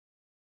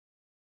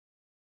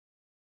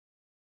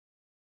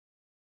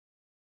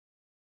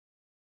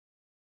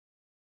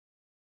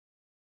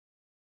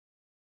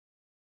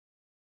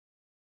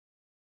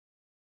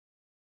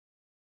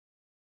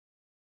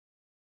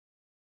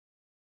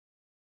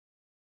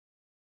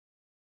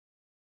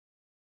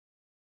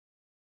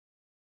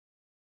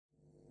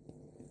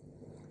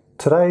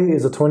Today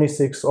is the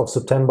 26th of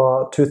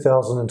September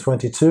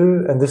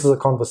 2022, and this is a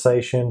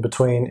conversation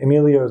between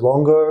Emilio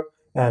Longo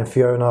and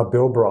Fiona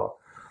Bilbrough.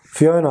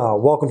 Fiona,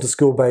 welcome to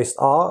Skill-Based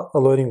Art, a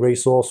learning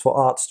resource for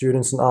art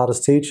students and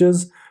artist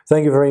teachers.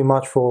 Thank you very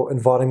much for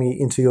inviting me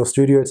into your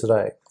studio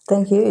today.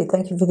 Thank you.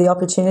 Thank you for the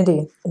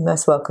opportunity. You're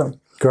most welcome.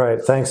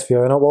 Great. Thanks,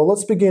 Fiona. Well,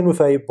 let's begin with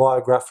a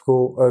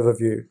biographical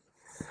overview.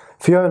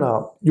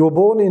 Fiona, you were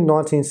born in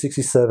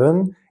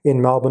 1967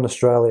 in Melbourne,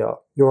 Australia.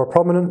 You're a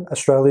prominent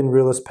Australian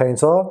realist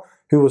painter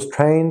who was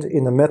trained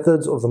in the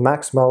methods of the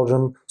Max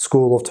Meldrum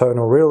School of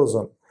Tonal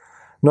Realism.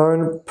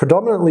 Known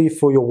predominantly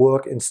for your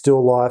work in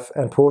still life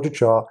and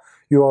portraiture,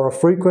 you are a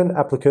frequent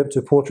applicant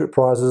to portrait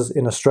prizes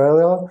in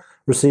Australia,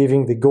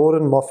 receiving the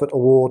Gordon Moffat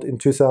Award in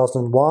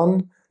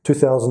 2001,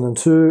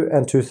 2002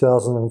 and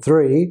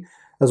 2003,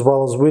 as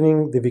well as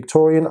winning the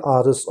Victorian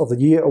Artist of the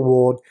Year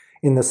Award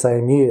in the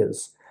same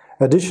years.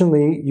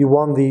 Additionally, you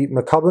won the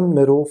McCubbin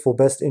Medal for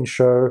Best in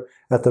Show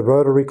at the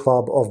Rotary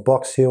Club of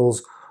Box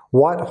Hill's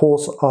White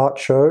Horse Art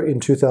Show in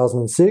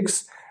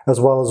 2006, as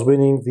well as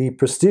winning the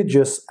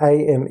prestigious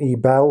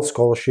AME Bale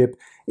Scholarship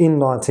in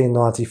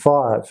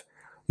 1995.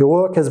 Your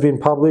work has been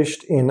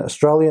published in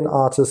Australian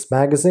Artist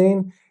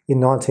magazine in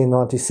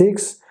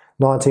 1996,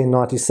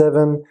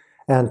 1997,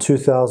 and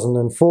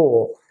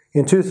 2004.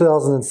 In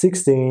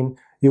 2016,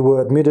 you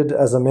were admitted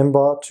as a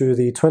member to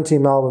the 20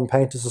 Melbourne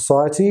Painter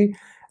Society,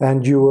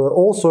 and you were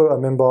also a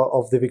member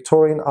of the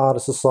Victorian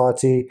Artist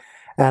Society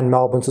and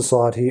Melbourne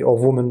Society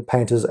of Women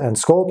Painters and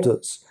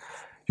Sculptors.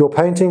 Your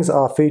paintings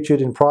are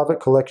featured in private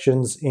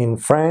collections in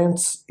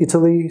France,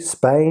 Italy,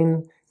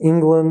 Spain,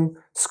 England,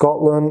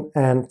 Scotland,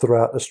 and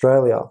throughout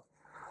Australia.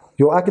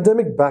 Your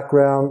academic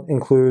background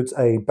includes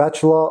a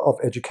Bachelor of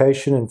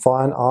Education in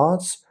Fine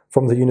Arts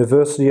from the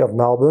University of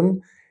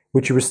Melbourne,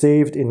 which you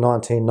received in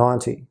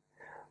 1990.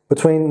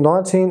 Between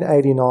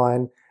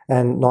 1989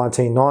 and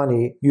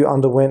 1990, you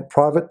underwent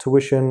private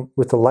tuition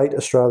with the late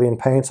Australian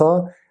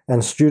painter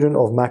and student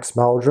of Max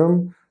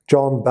Meldrum,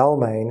 John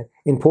Balmain,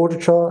 in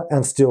portraiture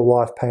and still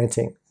life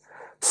painting.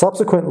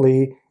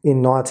 Subsequently,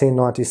 in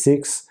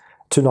 1996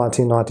 to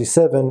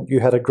 1997, you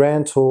had a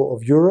grand tour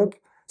of Europe,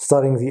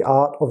 studying the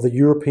art of the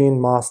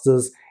European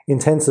masters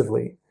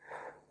intensively.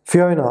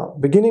 Fiona,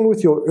 beginning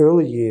with your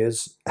early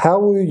years, how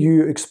were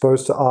you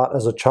exposed to art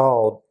as a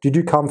child? Did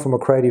you come from a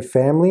creative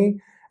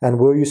family, and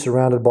were you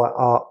surrounded by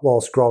art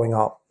whilst growing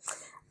up?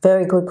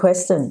 Very good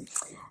question.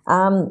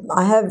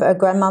 I have a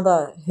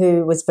grandmother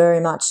who was very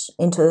much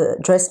into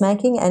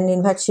dressmaking, and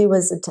in fact she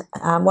was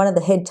one of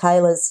the head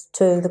tailors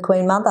to the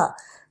Queen Mother.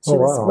 She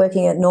was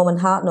working at Norman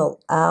Hartnell.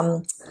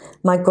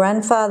 My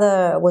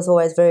grandfather was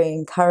always very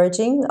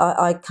encouraging.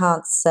 I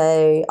can't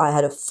say I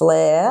had a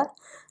flair.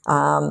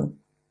 I'm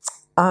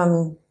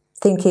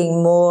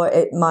thinking more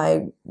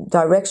my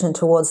direction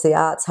towards the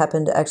arts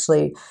happened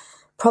actually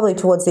probably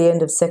towards the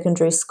end of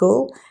secondary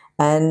school,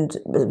 and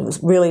it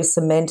really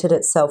cemented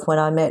itself when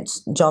I met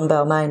John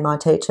Balmain, my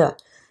teacher.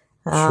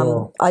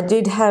 Sure. I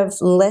did have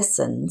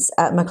lessons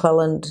at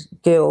McClelland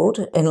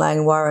Guild in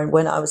Langwarrin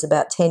when I was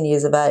about 10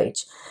 years of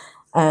age,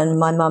 and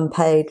my mum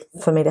paid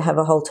for me to have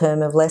a whole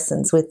term of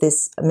lessons with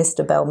this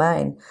Mr.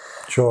 Balmain.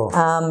 Sure.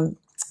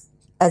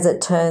 As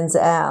it turns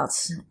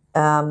out,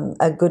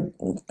 a good,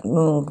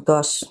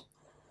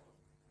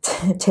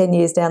 10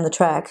 years down the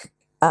track,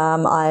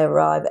 I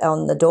arrived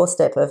on the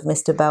doorstep of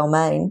Mr.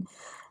 Balmain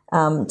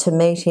to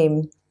meet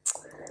him,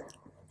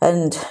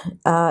 and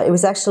it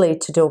was actually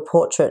to do a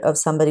portrait of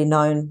somebody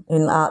known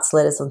in arts,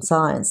 letters and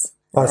science.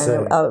 I see.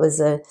 It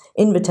was an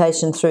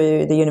invitation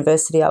through the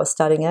university I was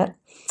studying at,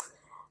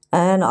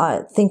 and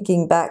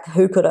thinking back,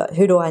 who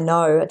do I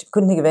know? I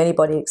couldn't think of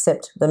anybody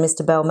except the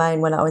Mr. Balmain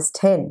when I was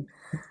 10.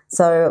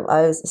 So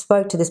I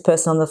spoke to this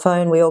person on the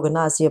phone, we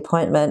organised the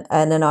appointment,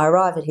 and then I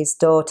arrived at his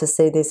door to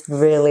see this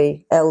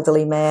really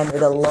elderly man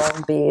with a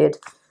long beard,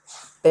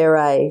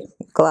 beret,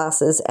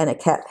 glasses and a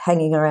cat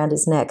hanging around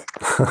his neck.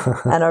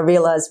 And I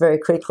realised very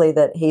quickly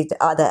that he'd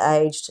either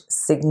aged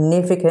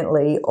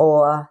significantly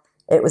or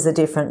it was a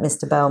different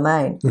Mr.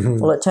 Balmain. Mm-hmm.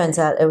 Well, it turns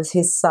out it was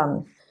his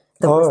son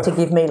that was to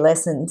give me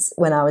lessons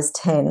when I was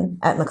 10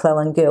 at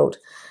McClelland Guild.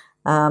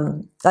 I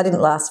didn't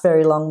last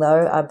very long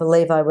though. I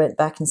believe I went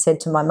back and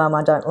said to my mum,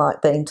 I don't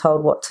like being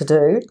told what to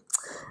do.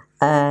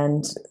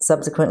 And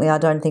subsequently, I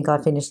don't think I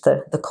finished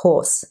the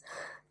course.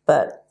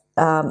 But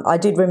I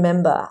did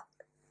remember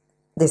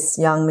this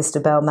young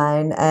Mr.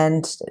 Balmain,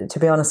 and to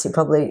be honest,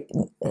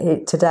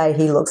 today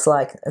he looks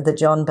like the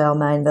John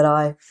Balmain that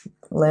I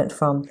learnt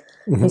from.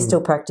 Mm-hmm. He's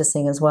still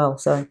practising as well.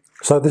 So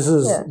this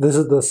is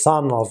the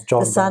son of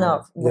John. The son Balmain.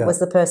 of was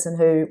the person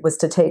who was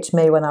to teach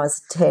me when I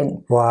was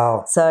 10.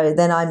 Wow. So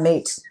then I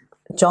meet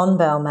John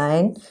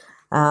Balmain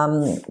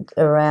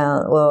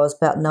around, well, I was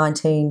about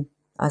 19,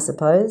 I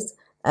suppose.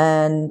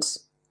 And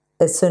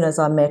as soon as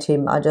I met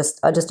him, I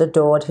just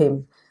adored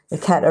him. The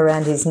cat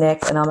around his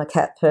neck, and I'm a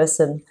cat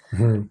person.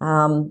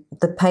 Mm-hmm.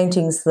 The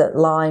paintings that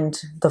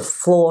lined the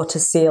floor to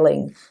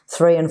ceiling,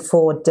 3 and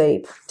 4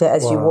 deep,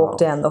 as you walk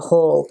down the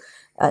hall.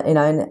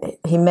 And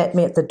he met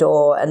me at the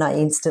door, and I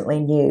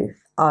instantly knew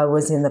I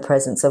was in the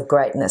presence of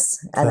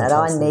greatness and that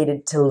I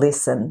needed to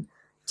listen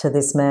to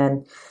this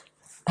man.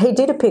 He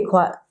did appear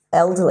quite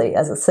elderly,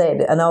 as I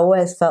said, and I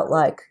always felt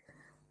like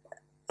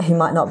he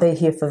might not be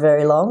here for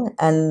very long,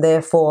 and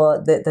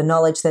therefore the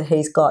knowledge that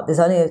he's got, there's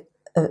only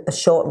a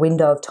short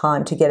window of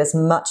time to get as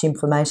much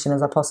information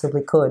as I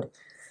possibly could.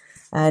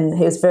 And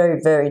he was very,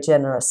 very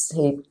generous.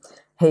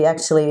 He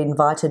actually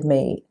invited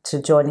me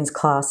to join his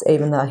class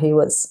even though he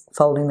was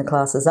folding the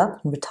classes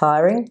up and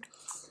retiring.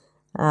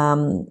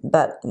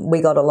 But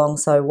we got along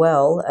so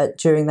well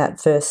during that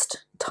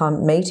first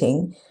time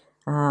meeting.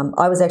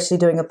 I was actually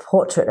doing a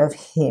portrait of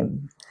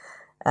him.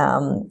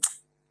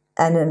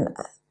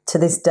 To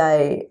this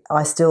day,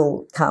 I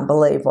still can't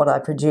believe what I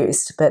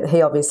produced, but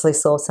he obviously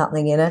saw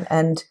something in it,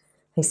 and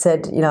he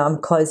said, you know, I'm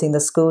closing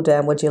the school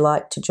down. Would you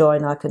like to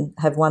join? I can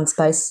have one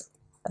space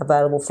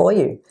available for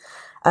you.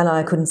 And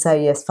I couldn't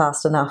say yes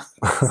fast enough.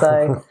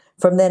 So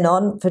from then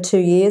on, for 2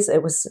 years,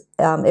 it was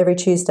every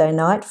Tuesday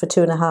night for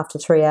 2.5 to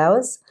 3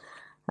 hours.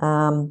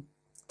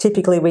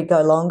 Typically, we'd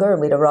go longer and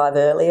we'd arrive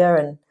earlier,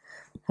 and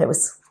it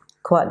was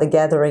quite the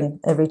gathering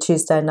every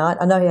Tuesday night.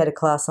 I know he had a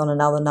class on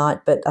another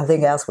night, but I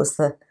think ours was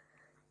the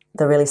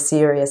really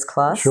serious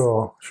class.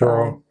 Sure.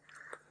 So,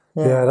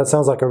 yeah, that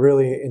sounds like a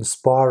really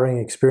inspiring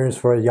experience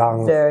for a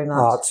young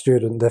art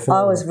student,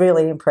 definitely. I was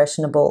really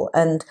impressionable,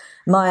 and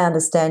my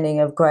understanding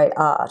of great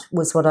art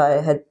was what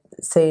I had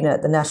seen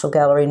at the National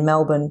Gallery in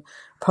Melbourne,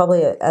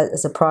 probably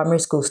as a primary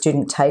school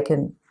student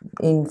taken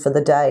in for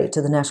the day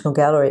to the National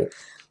Gallery.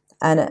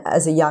 And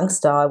as a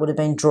youngster, I would have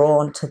been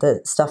drawn to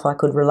the stuff I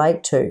could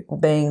relate to,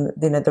 being,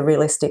 you know, the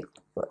realistic,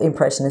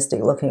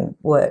 impressionistic-looking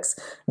works,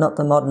 not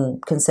the modern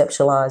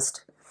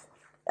conceptualised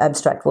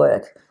abstract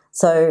work.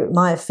 So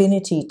my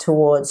affinity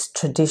towards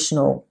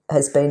traditional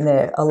has been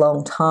there a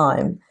long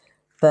time,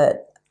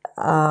 but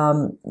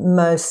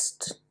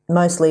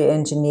mostly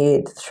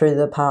engineered through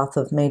the path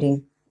of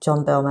meeting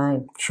John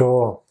Balmain.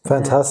 Sure,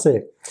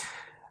 fantastic. Yeah.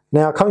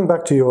 Now, coming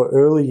back to your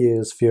early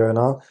years,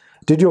 Fiona,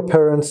 did your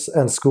parents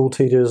and school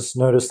teachers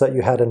notice that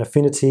you had an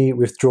affinity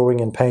with drawing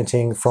and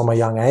painting from a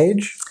young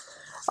age?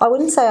 I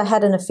wouldn't say I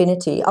had an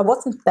affinity. I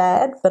wasn't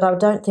bad, but I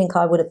don't think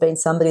I would have been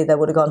somebody that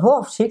would have gone,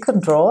 oh, she can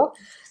draw.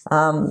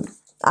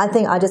 I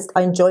think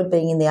I enjoyed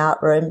being in the art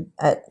room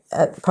at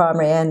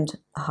primary and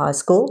high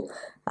school.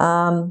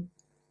 I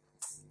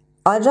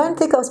don't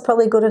think I was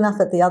probably good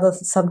enough at the other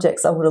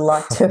subjects I would have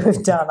liked to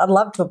have done. I'd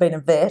love to have been a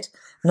vet,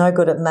 no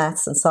good at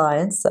maths and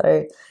science,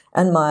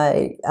 and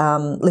my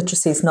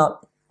literacy is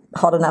not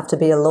hot enough to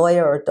be a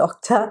lawyer or a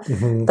doctor.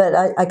 Mm-hmm. But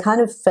I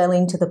kind of fell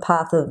into the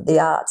path of the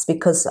arts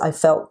because I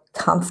felt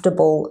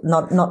comfortable,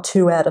 not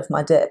too out of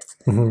my depth.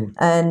 Mm-hmm.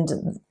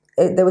 And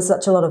there was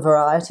such a lot of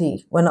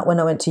variety. When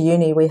I went to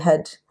uni, we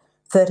had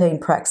 13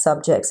 prac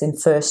subjects in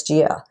first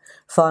year,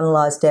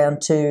 finalised down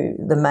to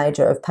the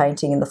major of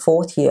painting in the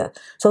fourth year.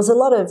 So there was a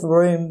lot of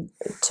room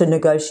to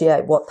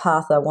negotiate what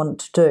path I wanted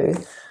to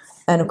do.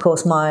 And, of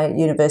course, my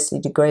university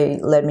degree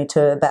led me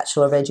to a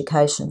Bachelor of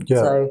Education.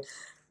 Yeah. So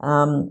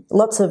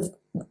lots of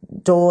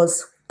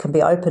doors can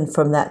be opened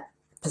from that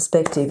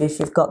perspective if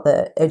you've got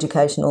the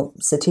educational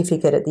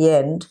certificate at the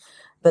end,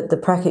 but the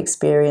prac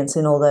experience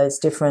in all those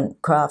different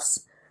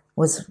crafts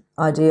was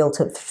ideal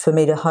for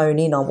me to hone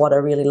in on what I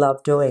really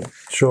love doing.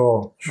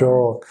 Sure.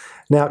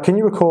 Now, can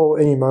you recall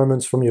any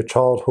moments from your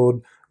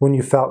childhood when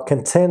you felt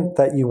content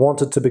that you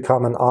wanted to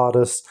become an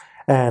artist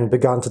and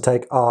begun to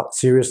take art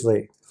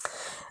seriously?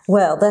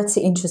 Well, that's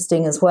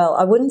interesting as well.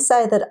 I wouldn't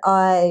say that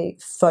I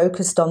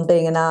focused on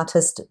being an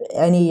artist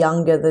any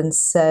younger than,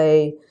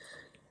 say,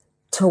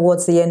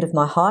 towards the end of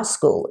my high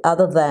school,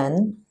 other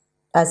than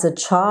as a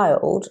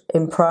child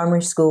in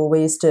primary school,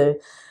 we used to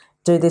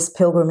do this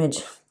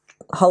pilgrimage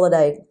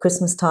holiday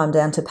Christmas time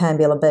down to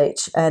Pambilla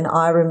Beach, and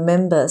I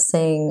remember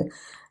seeing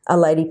a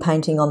lady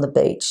painting on the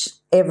beach.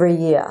 Every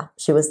year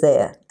she was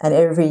there, and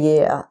every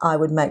year I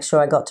would make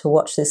sure I got to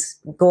watch this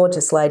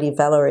gorgeous lady,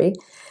 Valerie,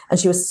 and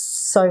she was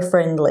so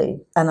friendly,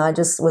 and I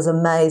just was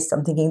amazed.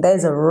 I'm thinking,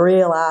 there's a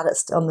real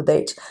artist on the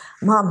beach.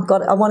 Mum,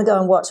 God, I want to go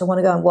and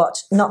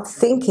watch, not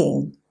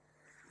thinking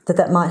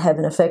that might have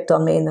an effect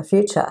on me in the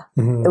future.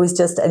 Mm-hmm. It was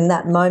just in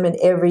that moment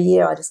every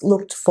year I just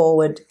looked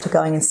forward to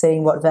going and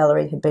seeing what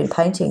Valerie had been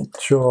painting.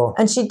 Sure.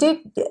 And she gave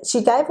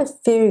a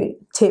few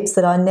tips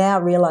that I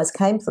now realise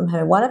came from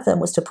her. One of them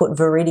was to put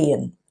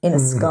viridian in a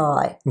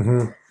sky.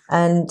 Mm-hmm.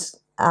 And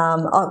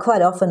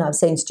quite often I've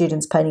seen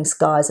students painting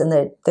skies and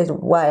they're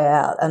way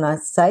out, and I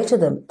say to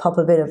them, pop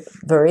a bit of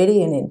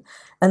viridian in.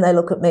 And they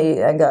look at me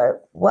and go,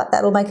 what?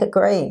 That'll make it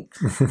green.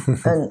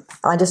 And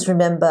I just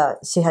remember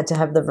she had to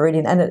have the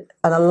viridian. And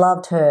I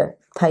loved her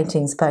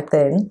paintings back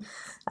then.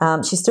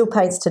 She still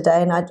paints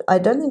today, and I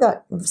don't think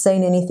I've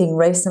seen anything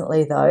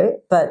recently,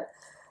 though. But,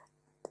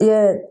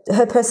 yeah,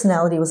 her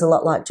personality was a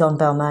lot like John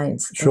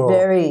Balmain's. Sure.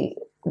 Very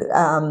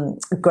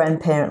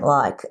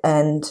grandparent-like.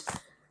 And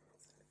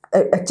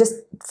just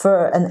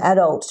for an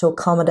adult to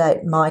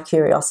accommodate my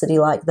curiosity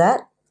like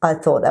that, I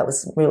thought that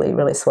was really,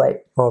 really sweet.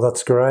 Oh,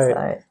 that's great.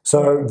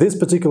 So this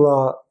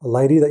particular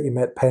lady that you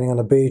met painting on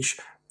the beach,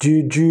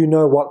 Do you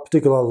know what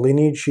particular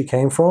lineage she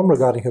came from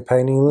regarding her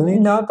painting lineage?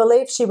 No, I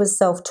believe she was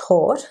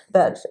self-taught,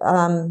 but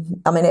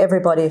I mean,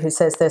 everybody who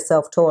says they're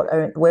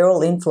self-taught, we're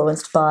all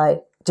influenced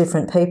by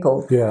different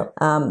people. Yeah.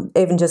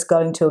 Even just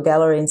going to a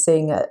gallery and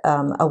seeing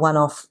a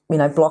one-off,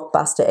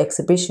 blockbuster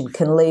exhibition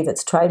can leave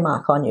its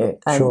trademark on you.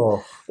 And,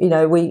 Sure.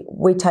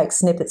 We take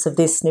snippets of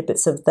this,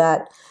 snippets of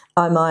that.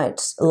 I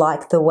might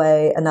like the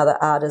way another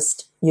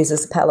artist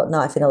uses a palette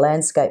knife in a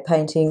landscape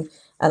painting,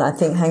 and I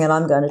think, hang on,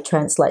 I'm going to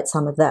translate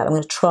some of that. I'm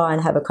going to try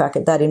and have a crack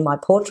at that in my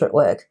portrait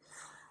work.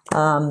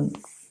 And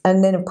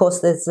then, of course,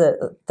 there's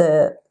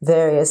the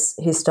various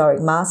historic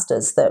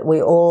masters that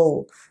we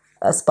all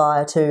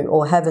aspire to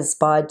or have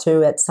aspired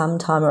to at some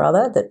time or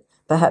other that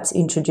perhaps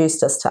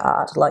introduced us to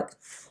art, like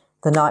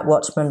The Night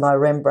Watchman by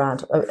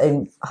Rembrandt.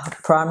 In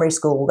primary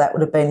school, that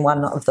would have been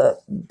one of the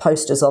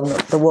posters on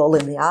the wall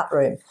in the art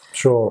room.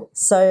 Sure.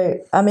 So,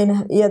 I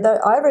mean,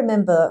 I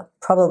remember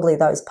probably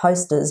those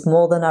posters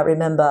more than I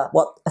remember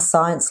what a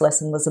science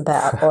lesson was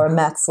about or a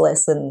maths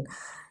lesson.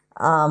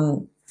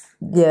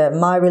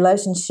 My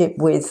relationship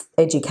with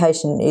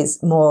education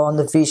is more on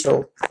the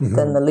visual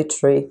than the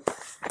literary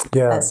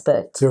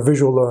aspect. You're a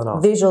visual learner.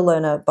 Visual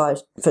learner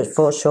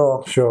for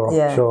sure. Sure,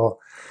 Yeah. sure.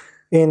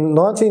 In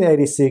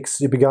 1986,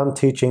 you began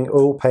teaching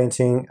oil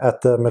painting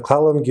at the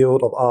McClellan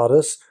Guild of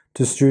Artists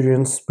to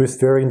students with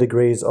varying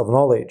degrees of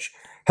knowledge.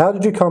 How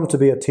did you come to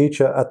be a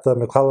teacher at the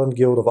McClellan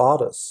Guild of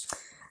Artists?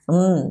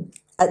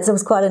 It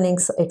was quite an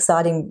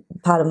exciting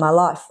part of my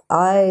life.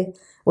 I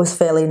was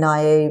fairly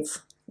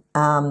naive,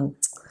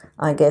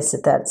 I guess,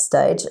 at that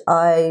stage.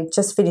 I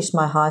just finished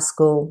my high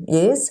school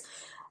years.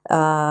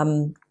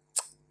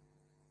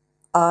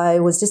 I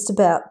was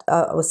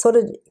sort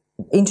of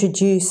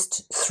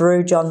introduced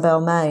through John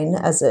Balmain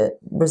as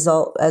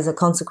a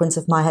consequence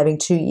of my having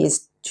 2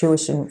 years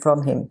tuition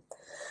from him.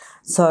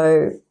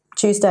 So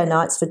Tuesday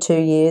nights for 2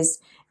 years.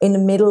 In the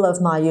middle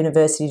of my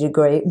university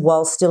degree,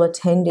 while still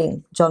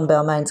attending John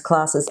Balmain's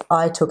classes,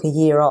 I took a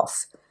year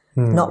off,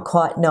 not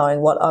quite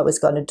knowing what I was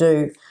going to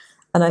do.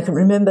 And I can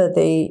remember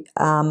the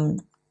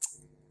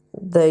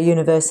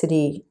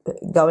university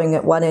going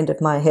at one end of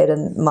my head,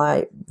 and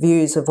my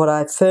views of what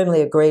I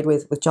firmly agreed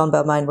with John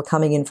Balmain were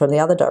coming in from the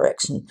other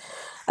direction.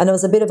 And there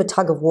was a bit of a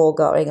tug of war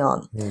going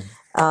on.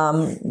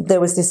 There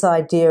was this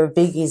idea of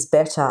big is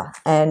better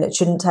and it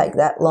shouldn't take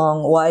that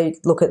long. Why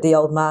look at the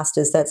old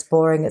masters? That's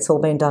boring. It's all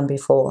been done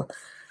before.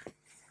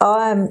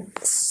 I'm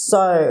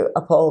so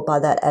appalled by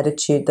that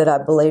attitude that I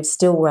believe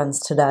still runs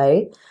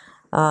today.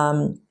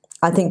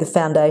 I think the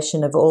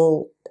foundation of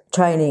all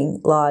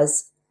training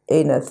lies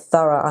in a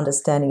thorough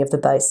understanding of the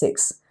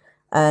basics.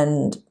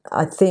 And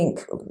I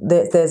think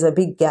there's a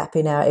big gap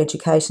in our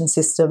education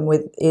system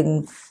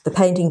within the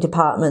painting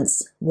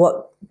departments,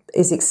 what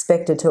is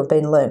expected to have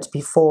been learnt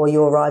before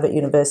you arrive at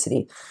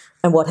university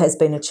and what has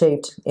been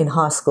achieved in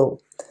high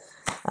school.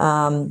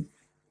 I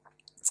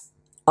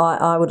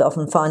would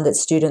often find that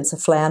students are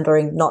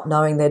floundering, not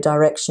knowing their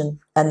direction,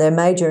 and they're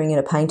majoring in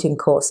a painting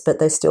course, but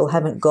they still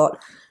haven't got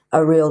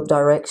a real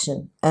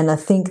direction. And I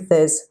think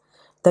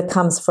that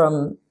comes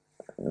from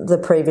the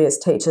previous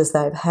teachers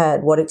they've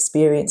had, what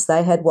experience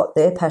they had, what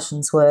their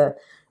passions were,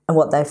 and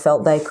what they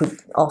felt they could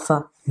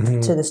offer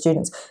to the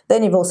students.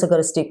 Then you've also got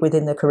to stick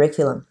within the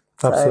curriculum.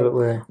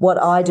 Absolutely. So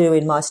what I do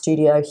in my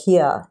studio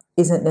here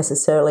isn't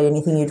necessarily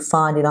anything you'd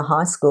find in a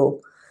high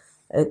school.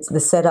 The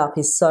setup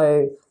is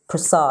so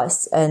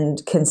precise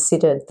and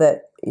considered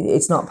that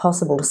it's not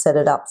possible to set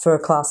it up for a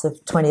class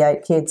of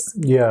 28 kids.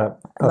 Yeah,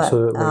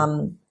 absolutely.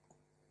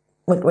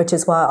 But, which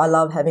is why I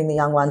love having the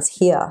young ones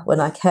here when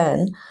I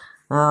can.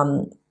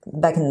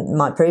 Back in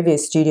my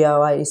previous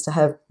studio, I used to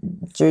have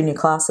junior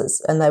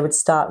classes, and they would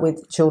start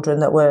with children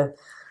that were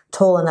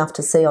tall enough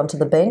to see onto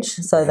the bench,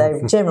 so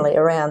they're generally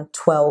around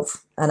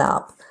 12 and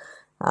up.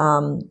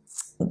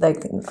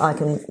 I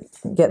can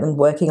get them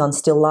working on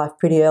still life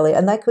pretty early,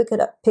 and they pick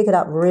it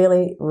up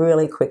really,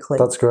 really quickly.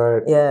 That's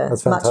great. Yeah,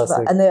 that's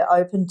fantastic. And they're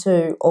open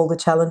to all the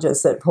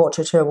challenges that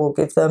portraiture will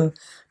give them,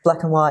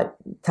 black and white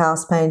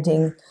cast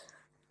painting.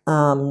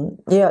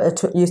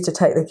 Used to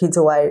take the kids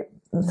away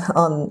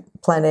on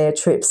plein air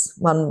trips.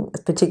 One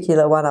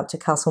particular one up to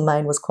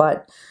Castlemaine was quite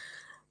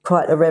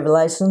a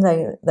revelation.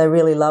 They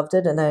really loved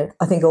it, and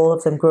I think all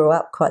of them grew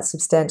up quite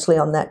substantially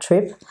on that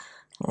trip,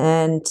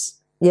 and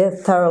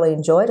thoroughly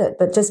enjoyed it.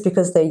 But just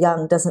because they're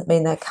young doesn't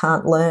mean they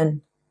can't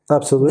learn.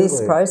 Absolutely.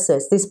 This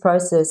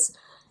process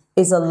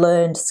is a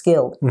learned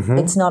skill.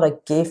 It's not a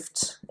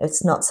gift.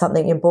 It's not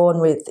something you're born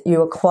with.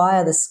 You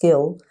acquire the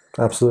skill.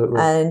 Absolutely.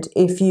 And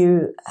if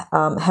you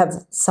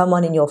have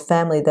someone in your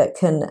family that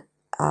can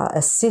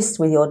assist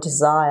with your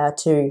desire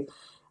to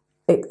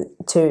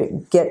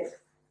get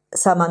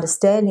some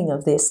understanding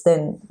of this,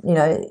 then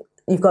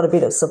you've got a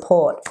bit of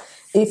support.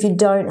 If you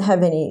don't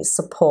have any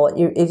support,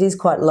 it is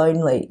quite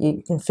lonely.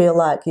 You can feel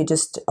like you're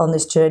just on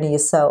this journey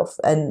yourself,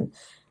 and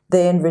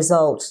the end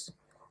result,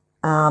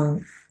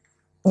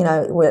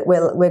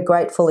 we're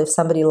grateful if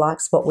somebody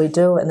likes what we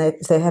do, and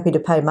if they're happy to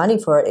pay money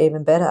for it,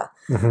 even better.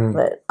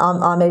 But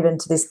I'm even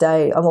to this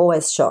day, I'm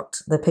always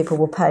shocked that people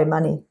will pay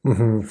money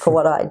for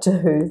what I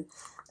do.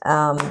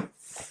 it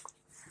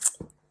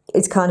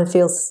kind of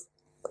feels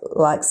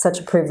like such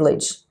a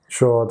privilege.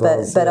 Sure, it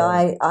does. But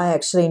I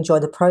actually enjoy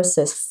the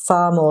process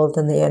far more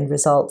than the end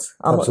result.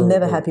 I'm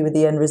never happy with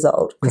the end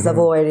result because I've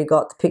already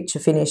got the picture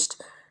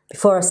finished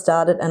before I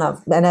started,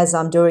 and as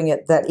I'm doing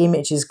it, that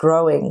image is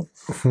growing,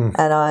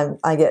 and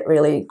I get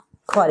really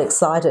quite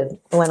excited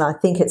when I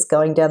think it's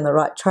going down the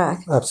right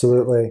track.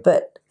 Absolutely.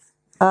 But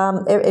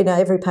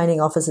every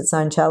painting offers its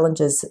own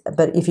challenges.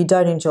 But if you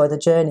don't enjoy the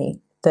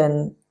journey,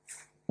 then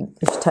you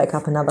should take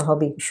up another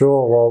hobby.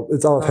 Sure. Well,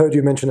 I've heard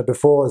you mention it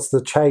before. It's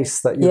the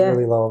chase that you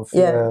really love.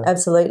 Yeah,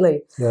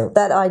 absolutely. Yeah.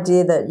 That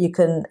idea that you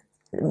can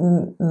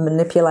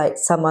manipulate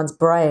someone's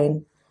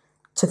brain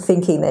to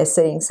thinking they're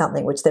seeing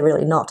something which they're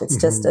really not. It's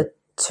just a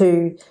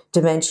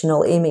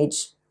two-dimensional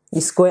image.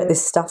 You squirt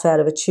this stuff out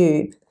of a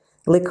tube,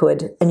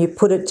 liquid, and you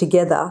put it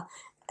together,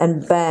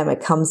 and bam, it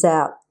comes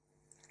out.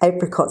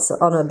 Apricots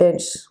on a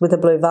bench with a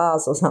blue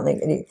vase or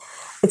something. And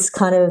it's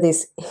kind of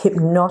this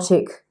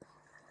hypnotic,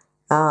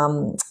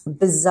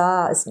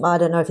 bizarre, I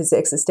don't know if it's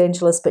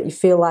existentialist, but you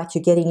feel like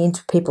you're getting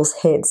into people's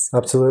heads.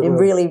 Absolutely. You're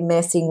really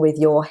messing with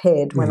your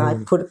head when I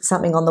put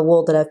something on the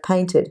wall that I've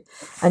painted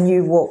and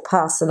you walk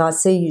past and I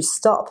see you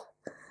stop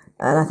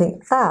and I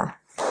think,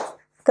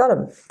 got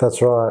him.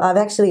 That's right. I've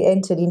actually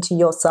entered into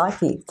your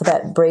psyche for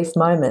that brief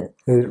moment.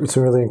 It's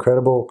really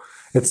incredible.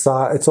 It's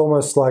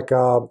almost like,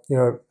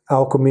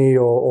 alchemy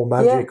or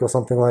magic or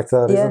something like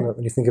that, isn't it,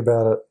 when you think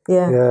about it?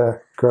 Yeah. Yeah,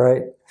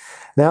 great.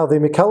 Now, the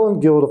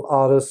McKellen Guild of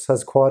Artists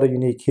has quite a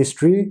unique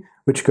history,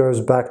 which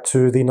goes back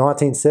to the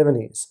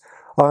 1970s.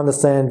 I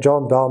understand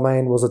John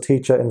Balmain was a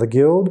teacher in the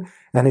Guild,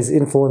 and his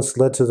influence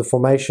led to the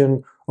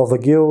formation of the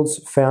Guild's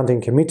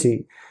founding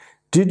committee.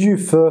 Did you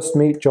first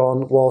meet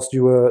John whilst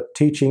you were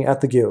teaching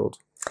at the Guild?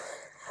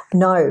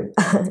 No.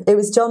 It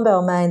was John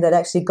Balmain that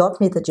actually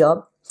got me the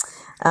job.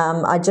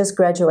 I just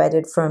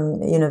graduated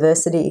from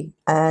university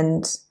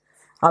and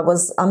I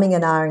was umming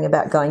and ahhing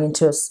about going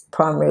into a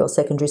primary or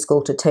secondary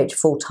school to teach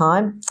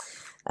full-time,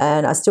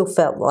 and I still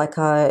felt like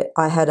I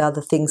had other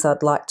things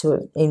I'd like to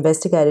have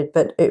investigated,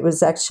 but it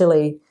was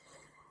actually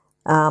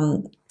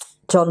John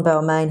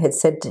Balmain had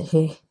said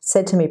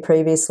to me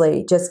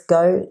previously, just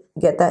go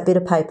get that bit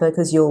of paper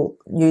because you'll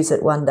use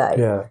it one day.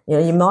 Yeah.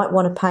 You might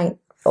want to paint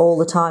all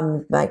the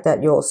time, make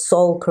that your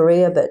sole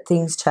career, but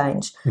things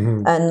change.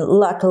 And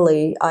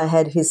luckily I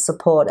had his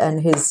support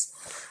and his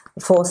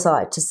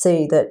foresight to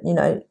see that,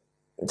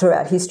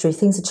 throughout history,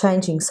 things are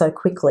changing so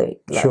quickly.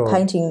 Sure.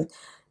 Painting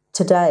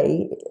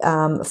today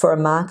for a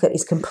market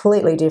is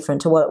completely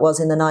different to what it was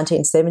in the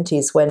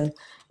 1970s when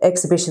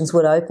exhibitions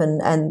would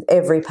open and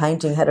every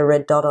painting had a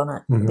red dot on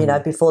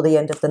it, before the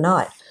end of the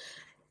night.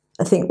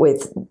 I think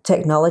with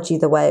technology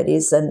the way it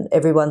is and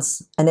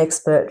everyone's an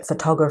expert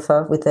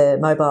photographer with their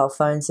mobile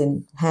phones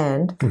in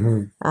hand,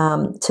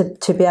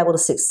 to be able to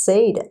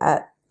succeed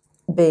at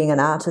being an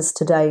artist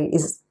today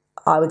is,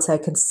 I would say,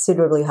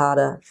 considerably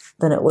harder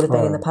than it would have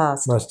been in the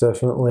past. Most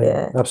definitely.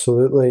 Yeah.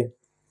 Absolutely.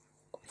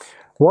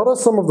 What are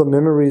some of the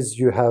memories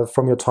you have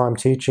from your time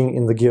teaching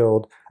in the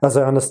Guild? As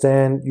I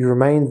understand, you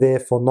remained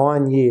there for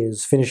 9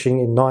 years, finishing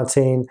in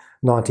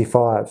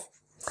 1995.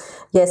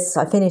 Yes,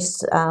 I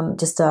finished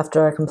just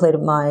after I completed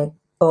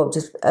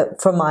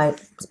from my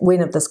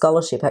win of the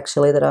scholarship,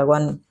 actually, that I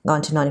won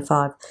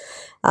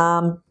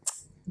 1995.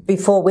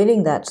 Before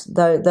winning that,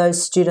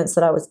 those students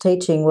that I was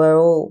teaching were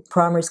all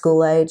primary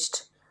school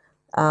aged.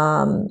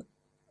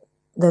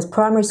 There's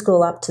primary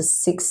school up to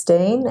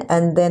 16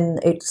 and then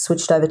it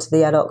switched over to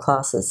the adult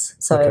classes.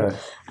 So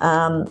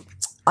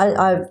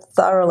I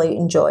thoroughly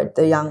enjoyed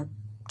the young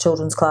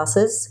children's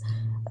classes.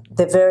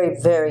 They're very,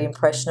 very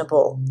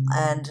impressionable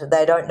and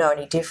they don't know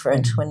any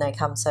different when they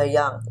come so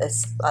young.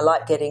 I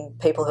like getting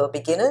people who are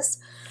beginners,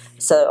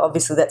 so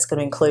obviously that's going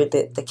to include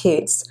the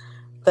kids.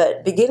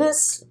 But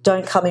beginners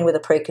don't come in with a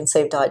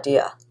preconceived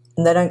idea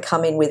and they don't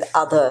come in with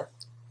other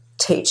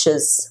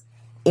teachers'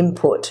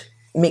 input,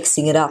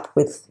 mixing it up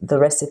with the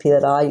recipe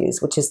that I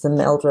use, which is the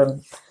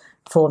Meldrum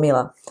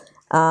formula.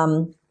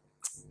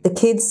 The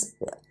kids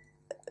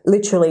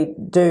literally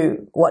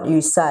do what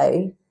you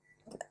say,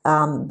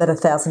 but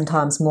 1,000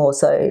 times more.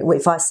 So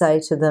if I say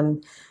to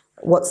them,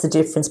 what's the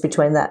difference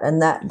between that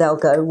and that, they'll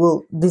go,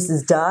 well, this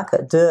is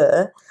darker,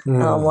 duh.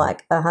 And I'm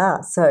like,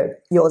 so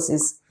yours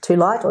is too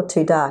light or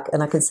too dark?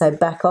 And I can say,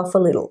 back off a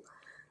little,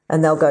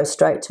 and they'll go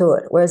straight to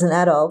it. Whereas an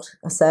adult,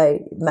 I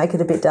say, make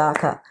it a bit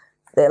darker.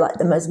 They're like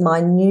the most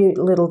minute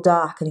little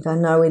dark, and you go,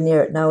 nowhere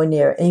near it, nowhere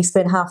near it. And you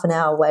spend half an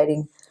hour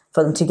waiting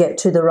for them to get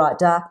to the right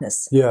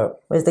darkness. Yeah.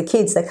 Whereas the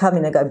kids, they come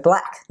in, they go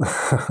black.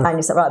 And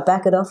you say, right,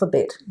 back it off a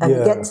bit. And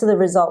you get to the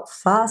result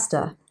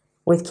faster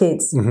with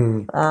kids,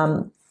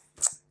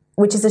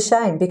 which is a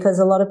shame because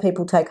a lot of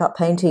people take up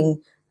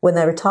painting when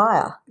they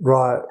retire.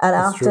 Right. And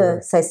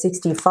after, say,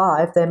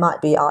 65, there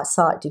might be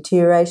eyesight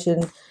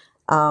deterioration,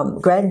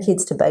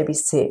 grandkids to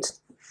babysit,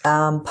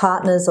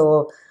 partners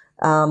or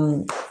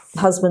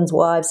husbands,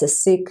 wives are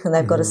sick and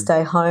they've got to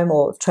stay home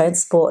or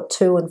transport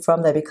to and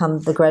from. They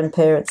become the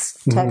grandparents'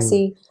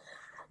 taxi.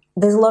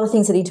 There's a lot of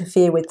things that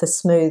interfere with the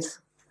smooth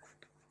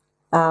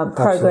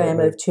program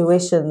Absolutely. of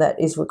tuition that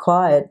is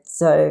required.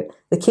 So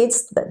the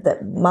kids that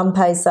mum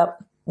pays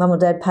up, mum or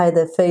dad pay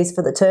their fees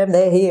for the term,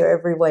 they're here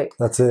every week.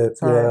 That's it.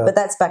 So, Yeah. but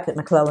that's back at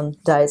McClellan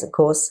days, of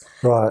course.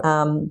 Right.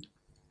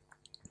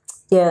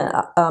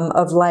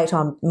 Of late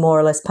I'm more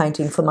or less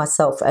painting for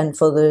myself and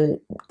for the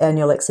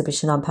annual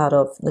exhibition I'm part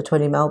of, the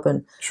 20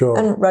 Melbourne. Sure.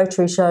 And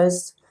Rotary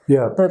shows.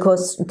 Yeah. But of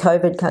course,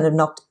 COVID kind of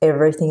knocked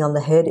everything on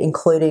the head,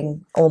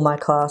 including all my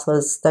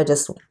classes. They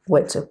just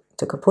went to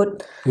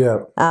kaput.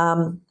 Yeah.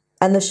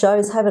 And the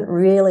shows haven't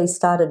really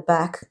started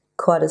back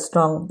quite as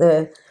strong.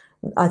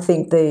 I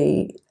think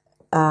the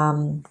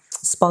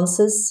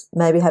sponsors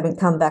maybe haven't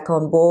come back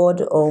on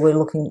board, or we're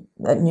looking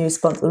at new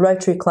sponsors. The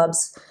Rotary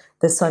clubs,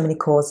 there's so many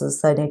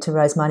causes they need to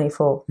raise money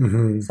for.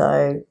 Mm-hmm.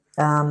 So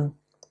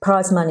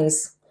prize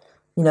money's,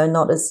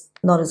 not as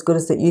good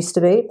as it used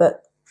to be.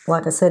 But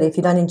like I said, if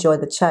you don't enjoy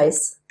the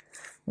chase,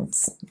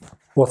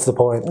 what's the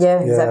point? Yeah,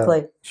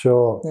 exactly.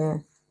 Sure. Yeah.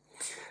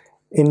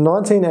 In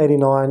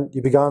 1989,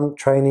 you began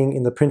training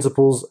in the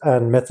principles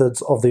and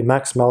methods of the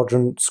Max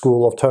Meldrum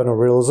School of Tonal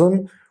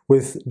Realism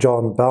with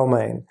John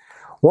Balmain.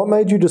 What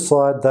made you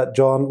decide that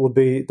John would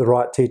be the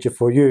right teacher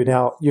for you?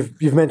 Now,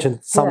 you've mentioned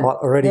somewhat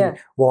already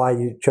why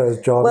you chose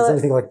John. Well, is there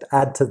anything like to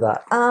add to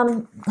that?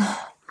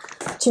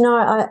 Do you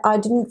know, I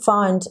didn't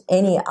find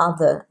any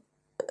other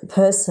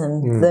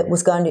person that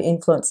was going to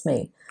influence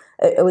me.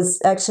 It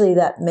was actually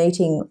that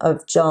meeting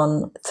of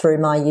John through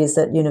my years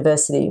at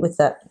university with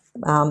that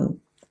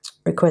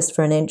request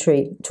for an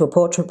entry to a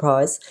portrait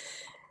prize,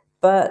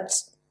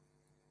 but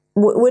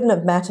wouldn't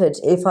have mattered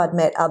if I'd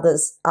met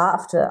others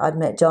after I'd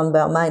met John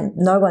Balmain.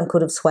 No one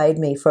could have swayed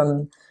me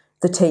from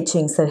the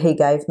teachings that he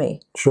gave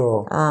me.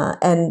 Sure.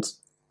 And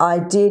I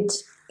did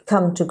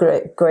come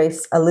to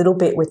grief a little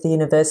bit with the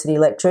university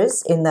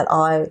lecturers in that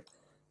I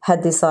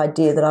had this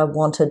idea that I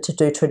wanted to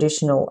do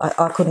traditional.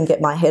 I couldn't get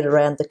my head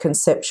around the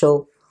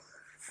conceptual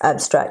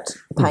abstract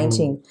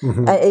painting.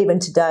 Mm-hmm. Even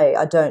today,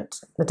 I don't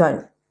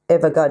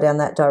ever go down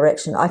that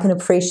direction. I can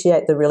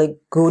appreciate the really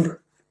good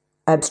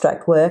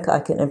abstract work. I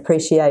can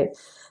appreciate,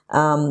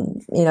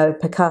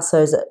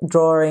 Picasso's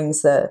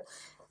drawings. There's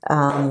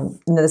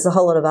a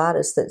whole lot of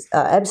artists that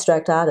are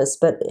abstract artists,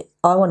 but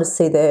I want to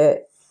see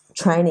their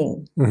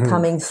training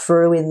coming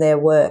through in their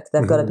work.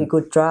 They've got to be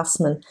good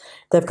draftsmen.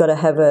 They've got to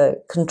have a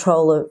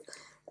control of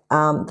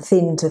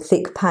thin to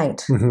thick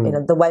paint.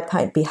 The way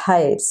paint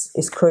behaves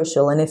is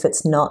crucial, and if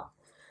there's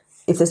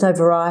no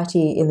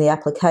variety in the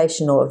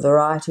application or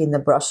variety in the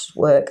brush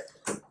work,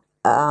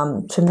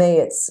 to me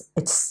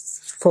it's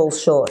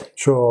falls short.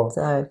 Sure.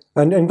 So,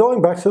 and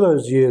going back to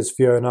those years,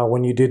 Fiona,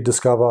 when you did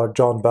discover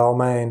John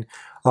Balmain,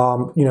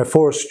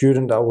 for a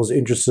student that was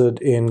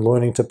interested in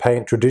learning to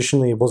paint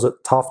traditionally, was it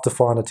tough to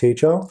find a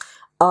teacher?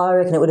 I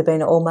reckon it would have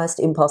been almost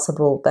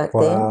impossible back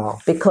then,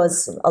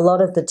 because a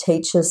lot of the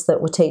teachers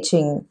that were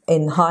teaching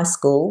in high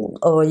school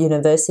or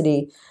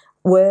university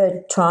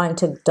were trying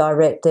to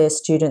direct their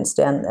students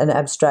down an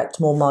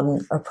abstract, more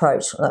modern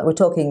approach. Like we're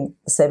talking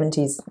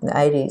 70s and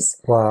 80s.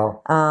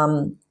 Wow.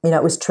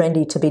 It was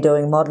trendy to be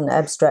doing modern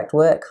abstract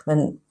work,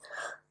 and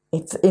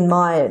if in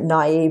my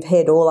naive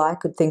head, all I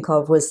could think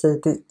of was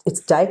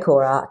it's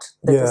decor art.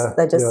 They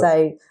just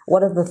say,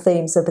 what are the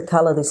themes of the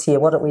colour this year?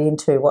 What are we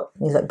into? What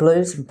is it,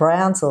 blues and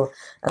browns? And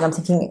I'm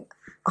thinking,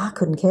 I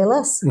couldn't care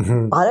less.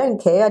 I don't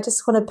care. I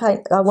just want to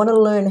paint. I want to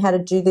learn how to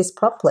do this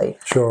properly.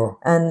 Sure.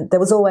 And there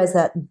was always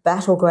that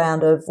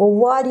battleground of, well,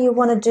 why do you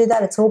want to do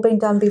that? It's all been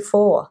done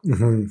before.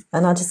 And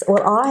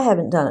I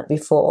haven't done it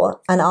before,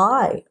 and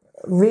I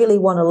really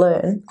want to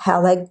learn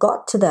how they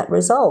got to that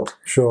result.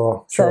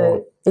 Sure.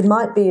 So it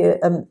might be,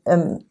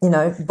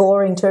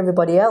 boring to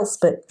everybody else,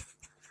 but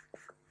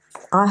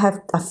I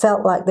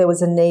felt like there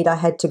was a need. I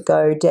had to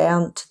go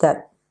down to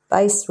that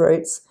base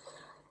roots,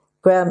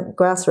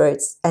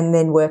 grassroots, and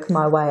then work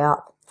my way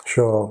up.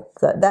 Sure.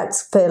 So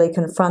that's fairly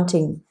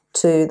confronting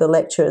to the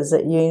lecturers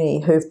at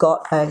uni who've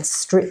got a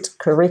strict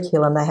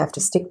curriculum they have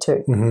to stick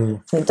to.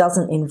 It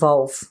doesn't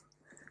involve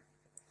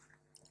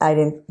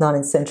 18th,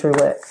 19th century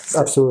work.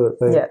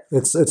 Absolutely. Yeah.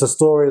 It's a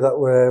story that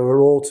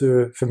we're all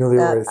too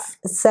familiar with.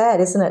 It's sad,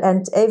 isn't it?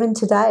 And even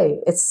today,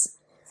 it's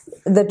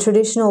the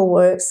traditional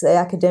works, the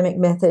academic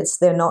methods,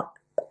 they're not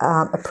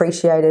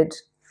appreciated,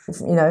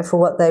 for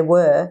what they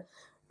were,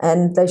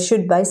 and they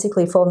should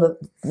basically form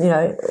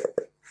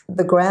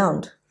the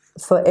ground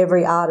for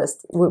every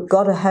artist. We've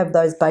got to have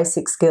those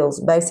basic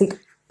skills, basic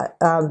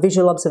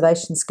visual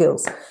observation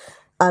skills,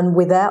 and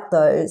without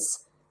those,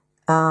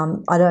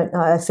 I don't know.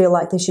 I feel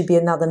like there should be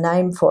another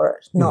name for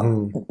it.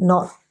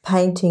 Not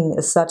painting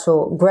as such,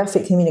 or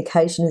graphic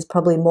communication is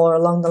probably more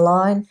along the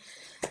line.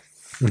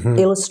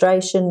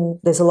 Illustration.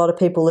 There's a lot of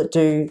people that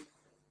do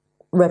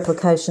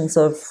replications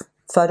of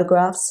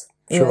photographs.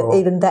 Sure.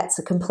 Even that's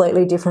a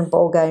completely different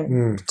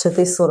ballgame to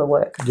this sort of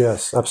work.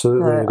 Yes,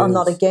 absolutely. I'm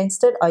not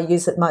against it. I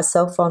use it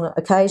myself on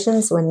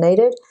occasions when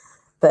needed,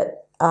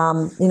 but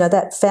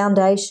that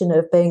foundation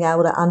of being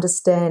able to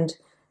understand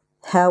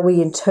how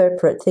we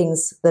interpret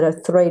things that are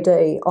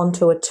 3D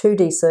onto a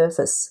 2D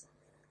surface,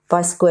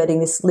 by squirting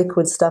this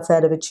liquid stuff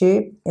out of a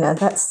tube. You know,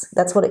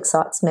 that's what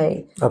excites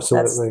me.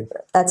 Absolutely.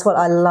 That's what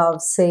I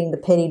love, seeing the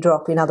penny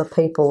drop in other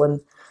people, and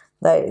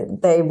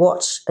they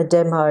watch a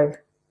demo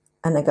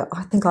and they go,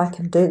 I think I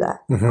can do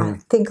that. I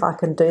think I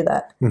can do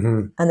that.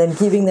 And then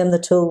giving them the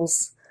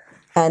tools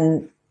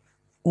and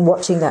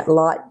watching that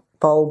light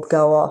bulb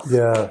go off.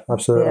 Yeah,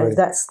 absolutely.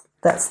 Yeah,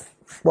 that's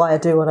why I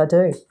do what I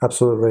do.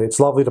 Absolutely. It's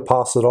lovely to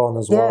pass it on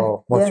as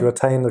well. Once you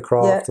attain the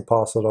craft, to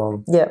pass it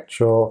on. Yeah.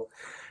 Sure.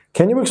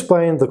 Can you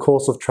explain the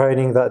course of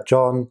training that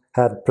John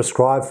had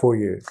prescribed for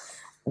you?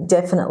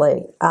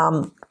 Definitely.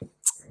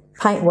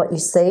 Paint what you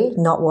see,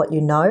 not what you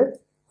know.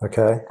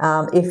 Okay.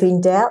 If in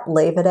doubt,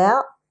 leave it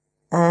out.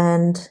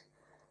 And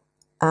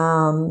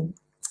don't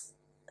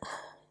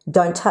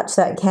touch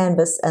that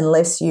canvas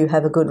unless you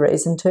have a good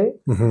reason to.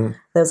 There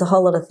was a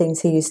whole lot of things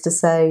he used to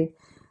say,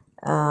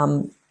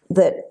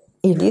 that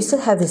he used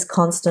to have this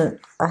constant,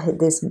 I had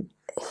this,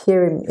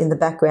 hear him in the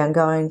background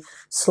going,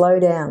 slow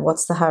down,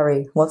 what's the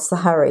hurry, what's the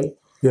hurry?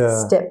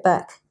 Yeah. Step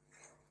back,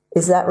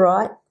 is that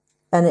right?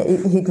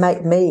 And he'd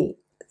make me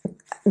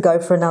go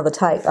for another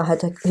take.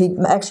 He'd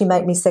actually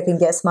make me second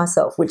guess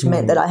myself, which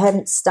meant that I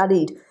hadn't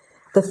studied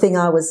the thing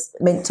I was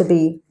meant to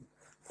be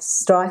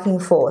striking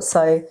for.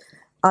 So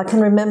I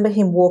can remember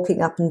him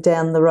walking up and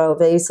down the row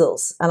of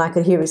easels, and I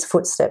could hear his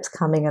footsteps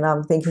coming, and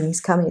I'm thinking, he's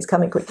coming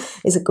quick.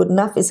 Is it good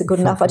enough? Is it good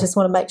enough? I just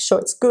want to make sure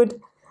it's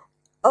good.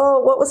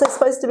 Oh, what was I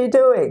supposed to be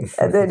doing?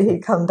 And then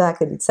he'd come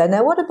back and he'd say,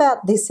 now what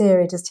about this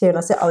area just here? And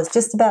I said, I was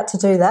just about to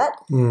do that.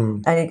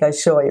 And he'd go,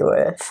 sure you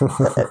were.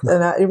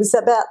 And it was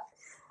about,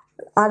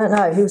 I don't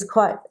know, he was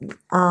quite,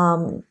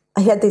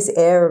 he had this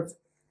air of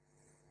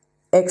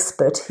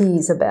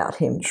expertise about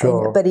him.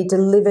 Sure. But he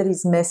delivered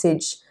his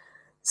message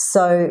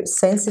so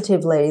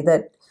sensitively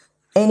that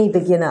any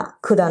beginner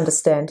could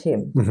understand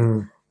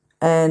him.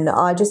 And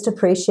I just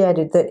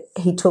appreciated that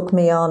he took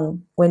me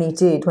on when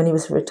he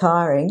was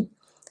retiring.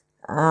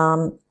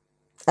 And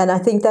I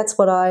think that's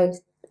what I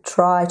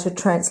try to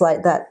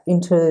translate that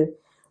into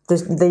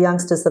the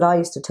youngsters that I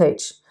used to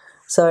teach.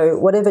 So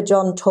whatever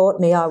John taught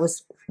me, I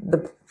was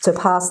to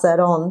pass that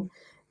on.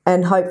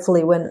 And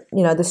hopefully when,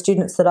 you know, the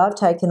students that I've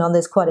taken on,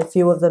 there's quite a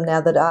few of them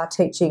now that are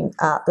teaching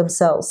art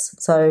themselves.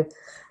 So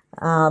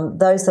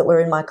those that were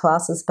in my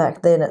classes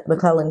back then at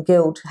McClellan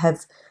Guild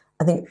have,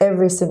 I think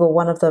every single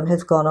one of them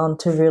has gone on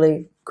to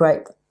really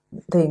great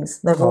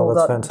things. They've all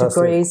got fantastic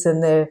degrees,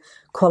 and their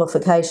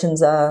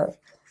qualifications are,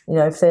 you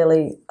know,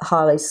 fairly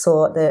highly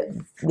sought.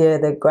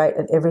 They're great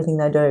at everything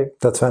they do.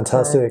 That's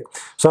fantastic.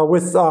 So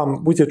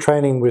with your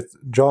training with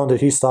John,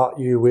 did he start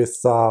you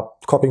with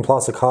copying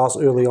plaster casts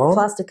early on?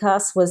 Plaster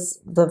casts was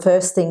the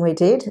first thing we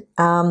did.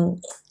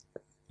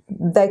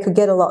 They could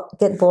get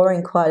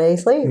boring quite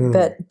easily,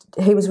 but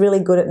he was really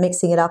good at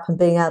mixing it up and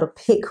being able to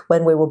pick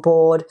when we were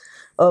bored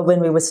or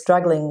when we were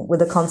struggling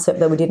with a concept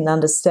that we didn't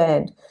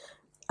understand.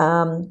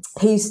 A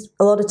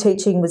lot of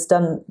teaching was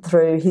done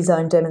through his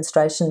own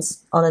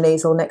demonstrations on an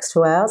easel next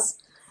to ours.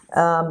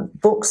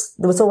 Books,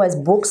 there was always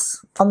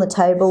books on the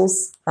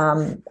tables.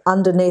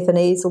 Underneath an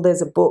easel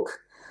there's a book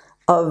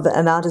of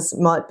an artist,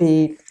 might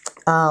be,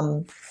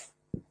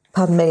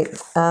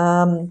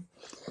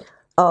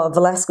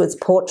 Velasquez's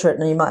portrait,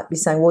 and you might be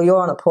saying, well, you're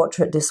on a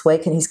portrait this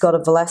week, and he's got a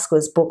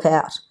Velasquez book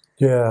out.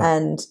 Yeah.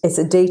 And it's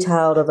a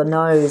detailed of a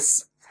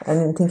nose, and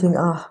I'm thinking,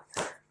 oh,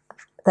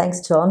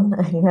 thanks, John.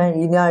 He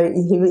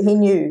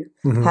knew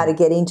how to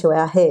get into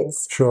our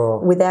heads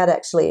without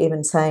actually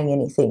even saying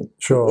anything.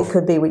 It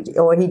could be,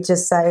 or he'd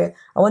just say,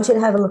 I want you to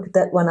have a look at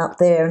that one up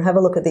there and have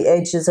a look at the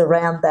edges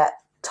around that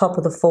top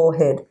of the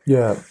forehead.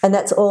 Yeah. And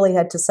that's all he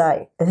had to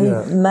say. And he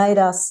made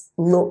us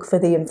look for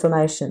the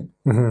information.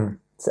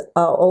 So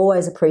I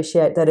always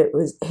appreciate that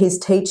his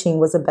teaching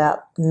was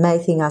about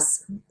making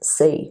us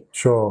see.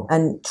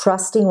 And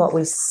trusting what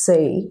we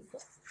see,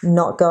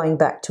 not going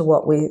back to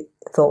what we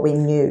thought we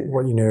knew.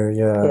 What you knew,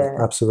 yeah,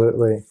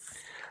 absolutely.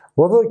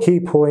 What are the key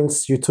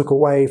points you took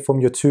away from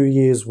your 2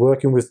 years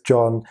working with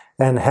John,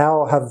 and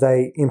how have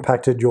they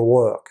impacted your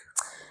work?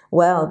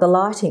 Well, the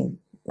lighting.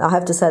 I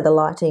have to say the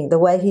lighting, the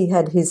way he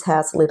had his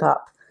house lit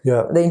up.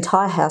 Yeah. The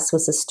entire house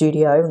was a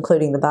studio,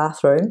 including the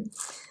bathroom.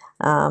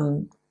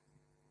 I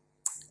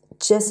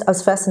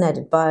was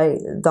fascinated by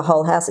the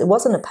whole house. It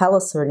wasn't a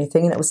palace or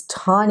anything, and it was a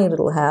tiny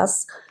little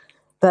house,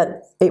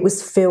 but it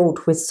was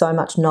filled with so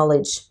much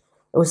knowledge.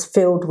 It was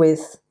filled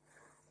with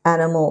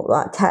animal,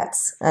 like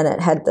cats, and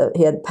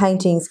he had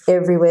paintings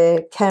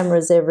everywhere,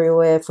 cameras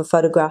everywhere for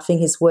photographing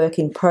his work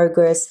in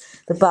progress.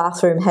 The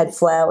bathroom had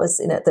flowers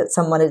in it that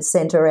someone had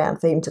sent around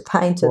for him to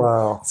paint.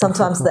 And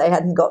sometimes they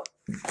hadn't got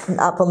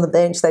up on the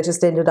bench; they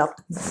just ended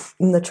up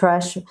in the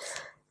trash.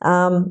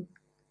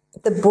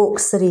 The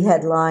books that he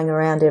had lying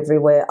around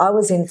everywhere. I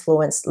was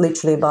influenced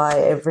literally by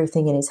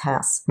everything in his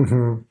house.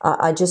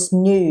 I just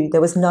knew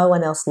there was no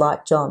one else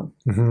like John.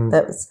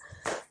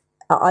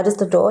 I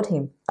just adored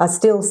him. I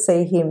still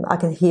see him. I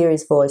can hear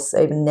his voice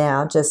even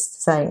now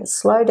just saying,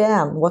 slow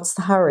down, what's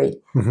the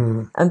hurry?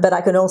 But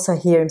I can also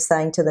hear him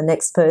saying to the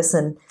next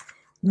person,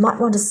 might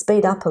want to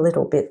speed up a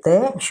little bit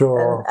there.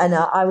 Sure. And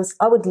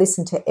I would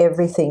listen to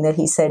everything that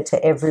he said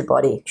to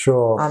everybody.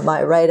 Sure. My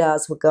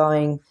radars were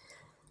going,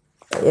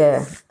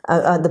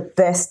 the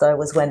best, though,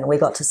 was when we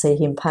got to see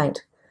him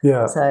paint.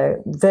 Yeah.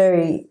 So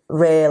very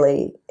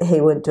rarely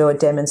he would do a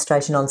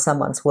demonstration on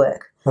someone's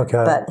work.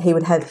 Okay. But he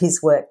would have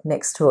his work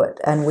next to it,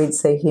 and we'd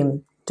see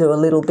him do a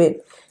little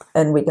bit,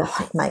 and we'd go,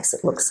 oh, it makes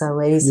it look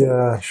so easy.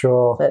 Yeah,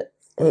 sure. But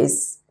he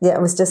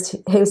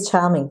was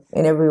charming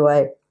in every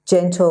way,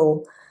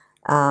 gentle,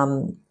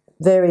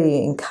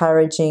 very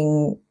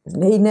encouraging.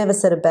 He never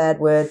said a bad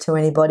word to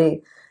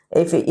anybody.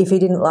 If he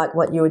didn't like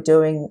what you were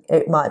doing,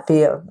 it might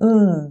be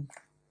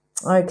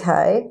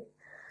okay,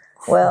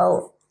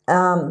 well,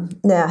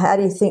 now how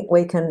do you think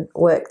we can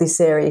work this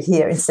area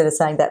here, instead of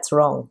saying that's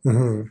wrong?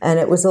 Mm-hmm. And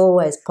it was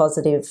always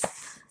positive.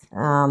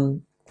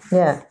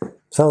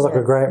 Sounds like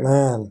a great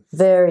man.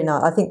 Very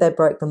nice. I think they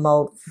broke the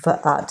mould for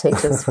art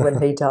teachers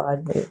when he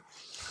died.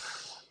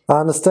 I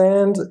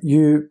understand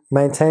you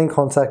maintain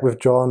contact with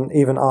John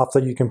even after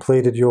you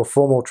completed your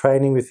formal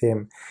training with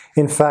him.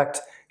 In fact,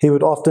 he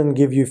would often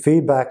give you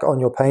feedback on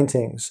your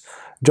paintings.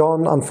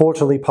 John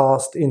unfortunately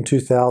passed in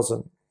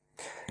 2000.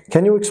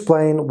 Can you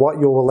explain what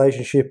your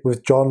relationship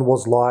with John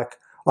was like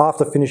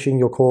after finishing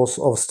your course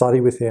of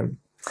study with him?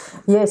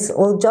 Yes,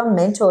 well, John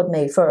mentored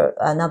me for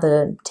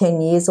another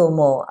 10 years or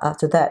more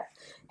after that.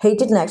 He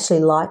didn't actually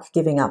like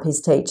giving up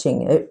his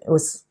teaching. It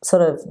was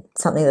sort of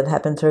something that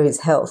happened through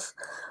his health.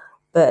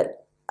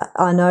 But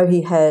I know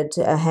he had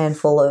a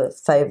handful of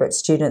favourite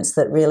students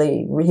that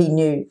really he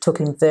knew took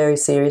him very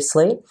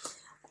seriously,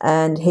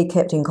 and he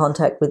kept in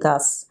contact with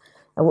us.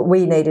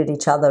 We needed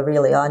each other,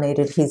 really. I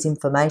needed his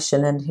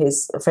information, and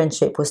his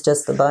friendship was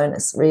just the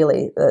bonus,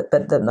 really.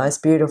 But the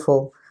most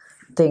beautiful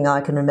thing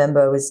I can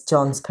remember was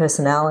John's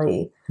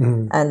personality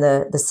and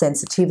the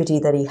sensitivity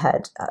that he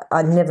had.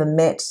 I'd never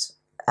met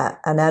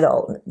an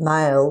adult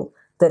male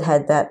that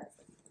had that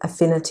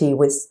affinity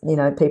with,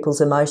 people's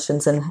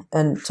emotions,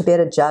 and to be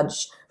able to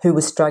judge who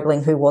was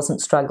struggling, who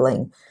wasn't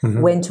struggling,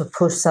 when to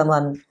push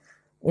someone,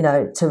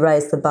 to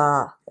raise the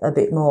bar a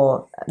bit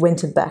more, when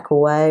to back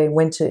away,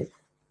 when to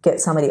get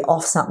somebody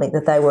off something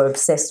that they were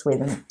obsessed with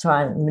and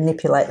try and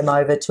manipulate them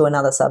over to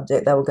another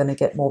subject they were going to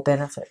get more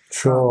benefit.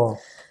 Sure.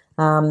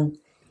 I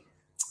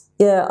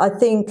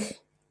think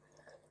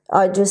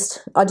I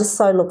just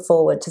so look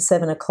forward to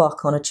 7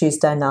 o'clock on a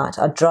Tuesday night.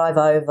 I'd drive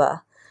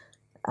over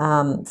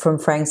from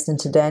Frankston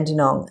to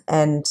Dandenong,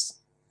 and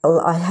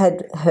I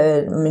had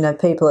heard,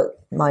 people at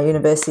my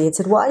university had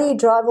said, "Why do you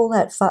drive all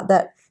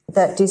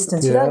that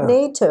distance? You don't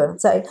need to." I'd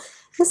say,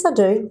 "Yes, I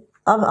do.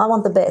 I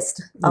want the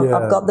best.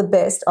 I've got the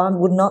best. I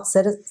would not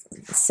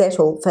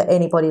settle for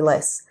anybody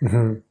less."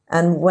 Mm-hmm.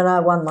 And when I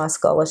won my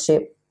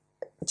scholarship,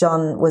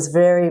 John was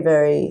very,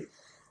 very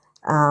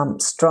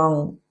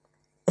strong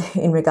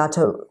in regard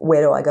to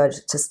where do I go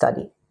to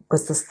study,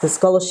 because the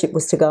scholarship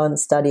was to go and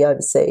study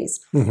overseas.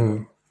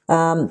 Mm-hmm.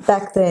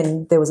 Back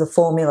then, there was a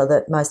formula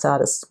that most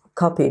artists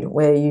copied,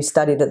 where you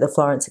studied at the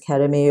Florence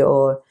Academy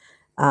or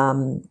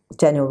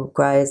Daniel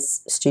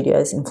Gray's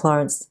studios in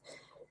Florence.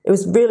 It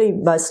was really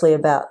mostly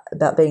about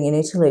being in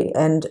Italy,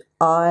 and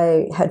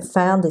I had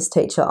found this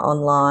teacher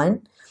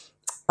online,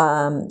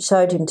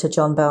 showed him to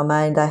John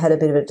Balmain. They had a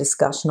bit of a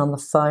discussion on the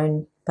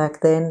phone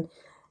back then,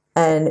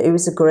 and it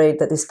was agreed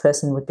that this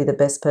person would be the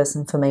best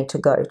person for me to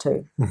go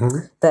to,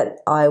 that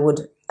I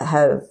would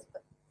have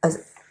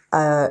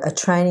a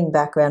training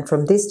background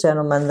from this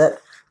gentleman that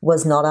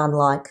was not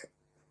unlike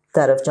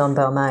that of John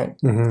Balmain.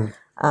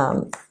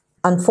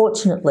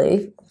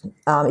 Unfortunately,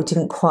 it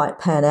didn't quite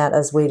pan out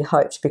as we'd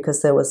hoped,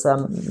 because there was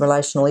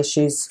relational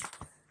issues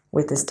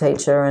with this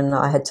teacher, and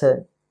I had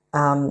to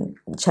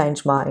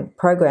change my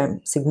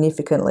program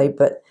significantly.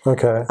 But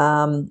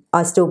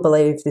I still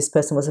believe this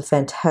person was a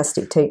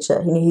fantastic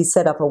teacher. He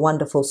set up a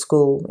wonderful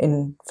school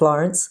in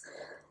Florence.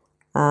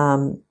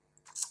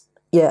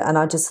 And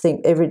I just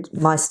think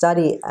my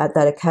study at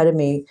that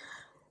academy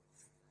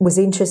was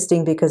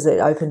interesting because it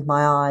opened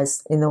my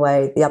eyes in the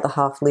way the other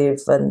half live,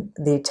 and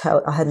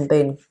I hadn't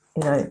been,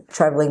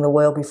 travelling the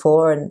world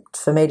before, and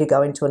for me to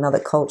go into another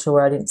culture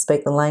where I didn't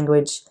speak the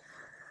language.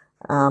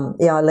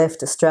 I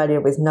left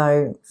Australia with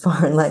no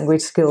foreign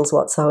language skills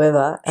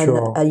whatsoever, and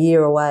a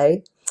year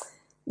away.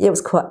 It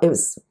was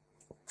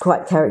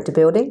quite character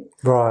building.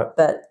 Right.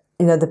 But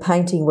the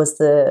painting was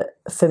the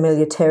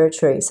familiar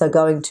territory. So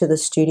going to the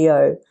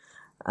studio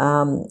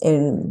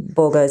in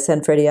Borgo San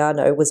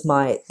Frediano was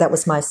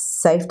my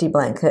safety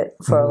blanket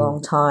for a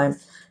long time,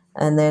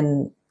 and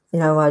then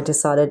I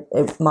decided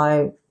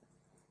my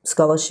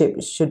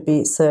scholarship should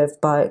be served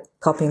by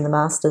copying the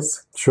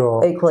masters.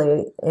 Sure.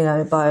 Equally,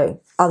 by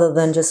other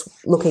than just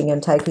looking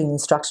and taking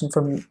instruction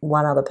from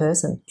one other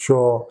person.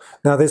 Sure.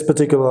 Now, this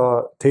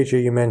particular teacher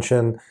you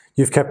mentioned,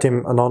 you've kept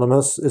him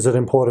anonymous. Is it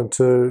important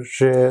to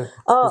share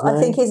his name? I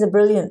think he's a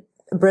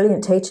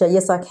brilliant teacher.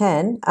 Yes, I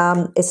can.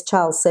 It's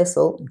Charles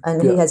Cecil,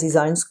 and he has his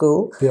own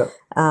school. Yeah.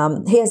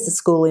 He has the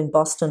school in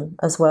Boston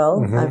as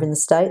well, over in the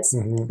States.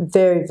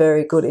 Very,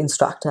 very good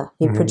instructor.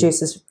 He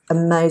produces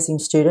amazing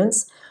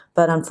students.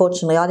 But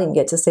unfortunately, I didn't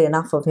get to see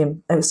enough of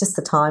him. It was just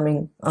the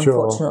timing,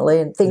 unfortunately,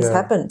 and things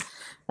happen.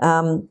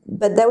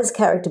 But that was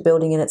character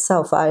building in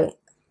itself. I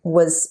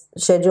was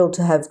scheduled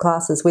to have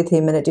classes with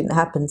him and it didn't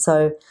happen.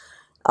 So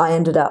I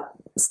ended up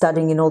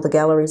studying in all the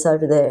galleries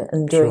over there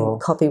and doing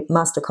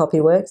master copy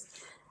work.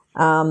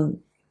 The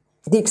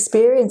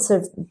experience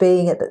of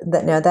being at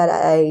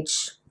that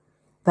age,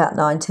 about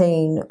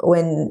 19,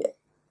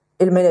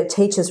 it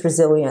teaches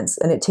resilience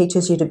and it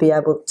teaches you to be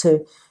able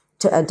to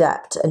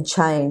adapt and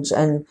change.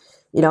 And,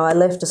 I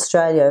left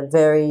Australia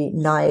very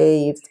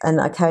naive and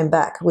I came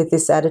back with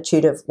this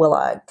attitude of, well,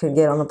 I could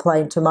get on a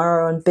plane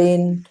tomorrow and be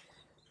in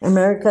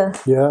America,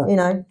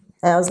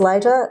 hours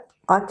later.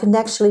 I can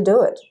actually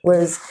do it.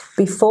 Whereas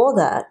before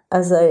that,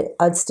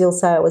 I'd still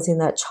say I was in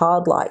that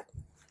childlike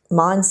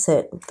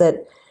mindset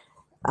that,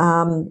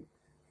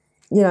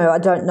 I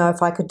don't know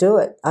if I could do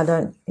it. I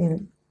don't,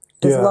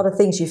 there's a lot of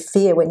things you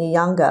fear when you're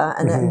younger.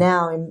 And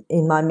now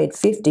in my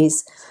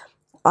mid-50s,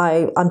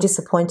 I'm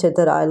disappointed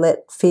that I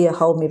let fear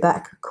hold me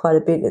back quite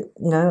a bit,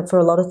 for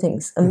a lot of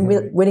things. And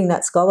winning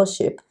that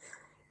scholarship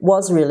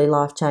was really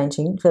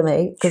life-changing for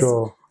me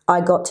because I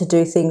got to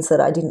do things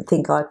that I didn't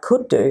think I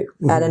could do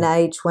at an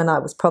age when I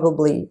was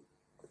probably,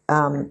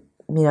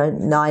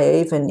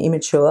 naive and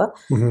immature.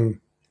 And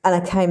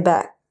I came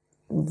back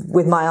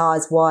with my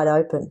eyes wide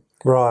open.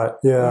 Right,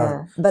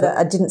 yeah. But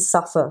I didn't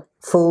suffer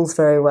fools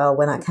very well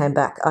when I came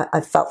back. I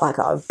felt like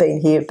I've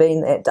been here, been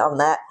there, done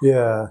that.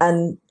 Yeah.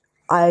 And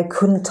I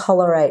couldn't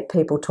tolerate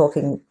people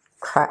talking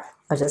crap.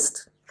 I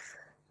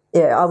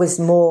was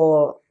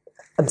more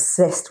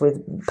obsessed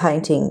with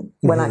painting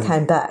when I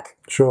came back.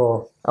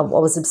 Sure. I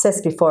was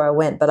obsessed before I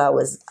went, but I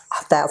was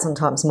 1,000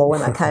 times more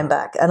when I came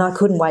back, and I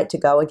couldn't wait to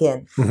go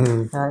again.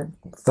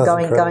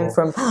 Going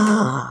from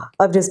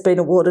I've just been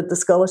awarded the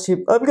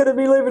scholarship, I'm going to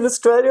be leaving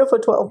Australia for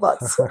 12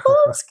 months.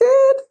 I'm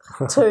scared.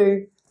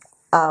 To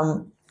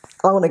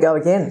I want to go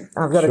again.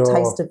 I've got a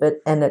taste of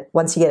it, and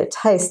once you get a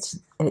taste,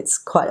 it's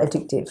quite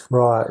addictive.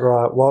 Right.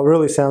 Well, it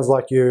really sounds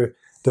like you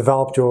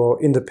developed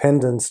your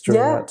independence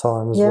during that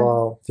time as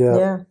well.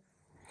 Yeah.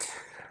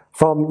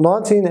 From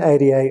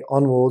 1988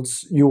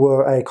 onwards, you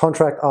were a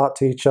contract art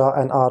teacher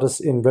and artist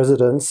in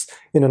residence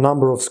in a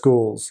number of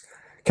schools.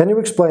 Can you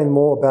explain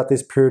more about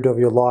this period of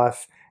your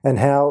life and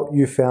how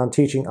you found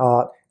teaching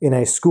art in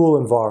a school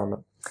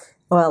environment?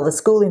 Well, the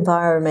school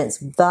environment's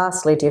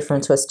vastly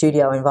different to a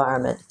studio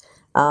environment.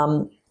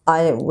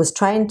 I was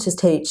trained to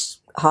teach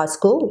high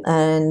school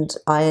and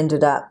I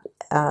ended up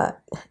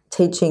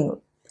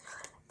teaching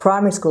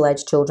primary school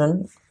age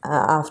children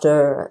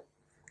after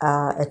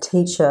a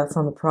teacher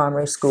from a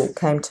primary school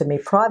came to me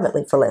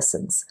privately for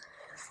lessons.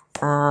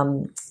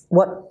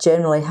 What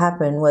generally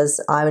happened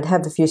was I would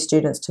have a few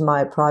students to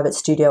my private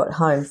studio at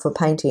home for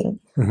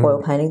painting,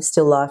 oil painting,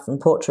 still life and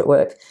portrait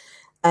work,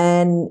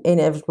 and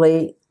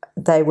inevitably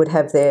they would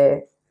have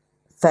their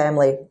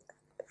family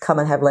come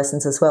and have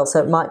lessons as well. So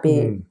it might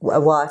be a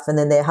wife and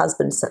then their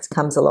husband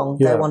comes along,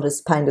 they want to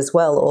paint as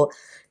well, or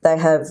they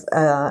have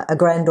a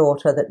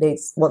granddaughter that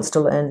wants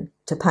to learn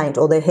to paint,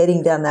 or they're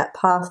heading down that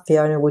path.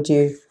 Fiona, would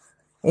you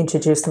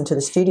introduce them to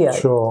the studio?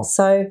 Sure.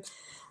 So,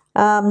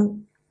 I'd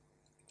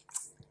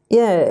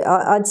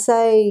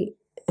say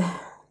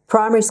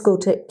primary school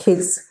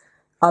kids,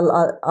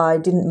 I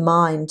didn't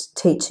mind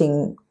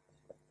teaching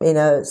in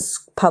a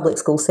public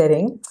school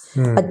setting.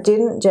 I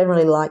didn't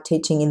generally like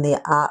teaching in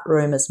the art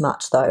room as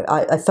much, though.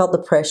 I felt the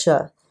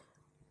pressure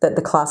that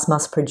the class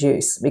must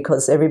produce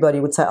because everybody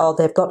would say, oh,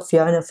 they've got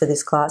Fiona for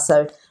this class,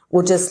 so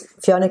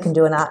Fiona can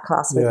do an art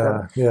class with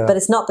them. Yeah. But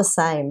it's not the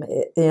same.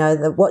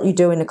 What you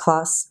do in a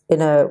class,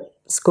 in a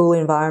school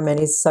environment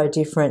is so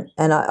different,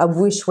 and I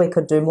wish we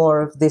could do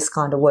more of this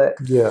kind of work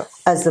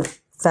as the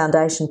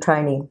foundation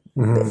training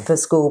for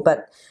school.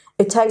 But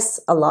it takes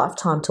a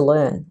lifetime to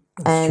learn.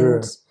 That's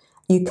true.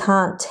 You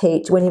can't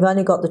teach when you've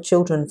only got the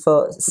children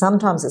for,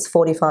 sometimes it's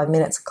 45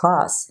 minutes a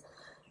class.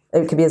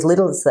 It could be as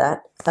little as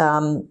that.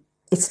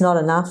 It's not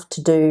enough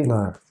to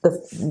do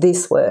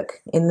this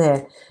work in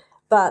there.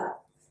 But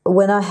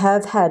when I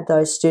have had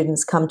those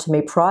students come to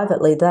me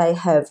privately, they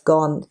have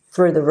gone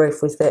through the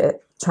roof with their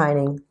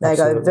training. They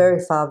go very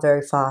far,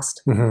 very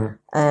fast.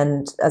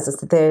 And as I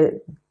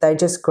said, they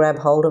just grab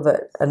hold of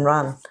it and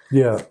run.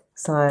 Yeah.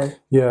 So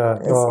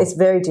it's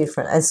very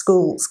different. And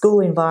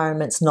school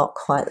environment's not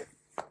quite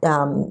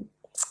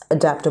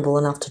adaptable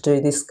enough to do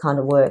this kind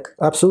of work.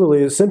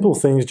 Absolutely. Simple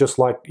things just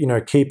like,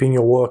 keeping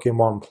your work in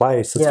one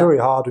place. It's very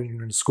hard when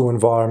you're in a school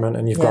environment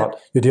and you're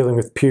dealing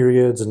with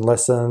periods and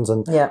lessons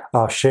and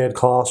shared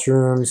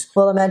classrooms.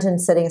 Well, imagine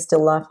setting a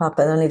still life up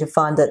and only to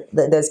find that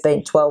there's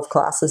been 12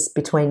 classes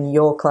between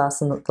your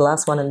class and the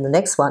last one and the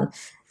next one,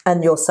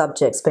 and your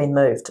subject's been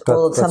moved.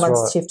 Or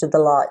someone's shifted the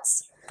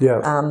lights.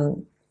 Yeah.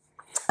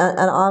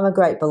 And I'm a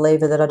great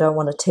believer that I don't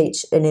want to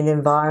teach in an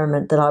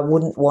environment that I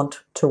wouldn't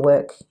want to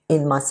work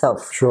in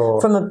myself. Sure.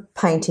 From a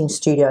painting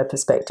studio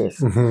perspective.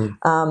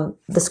 The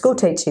school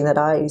teaching that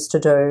I used to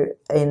do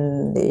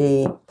in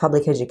the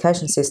public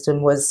education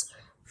system was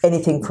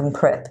anything from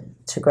prep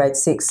to grade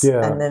 6,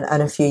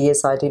 and a few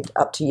years I did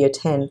up to year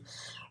 10.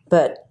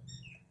 But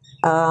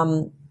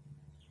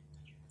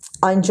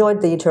I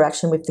enjoyed the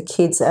interaction with the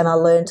kids, and I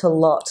learnt a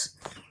lot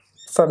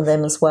from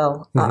them as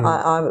well.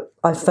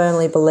 I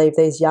firmly believe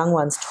these young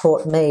ones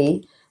taught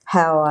me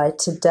how I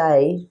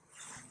today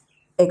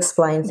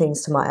explain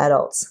things to my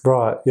adults.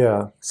 Right,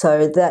 yeah.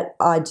 So that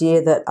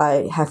idea that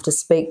I have to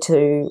speak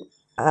to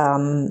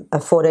a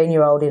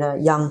 14-year-old in a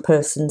young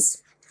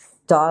person's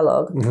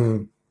dialogue,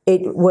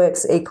 it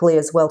works equally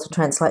as well to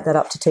translate that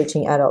up to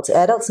teaching adults.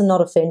 Adults are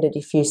not offended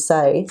if you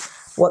say,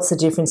 what's the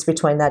difference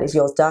between that? Is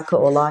yours darker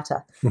or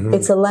lighter?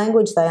 It's a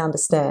language they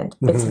understand.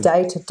 It's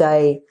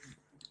day-to-day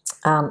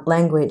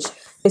language.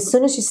 As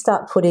soon as you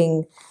start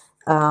putting,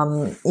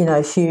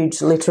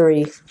 huge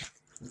literary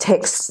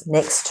text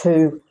next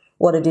to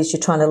what it is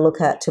you're trying to look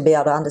at to be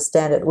able to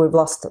understand it, we've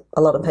lost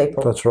a lot of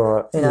people. That's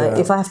right.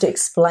 If I have to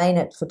explain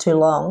it for too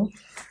long,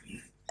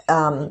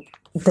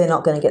 they're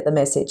not going to get the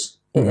message.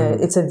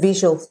 It's a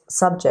visual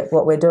subject,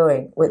 what we're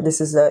doing.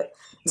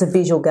 It's a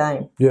visual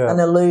game, an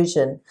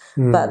illusion.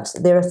 But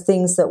there are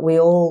things that we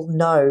all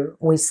know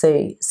we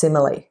see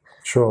similarly.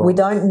 Sure. We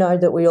don't know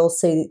that we all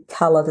see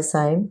colour the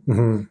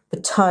same.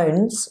 But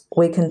tones,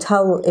 we can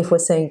tell if we're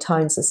seeing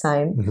tones the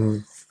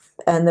same.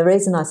 And the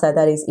reason I say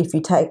that is if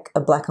you take a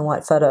black and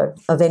white photo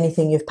of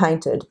anything you've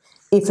painted,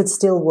 if it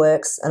still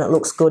works and it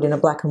looks good in a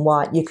black and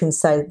white, you can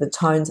say that the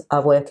tones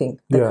are working,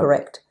 they're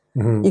correct.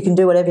 You can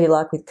do whatever you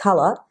like with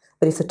colour,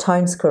 but if the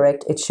tone's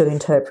correct, it should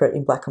interpret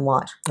in black and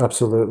white.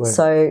 Absolutely.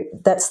 So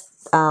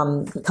that's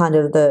kind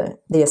of the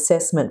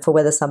assessment for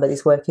whether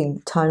somebody's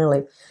working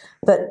tonally.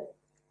 But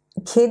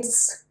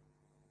kids,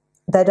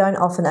 they don't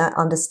often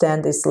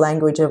understand this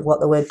language of what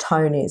the word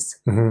tone is.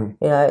 And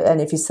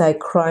if you say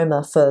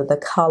chroma for the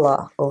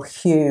colour or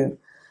hue,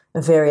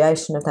 a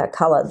variation of that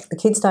colour, the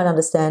kids don't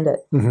understand it.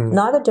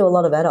 Neither do a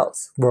lot of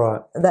adults.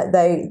 Right. That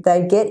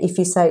they get if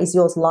you say, is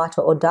yours lighter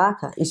or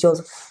darker? Is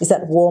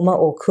that warmer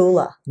or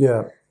cooler?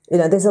 Yeah.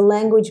 There's a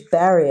language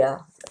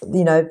barrier,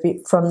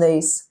 from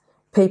these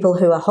people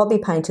who are hobby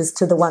painters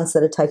to the ones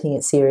that are taking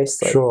it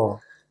seriously.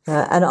 Sure.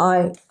 And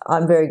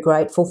I'm very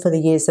grateful for the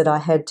years that I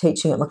had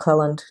teaching at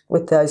McClelland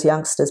with those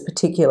youngsters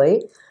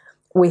particularly.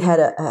 We had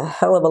a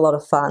hell of a lot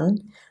of fun.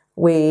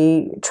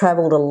 We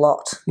travelled a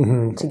lot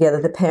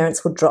together. The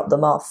parents would drop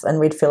them off and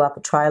we'd fill up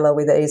a trailer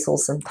with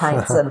easels and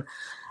paints and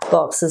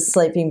boxes,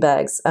 sleeping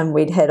bags, and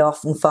we'd head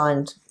off and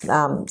find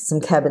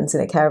some cabins in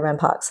a caravan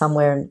park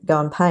somewhere and go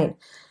and paint.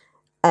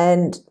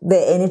 And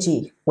their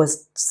energy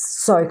was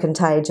so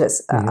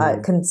contagious. I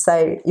can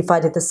say if I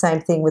did the same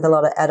thing with a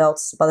lot of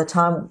adults, by the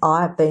time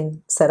I've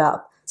been set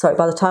up,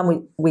 by the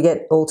time we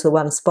get all to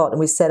one spot and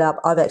we set up,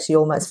 I've actually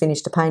almost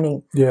finished a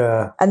painting.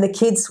 Yeah. And the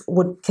kids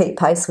would keep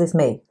pace with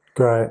me.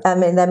 Great. I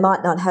mean, they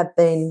might not have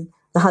been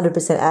the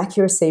 100%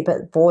 accuracy,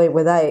 but boy,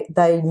 were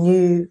they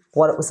knew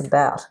what it was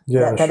about.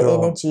 Yeah, that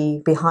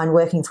energy behind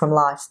working from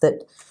life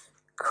that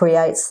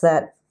creates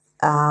that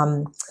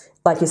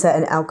like you say,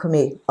 an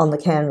alchemy on the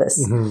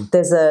canvas.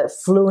 There's a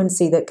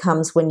fluency that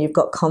comes when you've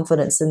got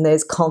confidence, and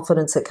there's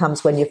confidence that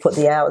comes when you put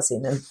the hours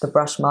in and the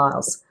brush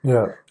miles.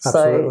 Yeah,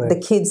 absolutely. So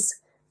the kids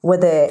were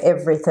there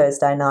every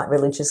Thursday night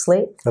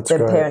religiously. That's Their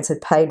great. parents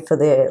had paid for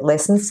their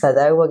lessons, so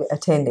they were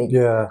attending.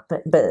 Yeah.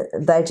 But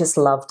they just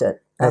loved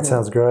it. That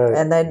sounds great.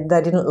 And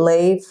they didn't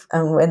leave.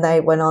 And when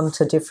they went on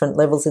to different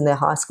levels in their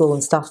high school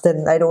and stuff,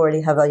 then they'd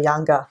already have a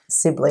younger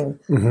sibling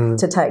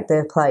to take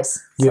their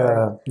place.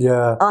 So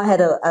yeah. I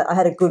had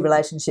a good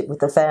relationship with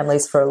the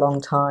families for a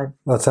long time.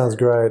 That sounds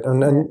great.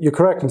 And you're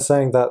correct in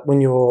saying that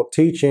when you're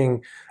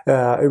teaching,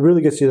 it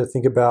really gets you to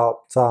think about,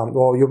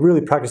 you're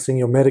really practicing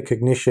your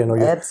metacognition, or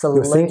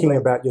you're thinking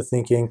about your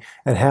thinking,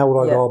 and how would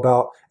I go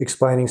about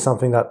explaining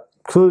something that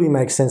clearly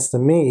makes sense to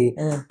me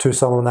to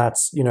someone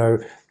that's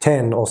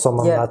 10, or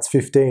someone that's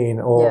 15,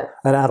 or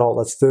an adult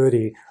that's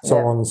 30, so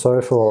on and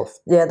so forth.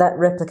 Yeah, that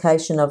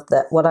replication of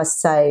that, what I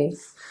say,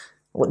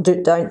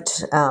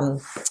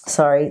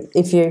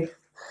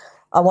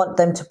 I want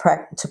them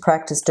to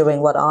practice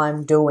doing what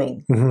I'm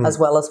doing as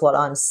well as what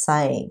I'm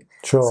saying.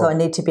 Sure. So I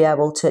need to be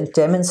able to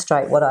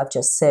demonstrate what I've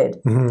just said.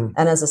 And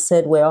as I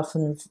said, we're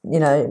often,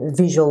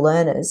 visual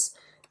learners,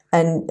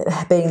 and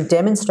being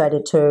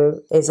demonstrated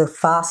to is a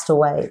faster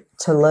way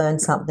to learn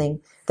something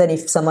than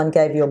if someone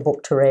gave you a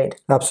book to read.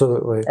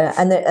 Absolutely.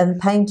 And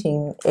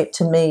painting, it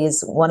to me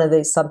is one of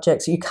these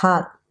subjects you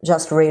can't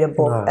just read a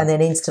book and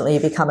then instantly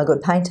you become a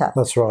good painter.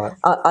 That's right.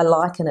 I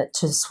liken it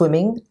to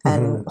swimming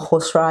and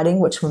horse riding,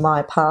 which were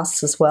my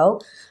pasts as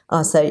well.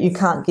 I say you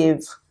can't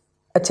give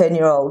a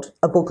 10-year-old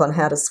a book on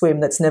how to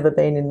swim that's never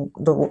been in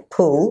the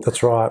pool.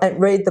 That's right. And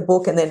read the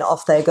book and then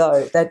off they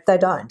go. They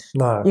don't.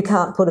 No. You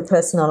can't put a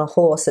person on a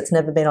horse that's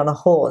never been on a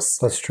horse.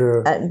 That's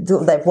true. And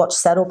they've watched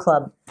Saddle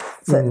Club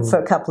for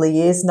a couple of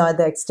years. No,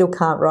 they still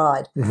can't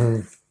ride.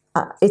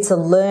 It's a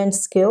learned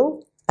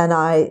skill, and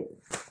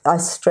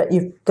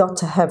you've got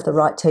to have the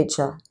right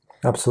teacher.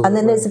 Absolutely. And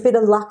then there's a bit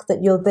of luck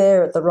that you're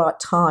there at the right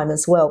time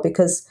as well,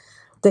 because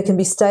there can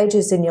be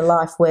stages in your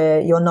life where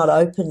you're not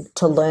open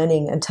to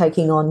learning and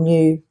taking on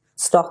new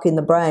stock in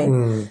the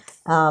brain.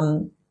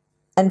 And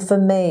for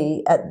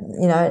me, at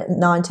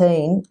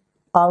 19,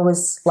 I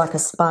was like a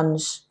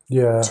sponge.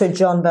 to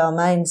John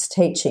Balmain's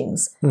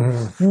teachings,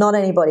 not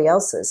anybody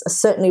else's. I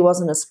certainly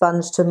wasn't a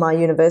sponge to my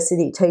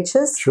university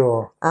teachers.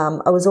 Sure.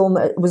 It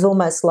was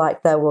almost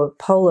like they were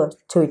polar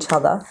to each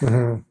other,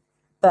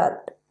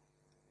 but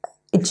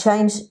it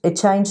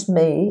changed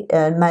me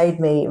and made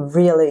me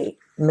really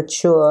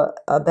mature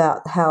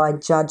about how I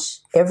judge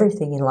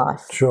everything in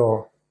life.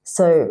 Sure.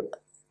 So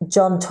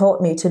John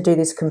taught me to do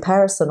this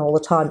comparison all the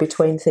time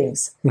between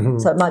things.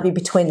 So it might be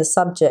between the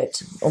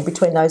subject or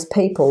between those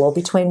people or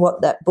between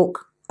what that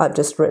book I've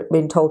just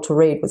been told to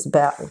read was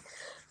about.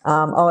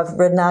 I've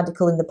read an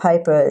article in the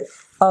paper,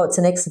 it's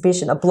an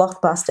exhibition, a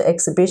blockbuster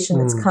exhibition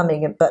that's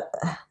coming, but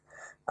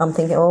I'm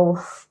thinking,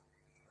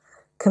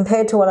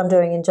 compared to what I'm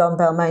doing in John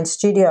Balmain's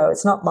studio,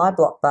 it's not my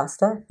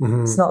blockbuster.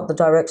 It's not the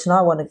direction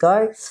I want to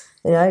go.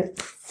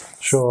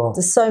 Sure.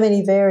 There's so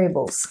many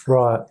variables.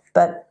 Right.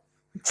 But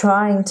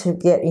trying to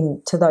get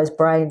into those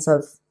brains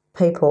of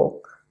people,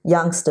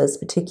 youngsters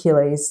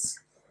particularly, is,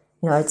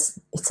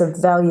 it's a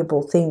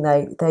valuable thing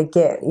they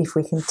get. If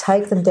we can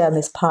take them down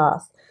this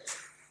path,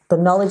 the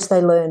knowledge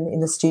they learn in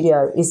the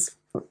studio is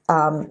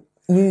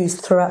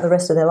used throughout the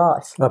rest of their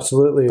life.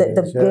 Absolutely.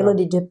 The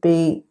ability to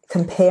be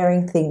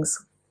comparing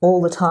things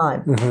all the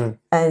time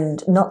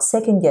and not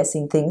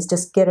second-guessing things,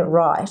 just get it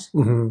right,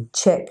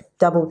 check,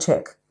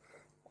 double-check.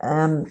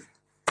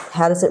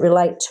 How does it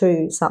relate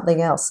to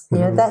something else?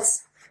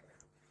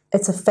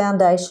 It's a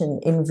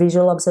foundation in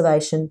visual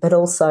observation, but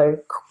also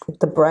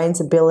the brain's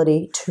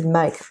ability to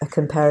make a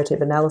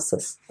comparative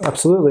analysis.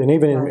 Absolutely, and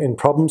even in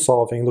problem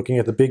solving, looking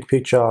at the big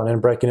picture and then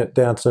breaking it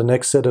down to the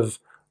next set of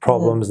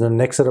problems and the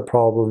next set of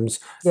problems,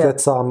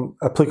 that's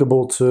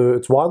applicable to,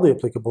 it's widely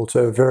applicable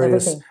to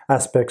various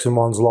aspects in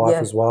one's life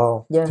as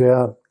well.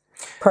 Yeah.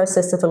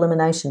 Process of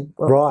elimination,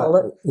 we'll call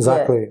it.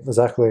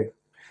 Exactly.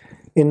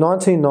 In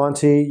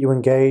 1990, you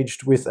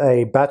engaged with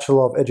a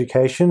Bachelor of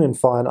Education in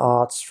Fine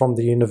Arts from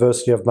the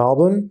University of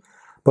Melbourne.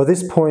 By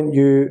this point,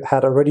 you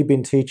had already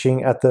been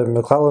teaching at the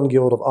McClellan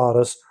Guild of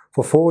Artists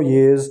for 4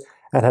 years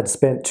and had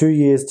spent 2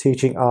 years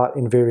teaching art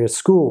in various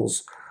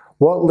schools.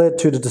 What led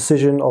to the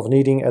decision of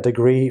needing a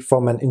degree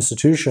from an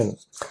institution?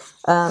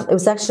 It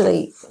was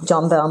actually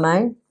John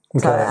Balmain.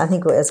 Okay. So I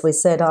think, as we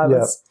said, I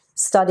was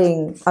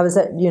studying. I was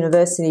at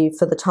university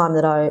for the time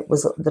that I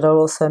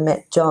also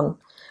met John.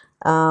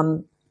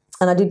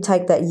 And I did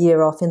take that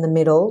year off in the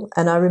middle.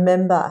 And I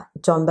remember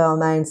John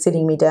Balmain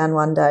sitting me down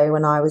one day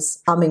when I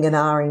was umming and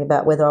ahhing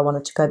about whether I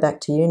wanted to go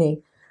back to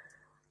uni.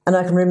 And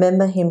I can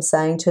remember him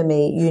saying to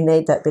me, you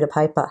need that bit of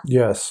paper.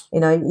 Yes.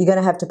 You're going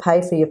to have to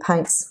pay for your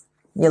paints,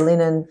 your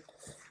linen,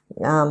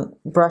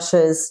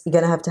 brushes. You're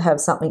going to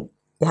have something.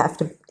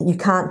 You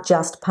can't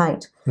just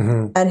paint.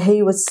 And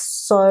he was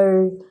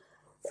so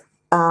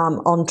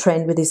on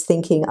trend with his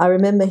thinking. I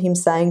remember him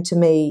saying to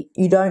me,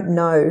 you don't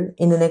know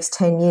in the next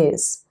 10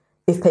 years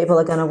if people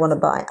are going to want to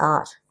buy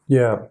art.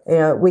 Yeah.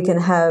 We can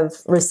have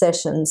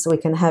recessions, we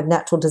can have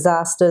natural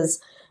disasters.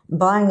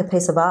 Buying a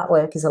piece of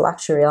artwork is a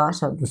luxury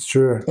item. It's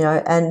true.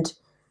 And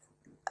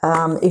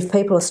if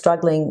people are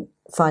struggling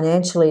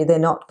financially, they're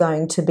not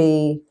going to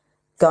be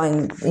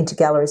going into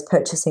galleries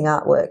purchasing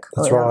artwork.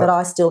 That's right. But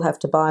I still have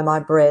to buy my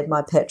bread,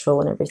 my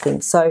petrol and everything.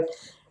 So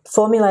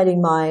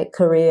formulating my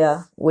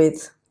career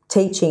with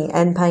teaching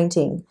and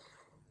painting,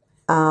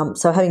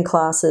 so having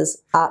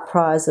classes, art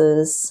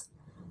prizes,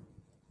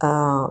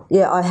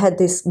 I had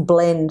this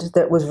blend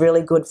that was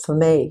really good for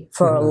me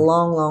for a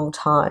long, long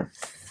time.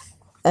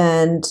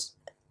 And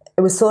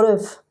it was sort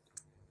of,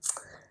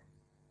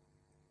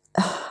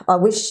 I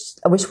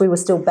wish we were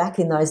still back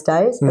in those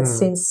days, but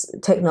since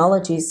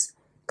technology's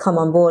come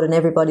on board and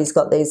everybody's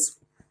got these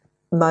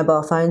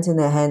mobile phones in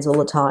their hands all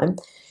the time,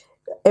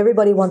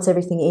 everybody wants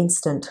everything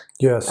instant.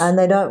 Yes. And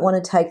they don't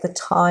want to take the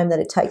time that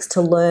it takes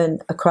to learn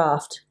a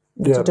craft.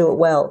 To do it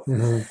well.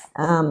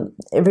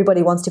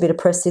 Everybody wants to be able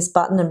to press this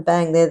button and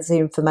bang, there's the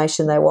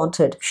information they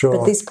wanted. Sure.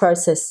 But this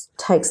process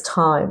takes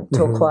time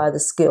to acquire the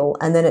skill,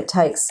 and then it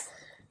takes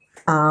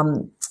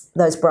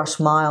those brush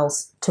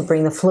miles to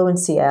bring the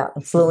fluency out,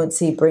 and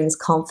fluency brings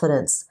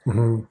confidence.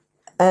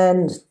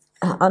 And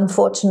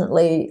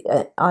unfortunately,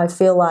 I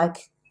feel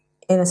like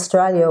in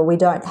Australia we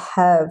don't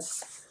have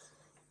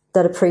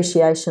that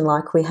appreciation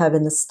like we have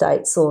in the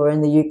States or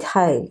in the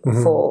UK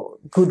for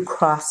good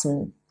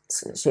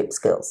craftsmanship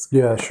skills.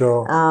 Yeah,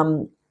 sure.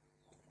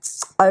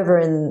 Over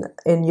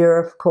in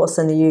Europe, of course,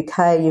 in the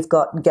UK, you've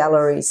got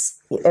galleries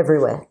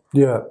everywhere.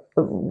 Yeah.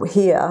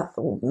 Here,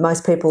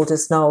 most people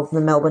just know of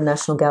the Melbourne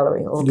National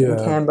Gallery or in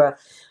Canberra.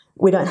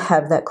 We don't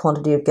have that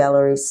quantity of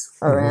galleries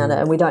around it,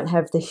 and we don't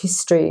have the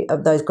history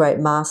of those great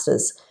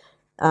masters.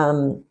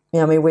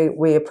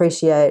 We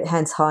appreciate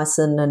Hans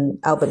Heissen and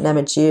Albert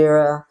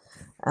Namatjira,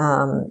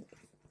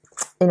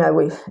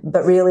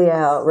 but really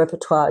our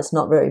repertoire is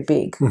not very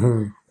big.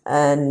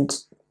 And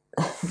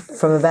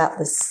from about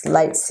the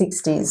late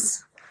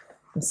 60s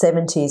and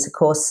 70s, of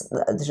course,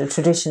 the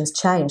traditions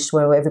changed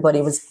where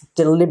everybody was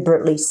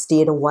deliberately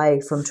steered away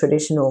from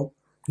traditional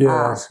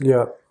art.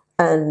 Yeah.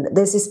 And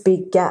there's this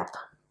big gap.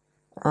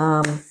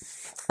 And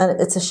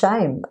it's a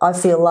shame. I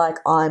feel like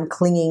I'm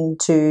clinging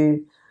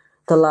to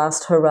the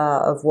last hurrah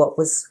of what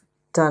was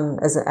done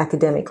as an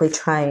academically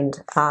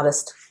trained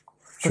artist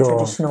for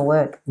traditional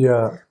work.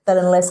 Yeah. That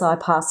unless I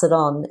pass it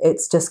on,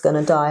 it's just going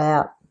to die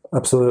out.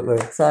 Absolutely.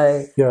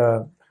 So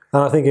yeah,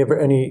 and I think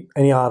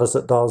any artist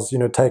that does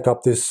take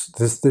up this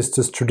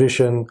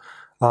tradition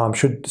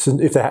should,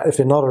 if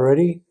they're not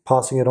already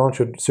passing it on,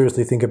 should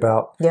seriously think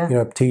about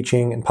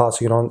teaching and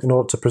passing it on in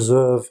order to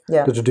preserve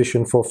the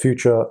tradition for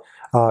future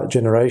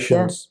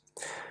generations.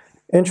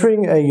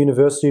 Entering a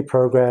university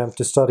program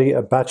to study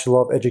a Bachelor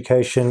of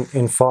Education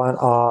in Fine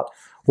Art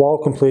while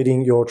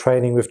completing your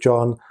training with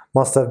John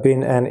must have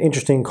been an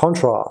interesting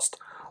contrast.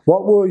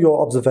 What were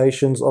your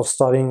observations of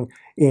studying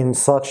in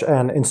such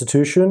an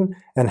institution,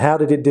 and how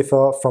did it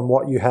differ from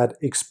what you had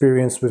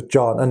experienced with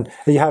John? And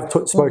you have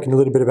spoken a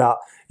little bit about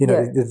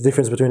the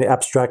difference between the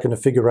abstract and the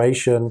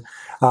figuration.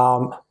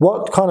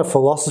 What kind of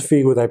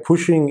philosophy were they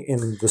pushing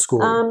in the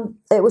school?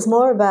 It was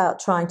more about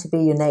trying to be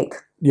unique.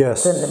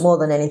 Yes. More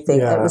than anything.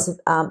 Yeah. It was.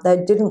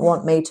 They didn't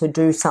want me to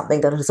do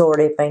something that has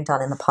already been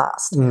done in the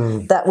past.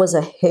 That was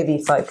a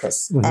heavy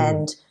focus,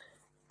 and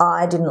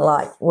I didn't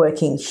like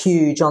working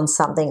huge on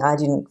something I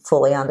didn't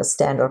fully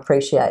understand or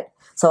appreciate.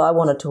 So I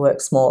wanted to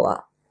work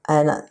smaller,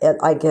 and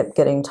I kept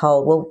getting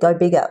told, well, go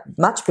bigger,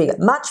 much bigger,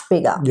 much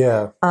bigger.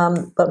 Yeah.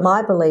 But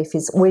my belief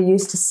is we're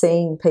used to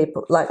seeing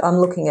people, like I'm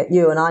looking at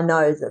you and I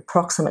know the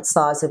approximate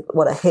size of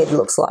what a head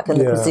looks like and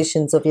the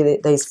positions of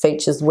these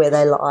features, where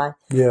they lie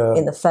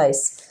in the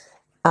face.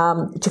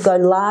 To go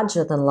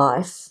larger than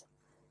life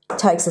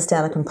takes us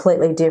down a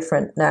completely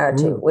different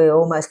narrative. We're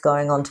almost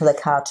going on to the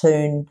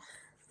cartoon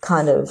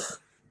kind of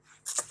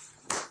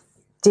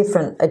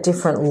a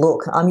different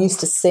look. I'm used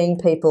to seeing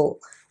people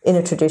in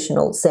a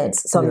traditional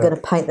sense, so I'm going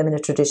to paint them in a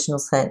traditional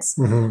sense.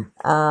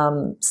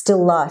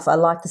 Still life, I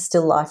like the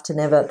still life to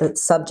never, the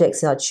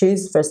subjects I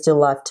choose for a still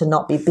life to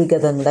not be bigger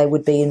than they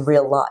would be in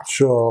real life.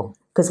 Sure.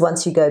 Because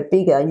once you go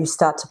bigger, you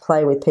start to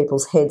play with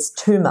people's heads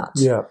too much.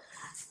 Yeah.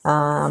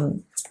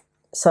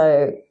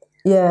 So,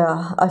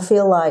 yeah, I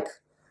feel like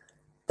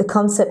the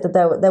concept that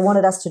they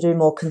wanted us to do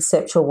more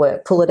conceptual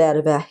work, pull it out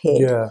of our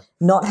head,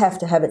 not have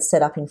to have it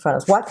set up in front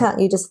of us. Why can't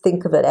you just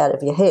think of it out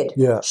of your head?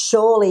 Yeah.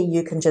 Surely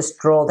you can just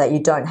draw that. You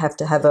don't have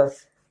to have a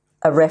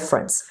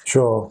reference.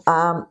 Sure.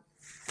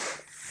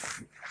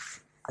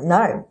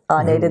 No,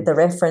 I needed the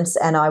reference,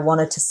 and I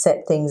wanted to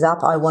set things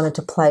up. I wanted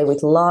to play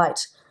with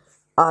light.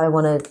 I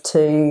wanted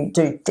to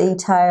do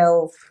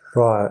detail.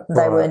 Right.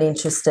 They weren't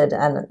interested,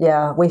 and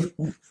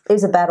it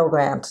was a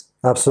battleground.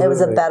 Absolutely. It was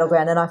a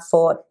battleground, and I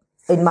fought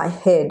in my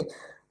head.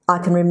 I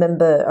can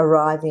remember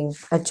arriving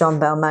at John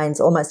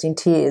Balmain's almost in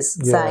tears,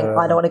 saying,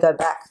 I don't want to go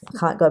back. I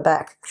can't go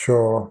back.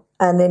 Sure.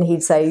 And then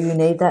he'd say, you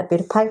need that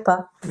bit of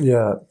paper.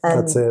 Yeah,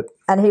 that's it.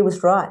 And he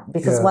was right,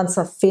 because once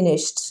I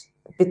finished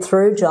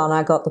through John,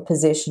 I got the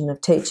position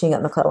of teaching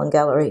at McClellan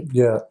Gallery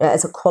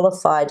as a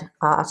qualified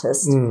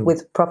artist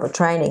with proper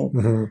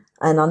training.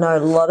 And I know a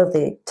lot of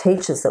the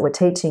teachers that were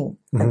teaching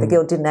at the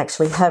Guild didn't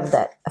actually have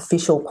that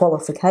official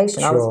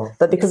qualification. Sure.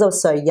 But because I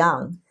was so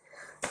young,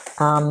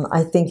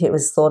 I think it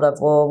was thought of,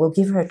 well, we'll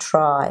give her a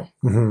try.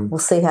 We'll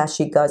see how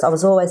she goes. I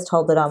was always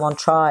told that I'm on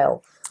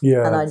trial.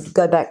 Yeah. And I'd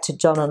go back to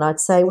John and I'd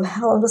say, well,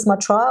 how long does my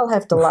trial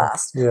have to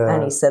last?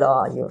 And he said,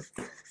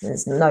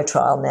 there's no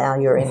trial now,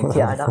 you're in,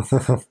 Fiona.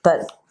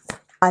 But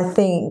I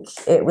think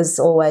it was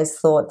always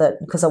thought that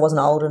because I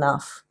wasn't old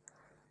enough,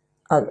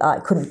 I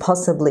couldn't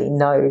possibly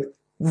know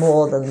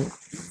more than,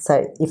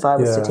 say, if I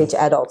was to teach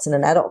adults in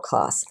an adult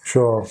class.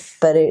 Sure.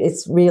 But it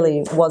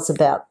really was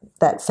about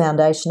that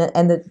foundation.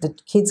 And the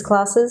kids'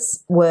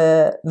 classes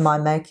were my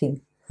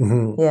making.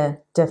 Yeah,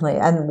 definitely.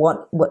 And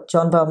what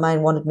John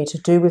Balmain wanted me to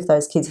do with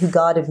those kids, he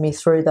guided me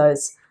through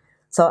those.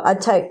 So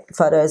I'd take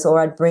photos, or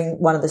I'd bring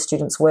one of the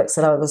students' works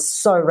that I was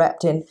so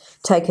wrapped in,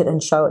 take it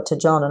and show it to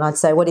John, and I'd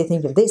say, what do you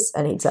think of this?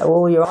 And he'd say,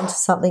 well, you're onto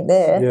something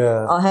there.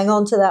 Yeah. I'll hang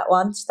on to that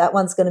one. That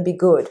one's going to be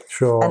good.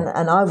 Sure.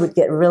 And I would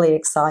get really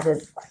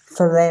excited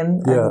for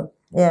them.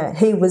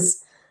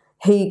 And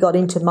he got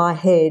into my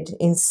head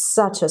in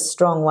such a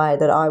strong way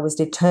that I was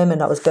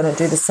determined I was going to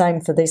do the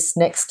same for this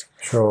next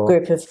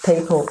group of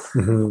people.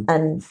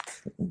 And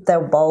they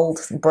were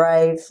bold,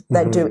 brave.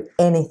 They'd do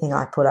anything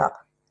I put up.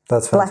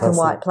 That's fantastic. Black and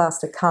white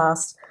plaster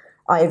cast.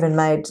 I even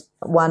made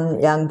one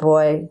young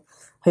boy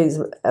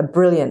who's a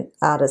brilliant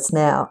artist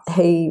now.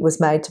 He was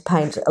made to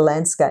paint a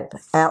landscape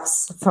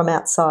from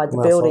outside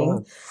the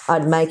building.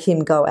 I'd make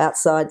him go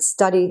outside,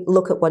 study,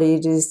 look at what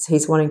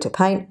he's wanting to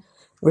paint,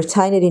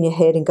 retain it in your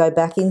head and go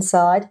back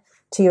inside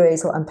to your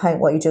easel and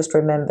paint what you just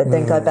remembered,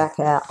 then go back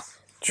out.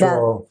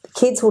 Now,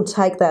 kids will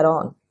take that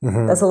on.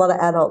 There's a lot of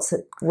adults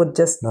that would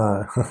just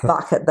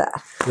buck at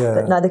that.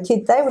 But no, the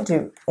kids, they would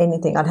do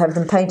anything. I'd have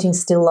them painting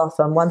still life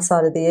on one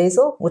side of the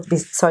easel,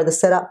 the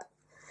setup,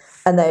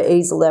 and the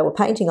easel they were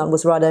painting on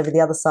was right over the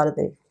other side of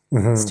the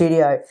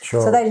studio.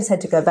 So they just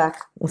had to go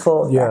back and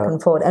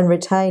forward, and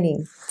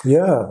retaining.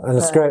 Yeah, and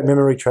it's great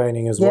memory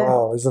training as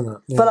well, isn't it?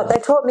 Yeah. But they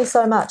taught me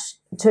so much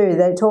too.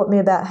 They taught me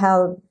about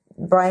how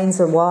brains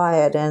are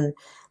wired and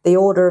the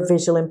order of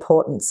visual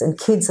importance, and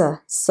kids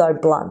are so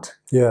blunt.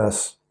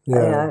 Yes.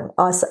 Yeah.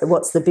 I say,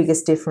 what's the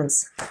biggest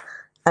difference?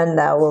 and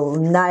they will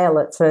nail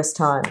it first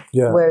time.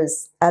 Yeah.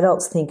 Whereas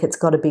adults think it's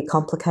got to be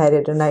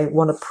complicated and they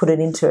want to put it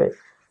into,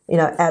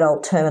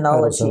 adult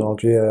terminology.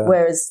 Yeah.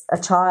 Whereas a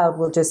child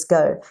will just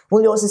go,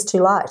 well, yours is too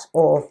light,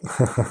 or,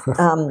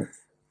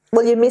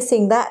 well, you're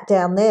missing that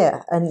down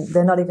there, and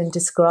they're not even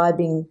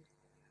describing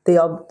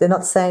they're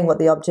not saying what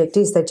the object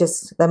is.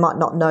 They might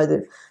not know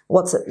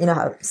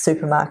how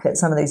supermarket,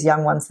 some of these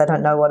young ones, they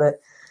don't know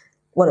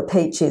what a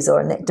peach is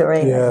or a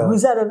nectarine. Yeah.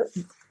 Was that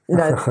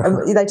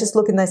they just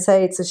look and they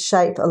say it's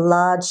a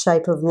large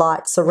shape of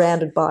light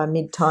surrounded by a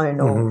mid-tone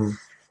or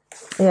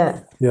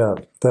yeah. Yeah,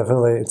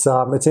 definitely.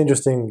 It's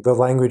interesting, the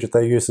language that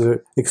they use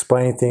to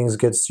explain things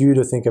gets you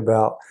to think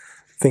about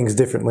things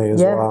differently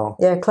as well.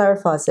 Yeah, it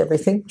clarifies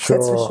everything. Sure.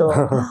 That's for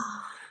sure.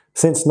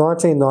 Since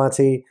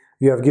 1990,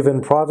 you have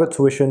given private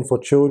tuition for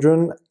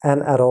children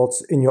and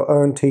adults in your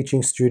own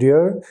teaching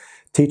studio,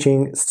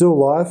 teaching still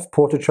life,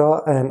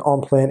 portraiture, and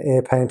on-plan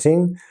air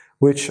painting,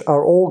 which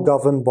are all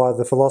governed by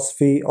the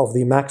philosophy of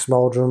the Max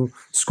Meldrum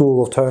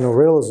School of Tonal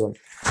Realism.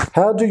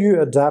 How do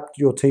you adapt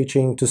your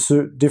teaching to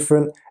suit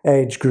different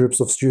age groups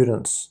of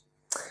students?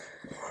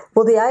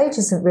 Well, the age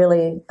isn't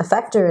really a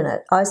factor in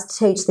it. I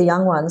teach the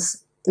young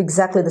ones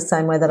exactly the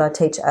same way that I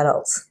teach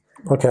adults.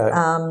 Okay.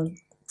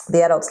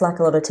 The adults like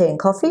a lot of tea and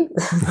coffee.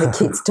 The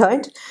kids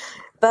don't.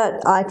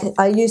 But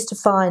I used to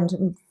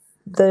find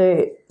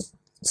the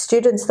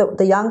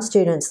young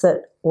students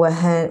that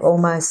were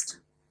almost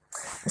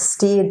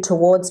steered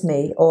towards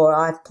me, or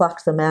I've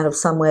plucked them out of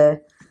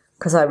somewhere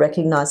because I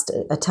recognised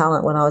a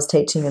talent when I was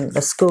teaching in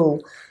a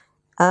school.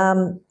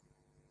 They're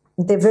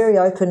very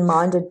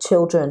open-minded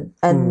children,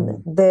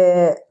 and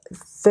they're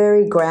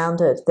very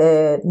grounded.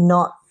 They're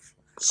not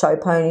show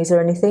ponies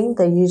or anything.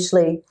 They're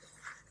usually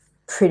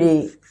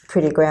pretty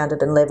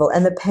grounded and level.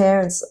 And the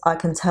parents, I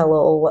can tell,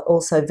 are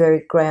also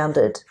very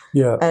grounded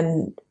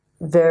and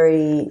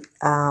very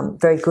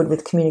good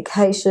with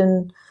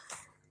communication.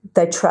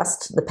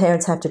 The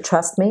parents have to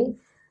trust me.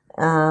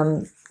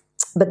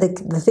 But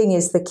the thing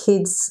is, the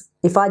kids,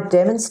 if I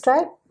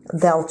demonstrate,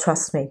 they'll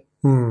trust me.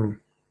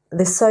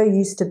 They're so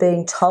used to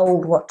being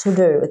told what to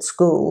do at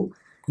school.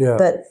 Yeah.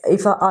 But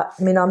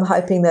I'm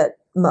hoping that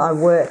my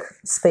work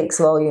speaks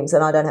volumes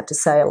and I don't have to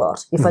say a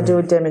lot. If I do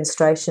a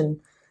demonstration,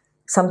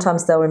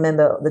 sometimes they'll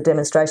remember the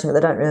demonstration, but they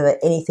don't remember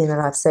anything that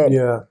I've said.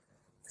 Yeah.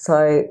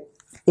 So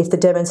if the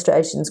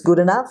demonstration's good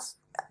enough,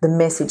 the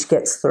message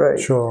gets through.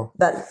 Sure.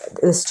 But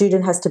the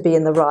student has to be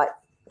in the right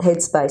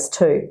headspace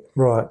too.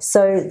 Right.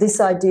 So this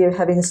idea of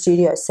having a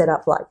studio set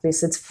up like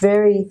this, it's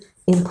very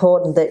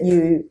important that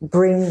you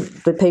bring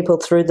the people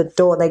through the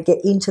door, they get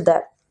into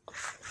that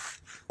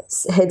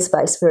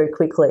headspace very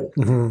quickly.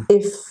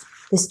 If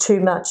there's too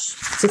much,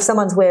 if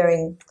someone's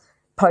wearing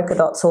polka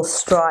dots or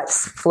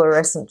stripes,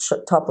 fluorescent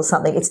top or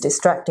something, it's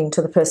distracting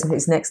to the person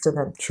who's next to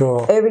them.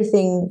 Sure.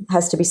 Everything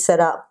has to be set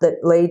up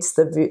that leads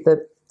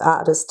the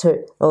artist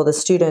or the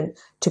student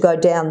to go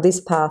down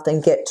this path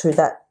and get to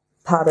that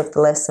part of the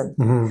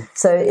lesson.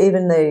 So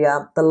even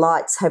the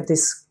lights have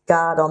this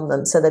guard on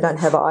them so they don't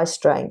have eye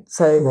strain.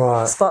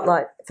 So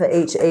spotlight for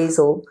each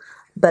easel,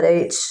 but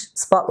each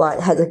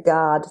spotlight has a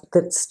guard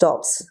that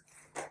stops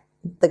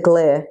the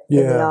glare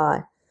in the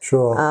eye.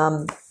 Sure.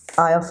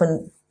 I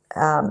often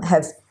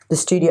have the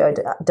studio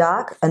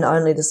dark and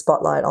only the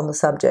spotlight on the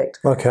subject.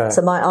 Okay.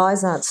 So my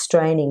eyes aren't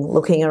straining,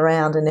 looking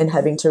around and then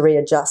having to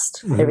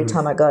readjust every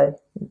time I go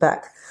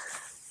back.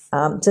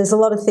 So there's a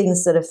lot of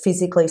things that are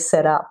physically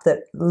set up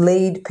that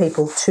lead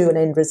people to an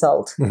end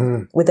result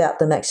without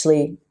them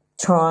actually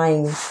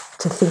trying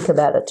to think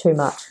about it too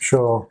much.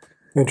 Sure.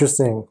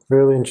 Interesting.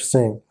 Really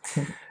interesting.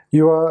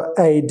 You are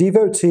a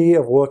devotee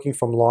of working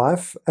from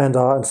life and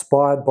are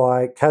inspired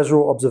by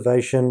casual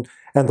observation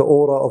and the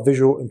order of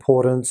visual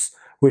importance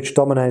which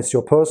dominates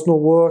your personal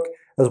work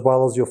as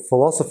well as your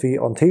philosophy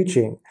on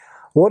teaching.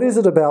 What is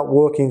it about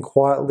working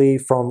quietly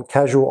from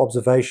casual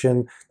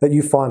observation that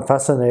you find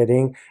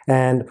fascinating,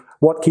 and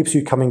what keeps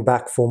you coming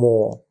back for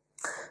more?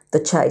 The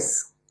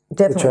chase.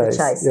 Definitely the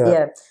chase.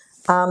 Yeah.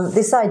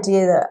 This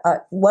idea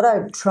that what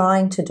I'm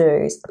trying to do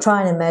is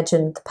try and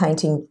imagine the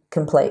painting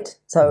complete.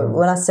 So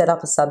when I set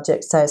up a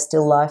subject, say a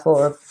still life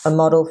or a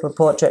model for a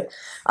portrait,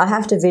 I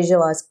have to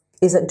visualise,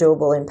 is it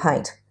doable in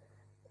paint?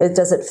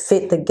 Does it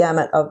fit the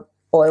gamut of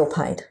oil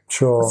paint?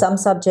 Sure. Some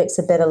subjects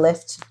are better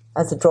left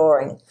as a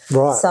drawing.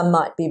 Right. Some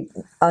might be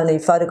only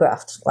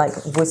photographed, like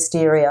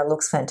wisteria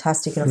looks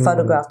fantastic in a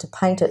photograph. To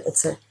paint it,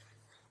 it's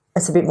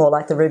a bit more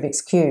like the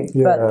Rubik's Cube.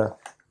 Yeah.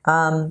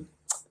 But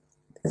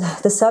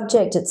the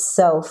subject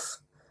itself,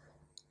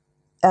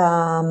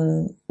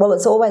 well,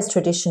 it's always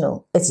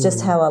traditional. It's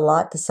just how I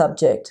like the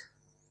subject.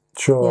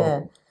 Sure.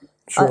 Yeah.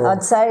 Sure.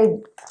 I'd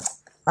say,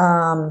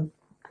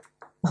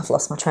 I've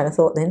lost my train of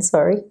thought then,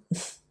 sorry.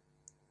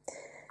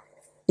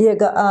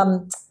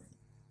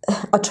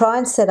 I try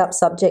and set up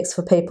subjects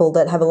for people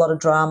that have a lot of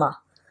drama.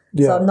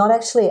 Yeah. So I'm not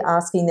actually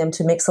asking them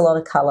to mix a lot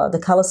of colour. The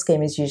colour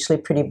scheme is usually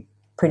pretty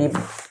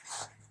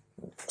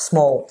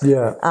small.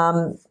 Yeah.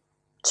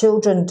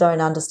 Children don't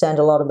understand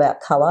a lot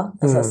about colour,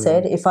 as I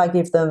said. If I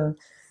give them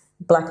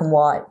black and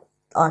white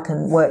I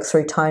can work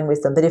through tone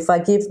with them. But if I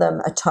give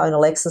them a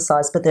tonal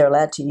exercise, but they're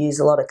allowed to use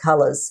a lot of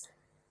colours,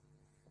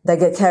 they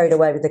get carried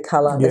away with the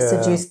colour. Yeah.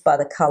 They're seduced by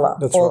the colour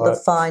or the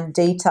fine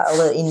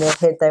detail in their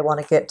head they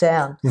want to get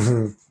down.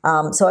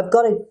 So I've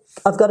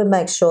got to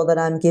make sure that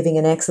I'm giving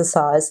an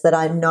exercise that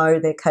I know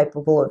they're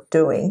capable of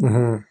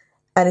doing.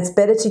 And it's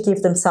better to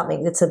give them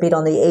something that's a bit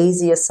on the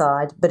easier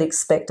side but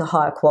expect a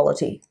higher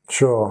quality.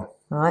 Sure.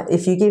 Right?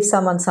 If you give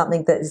someone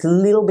something that is a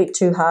little bit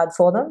too hard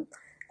for them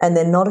and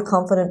they're not a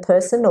confident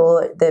person,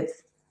 or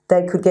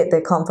they could get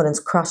their confidence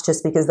crushed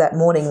just because that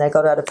morning they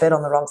got out of bed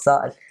on the wrong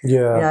side.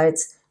 Yeah. You know,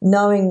 it's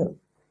knowing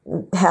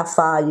how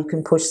far you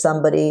can push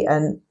somebody,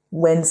 and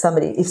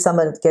if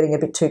someone's getting a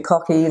bit too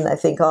cocky and they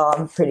think, oh,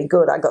 I'm pretty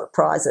good, I got a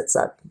prize at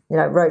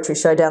a Rotary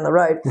show down the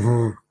road,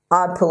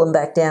 I'd pull them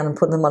back down and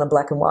put them on a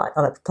black and white,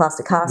 on a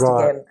plaster cast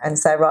again, and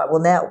say, right,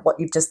 well, now what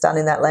you've just done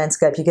in that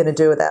landscape, you're going to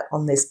do with that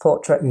on this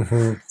portrait.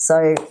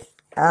 So,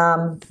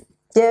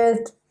 yeah,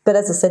 but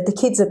as I said, the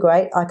kids are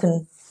great. I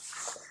can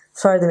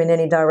throw them in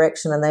any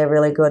direction and they're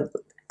really good.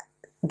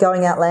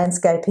 Going out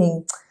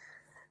landscaping,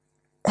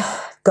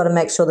 got to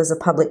make sure there's a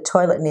public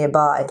toilet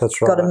nearby.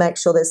 That's right. Got to make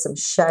sure there's some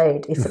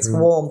shade if it's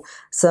warm,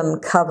 some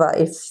cover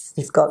if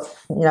you've got,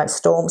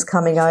 storms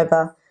coming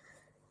over.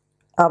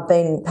 I've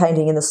been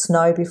painting in the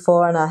snow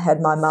before, and I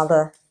had my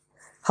mother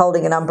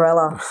holding an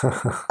umbrella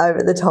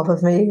over the top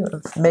of me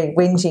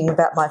whinging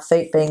about my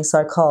feet being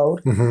so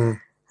cold.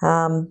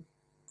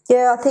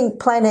 Yeah, I think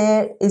plein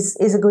air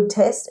is a good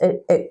test.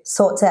 It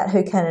sorts out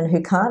who can and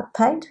who can't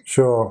paint.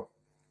 Sure.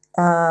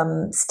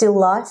 Still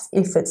life,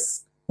 if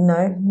it's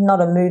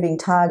not a moving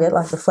target,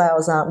 like the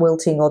flowers aren't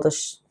wilting or the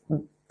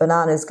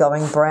bananas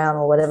going brown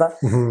or whatever.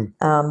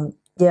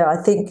 Yeah, I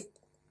think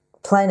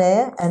plein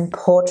air and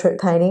portrait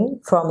painting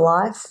from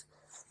life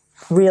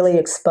really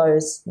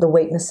expose the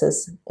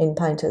weaknesses in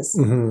painters.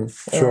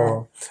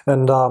 Sure.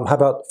 And how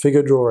about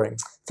figure drawing?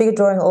 Figure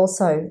drawing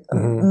also.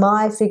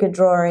 My figure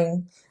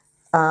drawing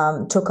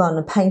took on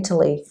a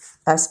painterly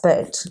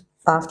aspect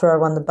after I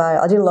won the bail.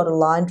 I did a lot of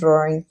line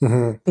drawing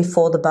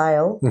before the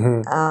bail,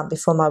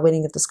 before my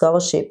winning of the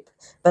scholarship.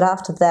 But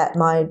after that,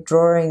 my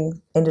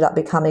drawing ended up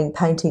becoming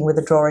painting with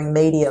a drawing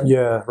medium.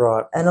 Yeah,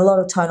 right. And a lot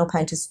of tonal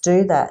painters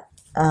do that.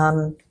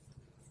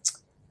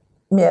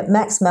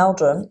 Max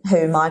Meldrum,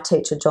 who my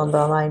teacher, John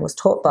Balmain, was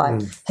taught by,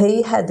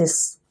 he had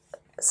this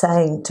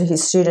saying to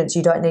his students,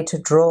 you don't need to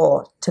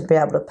draw to be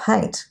able to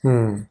paint.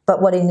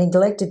 But what he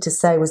neglected to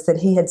say was that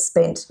he had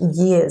spent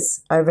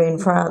years over in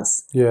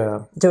France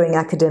doing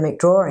academic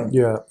drawing.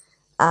 Yeah.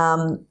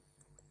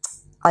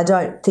 I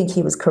don't think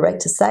he was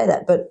correct to say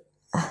that, but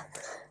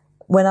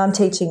when I'm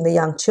teaching the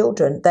young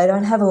children, they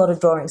don't have a lot of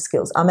drawing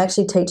skills. I'm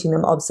actually teaching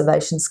them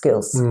observation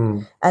skills.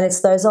 And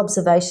it's those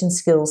observation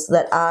skills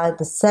that are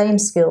the same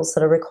skills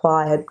that are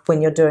required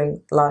when you're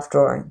doing life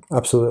drawing.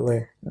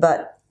 Absolutely.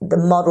 But the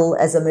model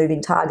as a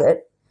moving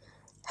target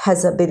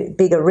has a bit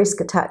bigger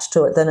risk attached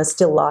to it than a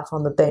still life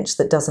on the bench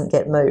that doesn't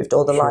get moved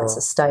or the lights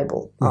are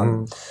stable.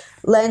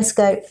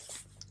 Landscape,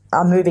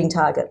 a moving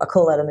target. I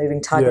call that a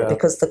moving target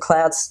because the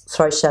clouds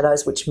throw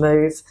shadows which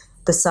move,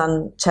 the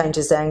sun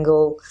changes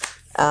angle.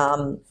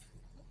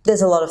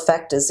 There's a lot of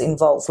factors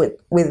involved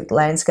with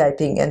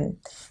landscaping, and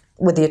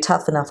whether you're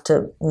tough enough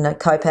to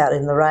cope out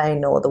in the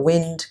rain or the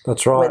wind.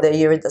 That's right. Whether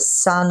you're in the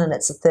sun and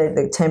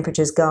the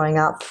temperature's going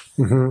up.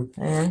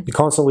 You're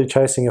constantly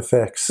chasing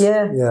effects.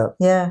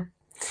 Yeah.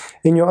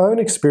 In your own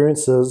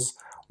experiences,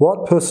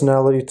 what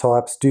personality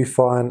types do you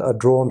find are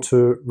drawn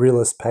to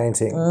realist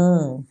painting?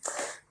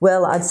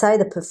 Well, I'd say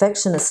the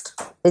perfectionist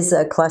is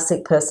a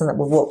classic person that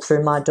will walk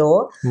through my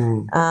door.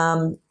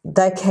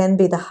 They can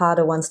be the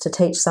harder ones to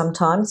teach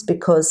sometimes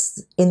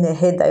because in their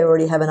head they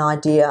already have an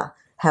idea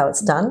how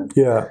it's done.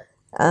 Yeah.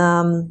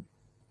 I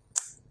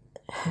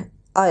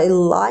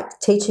like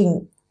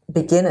teaching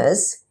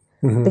beginners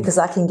because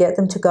I can get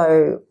them to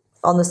go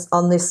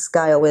on this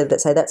scale where they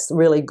say that's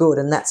really good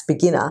and that's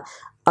beginner.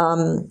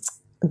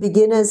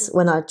 Beginners,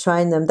 when I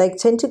train them, they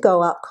tend to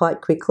go up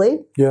quite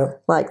quickly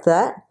like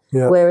that.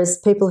 Yeah. Whereas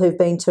people who've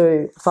been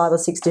to 5 or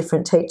 6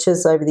 different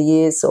teachers over the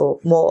years or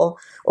more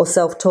or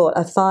self-taught,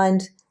 I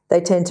find they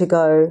tend to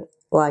go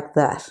like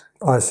that.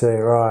 I see,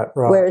 right.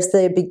 Whereas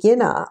the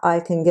beginner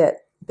I can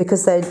get,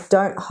 because they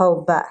don't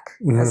hold back.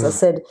 As I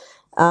said,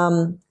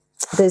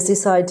 there's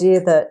this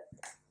idea that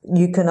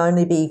you can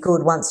only be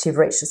good once you've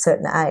reached a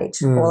certain age.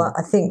 Well,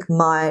 I think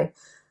my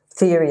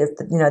theory is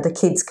that, the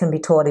kids can be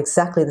taught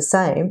exactly the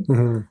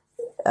same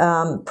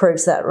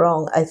proves that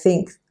wrong. I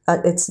think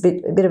it's a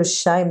bit of a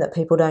shame that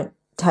people don't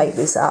take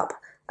this up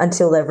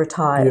until they've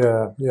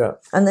retired. Yeah.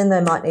 And then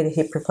they might need a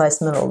hip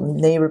replacement or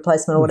knee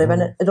replacement or whatever,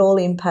 and it all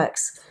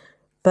impacts.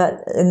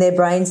 And their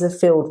brains are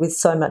filled with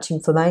so much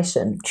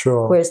information.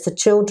 Sure. Whereas the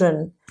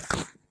children,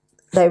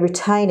 they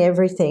retain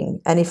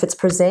everything, and if it's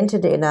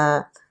presented in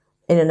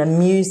an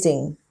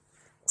amusing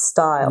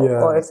style,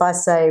 or if I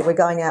say we're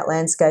going out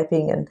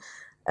landscaping and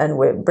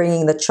we're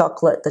bringing the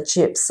chocolate, the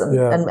chips,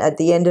 and at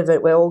the end of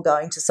it we're all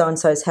going to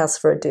so-and-so's house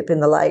for a dip in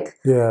the lake.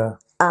 Yeah.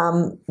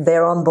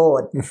 They're on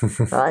board,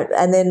 right?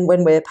 And then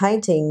when we're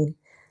painting,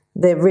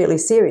 they're really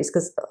serious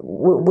because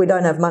we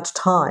don't have much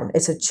time.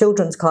 It's a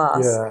children's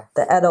class. Yeah.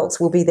 The adults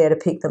will be there to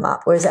pick them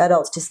up, whereas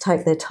adults just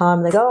take their time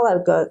and they go,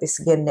 I'll go at this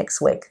again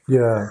next week.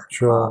 Yeah,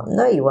 sure.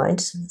 No, you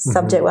won't.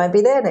 Subject won't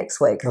be there next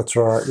week. That's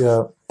right,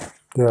 yeah.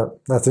 Yeah,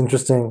 that's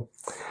interesting.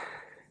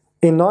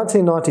 In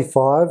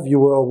 1995, you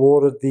were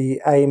awarded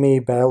the Amy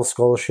Bale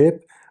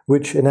Scholarship,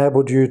 which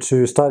enabled you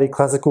to study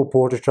classical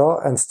portraiture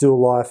and still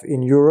life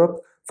in Europe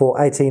for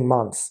 18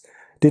 months.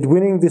 Did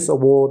winning this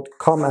award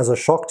come as a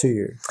shock to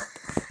you?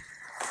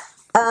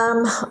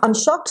 I'm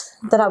shocked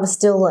that I was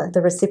still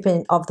the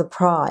recipient of the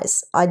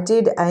prize. I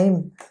did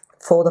aim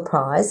for the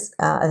prize.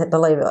 I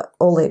believe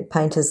all the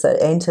painters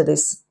that enter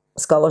this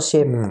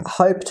scholarship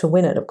hope to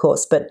win it, of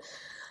course, but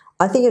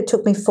I think it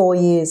took me 4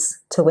 years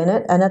to win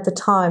it, and at the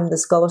time the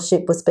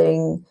scholarship was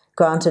being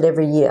granted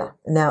every year.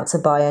 Now it's a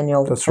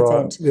biannual event.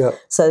 Right. Yeah.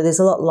 So there's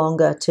a lot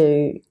longer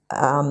to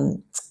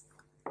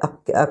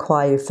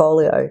acquire your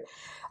folio.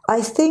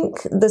 I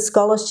think the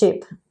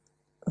scholarship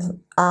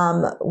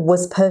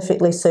was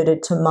perfectly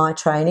suited to my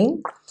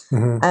training,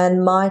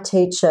 and my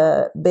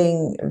teacher,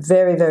 being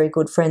very, very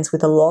good friends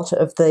with a lot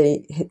of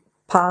the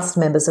past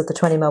members of the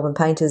 20 Melbourne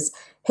Painters,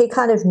 he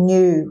kind of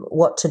knew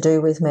what to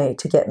do with me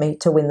to get me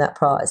to win that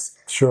prize.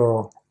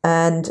 Sure.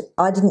 And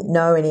I didn't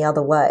know any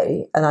other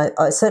way, and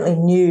I certainly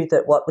knew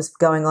that what was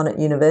going on at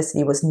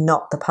university was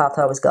not the path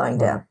I was going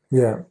down.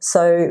 Yeah.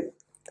 So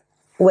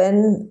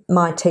when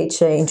my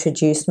teacher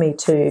introduced me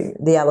to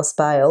the Alice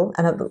Bale,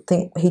 and I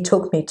think he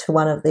took me to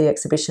one of the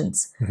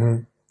exhibitions,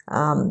 and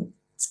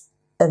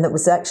it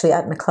was actually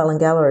at McClellan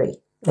Gallery,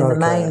 in the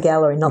main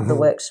gallery, not the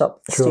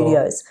workshop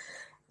studios.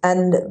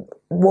 And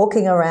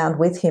walking around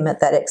with him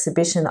at that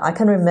exhibition, I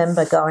can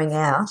remember going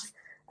out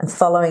and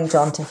following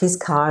John to his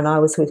car, and I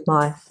was with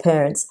my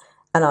parents,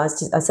 and I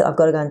said, I've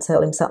got to go and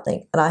tell him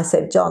something. And I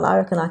said, John, I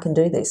reckon I can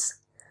do this.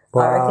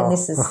 Wow. I reckon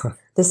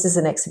this is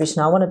an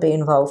exhibition I want to be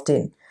involved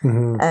in.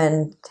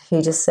 And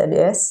he just said,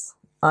 yes,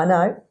 I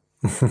know.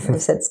 He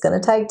said, it's going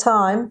to take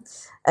time.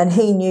 And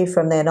he knew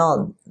from then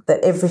on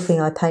that everything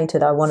I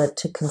painted, I wanted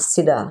to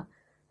consider,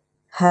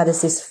 how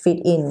does this fit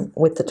in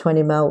with the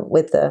 20 mil,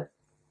 with the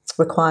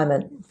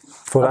requirement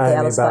for of the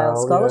Alice Bale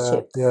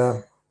Scholarship.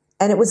 Yeah.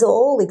 And it was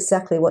all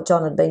exactly what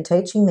John had been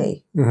teaching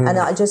me. And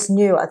I just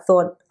knew, I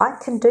thought, I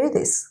can do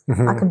this.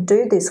 I can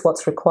do this,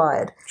 what's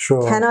required.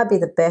 Sure. Can I be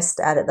the best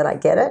at it that I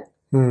get it?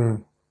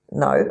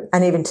 No.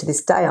 And even to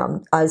this day,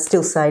 I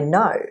still say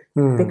no,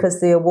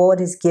 because the award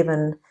is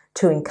given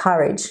to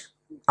encourage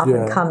up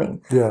and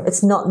coming. Yeah.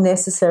 It's not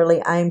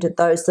necessarily aimed at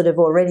those that have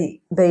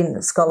already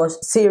been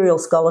serial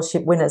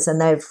scholarship winners and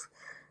they've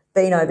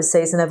been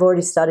overseas and they've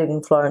already studied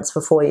in Florence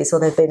for 4 years, or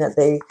they've been at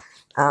the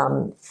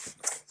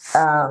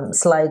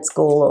Slade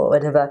School or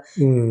whatever.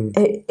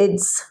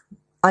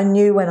 I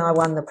knew when I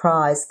won the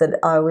prize that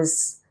I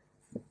was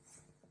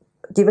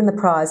given the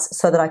prize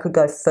so that I could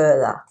go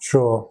further.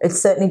 Sure. It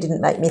certainly didn't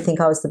make me think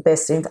I was the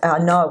best. I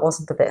know I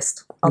wasn't the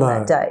best on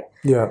that day.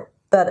 Yeah.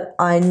 But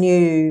I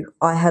knew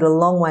I had a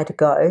long way to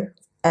go,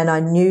 and I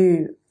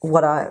knew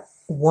what I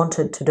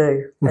wanted to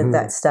do at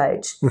that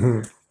stage.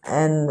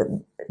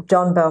 And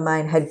John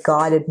Balmain had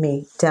guided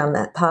me down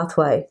that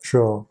pathway.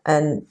 Sure.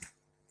 And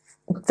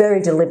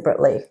very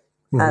deliberately.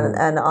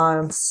 And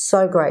I'm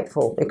so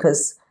grateful,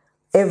 because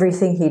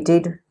everything he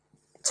did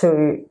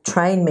to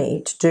train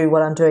me to do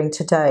what I'm doing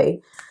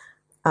today,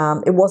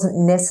 it wasn't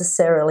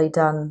necessarily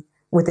done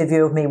with the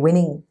view of me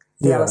winning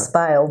the Alice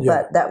Bale,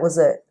 but that was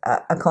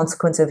a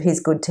consequence of his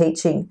good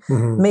teaching.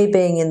 Me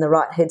being in the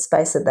right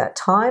headspace at that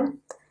time,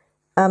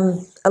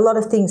 a lot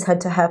of things had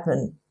to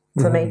happen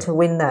for me to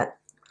win that.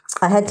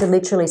 I had to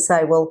literally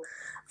say, well,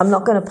 I'm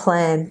not going to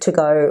plan to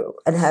go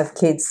and have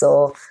kids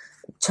or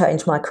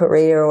change my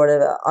career or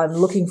whatever. I'm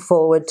looking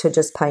forward to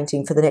just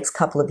painting for the next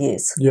couple of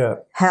years. Yeah.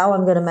 How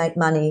I'm going to make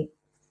money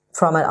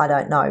from it, I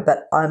don't know,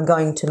 but I'm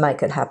going to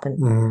make it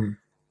happen.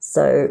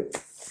 So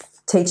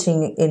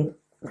teaching in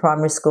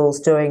primary schools,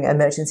 doing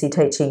emergency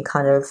teaching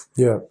kind of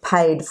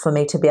paid for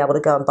me to be able to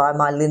go and buy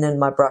my linen,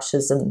 my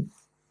brushes and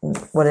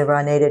whatever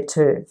I needed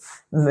to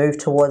move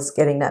towards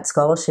getting that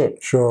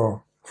scholarship.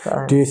 Sure.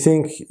 So, do you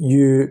think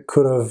you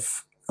could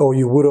have, or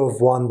you would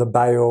have won the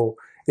Bale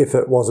if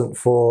it wasn't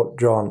for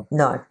John?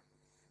 No.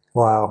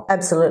 Wow.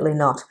 Absolutely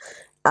not.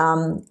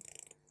 There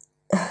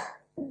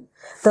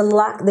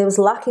was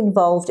luck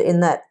involved in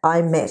that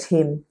I met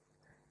him,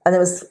 and it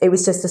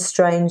was just a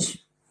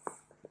strange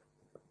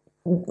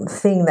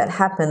thing that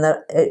happened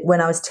that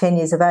when I was 10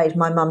 years of age,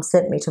 my mum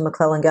sent me to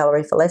McClellan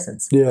Gallery for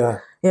lessons. Yeah.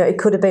 You know, it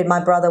could have been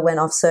my brother went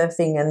off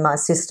surfing and my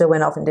sister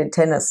went off and did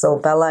tennis or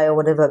ballet or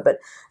whatever, but,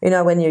 you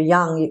know, when you're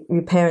young,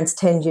 your parents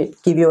tend to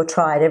give you a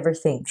try at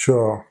everything.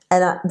 Sure.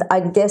 And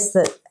I guess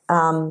that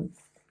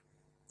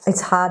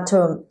it's hard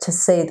to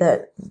see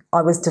that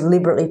I was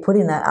deliberately put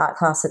in that art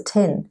class at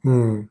 10.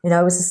 You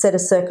know, it was a set of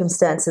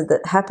circumstances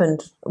that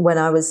happened when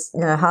I was,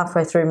 you know,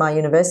 halfway through my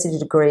university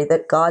degree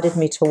that guided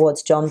me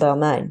towards John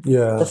Balmain,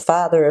 the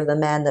father of the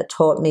man that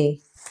taught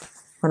me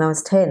when I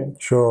was 10.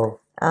 Sure.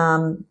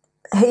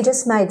 He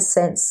just made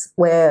sense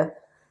where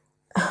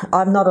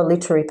I'm not a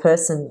literary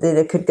person that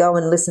I could go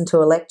and listen to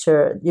a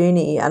lecture at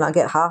uni and I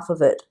get half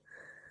of it.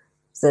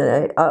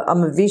 So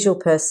I'm a visual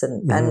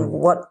person, and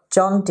what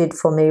John did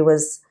for me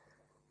was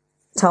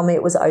tell me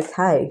it was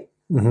okay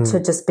to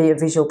just be a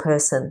visual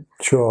person.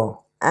 Sure.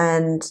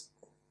 And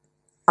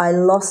I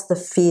lost the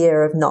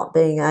fear of not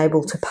being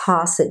able to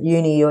pass at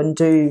uni and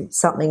do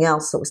something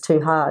else that was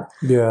too hard.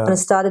 Yeah. And I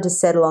started to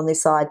settle on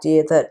this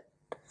idea that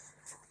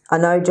I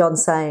know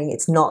John's saying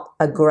it's not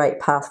a great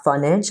path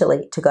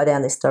financially to go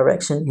down this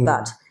direction,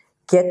 but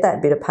get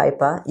that bit of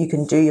paper. You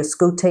can do your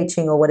school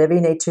teaching or whatever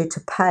you need to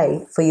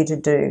pay for you to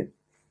do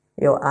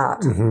your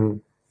art.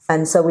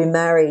 And so we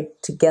married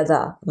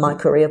together my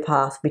career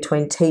path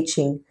between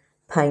teaching,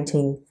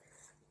 painting,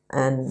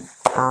 and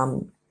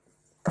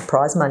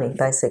prize money,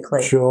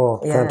 basically. Sure.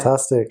 Yeah.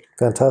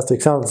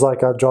 Fantastic. Sounds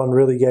like John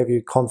really gave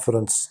you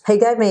confidence. He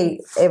gave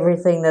me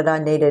everything that I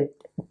needed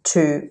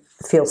to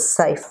feel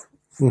safe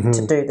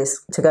to do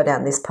this, to go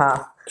down this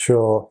path.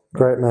 Sure.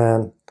 Great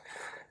man.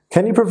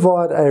 Can you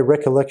provide a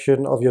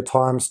recollection of your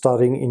time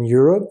studying in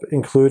Europe,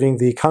 including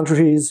the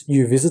countries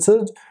you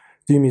visited,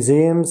 the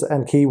museums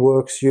and key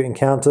works you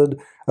encountered,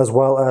 as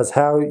well as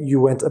how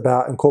you went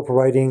about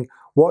incorporating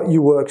what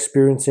you were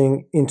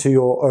experiencing into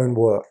your own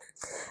work?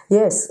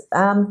 Yes.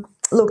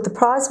 Look, the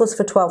prize was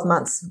for 12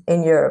 months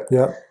in Europe.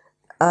 Yeah.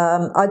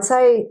 I'd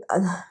say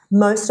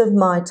most of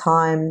my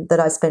time that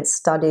I spent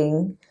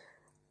studying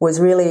was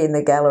really in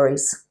the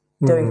galleries,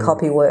 doing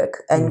copy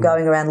work and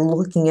going around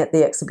looking at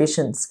the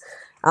exhibitions.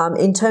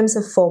 In terms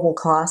of formal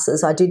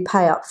classes, I did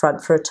pay up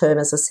front for a term,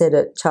 as I said,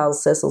 at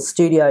Charles Cecil's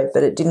studio,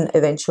 but it didn't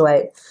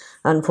eventuate,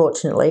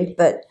 unfortunately.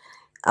 But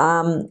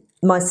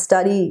my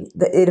study,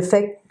 the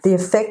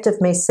effect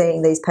of me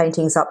seeing these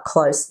paintings up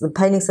close, the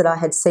paintings that I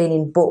had seen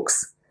in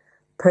books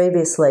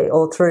previously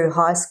or through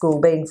high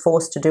school, being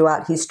forced to do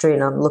art history,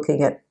 and I'm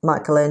looking at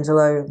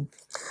Michelangelo.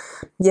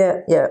 Yeah.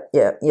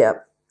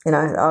 You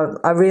know,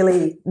 I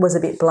really was a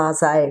bit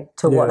blasé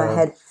to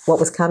what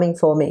was coming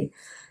for me.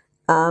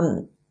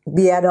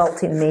 The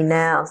adult in me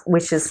now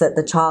wishes that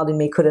the child in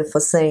me could have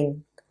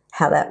foreseen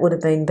how that would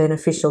have been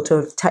beneficial to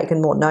have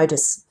taken more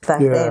notice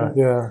back then.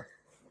 Yeah.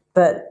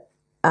 But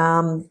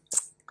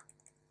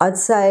I'd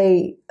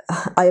say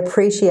I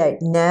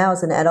appreciate now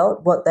as an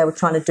adult what they were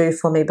trying to do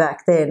for me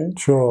back then.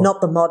 Sure.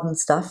 Not the modern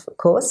stuff, of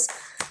course.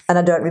 And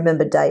I don't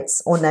remember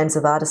dates or names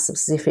of artists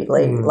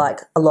specifically, like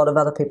a lot of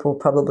other people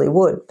probably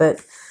would.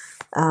 But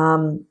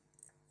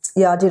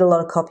I did a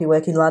lot of copy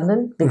work in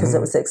London because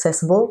it was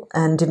accessible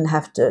and didn't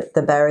have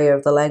the barrier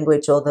of the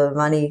language or the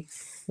money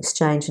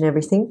exchange and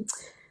everything.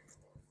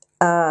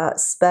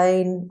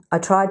 Spain, I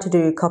tried to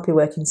do copy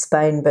work in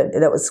Spain, but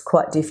that was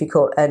quite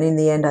difficult. And in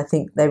the end, I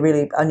think they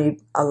really only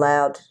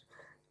allowed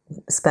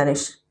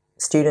Spanish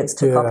students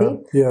to copy.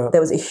 Yeah. There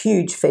was a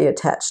huge fee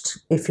attached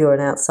if you're an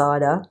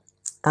outsider,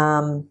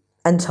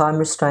 and time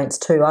restraints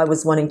too. I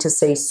was wanting to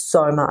see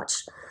so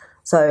much.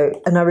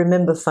 And I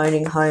remember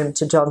phoning home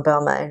to John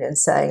Balmain and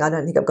saying, I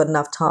don't think I've got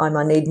enough time.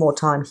 I need more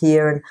time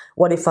here. And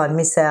what if I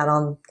miss out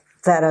on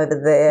that over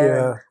there?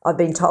 Yeah. And I've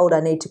been told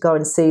I need to go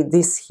and see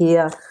this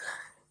here.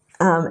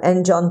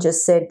 And John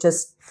just said,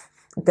 just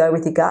go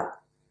with your gut.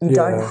 You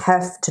don't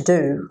have to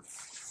do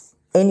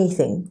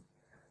anything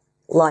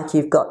like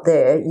you've got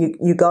there.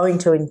 You're going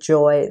to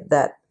enjoy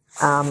that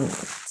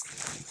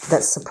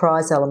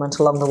surprise element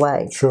along the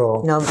way.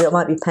 Sure. You know, there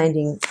might be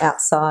painting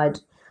outside,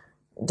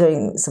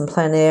 doing some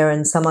plein air,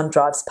 and someone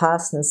drives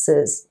past and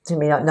says to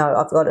me,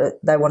 no,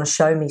 they want to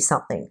show me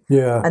something.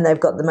 Yeah. And they've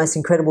got the most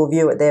incredible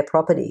view at their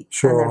property.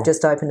 Sure. And they've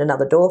just opened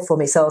another door for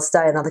me, so I'll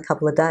stay another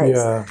couple of days.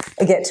 Yeah.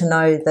 I get to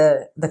know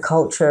the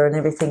culture and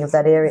everything of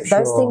that area. Sure.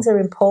 Those things are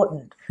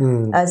important.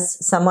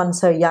 As someone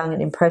so young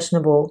and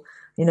impressionable,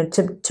 you know,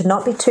 to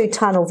not be too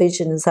tunnel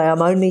vision and say,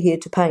 I'm only here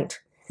to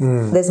paint.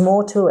 There's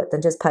more to it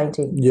than just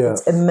painting. Yeah.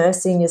 It's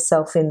immersing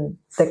yourself in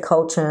the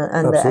culture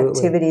and the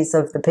activities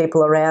of the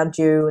people around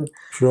you, and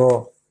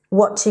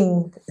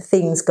watching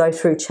things go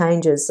through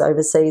changes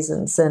over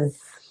seasons. And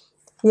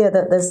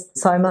there's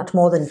so much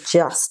more than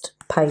just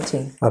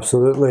painting.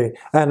 Absolutely.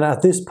 And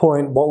at this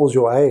point, what was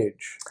your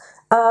age?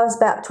 I was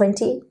about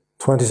 20.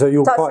 20, so you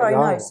were quite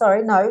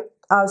young. No.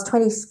 I was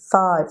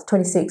 25,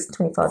 26,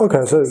 25. Okay,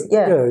 26.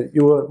 so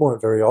you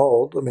weren't very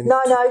old. I mean, no,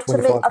 to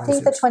me, I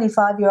think the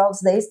 25-year-olds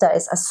these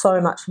days are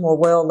so much more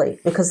worldly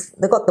because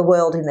they've got the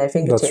world in their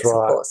fingertips, That's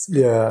right. of course.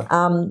 Yeah.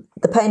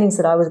 The paintings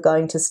that I was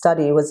going to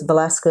study was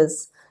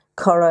Velasquez,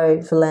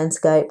 Corot for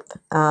landscape,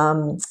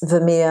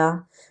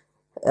 Vermeer.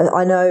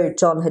 I know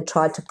John had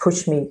tried to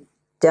push me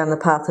down the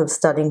path of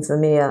studying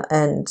Vermeer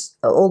and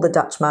all the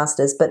Dutch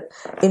masters, but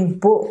in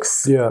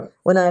books,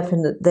 when I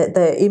opened it,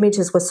 the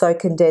images were so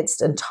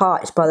condensed and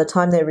tight by the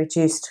time they're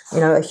reduced, you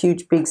know, a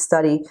huge big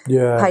study,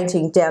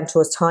 painting down to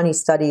a tiny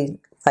study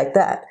like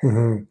that.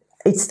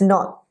 It's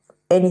not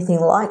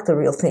anything like the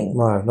real thing.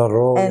 No, not at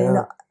all.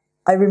 And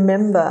I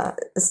remember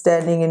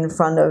standing in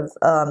front of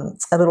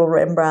a little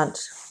Rembrandt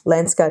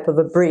landscape of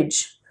a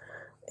bridge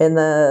in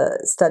the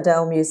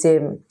Stadel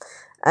Museum,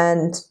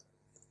 and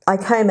I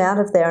came out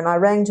of there and I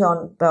rang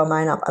John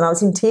Balmain up and I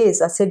was in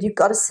tears. I said, "You've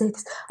got to see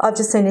this. I've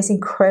just seen this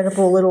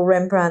incredible little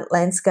Rembrandt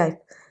landscape."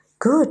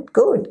 Good,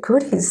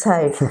 he'd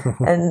say.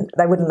 And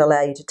they wouldn't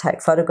allow you to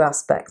take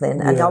photographs back then.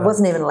 And I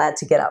wasn't even allowed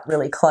to get up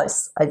really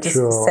close. I just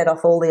set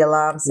off all the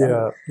alarms.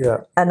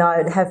 And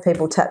I'd have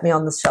people tap me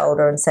on the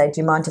shoulder and say,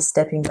 "Do you mind just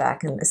stepping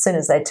back?" And as soon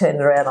as they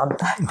turned around, I'm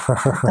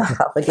back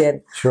up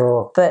again.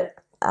 Sure. But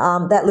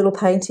that little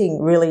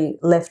painting really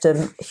left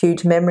a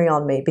huge memory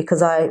on me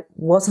because I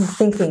wasn't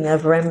thinking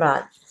of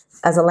Rembrandt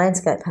as a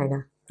landscape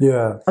painter.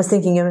 Yeah. I was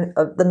thinking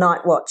of the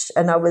Night Watch,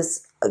 and I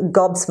was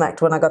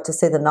gobsmacked when I got to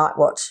see the Night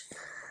Watch.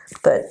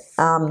 But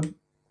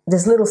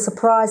there's little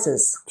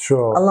surprises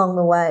along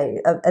the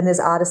way, and there's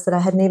artists that I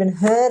hadn't even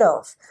heard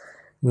of.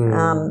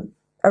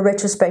 A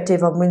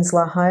retrospective on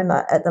Winslow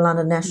Homer at the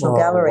London National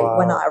Gallery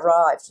when I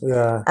arrived.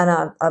 Yeah.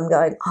 And I'm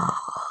going,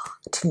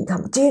 it didn't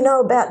come. "Do you know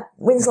about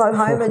Winslow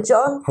Homer,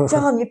 John?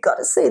 John, you've got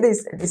to see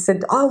this." And he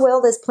said, "Oh, well,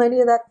 there's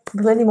plenty of that,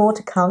 plenty more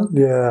to come."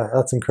 Yeah,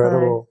 that's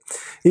incredible.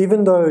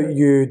 Even though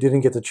you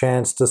didn't get the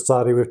chance to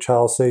study with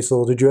Charles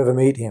Cecil, did you ever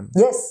meet him?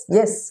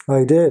 Yes. Oh,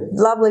 you did?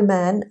 Lovely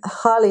man,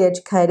 highly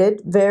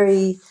educated,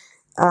 very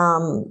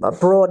a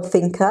broad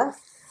thinker,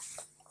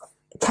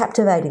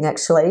 captivating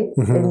actually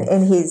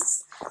in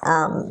his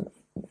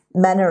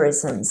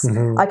mannerisms.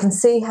 I can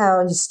see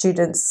how his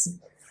students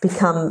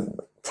become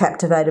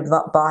captivated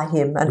by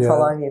him and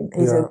follow him.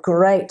 He's a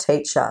great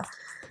teacher,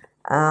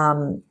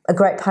 a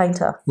great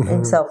painter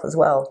himself as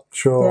well.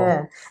 Sure.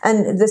 Yeah.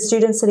 And the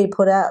students that he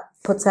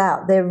puts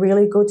out, they're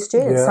really good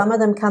students. Yeah. Some of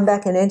them come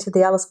back and enter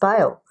the Alice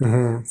Bale.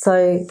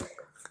 So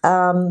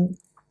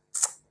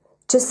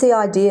just the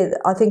idea,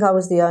 I think I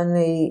was the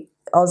only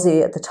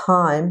Aussie at the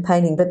time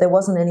painting, but there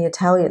wasn't any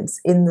Italians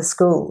in the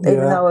school,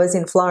 even though I was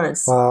in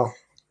Florence. Wow.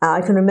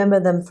 I can remember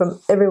them from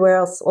everywhere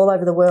else, all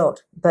over the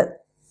world,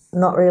 but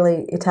not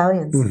really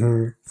Italians.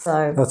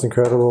 So that's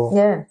incredible.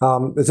 Yeah.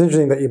 It's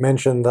interesting that you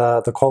mentioned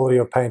the quality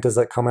of painters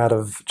that come out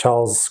of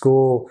Charles'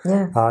 school.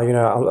 Yeah.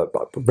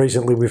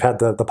 Recently we've had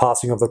the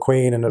passing of the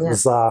Queen, and it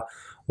was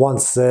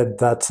once said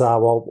that,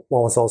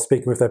 once I was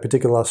speaking with a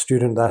particular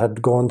student that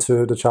had gone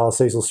to the Charles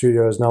Cecil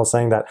studios, and I was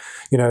saying that,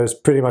 it's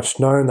pretty much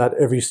known that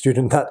every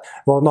student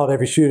not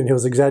every student, he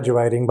was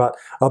exaggerating, but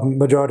a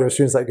majority of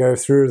students that go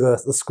through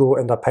the school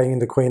end up painting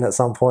the Queen at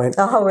some point.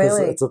 Oh,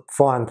 really? It's a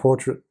fine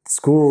portrait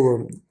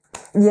school.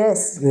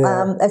 Yes.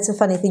 It's a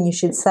funny thing you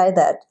should say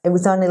that. It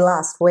was only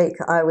last week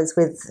I was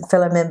with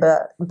fellow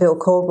member Bill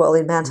Caldwell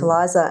in Mount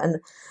Eliza, and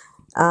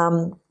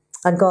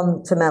I'd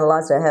gone to Mount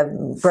Eliza to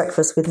have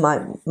breakfast with my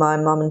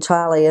mum and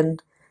Charlie,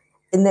 and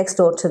next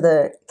door to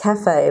the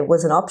cafe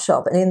was an op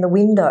shop, and in the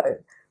window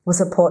was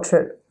a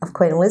portrait of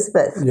Queen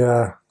Elizabeth.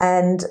 Yeah.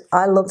 And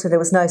I looked at it, there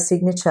was no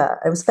signature.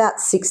 It was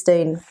about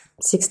 16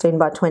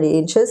 by 20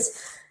 inches.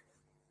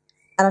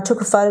 And I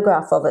took a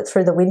photograph of it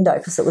through the window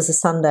because it was a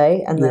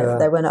Sunday and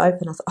they weren't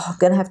open. I thought, I'm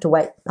going to have to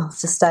wait. I'll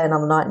just stay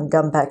another night and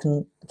come back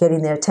and get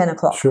in there at 10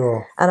 o'clock.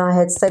 Sure. And I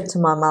had said to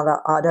my mother,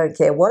 "I don't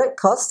care what it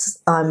costs,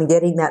 I'm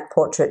getting that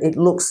portrait. It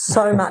looks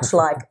so much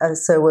like a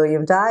Sir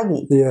William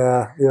Dargie."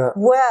 Yeah.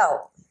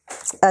 Well,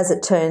 as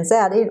it turns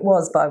out, it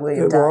was by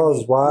William Dargie. It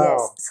was, wow.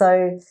 Yes.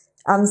 So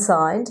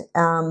unsigned.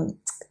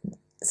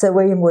 Sir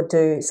William would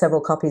do several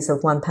copies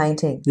of one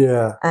painting.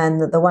 Yeah.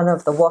 And the one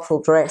of the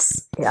wattle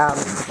dress,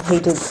 he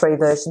did 3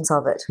 versions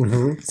of it.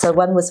 So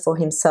one was for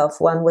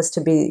himself, one was to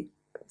be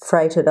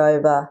freighted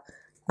over,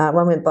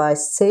 one went by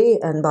sea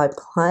and by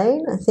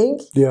plane, I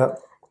think. Yeah.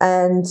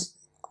 And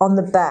on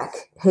the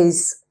back,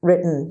 he's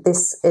written,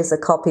 "This is a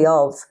copy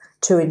of,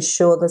 to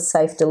ensure the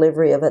safe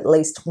delivery of at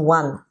least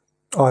one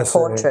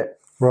portrait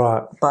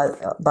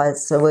by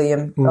Sir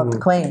William of the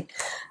Queen."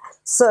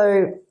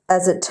 So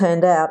as it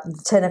turned out,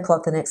 10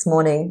 o'clock the next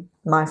morning,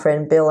 my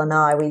friend Bill and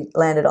I, we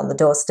landed on the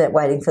doorstep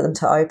waiting for them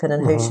to open,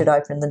 and who should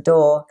open the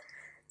door?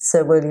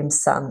 Sir William's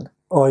son.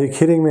 Oh, you're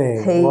kidding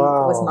me. He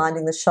was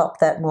minding the shop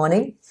that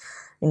morning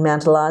in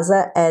Mount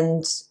Eliza,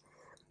 and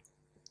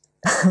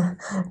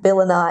Bill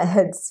and I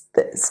had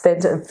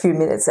spent a few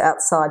minutes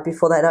outside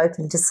before they'd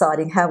opened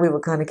deciding how we were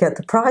going to get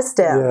the price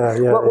down.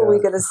 What were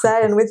we going to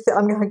say? And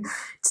I'm going,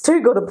 "It's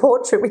too good a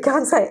portrait. We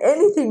can't say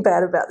anything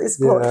bad about this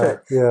portrait."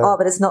 "Oh,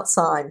 but it's not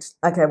signed."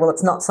 "Okay, well,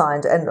 it's not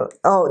signed." And,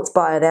 "Oh, it's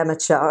by an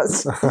amateur."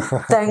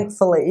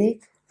 Thankfully,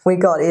 we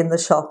got in the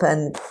shop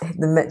and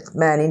the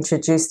man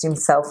introduced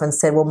himself and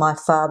said, "Well, my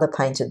father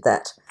painted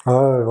that."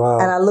 Oh, wow.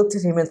 And I looked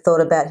at him and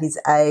thought about his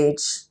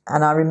age,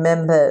 and I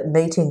remember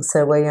meeting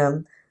Sir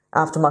William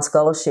after my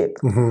scholarship,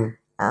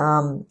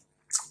 and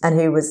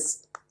he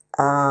was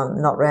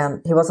not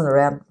around. He wasn't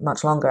around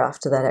much longer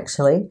after that,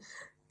 actually.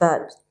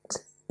 But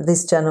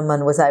this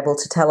gentleman was able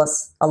to tell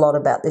us a lot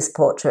about this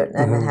portrait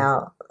and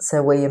how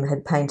Sir William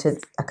had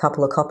painted a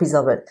couple of copies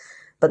of it.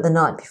 But the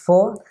night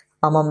before,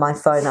 I'm on my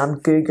phone, I'm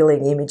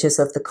Googling images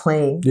of the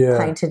Queen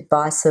painted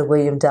by Sir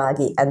William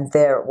Dargie, and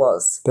there it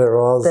was. There it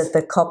was.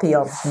 The copy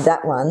of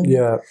that one.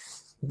 Yeah.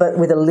 But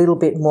with a little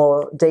bit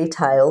more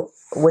detail,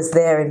 was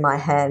there in my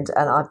hand,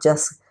 and I've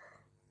just,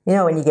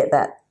 when you get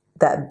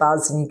that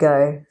buzz and you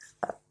go,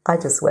 I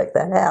just worked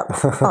that out.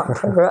 I'm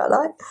clever,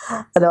 aren't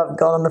I? And I've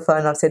gone on the phone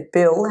and I've said,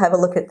 Bill, have a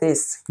look at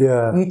this.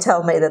 Yeah. You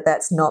tell me that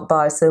that's not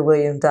by Sir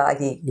William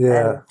Dargie.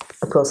 Yeah. And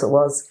of course it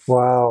was.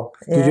 Wow.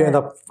 Did you end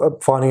up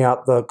finding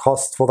out the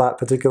cost for that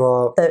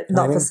particular Not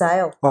painting? for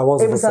sale.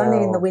 Oh, it was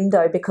only in the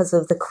window because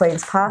of the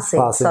Queen's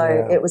passing.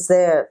 So it was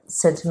there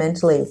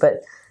sentimentally.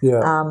 But,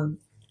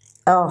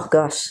 oh,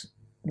 gosh.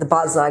 The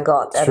buzz I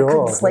got, and I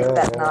couldn't sleep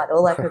that night.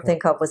 All I could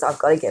think of was, I've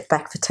got to get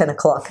back for 10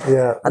 o'clock.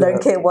 I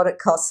don't care what it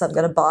costs, I'm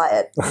going to buy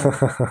it.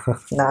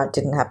 No, it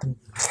didn't happen.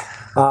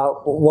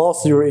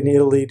 Whilst you were in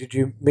Italy, did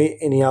you meet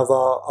any other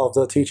of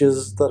the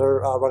teachers that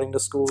are running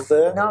the schools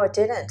there? No, I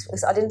didn't,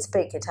 because I didn't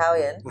speak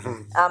Italian.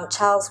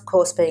 Charles, of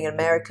course, being an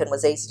American,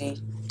 was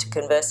easy to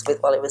converse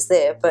with while he was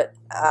there, but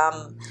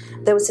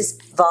there was this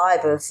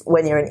vibe of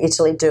when you're in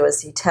Italy, do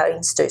as the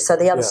Italians do. So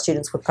the other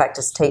students would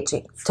practice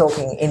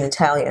talking in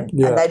Italian,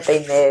 and they'd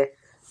been there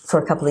for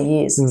a couple of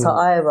years. So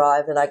I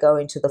arrive and I go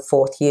into the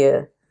 4th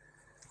year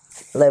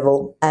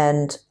level,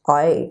 and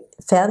I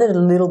found it a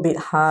little bit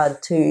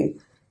hard to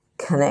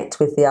connect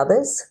with the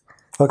others.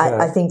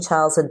 I think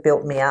Charles had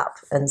built me up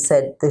and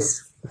said,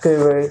 this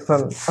guru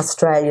from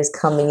Australia is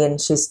coming in,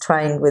 she's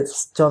trained with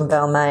John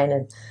Balmain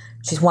and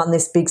she's won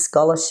this big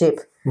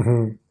scholarship.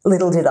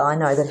 Little did I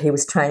know that he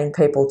was training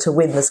people to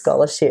win the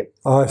scholarship.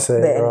 I see,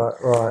 then.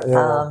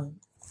 right,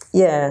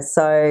 yeah.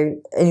 So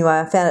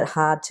anyway, I found it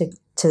hard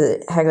to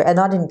hang around, and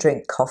I didn't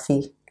drink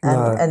coffee.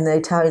 And the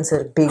Italians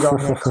are big on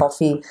their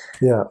coffee.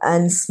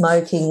 And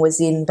smoking was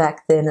in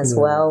back then as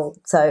well.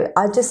 So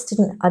I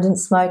didn't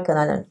smoke, and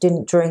I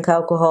didn't drink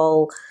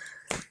alcohol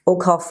or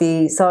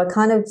coffee. So I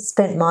kind of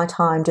spent my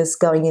time just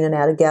going in and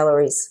out of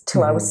galleries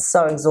till I was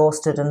so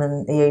exhausted, and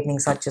in the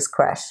evenings I'd just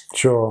crash.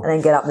 Sure. And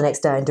then get up the next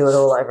day and do it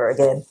all over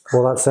again.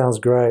 Well, that sounds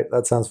great.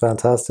 That sounds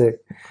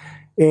fantastic.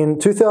 In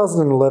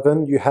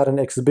 2011, you had an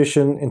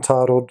exhibition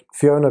entitled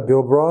Fiona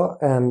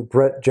Bilbrough and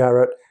Brett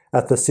Jarrett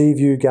at the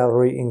Seaview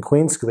Gallery in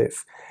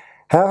Queenscliff.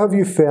 How have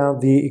you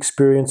found the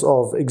experience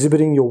of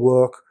exhibiting your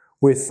work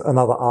with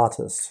another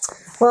artist?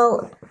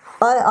 Well,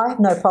 I have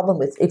no problem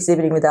with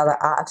exhibiting with other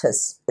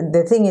artists.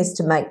 The thing is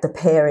to make the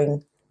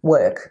pairing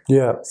work.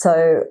 Yeah.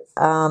 So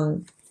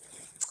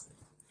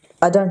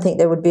I don't think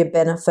there would be a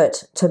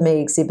benefit to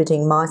me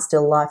exhibiting my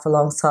still life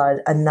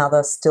alongside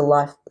another still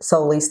life,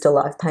 solely still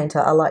life painter.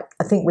 I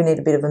think we need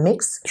a bit of a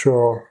mix.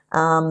 Sure.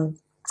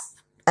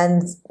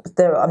 And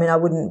there, I mean, I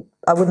wouldn't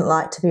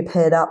like to be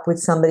paired up with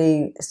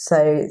somebody,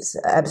 say,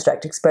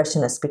 abstract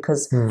expressionist,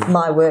 because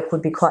my work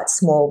would be quite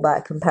small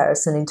by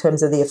comparison in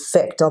terms of the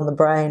effect on the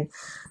brain.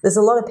 There's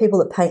a lot of people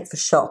that paint for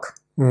shock,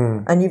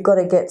 and you've got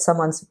to get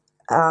someone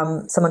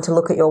to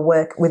look at your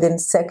work within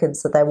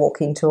seconds that they walk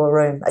into a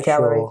room, a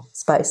gallery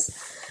space.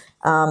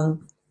 I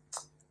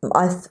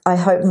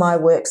hope my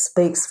work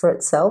speaks for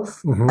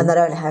itself, and they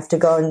don't have to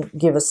go and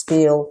give a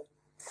spiel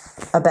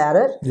about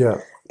it.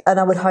 Yeah. And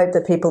I would hope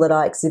that people that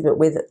I exhibit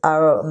with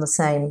are on the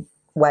same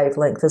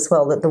wavelength as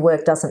well, that the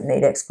work doesn't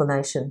need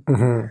explanation.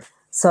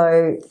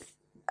 So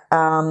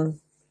I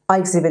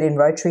exhibit in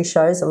Rotary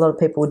shows. A lot of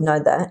people would know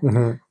that.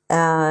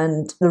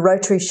 And the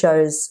Rotary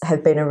shows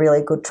have been a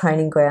really good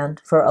training ground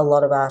for a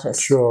lot of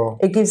artists. Sure.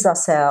 It gives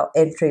us our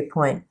entry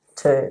point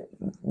to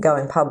go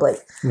in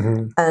public.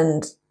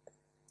 And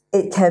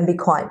it can be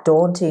quite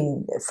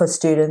daunting for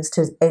students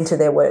to enter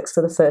their works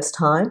for the first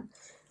time.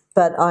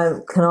 But I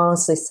can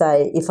honestly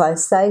say, if I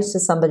say to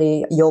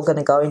somebody, you're going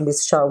to go in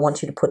this show, I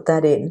want you to put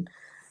that in,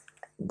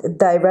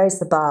 they raise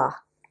the bar.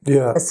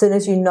 Yeah. As soon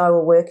as you know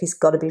a work has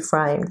got to be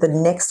framed, the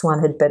next one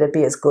had better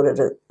be as good at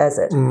it as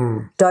it.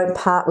 Don't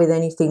part with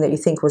anything that you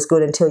think was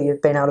good until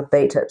you've been able to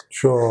beat it.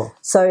 Sure.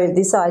 So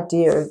this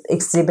idea of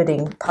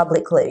exhibiting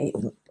publicly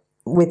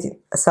with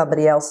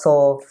somebody else,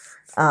 or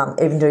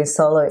even doing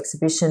solo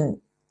exhibition,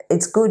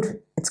 it's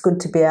good. It's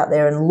good to be out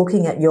there and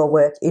looking at your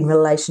work in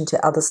relation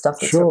to other stuff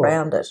that's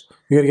around it.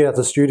 You got to get out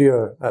the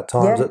studio at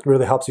times. It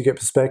really helps you get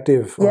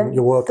perspective on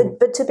your work.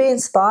 But to be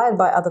inspired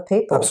by other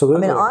people.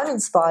 Absolutely. I mean, I'm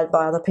inspired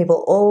by other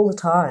people all the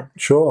time.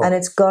 Sure. And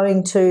it's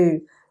going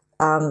to,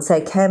 say,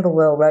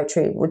 Camberwell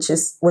Rotary, which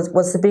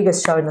was the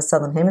biggest show in the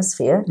Southern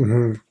Hemisphere.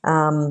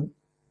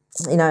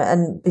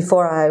 And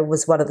before I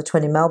was one of the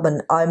 20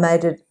 Melbourne, I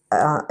made it,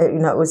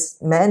 it was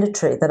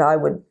mandatory that I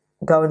would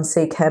go and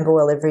see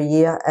Camberwell every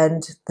year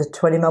and the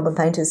 20 Melbourne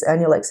Painters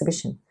annual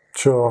exhibition.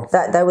 Sure.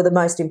 They were the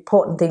most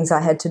important things I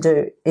had to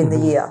do in the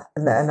year,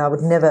 and I would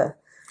never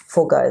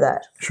forego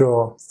that.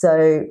 Sure.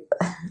 So,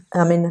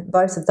 I mean,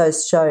 both of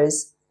those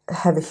shows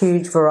have a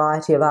huge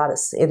variety of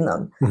artists in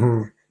them,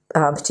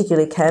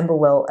 particularly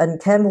Camberwell. And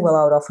Camberwell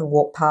I would often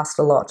walk past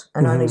a lot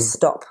and only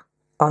stop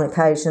on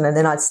occasion, and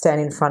then I'd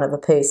stand in front of a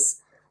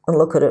piece and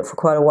look at it for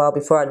quite a while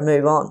before I'd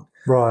move on.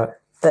 Right.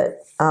 But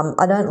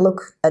I don't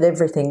look at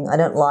everything. I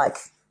don't like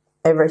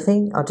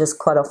everything. I just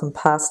quite often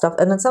pass stuff.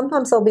 And then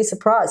sometimes I'll be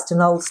surprised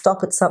and I'll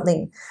stop at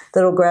something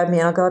that'll grab me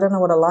and I'll go, I don't know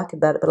what I like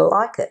about it, but I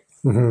like it.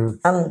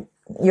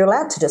 You're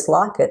allowed to just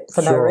like it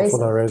for no reason.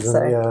 For no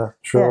reason,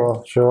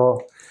 So,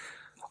 sure.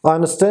 I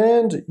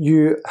understand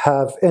you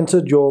have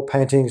entered your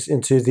paintings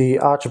into the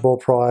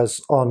Archibald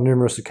Prize on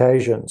numerous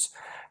occasions.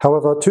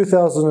 However,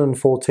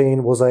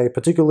 2014 was a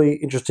particularly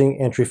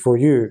interesting entry for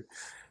you.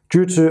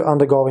 Due to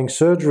undergoing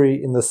surgery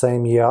in the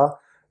same year,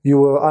 you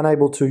were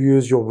unable to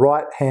use your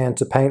right hand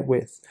to paint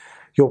with.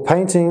 Your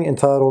painting,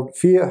 entitled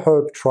Fear,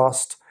 Hope,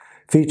 Trust,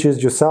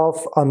 features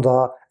yourself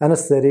under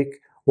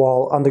anaesthetic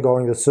while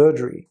undergoing the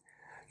surgery.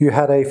 You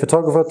had a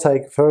photographer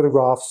take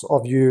photographs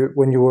of you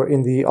when you were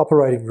in the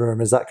operating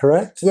room, is that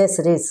correct? Yes,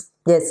 it is.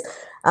 Yes.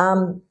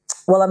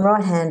 Well, I'm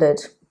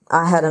right-handed.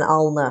 I had an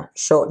ulnar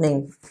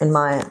shortening in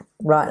my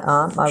right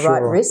arm, my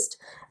right wrist,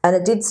 and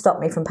it did stop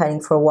me from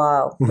painting for a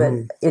while, but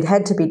it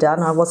had to be done.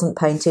 I wasn't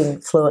painting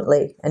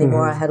fluently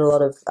anymore. I had a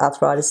lot of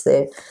arthritis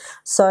there.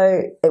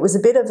 So it was a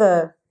bit of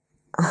a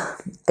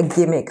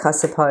gimmick, I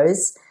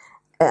suppose.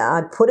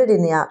 I put it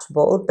in the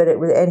Archibald, but it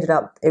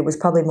was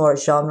probably more a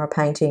genre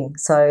painting.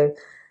 So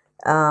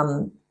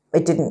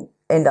it didn't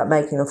end up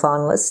making the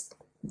finalist.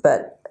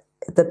 But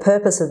the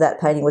purpose of that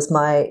painting was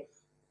my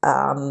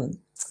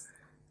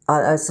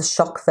it's a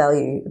shock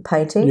value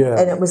painting,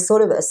 and it was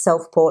sort of a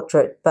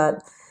self-portrait,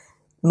 but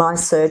my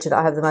surgeon,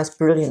 I have the most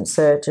brilliant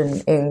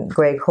surgeon in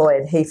Greg Hoy,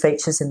 and he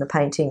features in the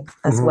painting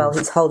as well.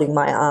 He's holding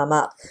my arm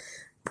up.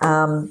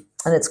 And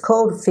it's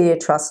called Fear,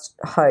 Trust,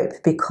 Hope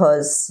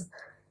because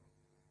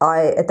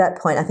at that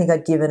point, I think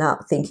I'd given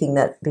up thinking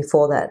that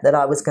before that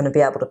I was going to be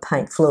able to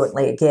paint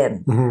fluently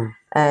again.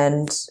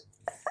 And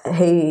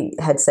he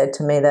had said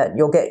to me that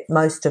you'll get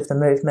most of the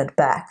movement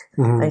back.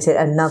 And he said,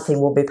 and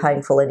nothing will be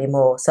painful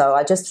anymore. So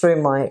I just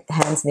threw my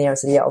hands in the air and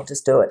said, yeah, I'll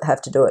just do it,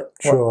 have to do it.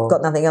 Well,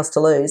 got nothing else to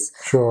lose.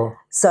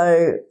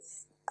 So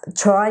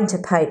trying to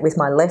paint with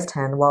my left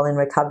hand while in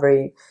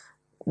recovery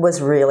was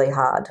really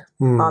hard.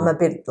 I'm a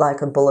bit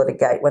like a bull at a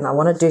gate. When I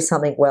want to do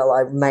something well,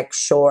 I make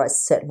sure I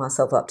set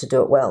myself up to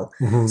do it well.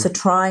 So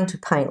trying to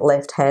paint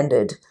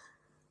left-handed,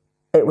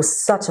 it was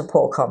such a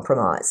poor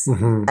compromise.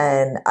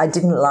 And I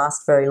didn't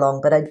last very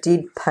long, but I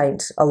did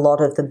paint a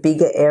lot of the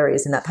bigger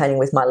areas in that painting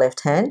with my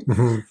left hand.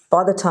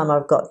 By the time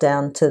I've got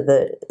down to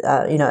the,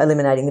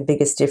 eliminating the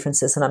biggest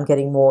differences and I'm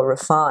getting more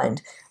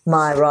refined,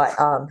 my right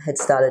arm had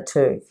started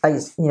to,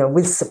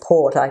 with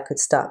support, I could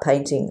start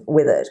painting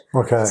with it.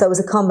 So it was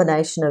a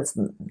combination of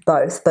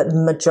both, but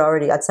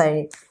majority, I'd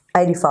say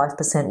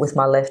 85% with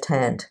my left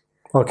hand.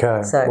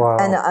 So,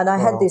 and I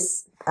had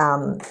this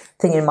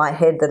thing in my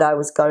head that I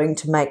was going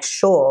to make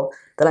sure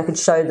that I could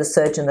show the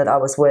surgeon that I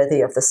was worthy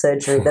of the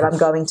surgery, that I'm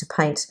going to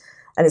paint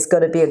and it's got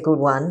to be a good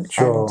one.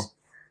 And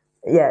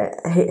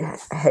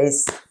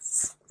he's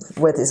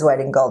worth his weight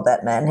in gold,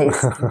 that man.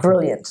 He's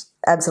brilliant,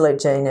 absolute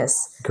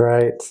genius.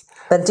 Great.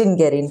 But didn't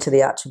get into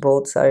the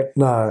Archibald, so.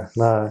 No.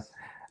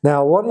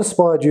 Now, what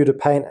inspired you to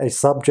paint a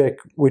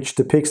subject which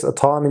depicts a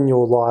time in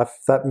your life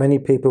that many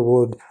people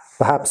would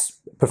perhaps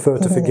prefer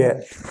to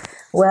forget?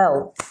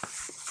 Well,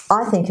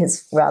 I think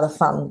it's rather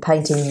fun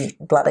painting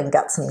blood and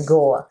guts and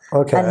gore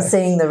and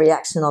seeing the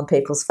reaction on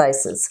people's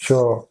faces.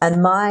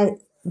 And my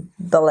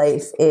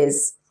belief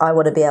is I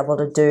want to be able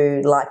to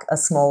do like a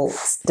small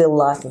still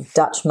life of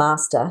Dutch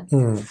master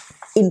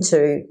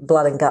into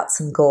blood and guts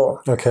and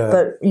gore.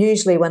 But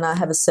usually when I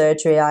have a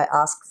surgery, I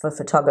ask for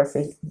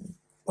photography.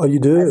 Oh, you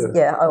do?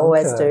 Yeah, I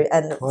always do.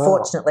 And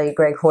fortunately,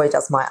 Greg Hoy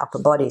does my upper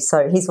body,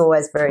 so he's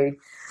always very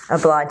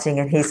obliging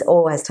and he's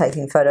always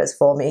taking photos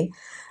for me.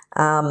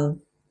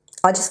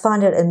 I just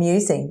find it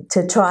amusing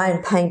to try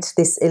and paint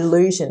this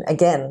illusion,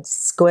 again,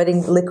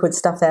 squirting liquid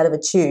stuff out of a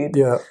tube,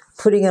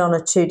 putting it on a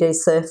 2D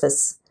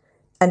surface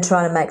and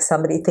trying to make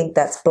somebody think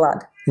that's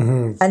blood.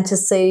 And to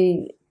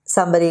see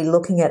somebody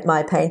looking at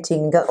my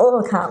painting and go,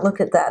 oh, I can't look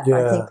at that.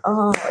 I think,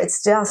 oh,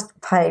 it's just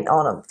paint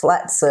on a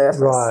flat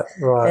surface.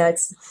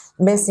 It's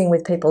messing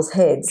with people's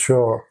heads.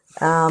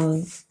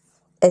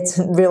 It's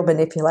real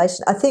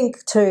manipulation. I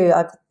think, too,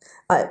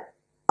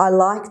 I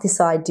like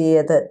this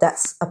idea that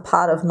that's a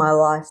part of my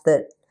life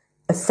that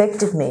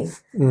affected me,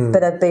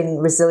 but I've been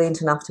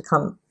resilient enough to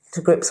come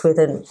to grips with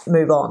and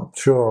move on.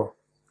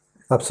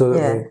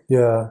 Absolutely.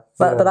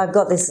 But I've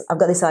got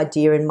this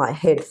idea in my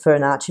head for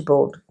an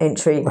Archibald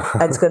entry.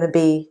 It's going to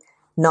be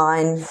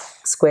 9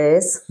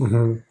 squares.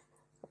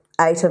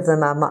 8 of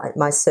them are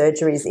my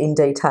surgeries in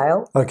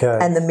detail.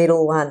 And the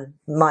middle one,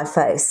 my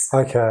face.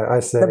 I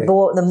see.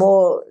 The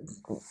more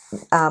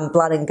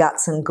blood and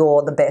guts and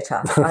gore, the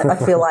better. I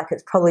feel like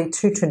it's probably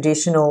too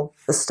traditional.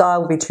 The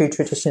style would be too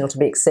traditional to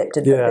be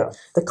accepted. But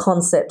the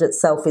concept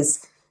itself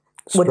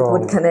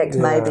would connect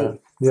maybe.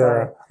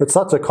 It's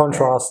such a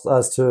contrast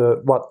as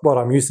to what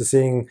I'm used to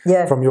seeing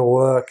from your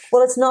work.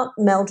 Well, it's not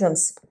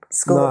Meldrum's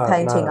school of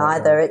painting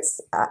either.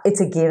 It's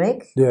a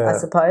gimmick, I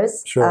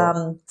suppose.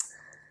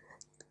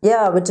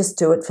 I would just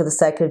do it for the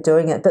sake of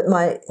doing it. But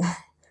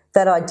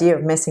that idea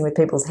of messing with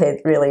people's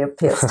head really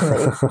appeals to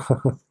me.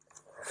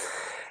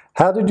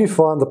 How did you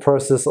find the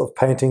process of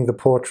painting the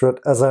portrait?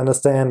 As I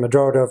understand,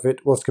 majority of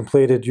it was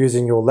completed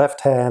using your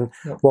left hand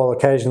while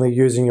occasionally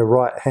using your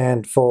right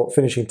hand for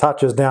finishing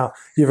touches. Now,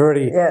 you've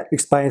already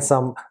explained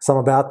some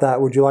about that.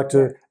 Would you like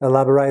to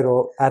elaborate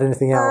or add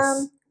anything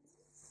else?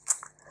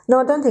 No,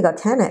 I don't think I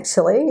can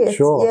actually.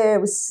 It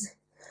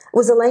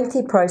was a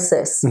lengthy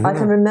process. I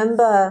can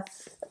remember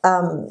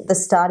the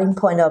starting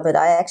point of it,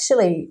 I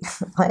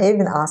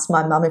even asked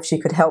my mum if she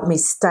could help me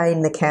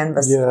stain the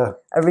canvas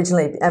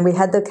originally. And we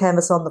had the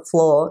canvas on the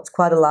floor. It's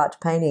quite a large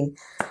painting.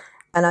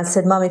 And I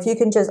said, Mum, if you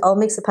can I'll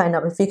mix the paint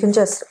up. If you can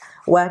just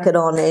whack it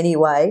on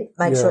anyway,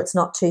 make sure it's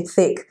not too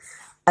thick.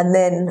 And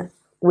then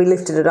we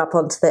lifted it up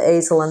onto the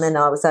easel, and then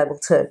I was able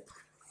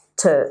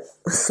to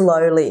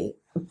slowly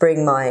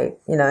bring my,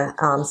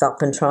 arms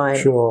up and try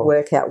and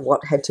work out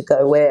what had to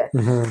go where.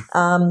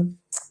 Mm-hmm.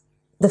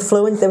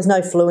 There was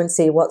no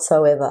fluency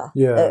whatsoever.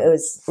 Yeah. It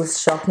was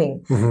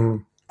shocking. Mm-hmm.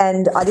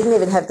 And I didn't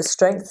even have the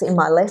strength in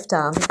my left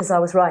arm because I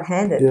was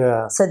right-handed.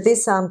 Yeah. So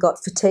this arm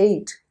got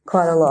fatigued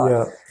quite a lot.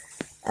 Yeah.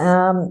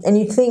 And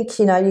you think,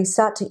 you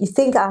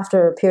think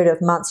after a period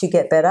of months you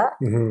get better.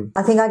 Mm-hmm.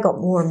 I think I got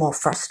more and more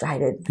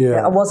frustrated.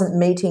 Yeah. I wasn't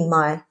meeting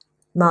my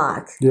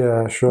mark.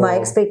 Yeah, sure. My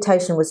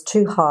expectation was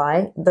too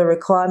high. The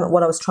requirement,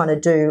 what I was trying to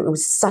do, it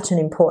was such an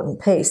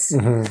important piece.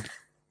 Mm-hmm.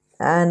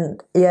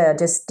 And, I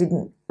just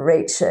didn't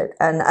reach it.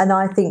 And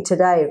I think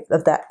today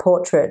of that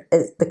portrait,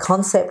 the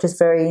concept is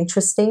very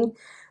interesting,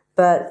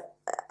 but,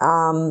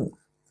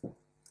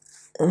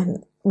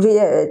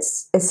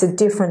 it's a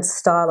different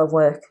style of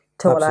work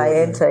to what I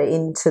enter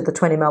into the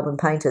 20 Melbourne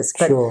Painters.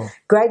 But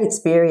great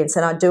experience,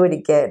 and I do it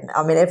again.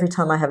 I mean, every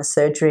time I have a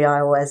surgery, I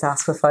always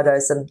ask for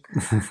photos, and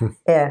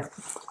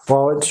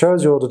Well, it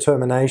shows your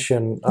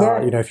determination.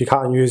 If you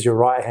can't use your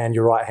right hand,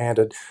 you're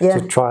right-handed,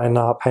 to try and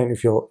paint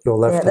with your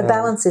left hand. The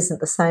balance isn't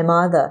the same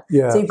either.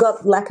 Yeah. So you've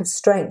got lack of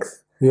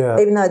strength. Yeah.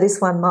 Even though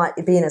this one might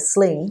be in a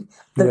sling,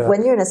 but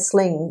when you're in a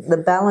sling, the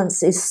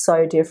balance is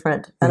so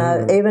different.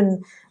 And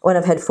even when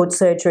I've had foot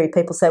surgery,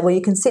 people say, well,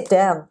 you can sit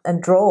down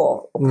and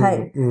draw or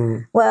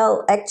paint.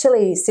 Well,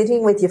 actually,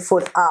 sitting with your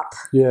foot up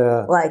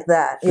like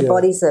that, your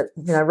body's at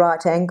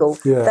right angle,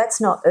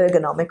 that's not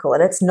ergonomical,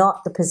 and it's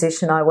not the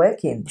position I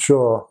work in.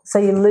 Sure. So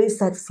you lose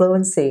that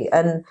fluency,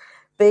 and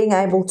being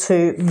able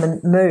to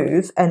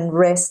move and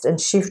rest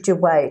and shift your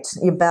weight,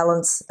 your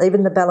balance,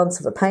 even the balance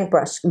of a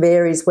paintbrush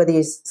varies whether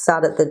you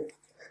start at the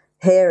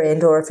hair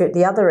end or if you're at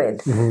the other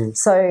end. Mm-hmm.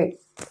 So,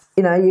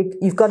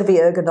 you've got to be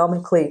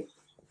ergonomically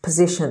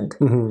positioned.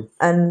 Mm-hmm.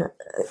 And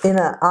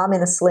I'm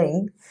in a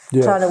sling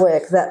trying to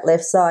work that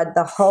left side,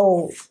 the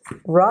whole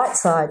right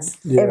side,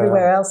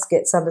 everywhere else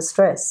gets under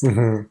stress.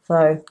 Mm-hmm.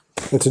 So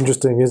it's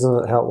interesting,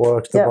 isn't it, how it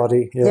works, the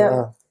body?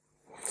 Yeah.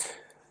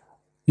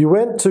 You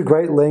went to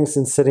great lengths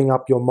in setting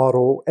up your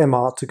model,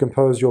 Emma, to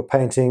compose your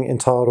painting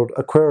entitled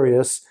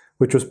Aquarius,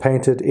 which was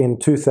painted in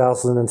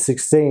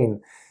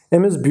 2016.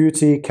 Emma's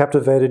beauty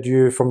captivated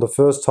you from the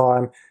first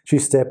time she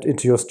stepped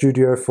into your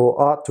studio for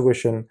art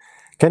tuition.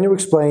 Can you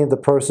explain the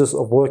process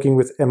of working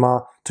with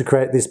Emma to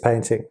create this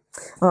painting?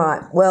 All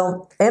right.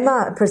 Well,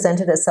 Emma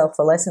presented herself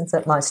for lessons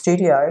at my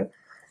studio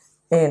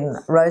in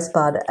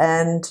Rosebud,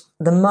 and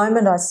the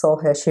moment I saw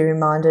her, she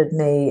reminded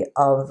me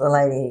of the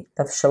Lady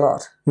of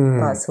Shalott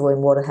by Sir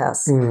William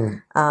Waterhouse.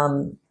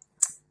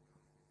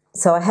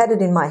 So I had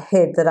it in my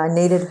head that I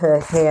needed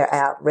her hair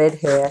out, red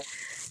hair.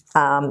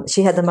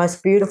 She had the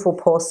most beautiful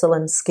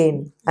porcelain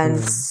skin and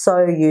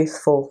so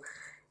youthful.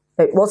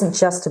 It wasn't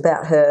just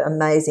about her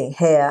amazing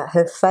hair.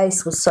 Her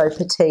face was so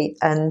petite,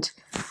 and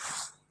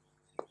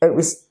it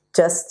was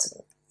just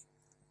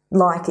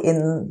like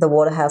in the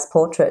Waterhouse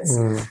portraits.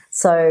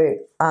 So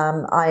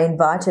I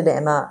invited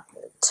Emma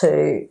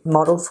to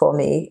model for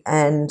me,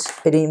 and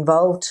it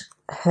involved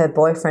her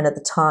boyfriend at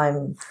the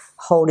time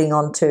holding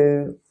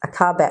onto a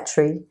car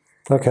battery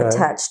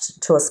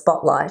attached to a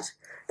spotlight,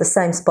 the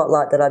same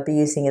spotlight that I'd be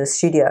using in the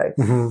studio,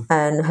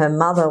 and her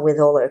mother with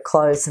all her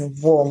clothes and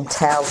warm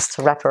towels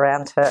to wrap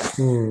around her.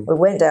 We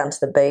went down to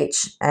the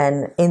beach,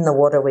 and in the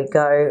water we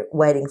go,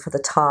 waiting for the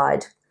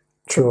tide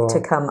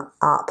to come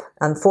up.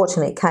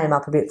 Unfortunately, it came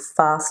up a bit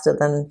faster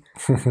than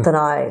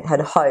I had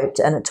hoped,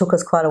 and it took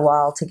us quite a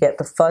while to get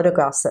the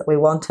photographs that we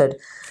wanted.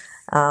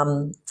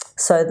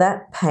 So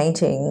that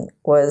painting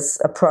was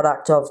a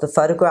product of the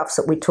photographs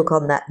that we took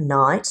on that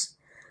night.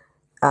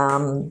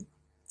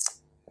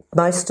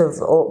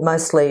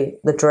 Mostly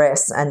the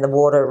dress and the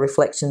water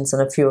reflections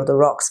and a few of the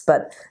rocks,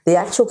 but the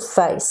actual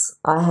face,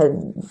 I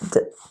had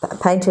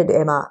painted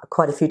Emma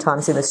quite a few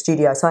times in the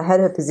studio, so I had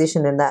her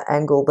positioned in that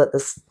angle that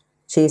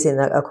she's in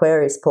the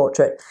Aquarius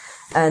portrait,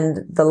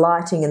 and the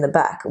lighting in the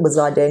back was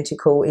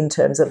identical in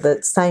terms of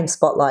the same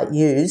spotlight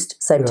used,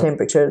 same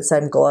temperature,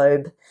 same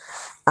globe,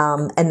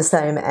 and the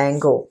same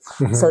angle.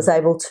 So I was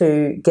able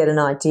to get an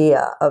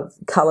idea of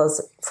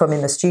colours from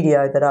in the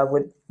studio that I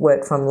would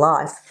work from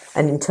life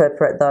and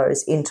interpret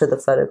those into the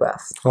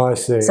photographs. Oh, I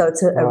see. So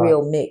it's a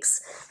real mix,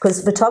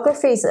 because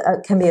photography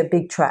can be a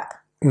big trap,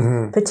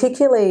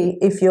 particularly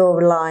if you're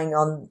relying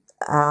on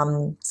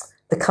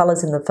the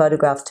colours in the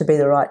photographs to be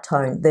the right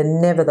tone. They're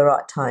never the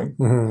right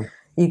tone.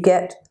 You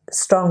get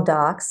strong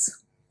darks.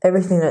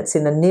 Everything that's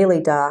in a nearly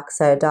dark,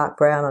 say a dark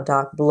brown or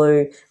dark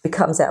blue,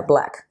 becomes out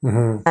black.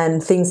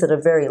 And things that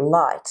are very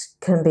light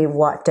can be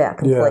wiped out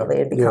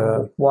completely and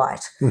become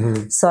white.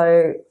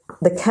 So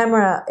the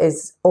camera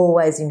is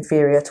always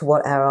inferior to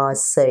what our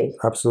eyes see.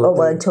 Absolutely.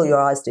 Well, until your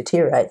eyes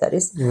deteriorate, that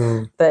is.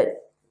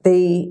 But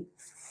the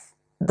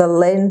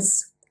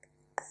lens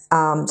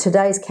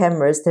today's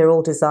cameras, they're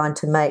all designed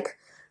to make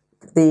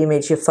the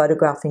image you're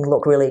photographing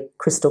look really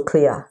crystal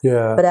clear.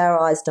 Yeah. But our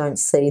eyes don't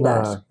see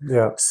that.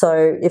 Yeah.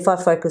 So if I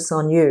focus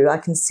on you, I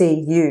can see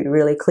you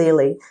really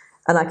clearly,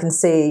 and I can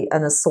see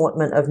an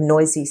assortment of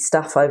noisy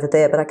stuff over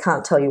there, but I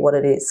can't tell you what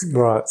it is.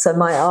 Right. So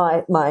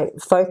my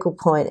focal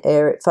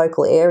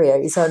area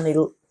is only,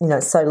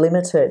 so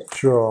limited.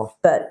 Sure.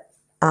 But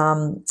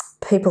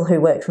people who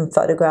work from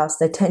photographs,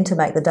 they tend to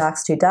make the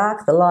darks too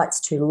dark, the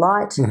lights too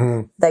light.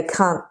 Mm-hmm. They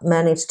can't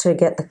manage to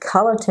get the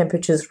colour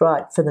temperatures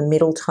right for the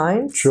middle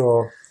tones.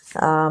 Sure.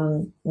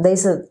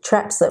 These are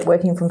traps that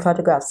working from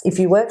photographs. If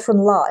you work from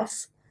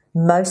life,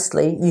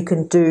 mostly you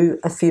can do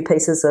a few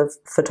pieces of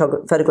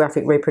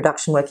photographic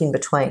reproduction work in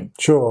between.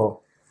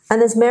 Sure.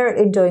 And there's merit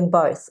in doing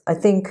both. I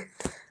think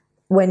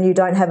when you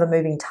don't have a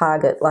moving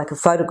target like a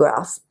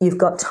photograph, you've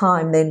got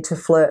time then to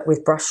flirt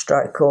with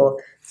brushstroke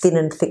or thin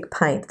and thick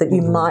paint that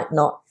you might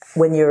not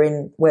when you're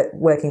in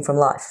working from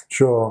life.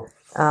 Sure.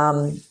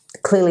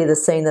 Clearly the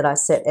scene that I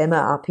set Emma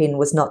up in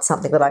was not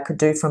something that I could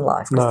do from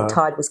life because the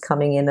tide was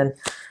coming in and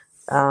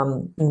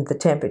the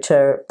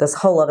temperature, there's a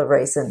whole lot of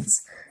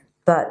reasons.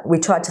 But we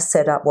tried to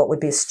set up what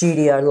would be a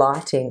studio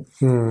lighting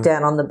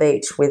down on the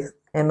beach with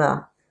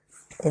Emma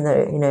in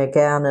her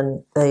gown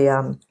and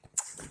the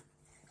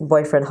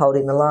boyfriend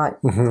holding the light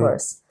for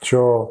us.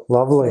 Sure.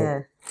 Lovely.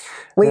 Yeah.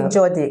 We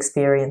enjoyed the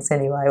experience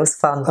anyway. It was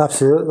fun.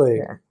 Absolutely.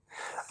 Yeah.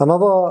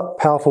 Another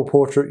powerful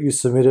portrait you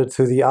submitted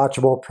to the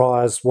Archibald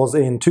Prize was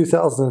in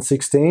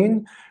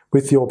 2016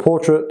 with your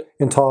portrait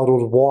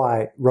entitled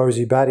Why,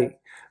 Rosie Batty,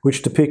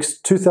 which depicts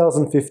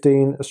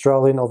 2015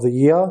 Australian of the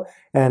Year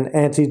and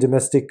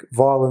anti-domestic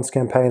violence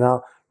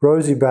campaigner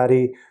Rosie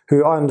Batty,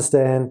 who I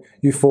understand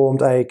you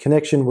formed a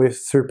connection with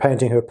through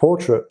painting her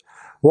portrait.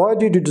 Why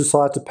did you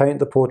decide to paint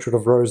the portrait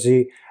of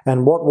Rosie,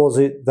 and what was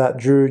it that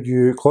drew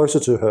you closer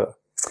to her?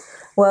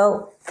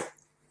 Well,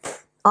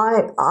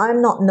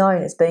 I'm not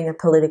known as being a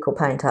political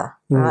painter.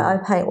 I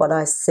paint what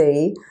I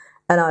see,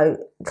 and I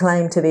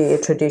claim to be a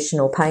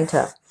traditional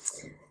painter.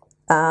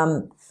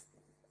 I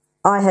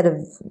had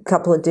a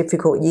couple of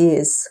difficult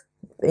years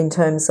in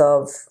terms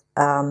of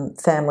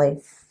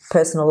family,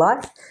 personal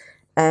life,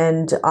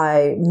 and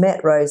I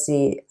met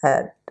Rosie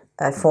at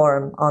a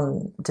forum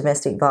on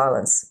domestic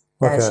violence,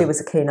 and she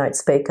was a keynote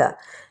speaker.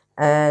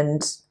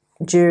 And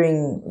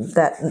during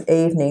that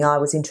evening, I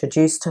was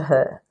introduced to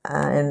her,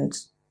 and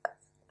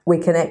we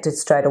connected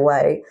straight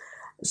away.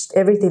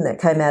 Everything that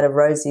came out of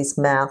Rosie's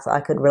mouth I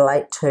could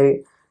relate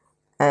to,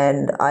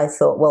 and I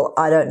thought, well,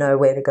 I don't know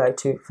where to go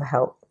to for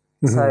help.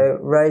 So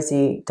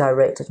Rosie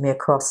directed me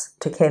across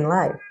to Ken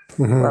Lay,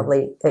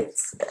 lovely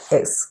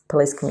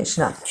ex-police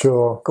commissioner.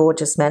 Sure.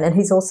 Gorgeous man. And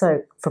he's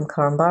also from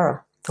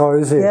Korumburra. Oh,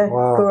 is he? Yeah,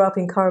 Wow. grew up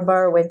in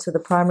Korumburra, went to the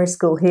primary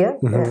school here.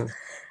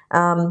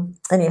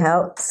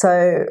 Anyhow,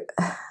 so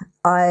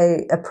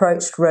I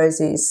approached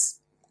Rosie's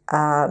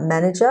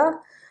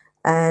manager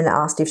and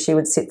asked if she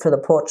would sit for the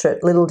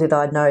portrait. Little did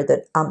I know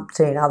that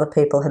umpteen other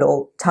people had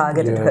all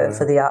targeted her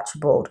for the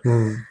Archibald.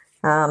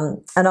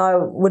 And I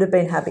would have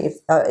been happy if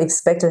I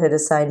expected her to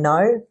say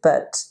no,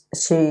 but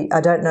I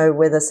don't know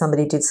whether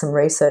somebody did some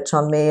research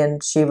on me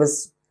and she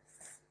was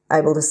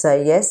able to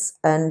say yes.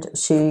 And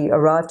she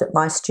arrived at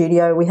my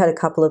studio. We had a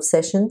couple of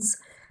sessions,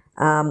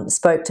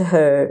 spoke to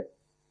her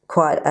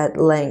quite at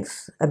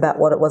length about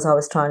what it was I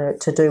was trying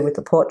to do with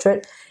the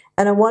portrait.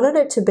 And I wanted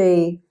it to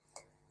be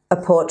a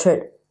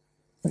portrait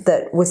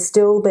that was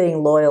still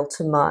being loyal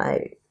to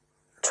my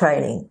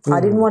training. I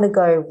didn't want to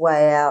go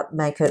way out,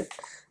 make it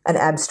an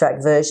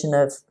abstract version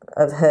of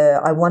her.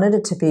 I wanted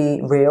it to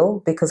be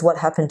real because what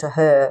happened to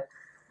her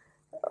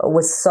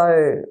was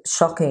so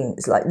shocking.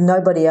 It's like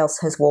nobody else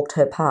has walked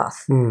her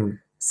path.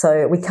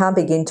 So we can't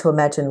begin to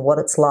imagine what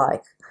it's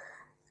like.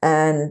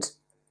 And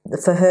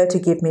for her to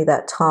give me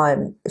that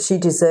time, she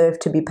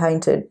deserved to be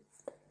painted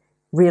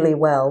really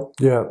well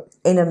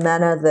in a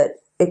manner that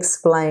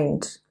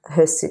explained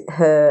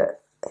her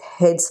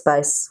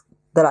headspace,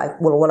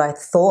 what I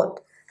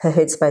thought her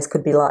headspace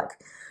could be like.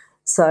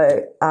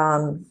 So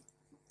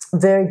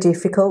very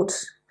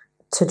difficult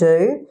to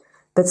do,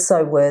 but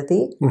so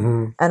worthy.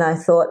 And I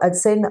thought I'd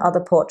seen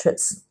other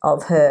portraits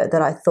of her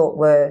that I thought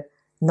were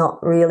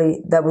not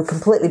really, they were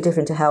completely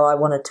different to how I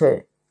wanted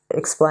to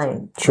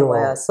explain the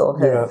way I saw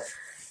her.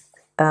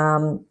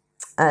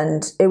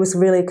 And it was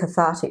really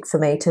cathartic for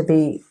me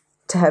to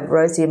have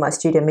Rosie in my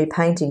studio and me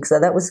painting. So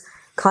that was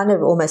kind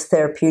of almost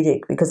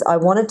therapeutic because I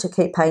wanted to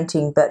keep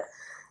painting, but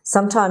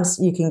sometimes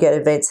you can get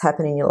events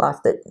happen in your life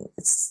that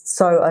it's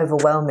so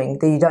overwhelming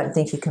that you don't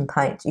think you can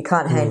paint. You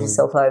can't hand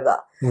yourself over.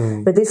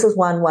 But this was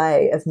one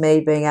way of me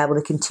being able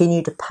to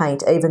continue to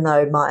paint even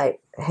though my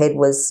head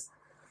was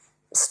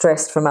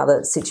stressed from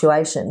other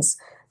situations.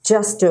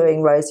 Just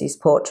doing Rosie's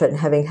portrait and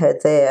having her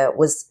there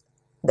was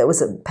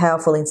a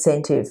powerful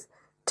incentive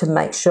to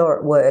make sure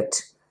it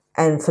worked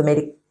and for me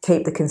to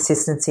keep the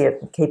consistency of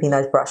keeping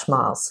those brush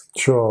miles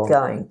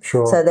going.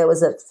 So there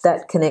was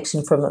that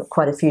connection from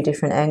quite a few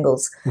different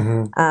angles.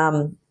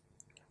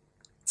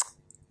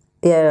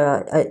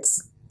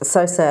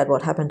 so sad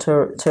what happened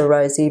to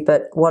Rosie,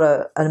 but what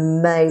an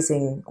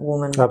amazing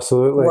woman.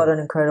 Absolutely. What an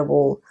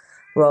incredible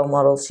role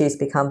model she's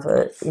become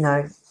for,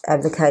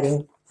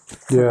 advocating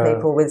for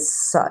people with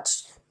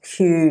such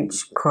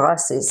huge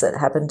crises that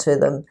happen to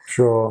them.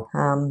 Sure.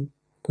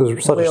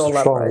 There's such a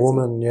strong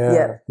woman.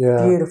 Yeah.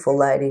 Beautiful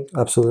lady.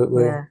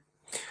 Absolutely. Yeah.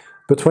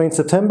 Between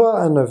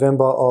September and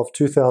November of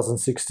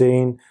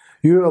 2016,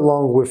 you,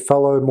 along with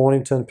fellow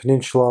Mornington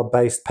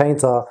Peninsula-based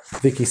painter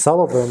Vicky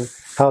Sullivan,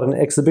 held an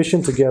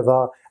exhibition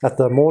together at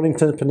the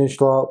Mornington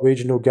Peninsula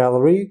Regional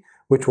Gallery,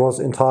 which was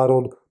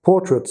entitled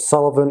Portraits,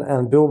 Sullivan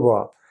and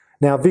Bilbrough.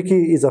 Now,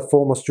 Vicky is a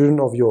former student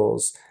of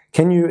yours.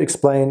 Can you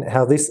explain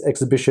how this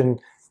exhibition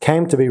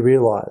came to be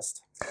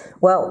realised?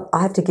 Well,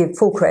 I have to give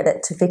full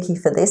credit to Vicky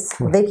for this.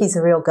 Vicky's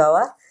a real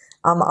goer.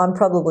 I'm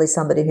probably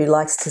somebody who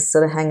likes to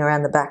sort of hang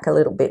around the back a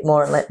little bit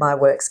more and let my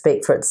work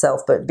speak for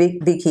itself. But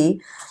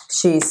Vicky,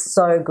 she's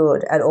so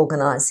good at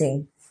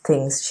organising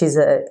things. She's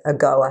a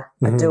goer,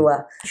 a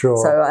doer. Sure.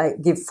 So I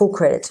give full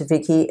credit to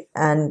Vicky,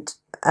 and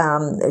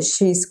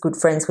she's good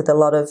friends with a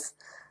lot of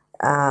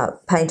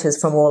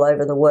painters from all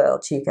over the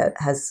world. She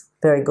has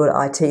very good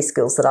IT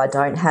skills that I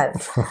don't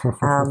have.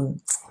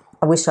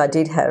 I wish I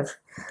did have.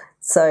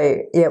 So,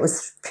 yeah, it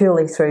was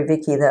purely through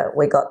Vicky that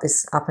we got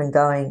this up and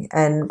going.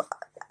 And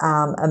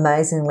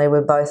amazingly,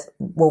 because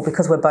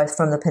we're both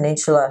from the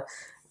peninsula,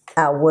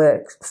 our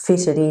work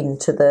fitted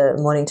into the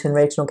Mornington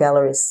Regional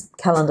Gallery's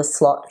calendar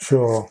slot.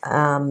 Sure.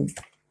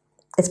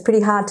 It's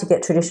pretty hard to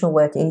get traditional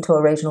work into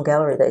a regional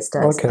gallery these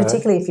days,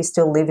 particularly if you're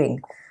still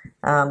living.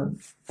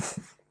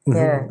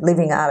 Yeah,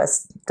 living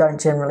artists don't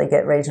generally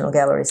get regional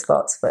gallery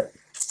spots, but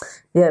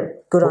yeah,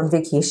 good on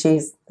Vicky.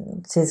 She's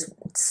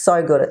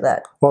so good at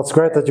that. Well, it's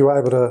great that you were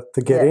able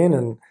to get in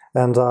and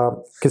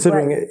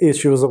considering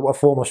she was a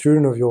former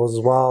student of yours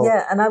as well.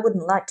 Yeah, and I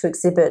wouldn't like to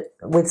exhibit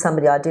with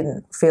somebody I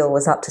didn't feel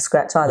was up to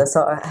scratch either.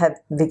 So I have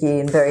Vicky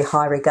in very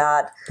high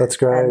regard. That's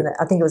great. And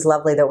I think it was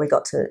lovely that we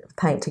got to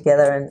paint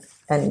together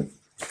and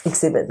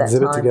exhibit that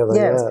time. Together,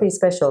 yeah, it was pretty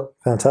special.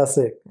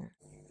 Fantastic.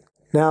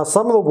 Now,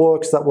 some of the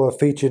works that were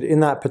featured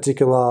in that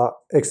particular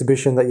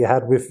exhibition that you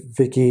had with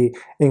Vicky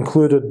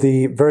included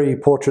the very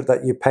portrait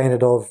that you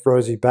painted of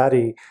Rosie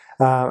Batty,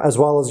 as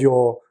well as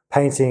your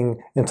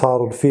painting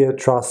entitled Fear,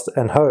 Trust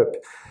and Hope.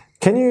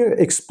 Can you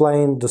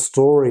explain the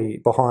story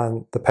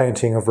behind the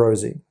painting of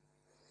Rosie?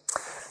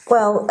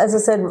 Well, as I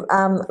said,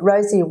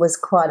 Rosie was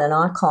quite an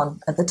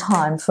icon at the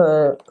time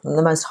for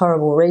the most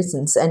horrible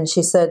reasons, and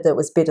she said that it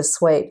was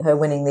bittersweet, her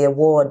winning the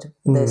award,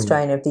 the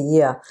Australian of the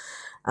Year.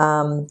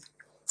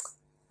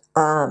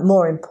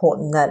 More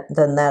important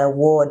than that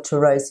award to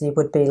Rosie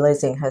would be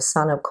losing her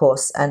son, of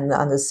course, and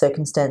under the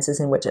circumstances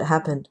in which it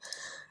happened.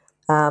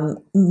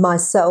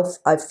 Myself,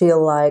 I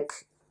feel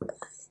like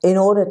in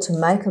order to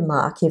make a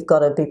mark, you've got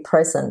to be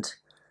present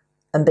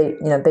and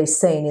be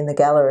seen in the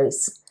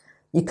galleries.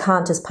 You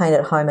can't just paint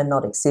at home and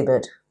not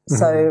exhibit.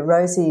 So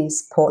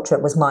Rosie's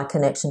portrait was my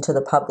connection to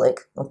the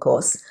public, of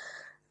course,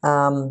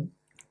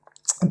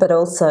 but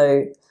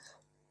also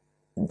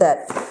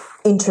that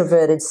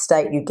introverted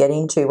state you get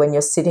into when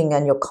you're sitting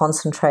and you're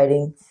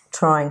concentrating,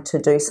 trying to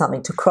do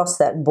something, to cross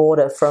that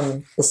border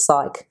from the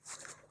psyche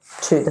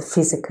to the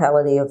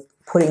physicality of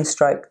putting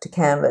stroke to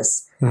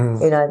canvas.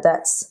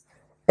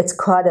 It's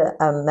quite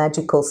a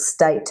magical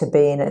state to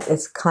be in.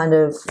 It's kind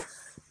of,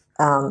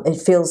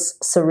 it feels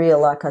surreal.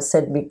 Like I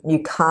said,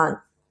 you can't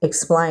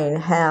explain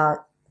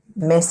how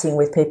messing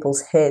with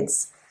people's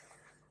heads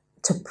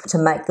to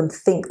make them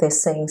think they're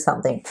seeing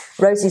something.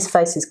 Rosie's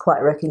face is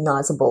quite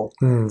recognisable.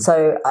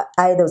 So,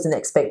 there was an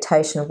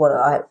expectation of what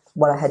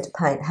I had to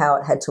paint, how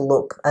it had to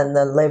look, and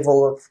the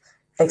level of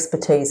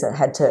expertise that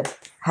had to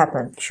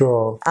happen.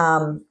 Sure.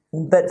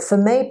 But for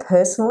me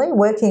personally,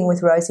 working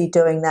with Rosie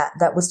doing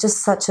that was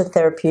just such a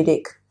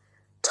therapeutic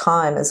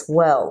time as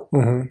well,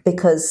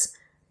 because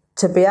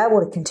to be able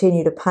to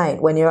continue to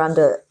paint when you're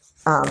under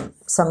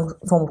some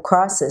form of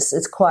crisis,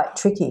 it's quite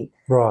tricky.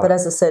 Right. But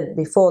as I said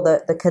before,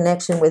 the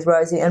connection with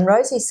Rosie, and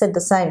Rosie said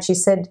the same. She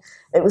said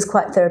it was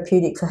quite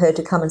therapeutic for her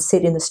to come and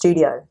sit in the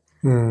studio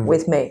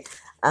with me,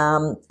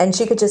 and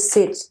she could just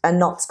sit and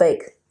not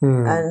speak,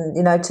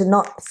 and to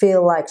not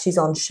feel like she's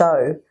on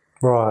show.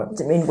 Right.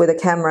 I mean, with a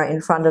camera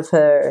in front of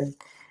her,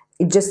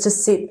 and just to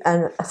sit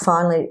and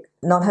finally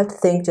not have to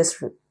think,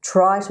 just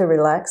try to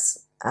relax.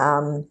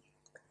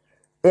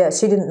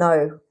 She didn't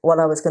know what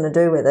I was going to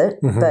do with it,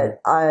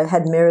 but I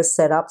had mirrors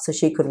set up so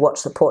she could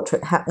watch the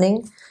portrait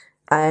happening.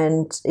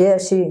 And,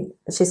 she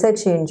said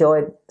she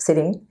enjoyed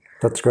sitting.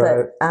 That's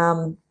great.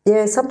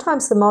 But,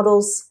 sometimes the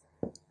models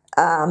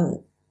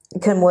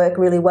can work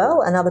really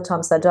well and other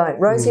times they don't.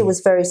 Rosie was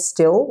very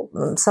still.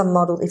 Some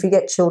models, if you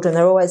get children,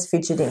 they're always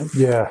fidgeting.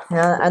 Yeah.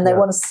 And they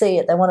want to see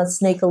it. They want to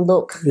sneak a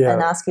look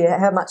and ask you,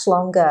 how much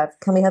longer?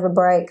 Can we have a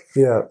break?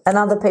 Yeah. And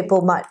other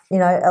people might,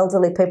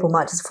 elderly people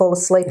might just fall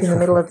asleep in the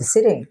middle of the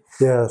sitting.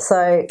 Yeah.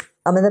 So,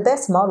 the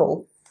best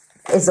model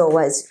is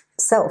always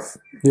self.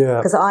 Yeah.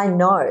 Because I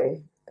know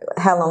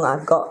how long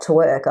I've got to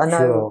work. I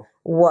know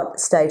what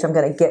stage I'm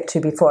going to get to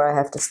before I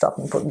have to stop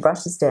and put the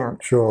brushes down.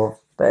 Sure.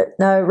 But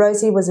no,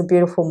 Rosie was a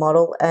beautiful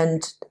model,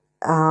 and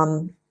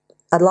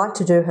I'd like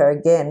to do her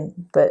again,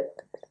 but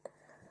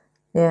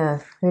yeah,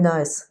 who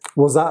knows?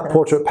 Was that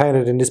portrait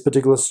painted in this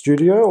particular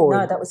studio? Or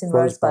no, that was in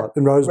Rosebud.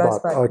 In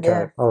Rosebud, okay,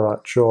 yeah. All right,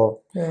 sure.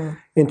 Yeah.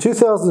 In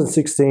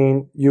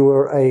 2016, you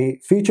were a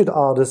featured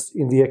artist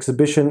in the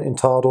exhibition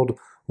entitled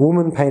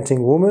Woman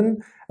Painting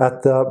Woman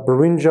at the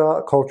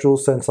Beringa Cultural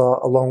Centre,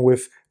 along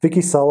with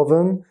Vicky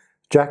Sullivan,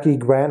 Jackie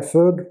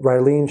Grantford,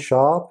 Raylene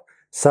Sharp,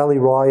 Sally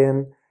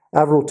Ryan,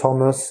 Avril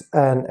Thomas,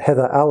 and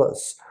Heather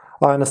Alice.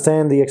 I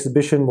understand the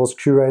exhibition was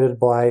curated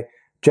by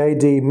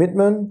J.D.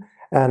 Mittman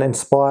and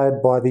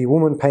inspired by the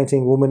Woman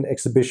Painting Woman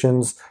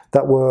exhibitions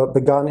that were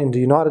begun in the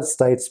United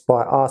States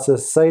by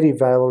artists Sadie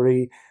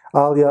Valerie,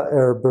 Alia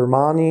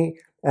Bermani,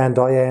 and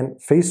Diane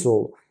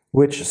Fiesel,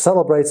 which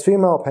celebrates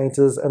female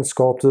painters and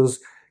sculptors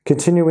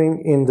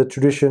continuing in the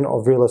tradition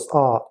of realist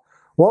art.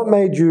 What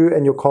made you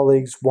and your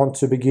colleagues want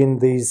to begin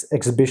these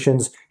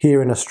exhibitions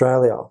here in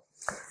Australia?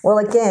 Well,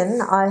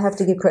 again, I have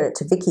to give credit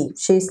to Vicky.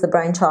 She's the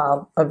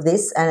brainchild of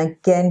this, and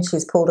again,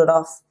 she's pulled it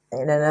off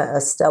in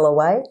a stellar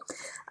way.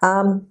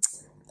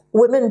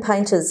 Women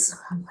painters,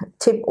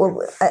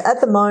 at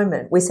the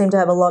moment, we seem to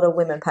have a lot of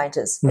women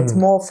painters. It's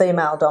more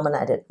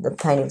female-dominated, the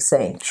painting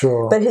scene.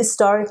 Sure. But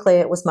historically,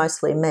 it was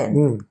mostly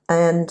men.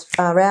 And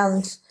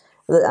around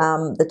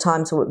the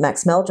times when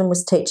Max Meldrum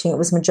was teaching, it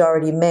was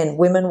majority men.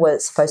 Women were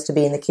supposed to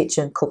be in the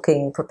kitchen,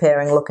 cooking,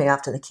 preparing, looking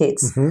after the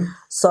kids.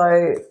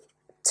 So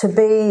to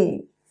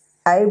be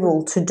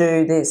able to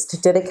do this,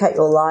 to dedicate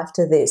your life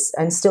to this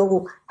and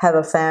still have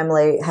a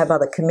family, have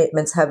other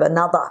commitments, have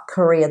another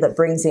career that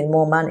brings in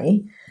more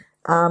money,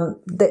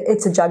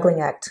 it's a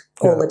juggling act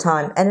all the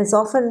time. And it's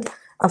often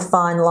a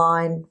fine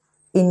line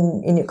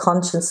in your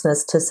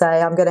consciousness to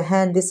say, I'm going to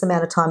hand this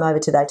amount of time over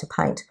today to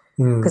paint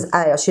because,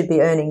 A, I should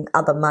be earning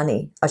other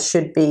money. I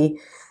should be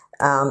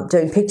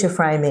doing picture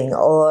framing,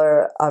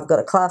 or I've got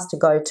a class to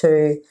go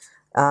to,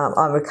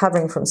 I'm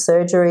recovering from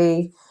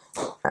surgery.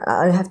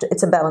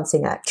 It's a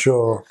balancing act.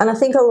 Sure. And I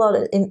think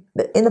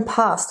in the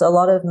past, a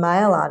lot of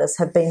male artists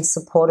have been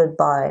supported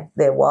by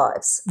their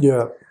wives.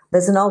 Yeah.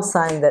 There's an old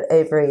saying that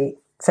every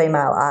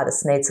female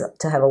artist needs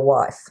to have a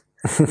wife.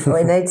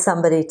 We need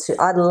somebody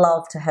I'd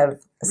love to have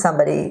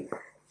somebody,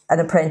 an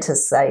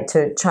apprentice, say,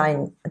 to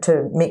train,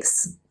 to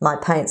mix my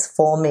paints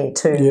for me,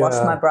 to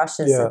wash my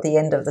brushes at the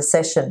end of the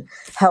session,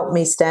 help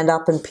me stand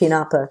up and pin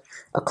up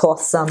a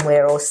cloth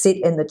somewhere, or sit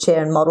in the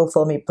chair and model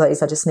for me,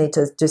 please. I just need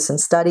to do some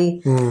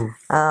study.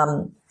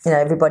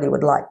 Everybody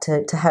would like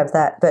to have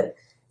that. But,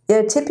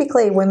 yeah,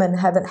 typically women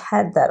haven't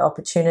had that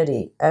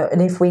opportunity.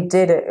 And if we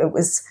did,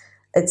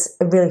 it's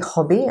a really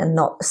hobby and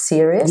not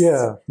serious.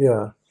 Yeah,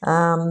 yeah.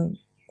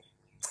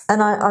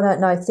 And I don't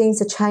know,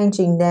 things are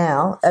changing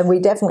now, and we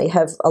definitely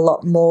have a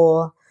lot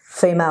more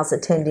females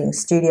attending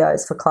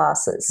studios for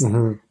classes.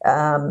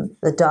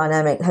 The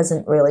dynamic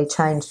hasn't really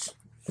changed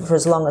for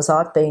as long as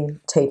I've been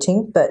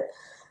teaching, but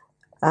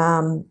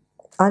I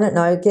don't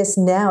know, I guess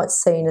now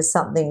it's seen as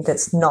something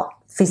that's not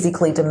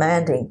physically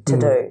demanding to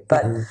do.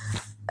 But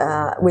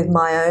with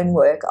my own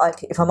work,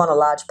 if I'm on a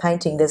large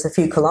painting, there's a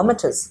few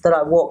kilometres that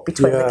I walk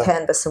between the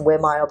canvas and where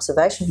my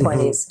observation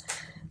point is.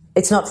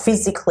 It's not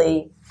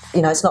physically,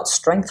 it's not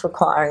strength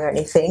requiring or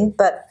anything,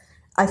 but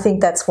I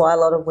think that's why a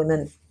lot of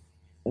women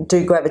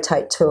do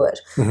gravitate to it.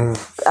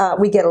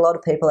 We get a lot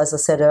of people, as I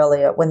said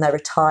earlier, when they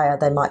retire,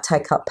 they might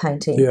take up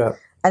painting. Yeah.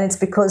 And it's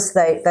because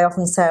they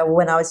often say, well,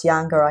 when I was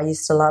younger, I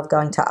used to love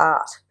going to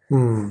art.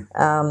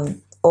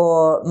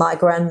 Or my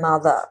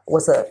grandmother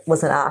was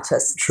an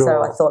artist,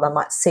 so I thought I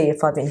might see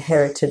if I've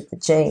inherited the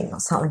gene or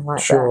something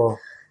like that.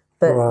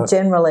 But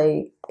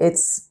generally,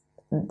 it's,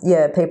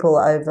 people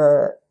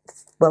over,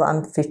 well,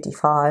 I'm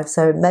 55,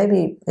 so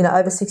maybe,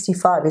 over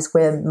 65 is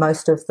where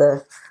most of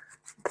the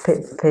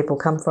people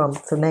come from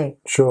for me.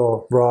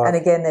 Sure, right. And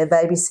again, they're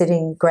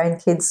babysitting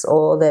grandkids,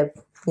 or they've,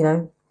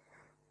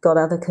 got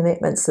other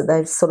commitments that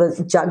they're sort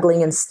of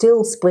juggling and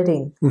still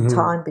splitting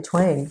time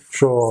between.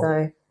 Sure.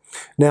 So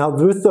now,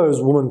 with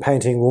those Woman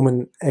Painting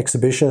Woman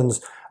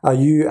exhibitions, are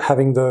you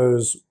having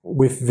those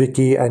with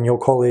Vicky and your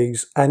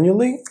colleagues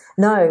annually?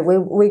 No,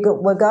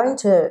 we're going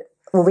to.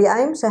 Well, we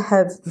aim to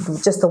have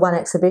just the one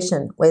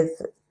exhibition with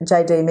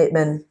J.D.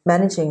 Mittman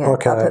managing it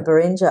up at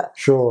Beringa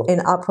in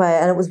Upwey,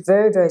 and it was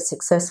very, very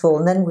successful.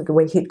 And then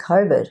we hit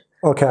COVID.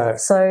 Okay.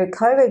 So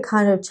COVID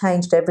kind of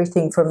changed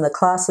everything from the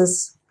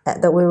classes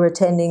that we were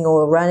attending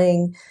or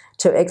running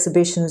to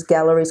exhibitions,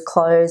 galleries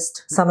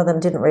closed. Some of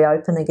them didn't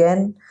reopen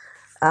again.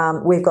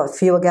 We've got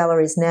fewer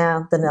galleries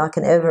now than I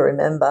can ever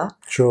remember.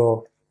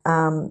 Sure.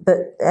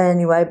 But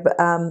anyway,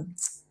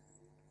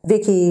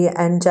 Vicky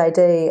and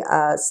JD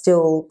are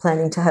still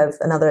planning to have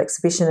another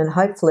exhibition, and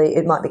hopefully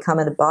it might become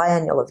a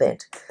biannual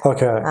event.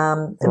 Okay.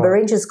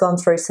 Beringa's gone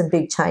through some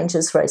big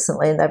changes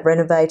recently, and they've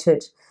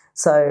renovated,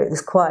 so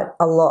there's quite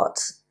a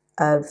lot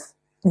of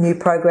new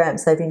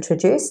programs they've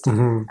introduced,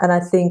 and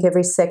I think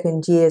every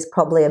second year is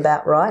probably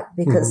about right,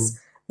 because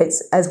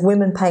it's, as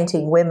women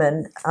painting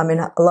women, I mean,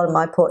 a lot of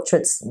my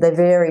portraits, they're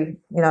very,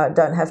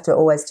 don't have to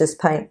always just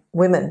paint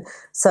women,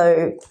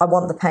 so I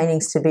want the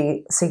paintings to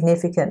be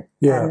significant.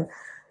 Yeah. And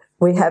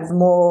we have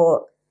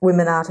more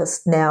women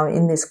artists now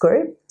in this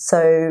group,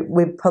 so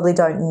we probably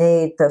don't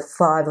need the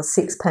 5 or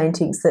 6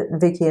 paintings that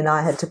Vicky and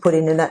I had to put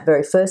in that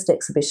very first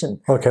exhibition.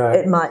 Okay.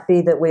 It might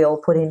be that we all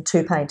put in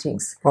 2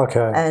 paintings.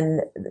 Okay.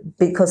 And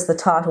because the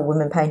title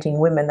Women Painting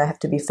Women, they have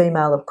to be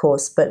female, of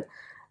course, but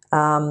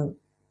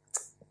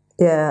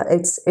yeah,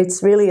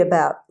 it's really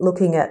about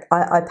looking at,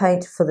 I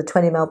paint for the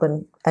 20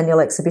 Melbourne annual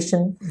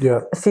exhibition,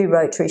 a few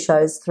Rotary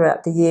shows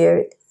throughout the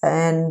year,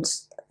 and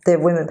they're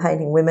women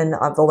painting women.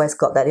 I've always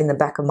got that in the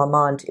back of my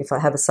mind. If I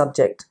have a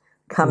subject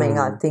coming,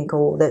 I think,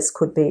 oh, this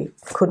could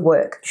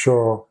work.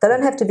 Sure. They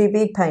don't have to be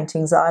big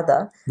paintings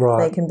either.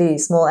 Right. They can be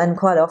small, and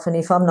quite often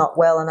if I'm not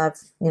well and I've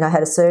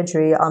had a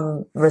surgery,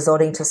 I'm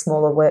resorting to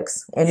smaller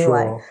works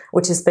anyway,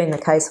 which has been the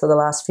case for the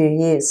last few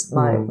years.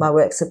 My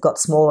works have got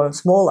smaller and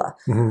smaller,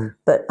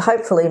 but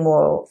hopefully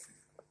more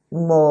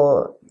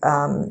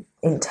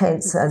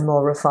intense and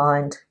more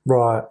refined.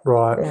 Right.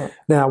 Yeah.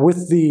 Now,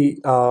 with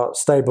the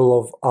stable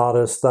of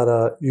artists that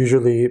are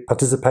usually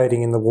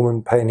participating in the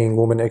Woman Painting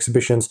Woman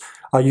exhibitions,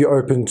 are you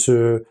open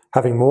to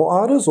having more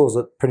artists, or is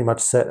it pretty much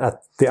set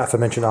at the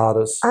aforementioned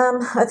artists?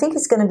 I think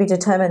it's going to be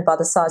determined by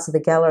the size of the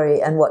gallery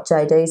and what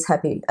JD's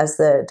happy as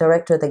the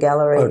director of the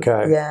gallery.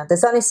 Okay. Yeah,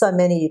 there's only so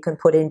many you can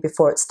put in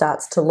before it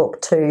starts to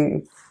look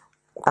too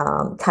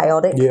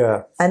chaotic.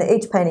 Yeah. And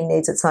each painting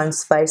needs its own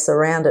space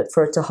around it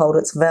for it to hold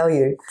its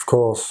value. Of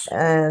course.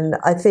 And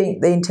I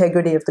think the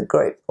integrity of the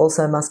group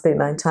also must be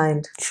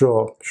maintained.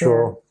 Sure.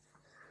 Yeah.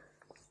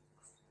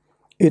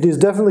 It is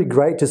definitely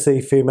great to see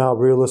female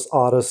realist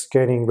artists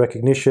gaining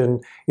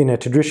recognition in a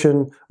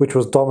tradition which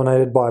was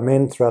dominated by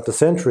men throughout the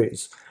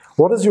centuries.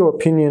 What is your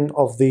opinion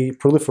of the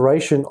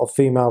proliferation of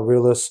female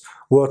realists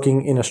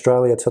working in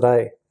Australia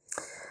today?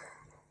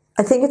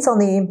 I think it's on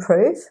the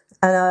improve,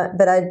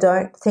 but I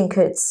don't think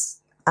it's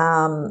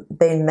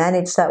been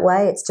managed that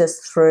way. It's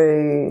just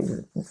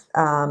through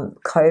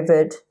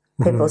COVID.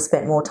 People have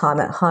spent more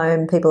time at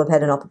home. People have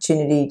had an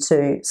opportunity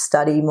to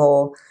study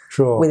more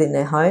within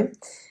their home.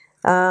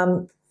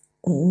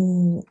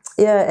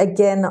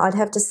 Again, I'd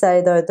have to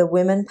say, though, the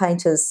women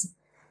painters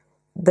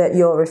that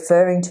you're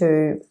referring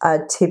to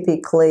are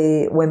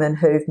typically women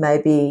who've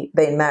maybe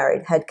been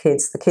married, had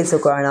kids, the kids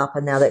have grown up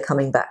and now they're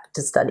coming back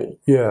to study.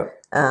 Yeah.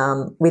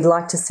 We'd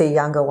like to see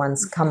younger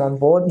ones come on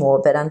board more,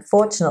 but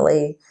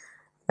unfortunately,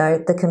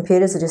 the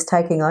computers are just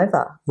taking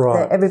over.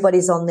 Right.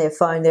 Everybody's on their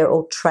phone, they're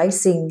all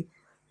tracing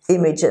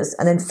images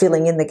and then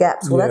filling in the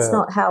gaps. Well, that's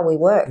not how we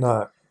work.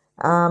 No.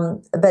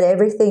 But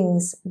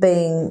everything's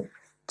being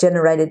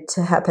generated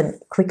to happen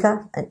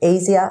quicker and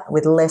easier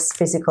with less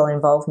physical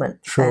involvement.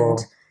 Sure.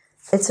 And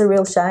it's a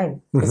real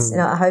shame.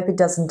 I hope it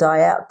doesn't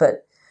die out,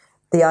 but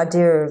the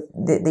idea of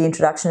the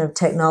introduction of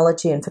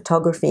technology and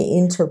photography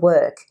into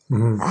work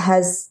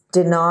has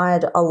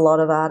denied a lot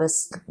of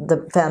artists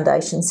the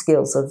foundation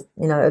skills of,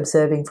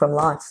 observing from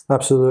life.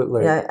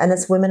 Absolutely. And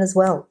it's women as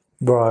well.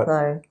 Right.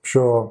 So,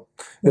 sure.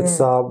 It's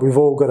we've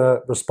all got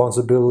a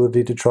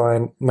responsibility to try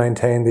and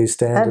maintain these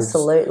standards.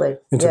 Absolutely.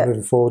 Into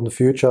moving forward in the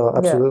future.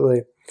 Absolutely.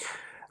 Yeah.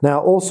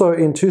 Now, also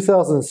in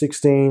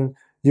 2016,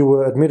 you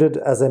were admitted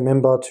as a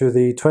member to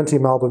the 20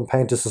 Melbourne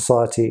Painters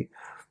Society.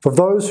 For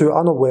those who are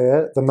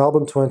unaware, the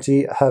Melbourne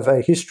 20 have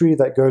a history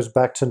that goes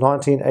back to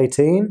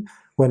 1918,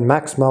 when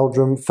Max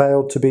Meldrum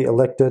failed to be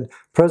elected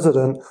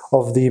president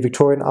of the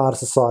Victorian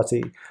Artists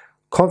Society.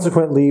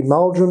 Consequently,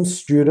 Meldrum's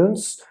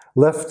students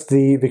left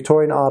the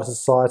Victorian Artists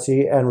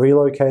Society and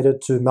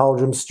relocated to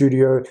Meldrum's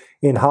studio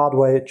in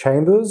Hardway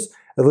Chambers,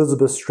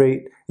 Elizabeth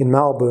Street in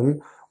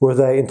Melbourne, where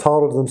they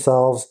entitled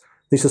themselves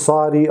the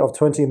Society of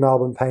 20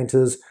 Melbourne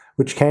Painters,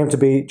 which came to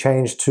be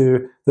changed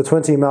to the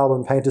 20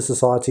 Melbourne Painters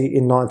Society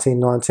in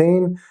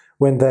 1919,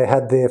 when they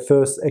had their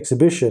first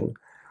exhibition.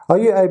 Are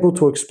you able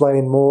to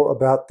explain more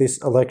about this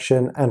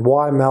election and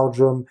why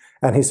Meldrum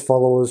and his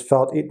followers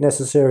felt it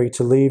necessary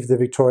to leave the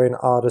Victorian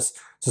Artists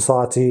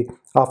Society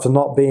after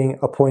not being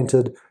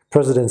appointed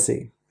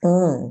presidency?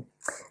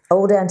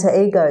 All down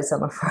to egos,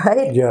 I'm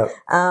afraid. Yeah.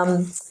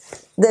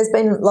 There's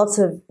been lots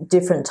of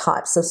different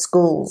types of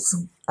schools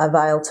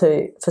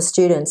for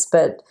students,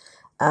 but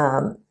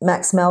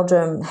Max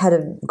Meldrum had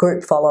a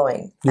group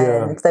following,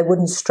 and they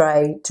wouldn't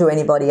stray to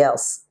anybody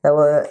else.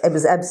 It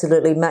was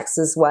absolutely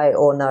Max's way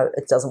or no,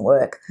 it doesn't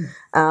work.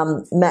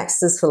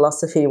 Max's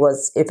philosophy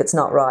was, if it's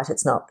not right,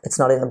 it's not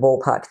in the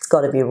ballpark. It's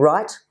got to be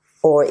right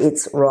or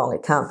it's wrong.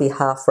 It can't be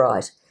half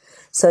right.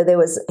 So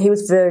he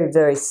was very,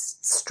 very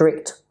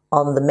strict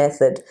on the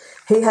method.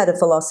 He had a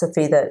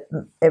philosophy that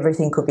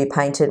everything could be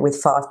painted with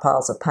 5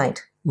 piles of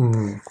paint,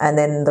 and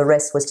then the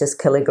rest was just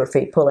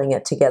calligraphy, pulling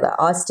it together.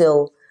 I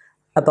still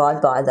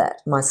abide by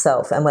that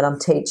myself, and when I'm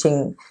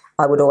teaching,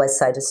 I would always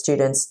say to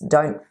students,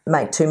 don't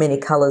make too many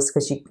colours,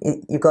 because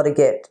you've got to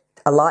get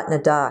a light and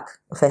a dark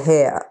for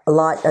hair, a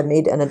light, a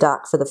mid and a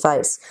dark for the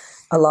face,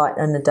 a light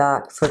and a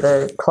dark for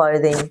the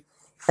clothing,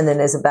 and then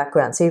there's a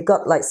background. So you've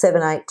got like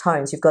 7, 8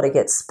 tones you've got to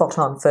get spot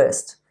on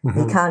first.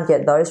 You can't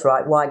get those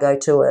right. Why go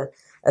to a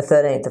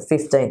 13th, a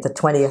 15th, a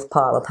 20th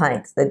pile of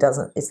paint?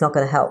 It's not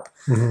going to help.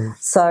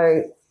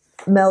 So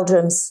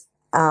Meldrum's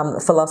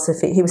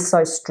philosophy, he was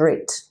so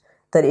strict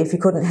that if you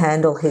couldn't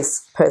handle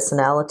his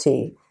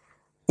personality,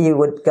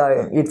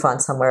 you'd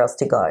find somewhere else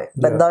to go.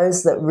 But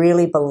those that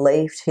really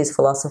believed his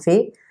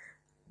philosophy,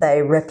 they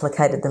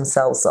replicated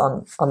themselves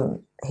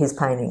on his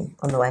painting,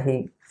 on the way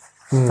he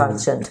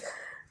functioned.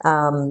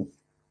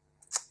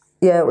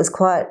 It was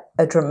quite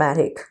a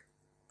dramatic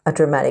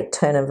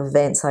turn of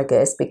events, I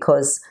guess,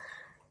 because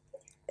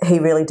he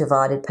really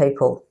divided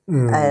people,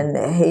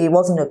 and he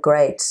wasn't a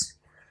great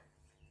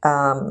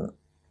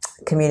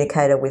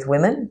communicator with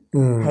women.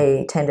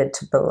 He tended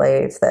to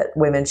believe that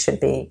women should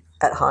be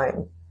at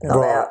home,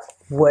 not out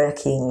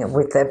working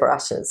with their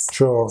brushes.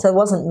 Sure. So there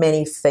wasn't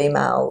many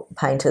female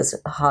painters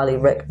highly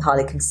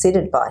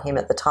considered by him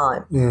at the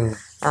time.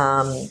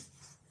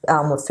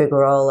 Alma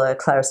Figueroa,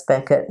 Clarice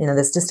Beckett,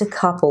 there's just a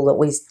couple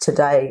that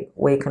today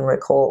we can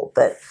recall,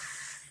 but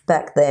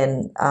back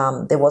then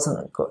there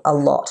wasn't a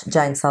lot.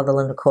 Jane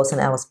Sutherland, of course, and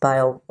Alice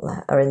Bale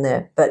are in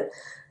there. But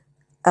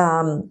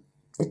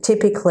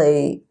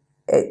typically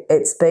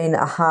it's been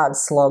a hard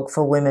slog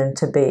for women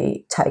to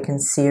be taken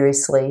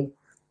seriously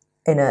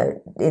in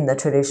the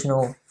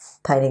traditional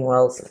painting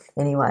world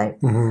anyway.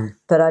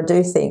 But I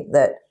do think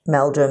that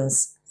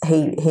Meldrum's,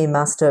 he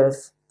must have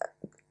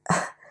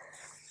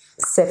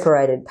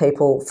separated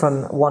people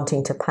from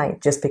wanting to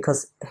paint just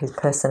because his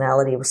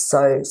personality was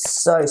so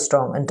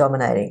strong and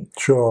dominating.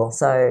 Sure.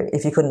 So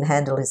if you couldn't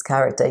handle his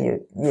character,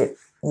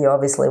 you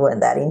obviously weren't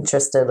that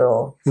interested,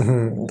 or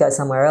go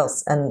somewhere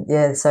else.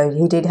 And so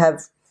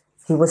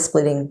he was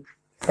splitting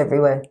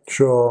everywhere.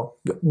 Sure.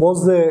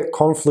 Was there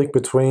conflict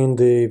between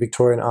the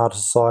Victorian Art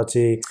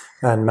Society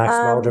and Max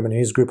Meldrum and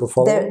his group of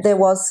followers? There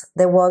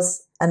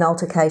was an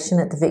altercation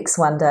at the Vics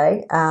one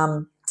day.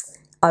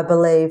 I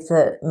believe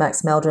that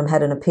Max Meldrum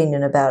had an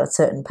opinion about a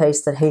certain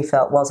piece that he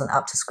felt wasn't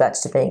up to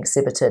scratch to being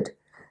exhibited,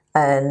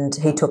 and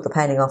he took the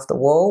painting off the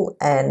wall,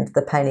 and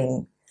the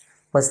painting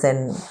was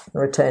then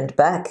returned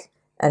back,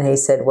 and he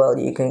said, well,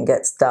 you can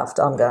get stuffed.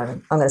 I'm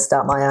going to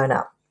start my own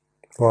up.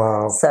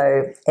 Wow.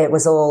 So it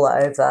was all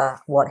over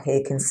what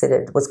he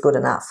considered was good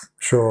enough.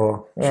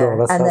 Sure.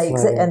 That's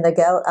fascinating. And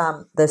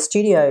the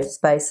studio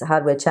space,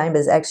 Hardware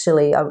Chambers,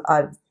 actually,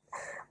 I've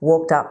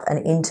walked up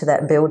and into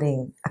that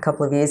building a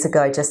couple of years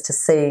ago just to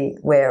see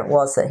where it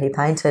was that he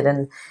painted,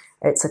 and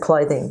it's a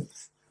clothing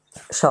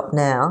shop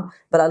now.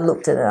 But I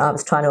looked at it and I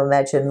was trying to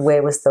imagine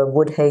where was the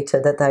wood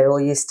heater that they all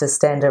used to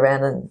stand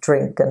around and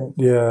drink and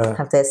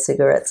have their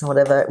cigarettes and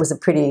whatever. It was a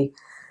pretty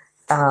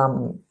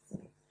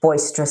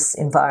boisterous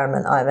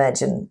environment, I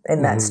imagine,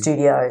 in that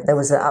studio. There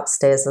was an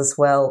upstairs as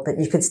well, but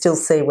you could still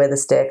see where the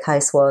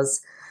staircase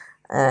was.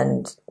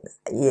 And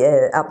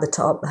up the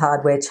top,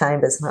 Hardware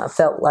Chambers, and I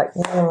felt like,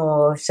 I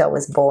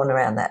was born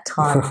around that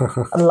time.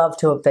 I'd love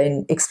to have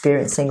been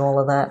experiencing all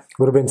of that.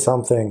 Would have been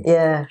something.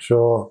 Yeah.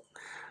 Sure.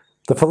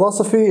 The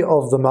philosophy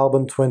of the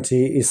Melbourne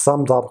 20 is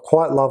summed up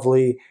quite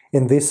lovely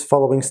in this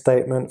following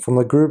statement from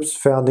the group's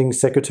founding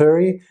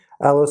secretary,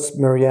 Alice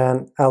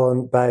Marianne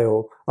Allen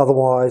Bale,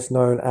 otherwise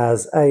known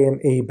as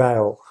AME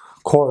Bale.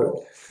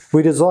 Quote,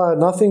 "We desire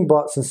nothing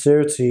but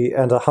sincerity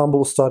and a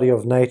humble study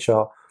of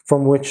nature,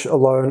 from which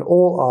alone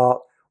all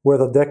art,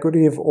 whether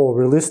decorative or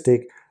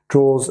realistic,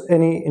 draws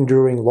any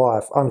enduring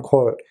life,"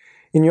 unquote.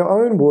 In your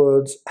own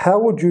words, how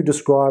would you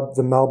describe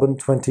the Melbourne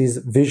 20's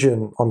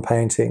vision on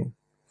painting?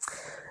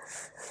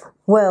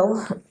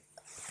 Well,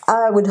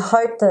 I would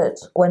hope that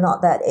we're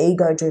not that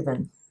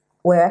ego-driven.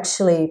 We're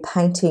actually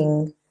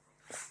painting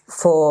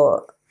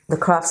for the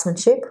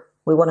craftsmanship.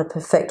 We want to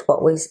perfect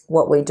what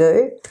we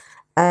do,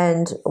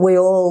 and we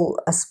all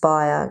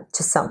aspire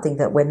to something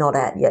that we're not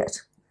at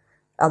yet.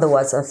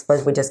 Otherwise, I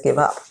suppose we just give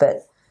up.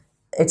 But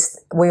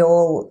we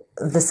all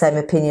the same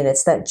opinion.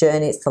 It's that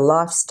journey, it's the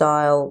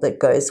lifestyle that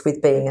goes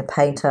with being a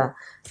painter,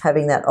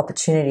 having that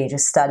opportunity to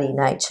study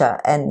nature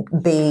and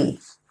be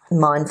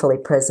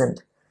mindfully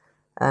present.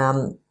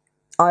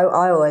 I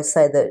always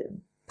say that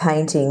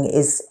painting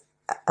is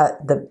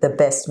the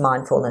best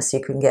mindfulness you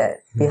can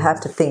get. You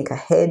have to think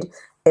ahead.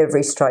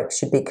 Every stroke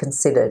should be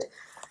considered.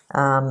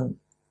 A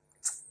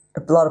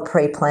lot of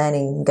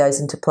pre-planning goes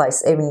into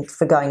place, even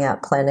for going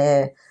out plein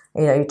air.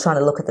 You're trying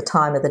to look at the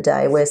time of the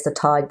day. Where's the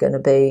tide going to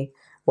be?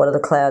 What are the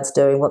clouds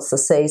doing? What's the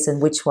season?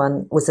 Which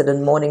one? Was it a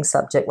morning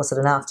subject? Was it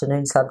an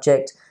afternoon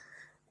subject?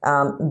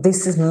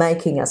 This is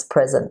making us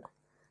present.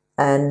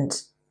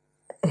 And,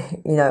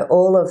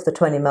 all of the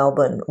 20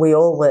 Melbourne, we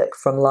all work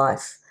from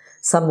life.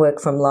 Some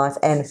work from life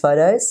and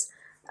photos.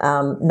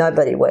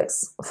 Nobody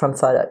works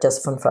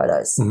just from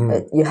photos.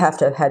 You have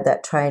to have had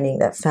that training,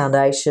 that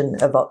foundation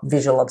of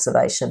visual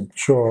observation.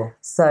 Sure.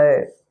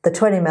 So the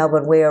 20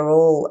 Melbourne, we are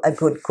all a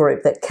good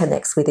group that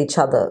connects with each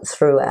other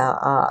through our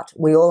art.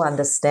 We all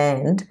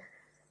understand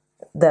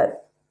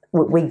that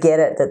we get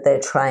it, that they're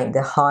trained,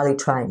 they're highly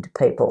trained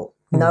people.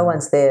 No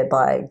one's there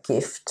by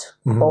gift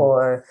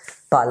or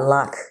by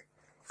luck.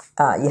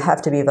 You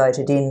have to be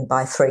voted in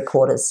by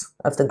 3/4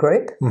 of the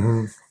group.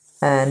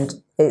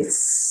 And it's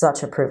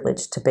such a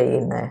privilege to be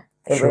in there.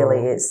 It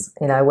really is.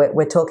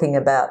 We're talking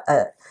about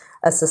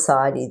a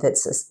society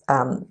that's, it's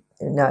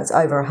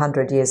over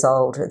 100 years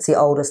old. It's the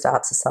oldest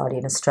art society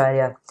in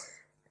Australia.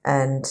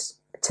 And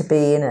to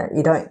be in it.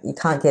 You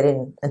can't get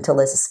in until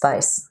there's a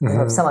space.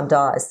 If someone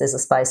dies, there's a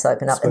space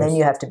open up, and then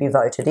you have to be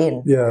voted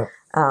in. Yeah.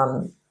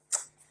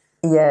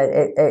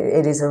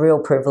 It is a real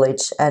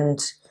privilege, and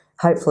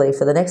hopefully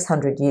for the next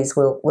 100 years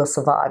we'll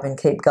survive and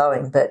keep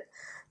going. But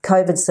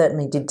COVID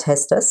certainly did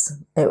test us.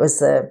 It was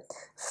the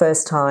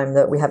first time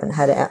that we haven't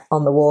had an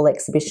on-the-wall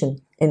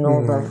exhibition in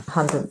all the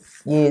 100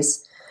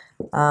 years.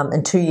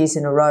 And 2 years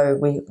in a row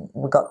we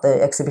got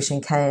the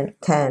exhibition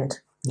canned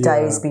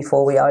days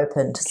before we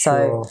opened.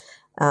 Sure.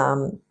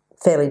 So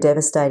fairly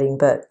devastating,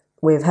 but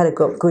we've had a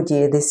good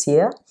year this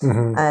year,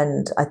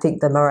 and I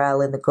think the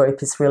morale in the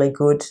group is really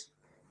good.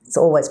 It's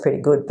always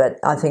pretty good, but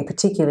I think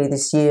particularly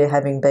this year,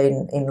 having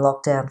been in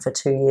lockdown for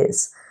 2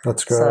 years.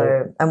 That's great.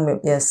 So,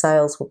 and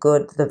sales were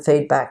good. The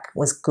feedback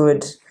was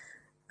good.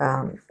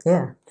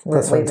 We've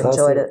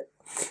enjoyed it.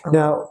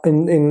 Now,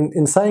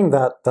 in saying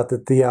that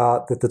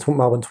the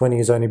Melbourne 20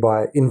 is only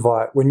by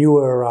invite, when you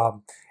were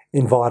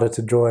invited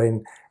to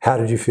join, how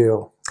did you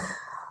feel?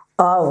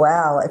 Oh,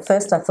 wow. At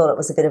first I thought it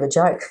was a bit of a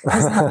joke.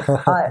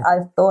 I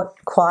thought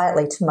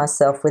quietly to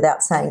myself,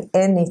 without saying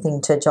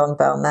anything to John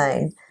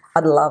Balmain,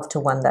 I'd love to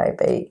one day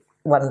be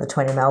one of the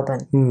 20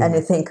 Melbourne. And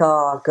you think,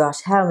 oh,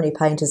 gosh, how many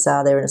painters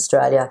are there in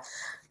Australia?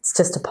 It's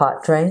just a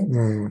pipe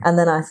dream. And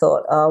then I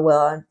thought, oh,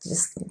 well,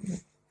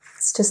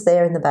 it's just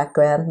there in the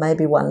background.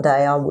 Maybe one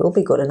day I will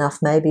be good enough.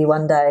 Maybe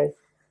one day,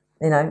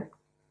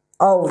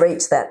 I'll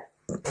reach that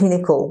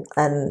pinnacle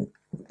and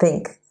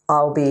think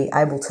I'll be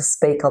able to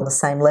speak on the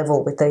same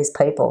level with these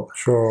people.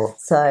 Sure.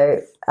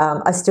 So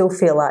I still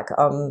feel like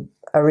I'm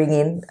a ring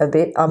in a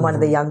bit. I'm one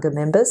of the younger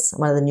members,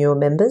 one of the newer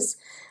members,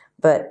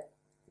 but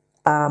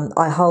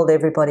I hold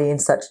everybody in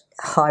such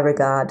high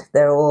regard.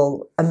 They're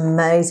all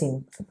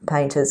amazing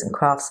painters and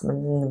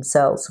craftsmen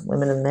themselves,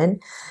 women and men.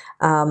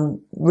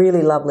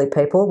 Really lovely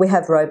people. We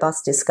have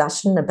robust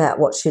discussion about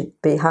what should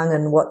be hung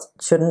and what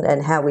shouldn't,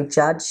 and how we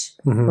judge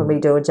when we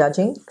do a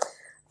judging.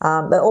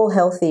 But all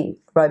healthy,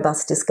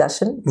 robust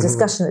discussion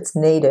that's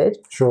needed.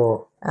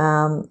 Sure.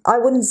 I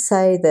wouldn't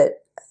say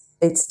that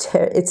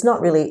it's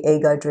not really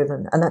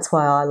ego-driven, and that's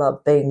why I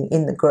love being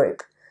in the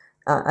group.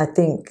 I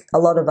think a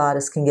lot of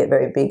artists can get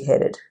very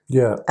big-headed.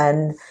 Yeah.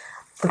 And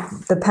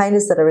the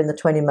painters that are in the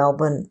 20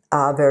 Melbourne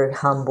are very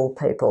humble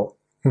people.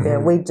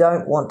 We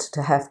don't want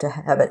to have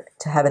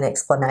an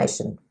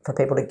explanation for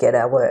people to get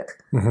our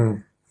work.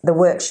 The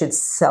work should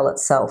sell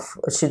itself.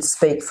 It should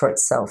speak for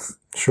itself.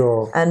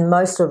 Sure. And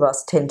most of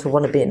us tend to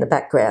want to be in the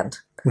background.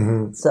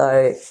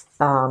 So,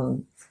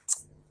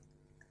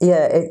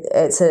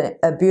 it's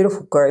a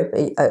beautiful group,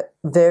 a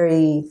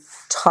very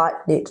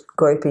tight-knit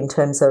group in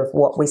terms of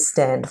what we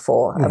stand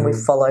for, and we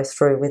follow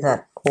through with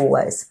that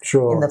always.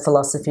 Sure. In the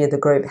philosophy of the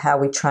group, how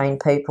we train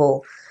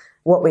people,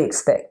 what we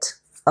expect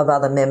of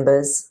other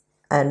members,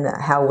 and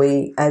how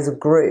we, as a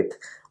group,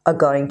 are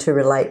going to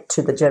relate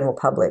to the general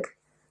public.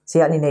 So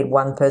you only need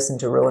one person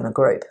to ruin a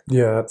group.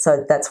 Yeah.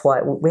 So that's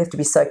why we have to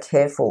be so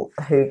careful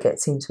who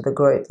gets into the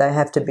group. They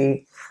have to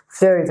be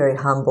very, very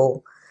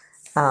humble,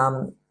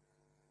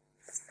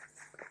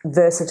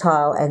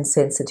 versatile and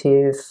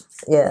sensitive.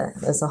 Yeah,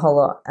 there's a whole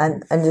lot.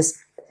 And just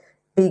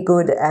be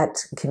good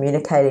at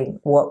communicating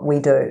what we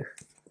do.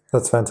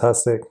 That's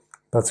fantastic.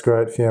 That's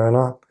great,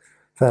 Fiona.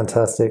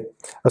 Fantastic.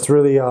 That's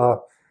really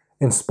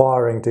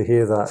inspiring to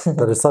hear that.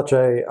 That is such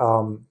a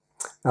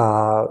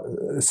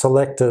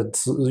selected,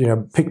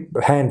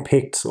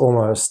 hand-picked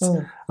almost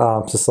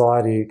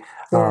society,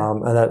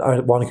 and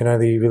that one can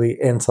only really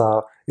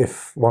enter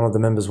if one of the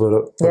members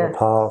were to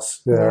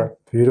pass. Yeah,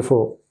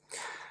 beautiful.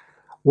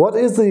 What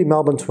is the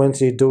Melbourne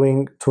 20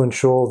 doing to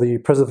ensure the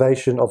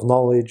preservation of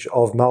knowledge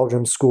of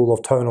Meldrum's School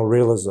of Tonal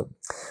Realism?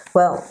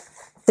 Well,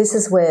 this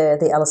is where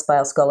the Alice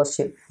Bale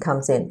Scholarship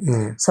comes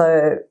in.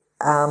 So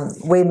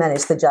we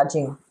manage the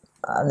judging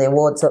and the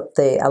awards of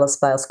the Alice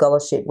Bale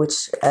Scholarship,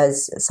 which,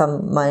 as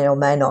some may or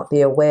may not be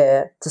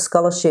aware, the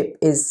scholarship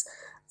is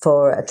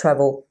for a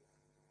travel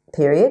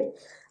period.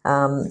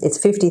 It's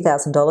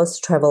 $50,000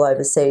 to travel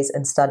overseas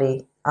and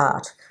study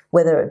art,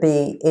 whether it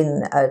be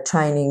in a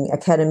training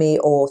academy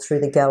or through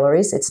the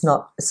galleries. It's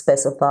not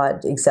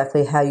specified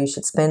exactly how you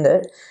should spend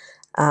it.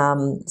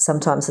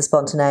 Sometimes the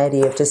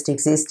spontaneity of just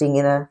existing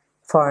in a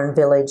foreign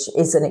village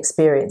is an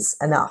experience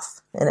enough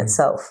in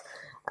itself.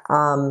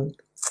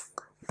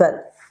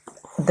 But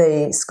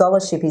the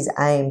scholarship is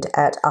aimed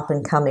at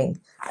up-and-coming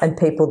and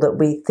people that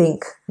we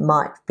think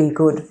might be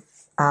good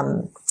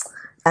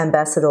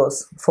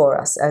ambassadors for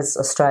us as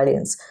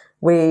Australians.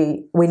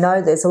 We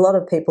know there's a lot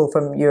of people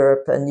from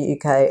Europe and the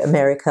UK,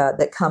 America,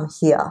 that come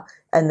here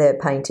and they're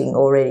painting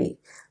already.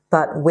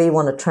 But we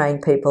want to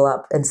train people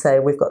up and say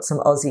we've got some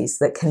Aussies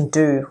that can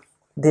do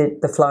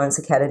the Florence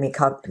Academy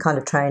kind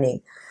of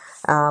training.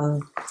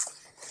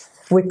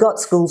 We've got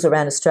schools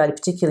around Australia,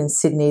 particularly in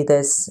Sydney.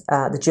 There's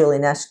the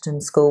Julian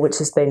Ashton School, which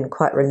has been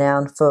quite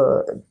renowned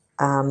for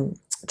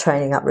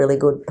training up really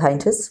good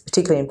painters,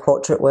 particularly in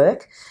portrait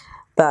work.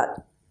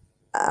 But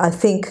I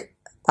think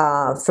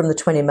from the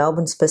 20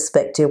 Melbourne's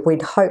perspective,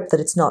 we'd hope that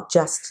it's not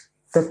just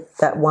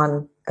that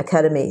one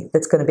academy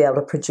that's going to be able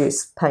to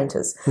produce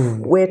painters.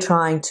 We're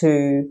trying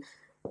to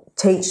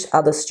teach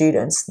other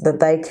students that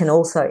they can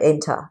also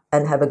enter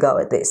and have a go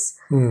at this.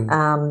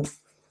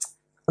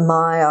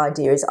 My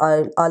idea is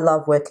I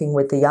love working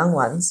with the young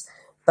ones,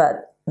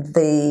 but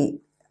the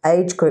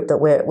age group that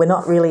we're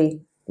not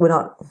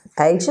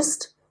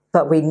ageist,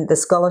 but the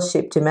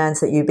scholarship demands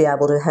that you be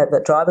able to have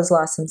a driver's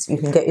license, you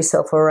can get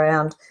yourself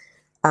around,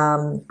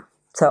 so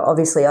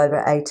obviously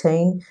over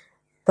 18,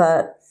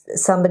 but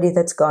somebody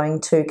that's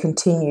going to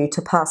continue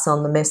to pass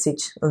on the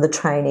message and the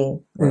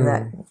training and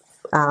that,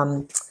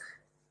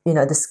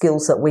 the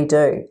skills that we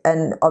do.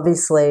 And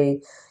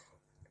obviously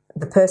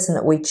the person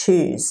that we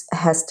choose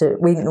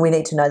we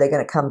need to know they're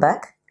going to come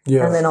back.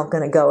 Yeah. And they're not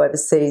going to go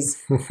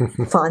overseas,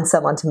 find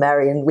someone to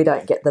marry and we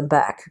don't get them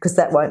back, because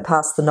that won't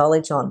pass the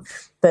knowledge on.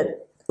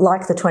 But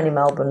like the 20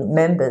 Melbourne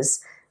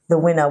members, the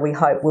winner, we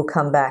hope, will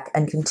come back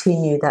and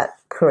continue that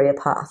career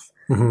path.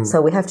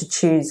 So we have to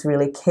choose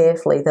really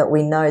carefully that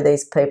we know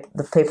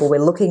the people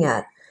we're looking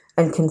at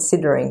and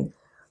considering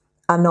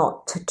are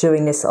not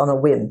doing this on a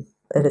whim,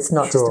 that it's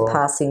not just a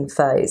passing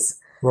phase.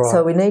 Right.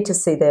 So we need to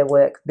see their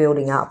work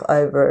building up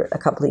over a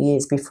couple of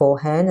years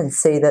beforehand and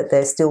see that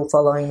they're still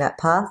following that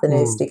path and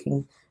they're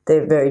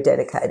very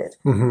dedicated.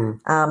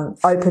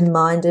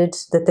 Open-minded,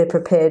 that they're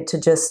prepared to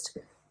just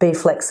be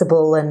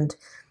flexible and,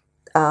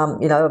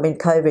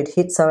 COVID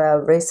hit, so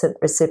our recent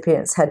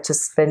recipients had to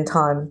spend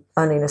time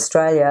only in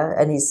Australia,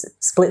 and he's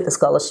split the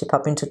scholarship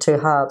up into two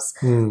halves.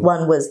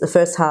 The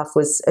first half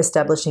was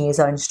establishing his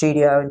own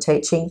studio and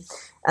teaching,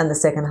 and the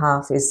second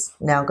half is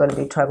now going to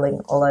be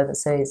travelling all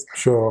overseas.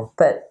 Sure.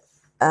 But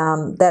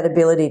that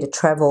ability to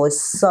travel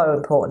is so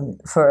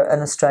important for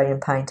an Australian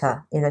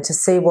painter, to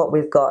see what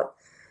we've got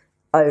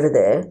over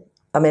there.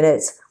 I mean,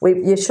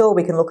 you're sure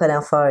we can look at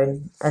our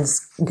phone and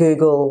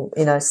Google,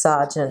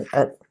 Sargent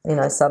at,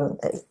 some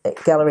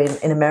gallery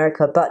in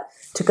America, but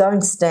to go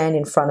and stand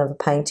in front of a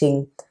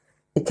painting,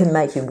 it can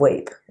make you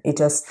weep. You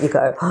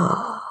go,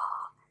 oh,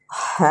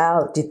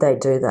 how did they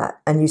do that?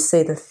 And you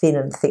see the thin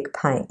and thick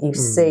paint. You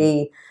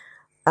see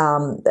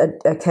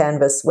a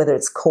canvas, whether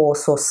it's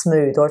coarse or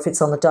smooth, or if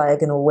it's on the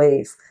diagonal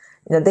weave.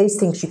 These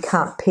things you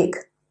can't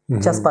pick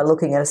just by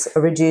looking at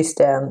a reduced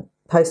down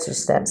postage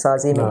stamp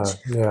size image.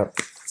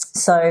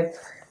 So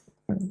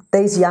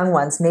these young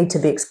ones need to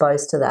be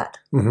exposed to that.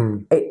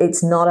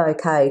 It's not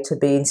okay to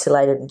be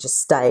insulated and just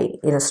stay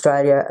in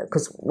Australia,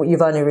 because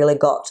you've only really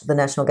got the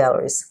national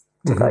galleries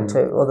to go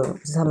to, or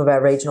some of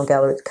our regional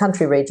galleries.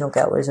 Country regional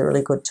galleries are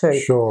really good too.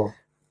 Sure.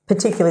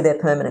 Particularly their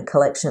permanent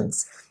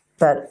collections.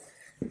 But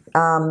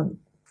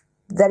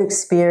that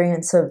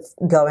experience of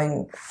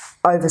going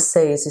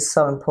overseas is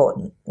so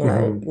important.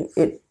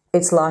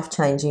 It's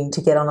life-changing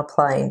to get on a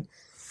plane,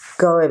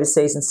 go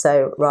overseas and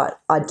say, right,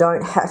 I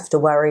don't have to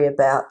worry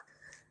about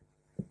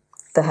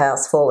the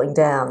house falling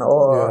down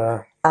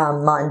or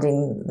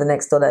minding the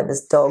next door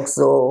neighbour's dogs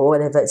or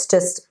whatever. It's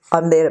just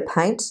I'm there to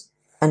paint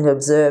and to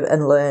observe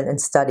and learn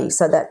and study,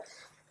 so that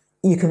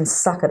you can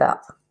suck it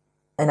up.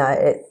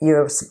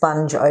 You're a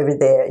sponge over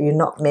there. You're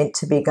not meant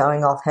to be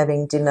going off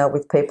having dinner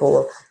with people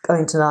or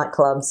going to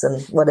nightclubs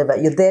and whatever.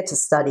 You're there to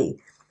study,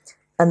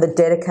 and the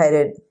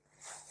dedicated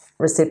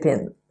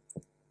recipient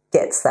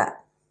gets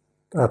that.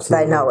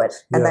 Absolutely. They know it,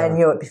 and they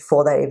knew it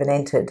before they even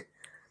entered.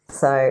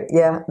 So,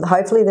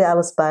 hopefully the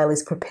Alice Bale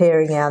is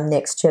preparing our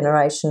next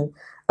generation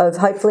of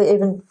hopefully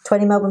even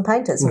 20 Melbourne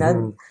painters.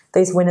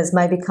 These winners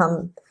may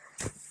become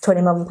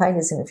 20 Melbourne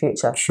painters in the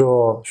future.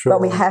 Sure.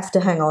 But we have to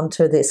hang on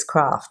to this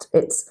craft.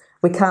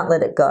 We can't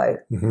let it go.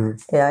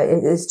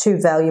 It is too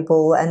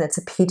valuable, and it's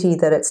a pity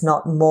that it's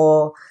not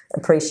more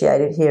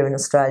appreciated here in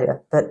Australia.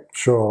 But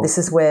this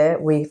is where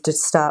we have to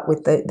start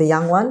with the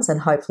young ones, and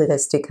hopefully they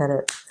stick at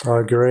it. I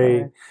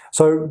agree.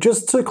 So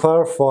just to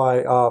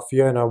clarify,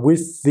 Fiona,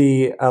 with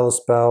the Alice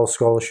Bale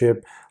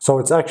Scholarship, so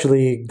it's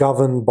actually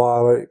governed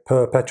by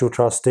perpetual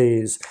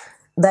trustees.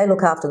 They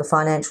look after the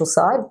financial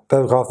side. They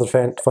look after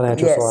the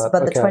financial side. Yes,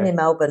 but the 20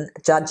 Melbourne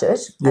judge it,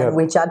 and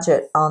we judge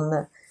it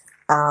on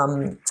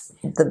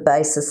the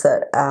basis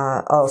that,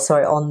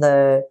 on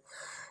the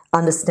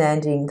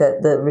understanding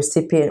that the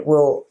recipient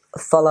will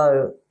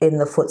follow in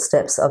the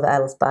footsteps of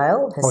Alice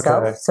Bale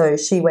herself. Okay. So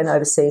she went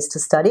overseas to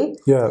study.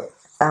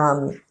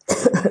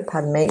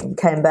 Pardon me,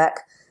 came back.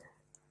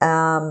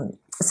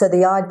 So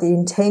the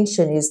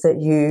intention is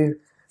that you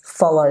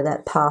follow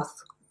that path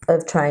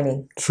of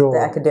training, the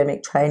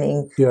academic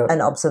training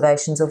and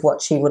observations of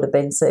what she would have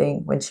been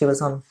seeing when she was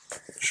on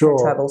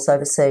travels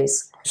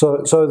overseas.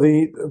 So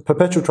the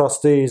perpetual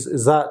trustees,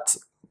 is that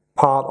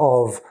part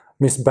of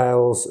Miss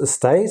Bale's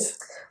estate?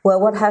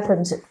 Well, what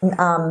happened,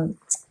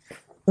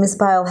 Miss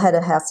Bale had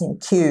a house in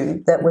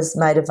Kew that was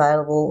made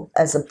available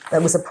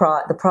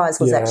the prize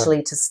was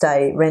actually to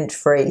stay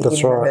rent-free in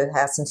her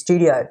house and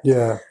studio.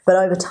 But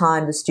over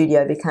time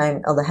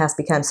the house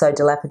became so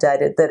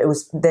dilapidated that it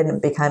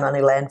became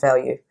only land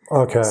value.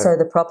 Okay. So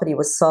the property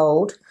was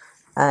sold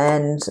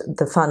and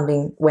the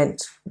funding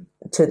went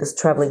to this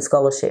travelling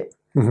scholarship.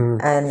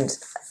 And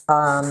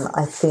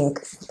I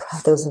think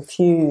there was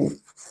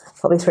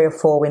probably 3 or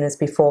 4 winners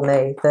before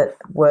me that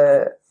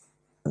were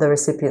the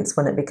recipients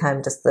when it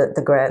became just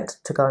the grant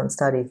to go and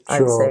study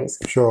overseas.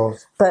 Sure.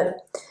 But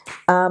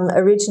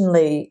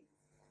originally,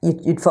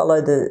 you'd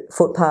follow the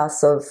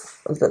footpaths of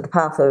the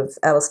path of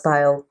Alice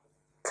Bale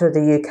through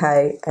the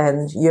UK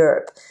and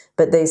Europe.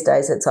 But these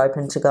days it's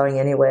open to going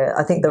anywhere.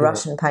 I think the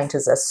Russian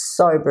painters are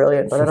so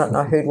brilliant, but I don't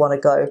know who'd want to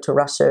go to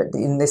Russia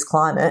in this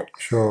climate.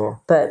 Sure.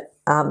 But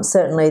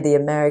certainly the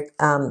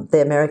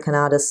American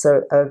artists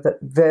are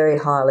very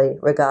highly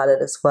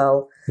regarded as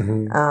well.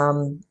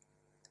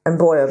 And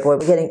boy, oh boy,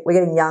 we're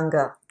getting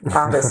younger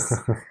artists.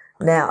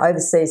 Now,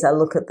 overseas, I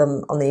look at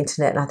them on the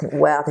internet and I think,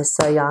 wow, they're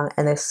so young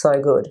and they're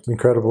so good. It's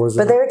incredible, isn't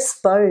it? But they're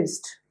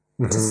exposed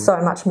to so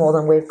much more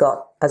than we've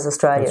got as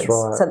Australians. That's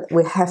right. So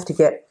we have to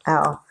get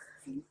our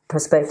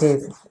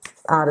prospective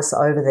artists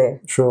over there.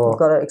 Sure. We've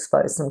got to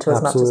expose them to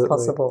as much as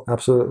possible.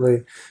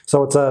 Absolutely.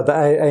 So it's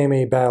the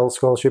AME Bale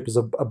Scholarship is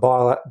a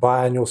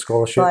biannual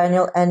scholarship.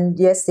 Biannual, and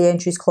yes, the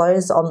entries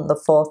close on the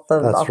 4th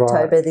of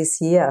October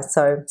this year.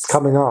 So it's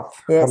coming up.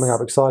 Yes. Coming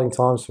up. Exciting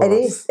times for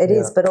us. It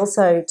is. But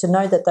also to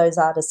know that those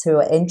artists who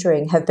are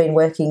entering have been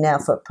working now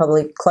for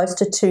probably close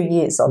to 2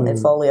 years on their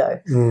folio.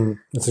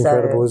 It's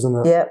incredible,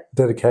 isn't it? Yep.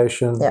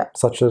 Dedication. Yep.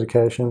 Such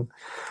dedication.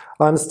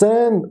 I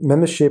understand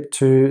membership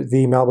to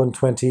the Melbourne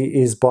 20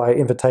 is by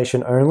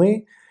invitation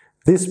only.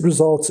 This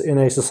results in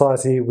a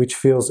society which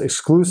feels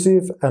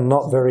exclusive and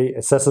not very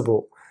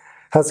accessible.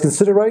 Has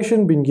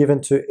consideration been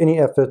given to any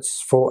efforts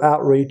for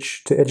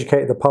outreach to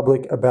educate the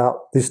public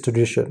about this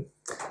tradition?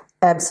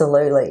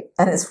 Absolutely.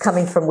 And it's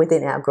coming from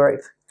within our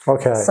group.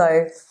 Okay.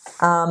 So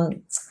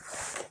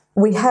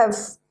we have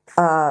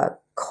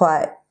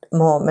quite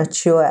more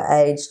mature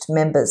aged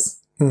members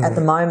at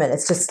the moment.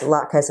 It's just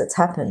luck as it's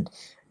happened.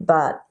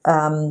 But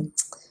and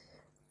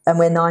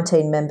we're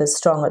 19 members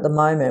strong at the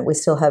moment. We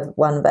still have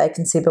one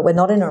vacancy, but we're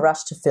not in a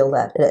rush to fill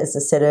that. As I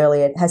said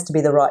earlier, it has to be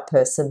the right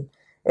person.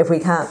 If we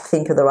can't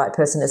think of the right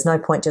person, there's no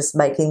point just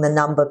making the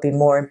number be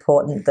more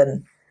important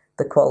than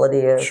the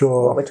quality of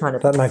what we're trying to.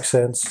 That makes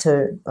sense.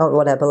 To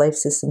what our belief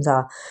systems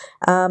are.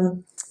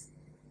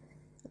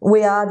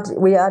 We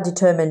are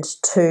determined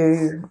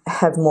to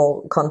have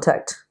more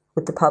contact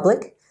with the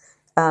public.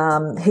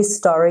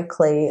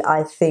 Historically,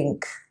 I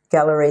think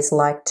galleries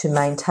like to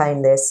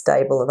maintain their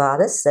stable of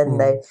artists, and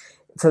they,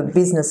 for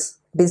business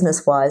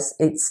wise,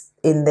 it's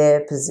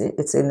their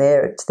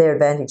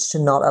advantage to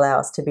not allow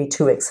us to be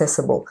too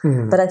accessible.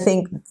 But I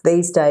think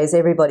these days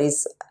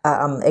everybody's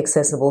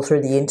accessible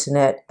through the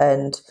internet,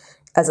 and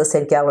as I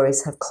said,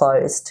 galleries have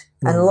closed,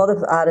 and a lot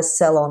of artists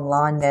sell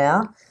online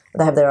now.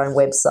 They have their own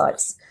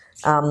websites.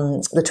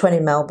 The 20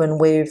 Melbourne,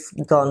 we've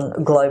gone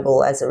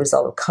global as a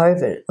result of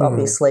COVID,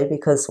 obviously,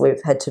 because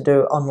we've had to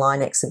do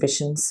online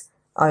exhibitions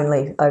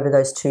only over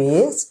those 2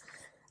 years.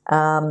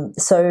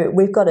 So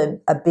we've got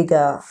a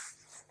bigger,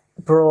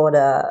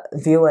 broader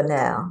viewer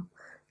now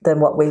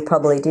than what we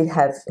probably did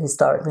have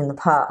historically in the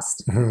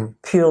past,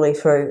 purely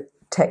through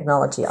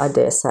technology, I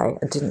dare say.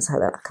 I didn't say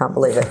that. I can't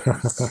believe it.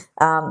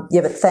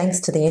 But thanks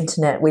to the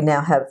internet, we're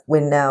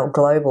now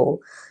global.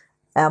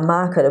 Our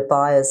market of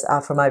buyers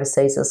are from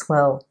overseas as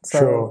well.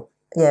 So,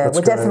 we're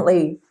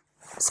definitely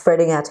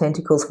spreading our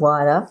tentacles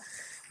wider.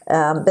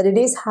 But it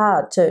is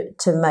hard to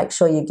make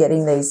sure you're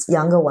getting these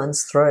younger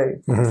ones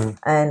through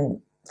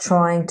and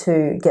trying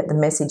to get the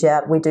message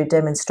out. We do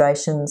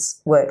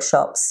demonstrations,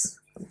 workshops,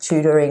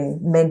 tutoring,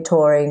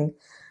 mentoring,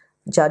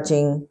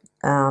 judging.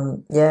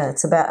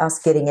 It's about us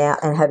getting out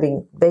and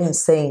being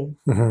seen.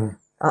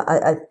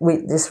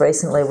 Just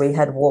recently we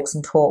had walks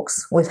and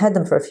talks. We've had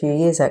them for a few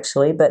years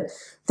actually, but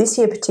this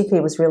year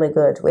particularly was really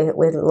good. We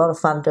had a lot of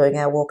fun doing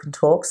our walk and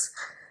talks.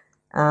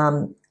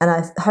 And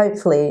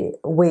hopefully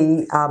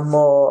we are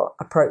more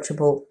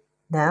approachable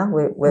now.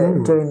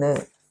 We're doing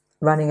the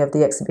running of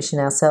the exhibition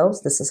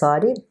ourselves, the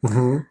society.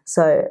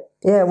 So,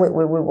 we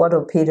want to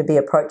appear to be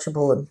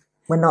approachable, and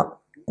we're not.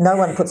 No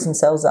one puts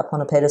themselves up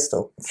on a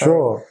pedestal.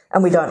 So,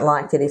 and we don't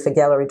like it if a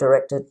gallery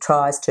director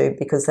tries to,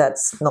 because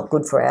that's not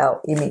good for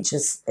our image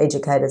as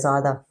educators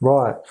either.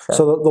 Right.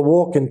 So the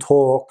walk and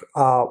talk,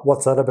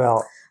 what's that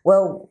about?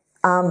 Well,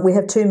 we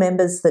have 2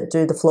 members that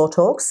do the floor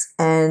talks,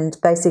 and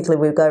basically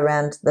we go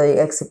around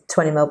the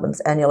 20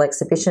 Melbourne's annual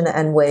exhibition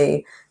and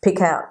we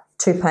pick out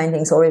 2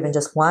 paintings or even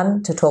just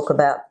one to talk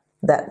about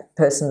that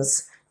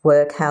person's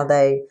work, how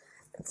they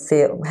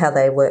feel, how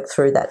they work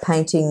through that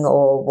painting,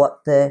 or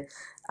what they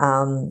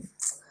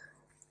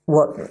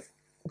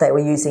were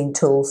using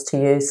tools to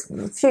use.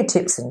 A few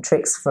tips and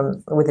tricks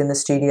from within the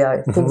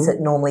studio. Things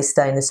that normally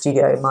stay in the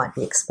studio might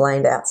be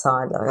explained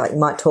outside. Like you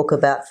might talk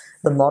about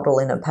the model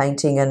in a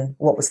painting and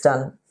what was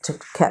done to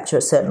capture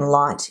a certain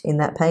light in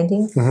that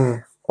painting.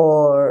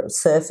 Or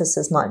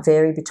surfaces might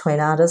vary between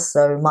artists,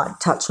 so we might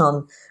touch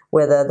on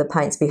whether the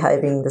paint's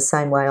behaving the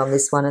same way on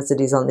this one as it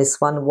is on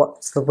this one,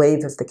 what's the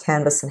weave of the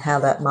canvas and how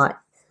that might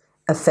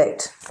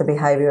affect the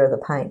behaviour of the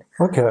paint.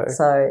 Okay.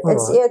 So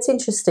it's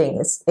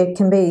interesting. It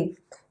can be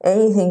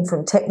anything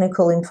from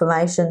technical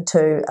information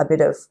to a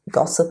bit of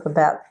gossip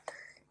about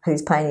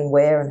who's painting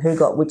where and who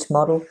got which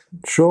model.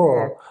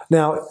 Sure. Yeah.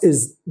 Now,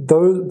 is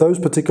those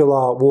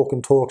particular walk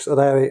and talks, are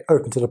they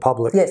open to the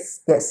public? Yes.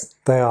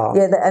 They are.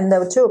 Yeah, and they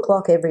were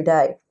 2:00 every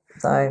day.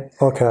 So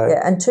okay.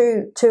 Yeah, and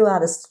two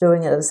artists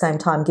doing it at the same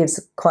time gives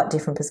quite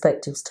different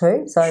perspectives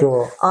too. So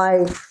sure.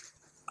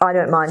 I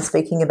don't mind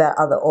speaking about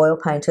other oil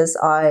painters.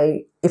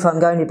 If I'm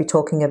going to be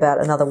talking about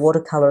another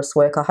watercolourist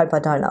work, I hope I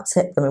don't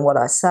upset them in what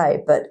I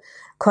say, but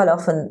quite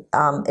often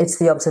it's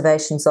the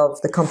observations of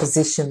the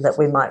composition that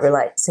we might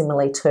relate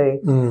similarly to,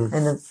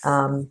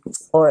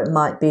 or it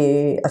might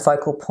be a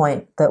focal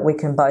point that we're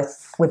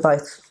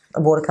both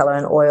watercolour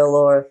and oil,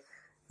 or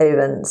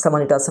even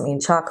someone who does something in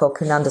charcoal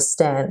can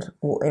understand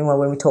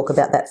when we talk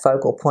about that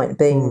focal point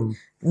being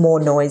more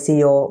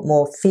noisy or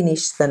more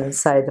finished than,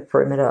 say, the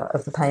perimeter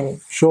of the painting.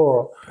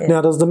 Sure. Yeah.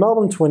 Now, does the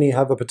Melbourne 20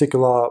 have a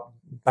particular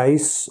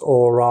base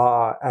or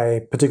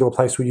a particular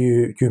place where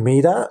you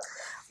meet at?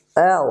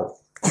 Well,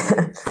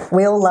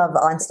 we all love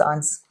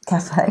Einstein's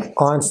Cafe.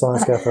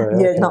 Einstein's Cafe,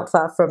 okay. Yeah, not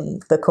far from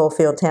the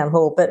Caulfield Town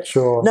Hall. But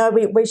sure. No,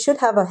 we should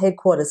have a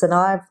headquarters, and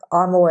I'm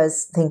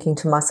always thinking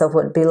to myself, it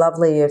would be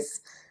lovely if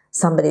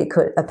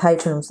a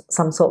patron of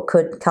some sort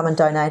could come and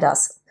donate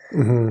us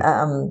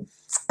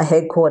a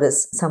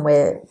headquarters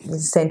somewhere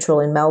central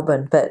in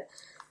Melbourne. But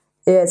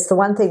yeah, it's the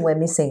one thing we're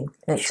missing,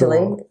 actually.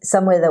 Sure.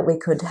 Somewhere that we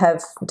could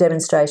have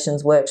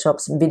demonstrations,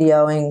 workshops,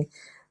 videoing,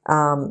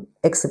 all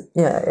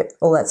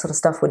that sort of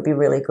stuff would be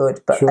really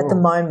good. But sure. At the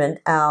moment,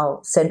 our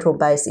central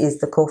base is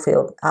the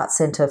Caulfield Arts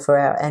Centre for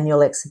our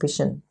annual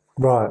exhibition.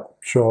 Right,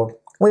 sure.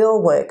 We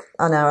all work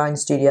on our own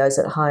studios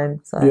at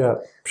home. So. Yeah,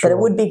 sure. But it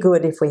would be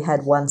good if we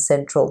had one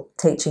central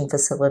teaching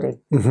facility.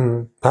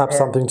 Mm-hmm. Perhaps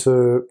something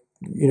to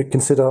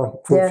consider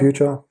for the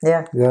future.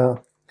 Yeah. Yeah.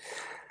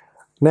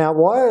 Now,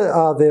 why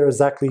are there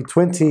exactly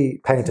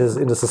 20 painters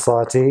in the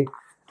society,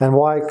 and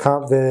why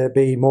can't there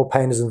be more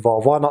painters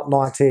involved? Why not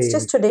 19? It's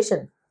just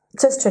tradition.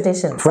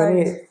 20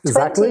 so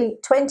exactly?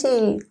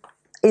 20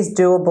 is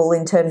doable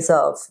in terms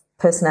of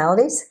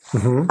personalities.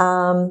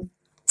 Mm-hmm.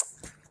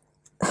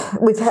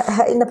 We've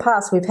in the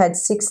past we've had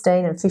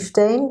 16 and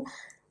 15,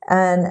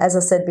 and as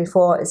I said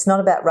before, it's not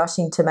about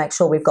rushing to make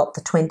sure we've got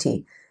the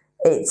 20.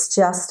 It's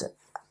just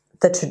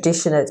the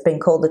tradition. It's been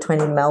called the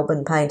 20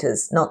 Melbourne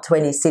painters, not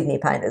 20 Sydney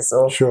painters.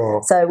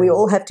 Sure. So we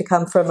all have to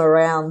come from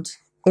around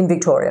in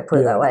Victoria, put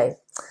it that way.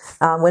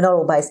 We're not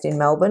all based in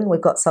Melbourne. We've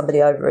got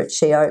somebody over at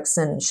She Oaks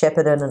and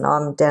Shepparton, and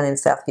I'm down in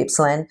South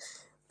Gippsland.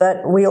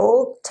 But we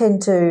all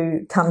tend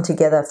to come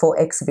together for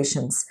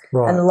exhibitions.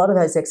 Right. And a lot of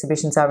those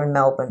exhibitions are in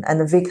Melbourne. And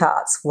the Vic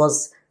Arts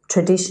was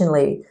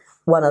traditionally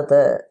one of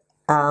the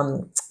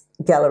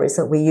galleries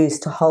that we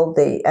used to hold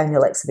the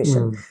annual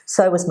exhibition.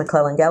 So was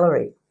McClellan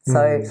Gallery.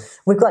 So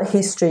we've got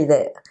history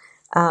there.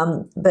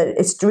 But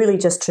it's really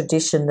just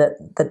tradition that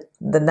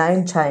the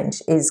name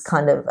change is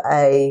kind of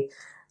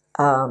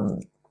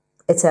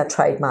it's our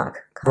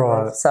trademark.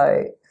 Kind of.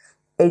 So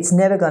it's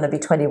never going to be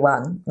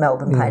 21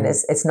 Melbourne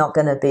painters. It's not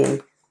going to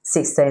be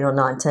 16 or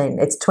 19.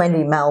 It's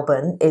 20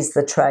 Melbourne is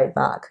the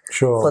trademark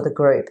for the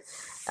group.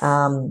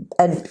 And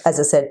as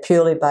I said,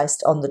 purely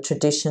based on the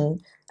tradition.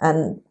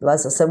 And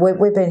as I said,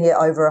 we've been here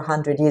over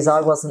 100 years.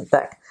 I wasn't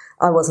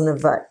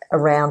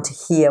around to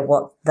hear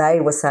what they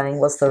were saying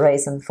was the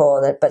reason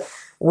for that, but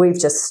we've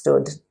just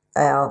stood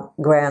our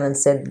ground and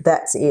said,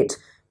 that's it.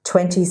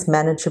 20's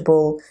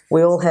manageable.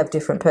 We all have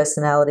different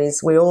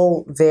personalities. We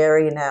all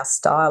vary in our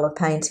style of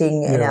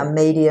painting, in our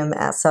medium,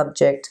 our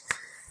subject,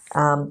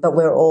 but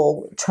we're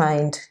all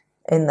trained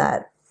in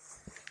that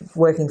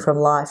working from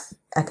life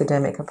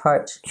academic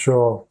approach.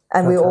 Sure.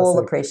 And we all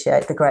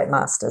appreciate the great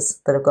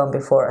masters that have gone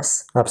before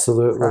us.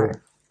 Absolutely.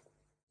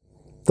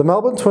 The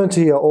Melbourne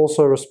 20 are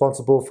also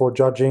responsible for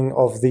judging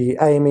of the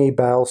Amy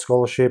Bale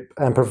Scholarship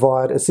and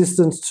provide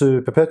assistance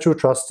to Perpetual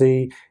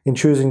Trustee in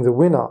choosing the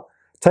winner,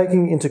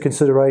 taking into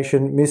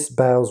consideration Miss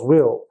Bale's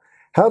will.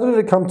 How did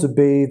it come to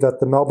be that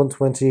the Melbourne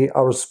 20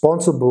 are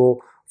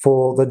responsible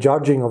for the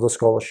judging of the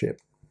scholarship?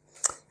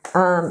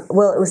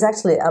 Well, it was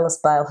actually Alice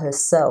Bale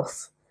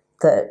herself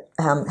that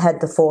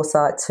had the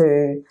foresight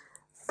to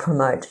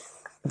promote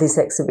this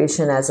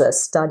exhibition as a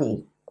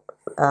study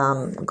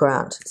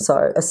grant.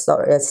 A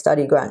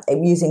study grant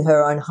using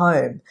her own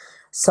home.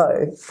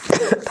 So,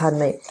 pardon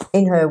me,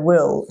 in her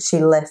will, she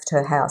left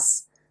her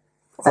house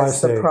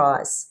as the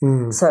prize.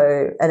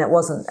 So, and it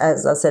wasn't,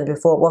 as I said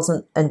before, it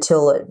wasn't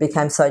until it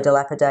became so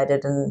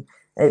dilapidated and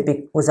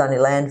was only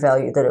land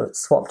value that it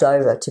swapped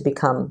over to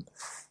become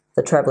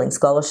the travelling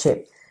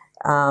scholarship.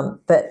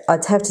 But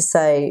I'd have to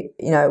say,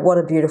 what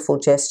a beautiful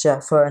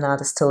gesture for an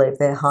artist to leave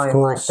their home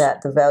like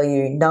that, the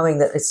value, knowing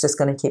that it's just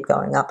going to keep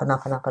going up and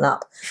up and up and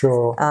up.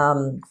 Sure.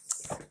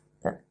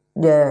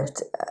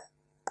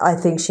 I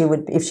think she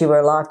would, if she were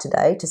alive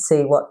today, to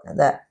see what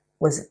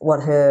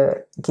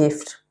her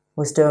gift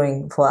was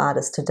doing for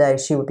artists today,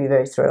 she would be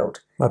very thrilled.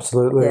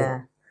 Absolutely.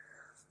 Yeah.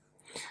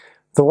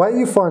 The way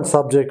you find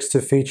subjects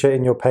to feature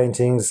in your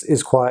paintings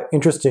is quite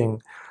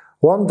interesting.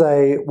 One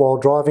day, while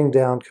driving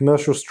down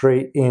Commercial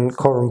Street in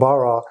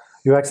Korumburra,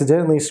 you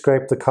accidentally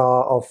scraped the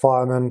car of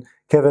fireman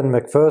Kevin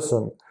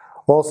McPherson.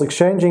 Whilst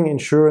exchanging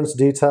insurance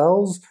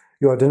details,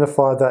 you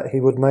identified that he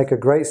would make a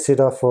great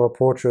sitter for a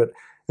portrait.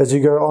 As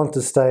you go on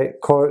to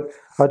state, quote,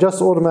 I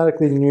just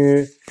automatically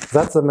knew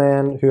that's a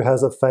man who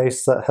has a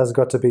face that has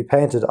got to be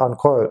painted,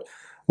 unquote.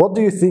 What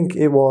do you think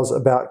it was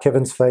about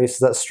Kevin's face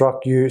that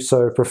struck you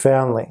so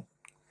profoundly?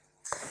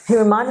 He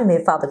reminded me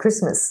of Father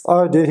Christmas.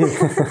 Oh, did he?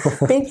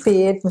 Big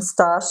beard,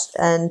 moustache,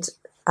 and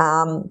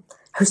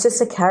he was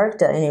just a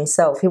character in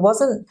himself. He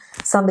wasn't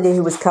somebody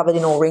who was covered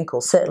in all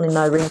wrinkles, certainly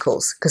no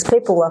wrinkles, because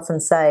people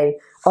often say,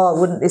 oh,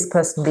 wouldn't this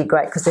person be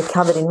great because they're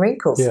covered in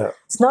wrinkles? Yeah.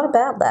 It's not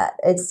about that.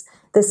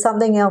 There's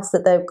something else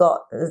that they've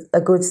got. A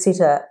good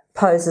sitter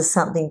poses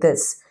something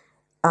that's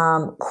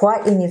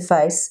quite in your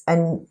face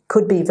and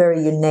could be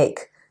very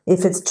unique.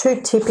 If it's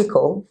too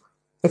typical,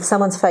 if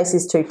someone's face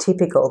is too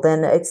typical,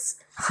 then it's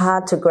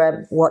hard to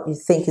grab what you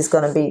think is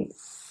going to be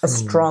a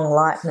strong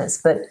likeness.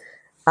 But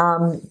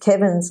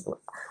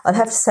I'd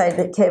have to say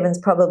that Kevin's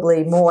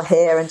probably more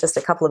hair and just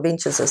a couple of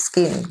inches of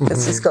skin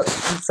because he's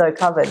so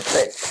covered.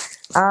 But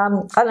I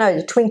don't know,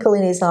 a twinkle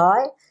in his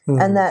eye,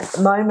 and that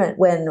moment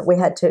when we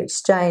had to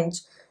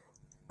exchange,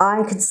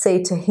 I could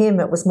see to him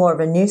it was more of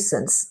a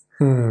nuisance.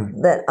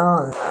 That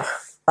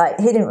like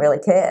he didn't really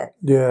care.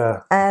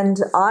 Yeah. And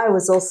I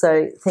was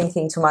also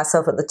thinking to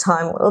myself at the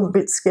time, well, I'm a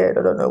bit scared.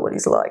 I don't know what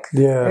he's like.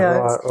 Yeah, you know?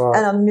 right.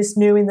 And I'm just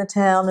new in the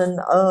town, and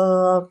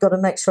I've got to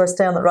make sure I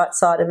stay on the right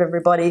side of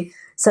everybody.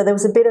 So there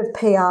was a bit of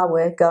PR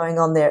work going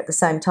on there at the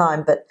same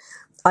time. But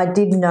I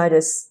did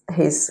notice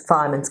his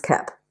fireman's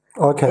cap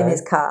in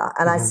his car,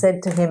 and I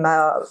said to him,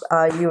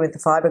 "Are you with the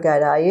fire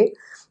brigade? Are you?"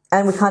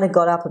 And we kind of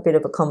got up a bit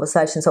of a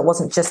conversation, so it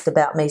wasn't just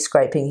about me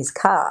scraping his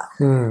car.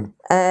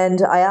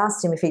 And I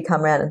asked him if he'd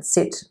come around and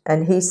sit,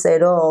 and he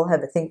said, oh, I'll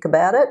have a think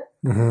about it.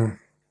 And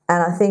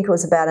I think it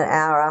was about an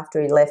hour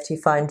after he left, he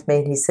phoned me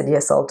and he said,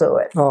 yes, I'll do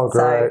it. Oh,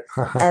 great.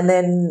 So, and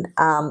then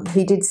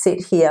he did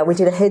sit here. We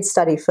did a head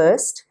study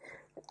first.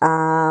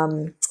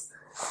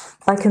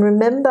 I can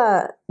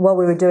remember while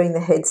we were doing the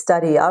head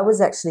study, I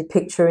was actually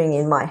picturing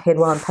in my head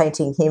while I'm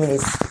painting him in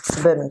his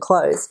suburban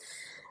clothes,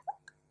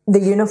 the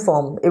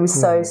uniform. It was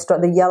so strong,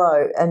 the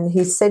yellow. And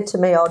he said to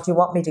me, oh, do you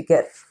want me to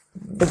get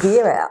the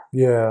gear out?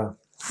 Yeah.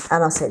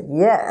 And I said,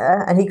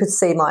 yeah. And he could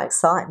see my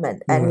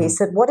excitement. And he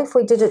said, what if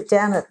we did it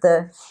down at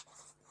the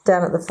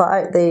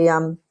fire,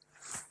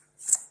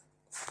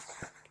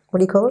 what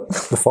do you call it?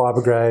 The fire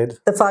brigade.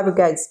 The fire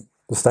brigade's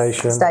the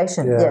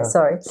station. Yeah,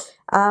 sorry.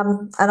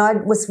 And I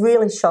was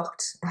really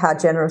shocked how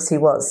generous he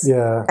was.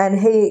 Yeah. And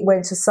he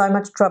went to so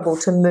much trouble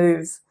to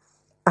move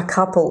a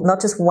couple,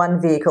 not just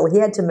one vehicle. He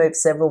had to move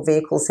several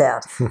vehicles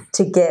out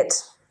to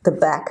get the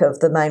back of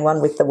the main one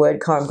with the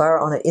word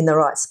Corumburra on it in the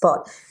right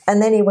spot.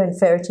 And then he went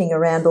ferreting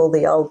around all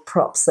the old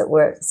props that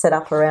were set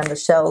up around the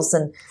shelves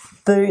and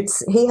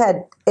boots. He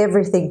had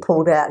everything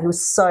pulled out. He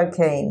was so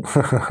keen.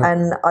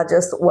 And I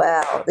just,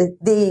 wow.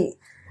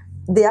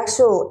 The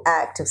actual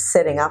act of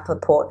setting up a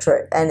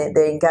portrait and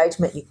the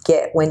engagement you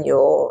get when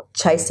you're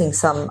chasing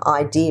some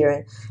idea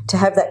and to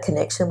have that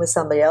connection with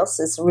somebody else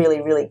is really,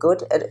 really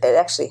good. It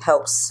actually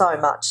helps so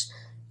much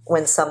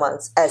when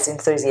someone's as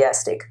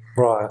enthusiastic.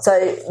 Right.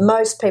 So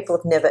most people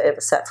have never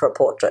ever sat for a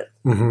portrait.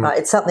 Right?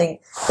 It's something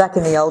back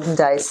in the olden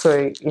days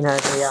through,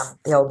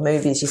 the old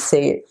movies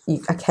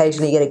you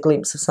occasionally get a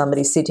glimpse of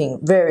somebody sitting,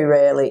 very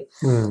rarely.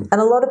 And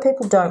a lot of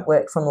people don't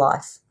work from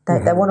life.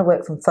 They want to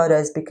work from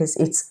photos because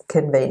it's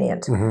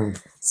convenient.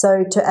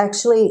 So to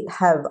actually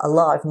have a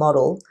live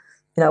model,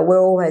 we're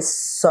always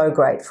so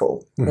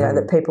grateful,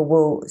 that people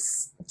will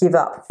give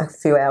up a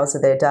few hours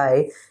of their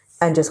day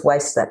and just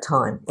waste that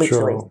time,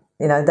 literally.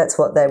 Sure. That's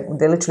what they're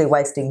literally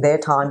wasting their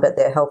time, but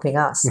they're helping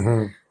us.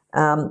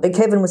 But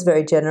Kevin was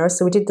very generous,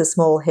 so we did the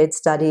small head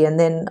study, and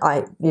then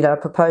I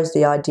proposed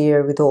the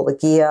idea with all the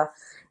gear,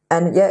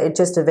 and it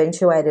just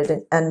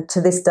eventuated. And to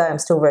this day, I'm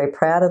still very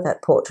proud of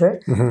that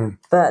portrait.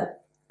 But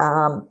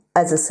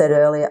as I said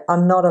earlier,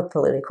 I'm not a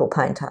political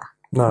painter.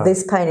 No.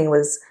 This painting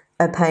was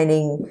a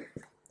painting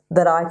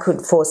that I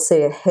could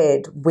foresee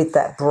ahead with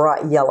that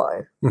bright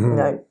yellow.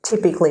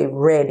 Typically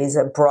red is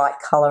a bright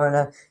colour and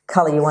a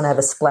colour you want to have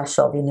a splash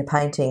of in your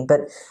painting.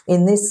 But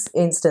in this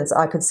instance,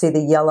 I could see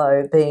the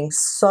yellow being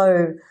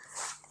so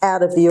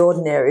out of the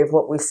ordinary of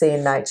what we see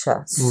in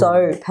nature,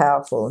 so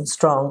powerful and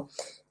strong.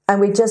 And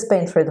we'd just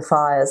been through the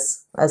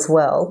fires as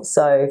well,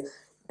 so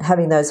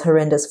having those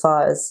horrendous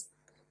fires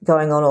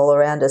going on all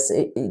around us,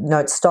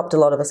 it stopped a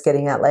lot of us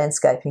getting out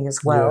landscaping as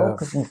well,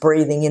 because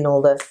breathing in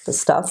all the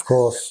stuff. Of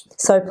course.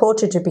 So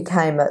portraiture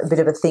became a bit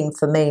of a thing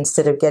for me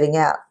instead of getting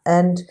out.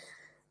 And,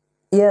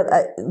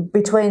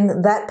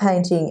 between that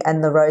painting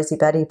and the Rosie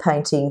Batty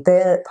painting,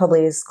 they're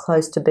probably as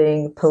close to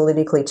being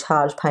politically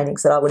charged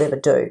paintings that I would ever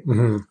do.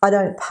 I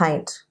don't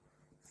paint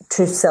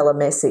to sell a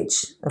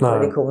message, a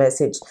political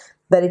message,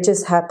 but it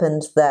just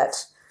happened that,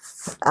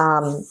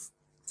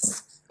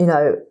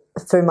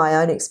 through my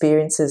own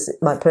experiences,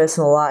 my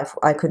personal life,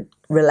 I could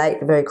relate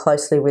very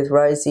closely with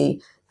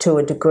Rosie to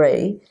a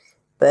degree,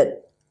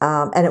 but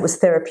and it was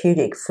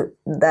therapeutic for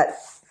that.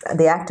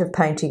 The act of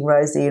painting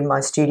Rosie in my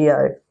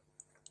studio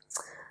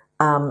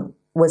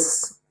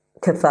was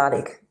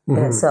cathartic in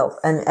itself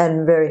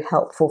and very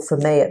helpful for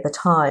me at the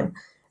time.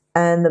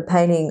 And the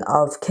painting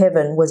of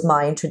Kevin was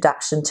my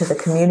introduction to the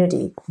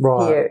community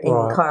here in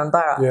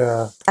Corumburra.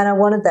 Yeah. And I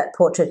wanted that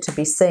portrait to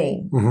be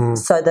seen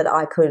so that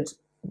I could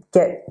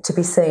get to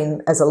be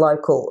seen as a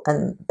local,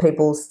 and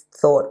people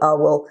thought, oh,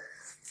 well,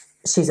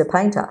 she's a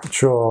painter.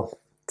 Sure.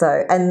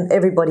 So, and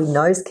everybody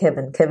knows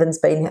Kevin. Kevin's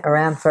been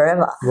around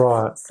forever.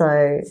 Right.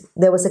 So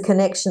there was a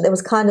connection. There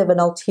was kind of an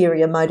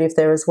ulterior motive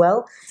there as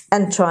well,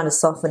 and trying to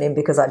soften him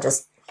because I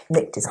just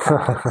nicked his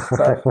car.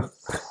 So.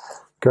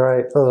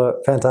 Great. That's a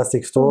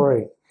fantastic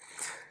story.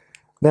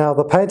 Now,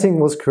 the painting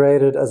was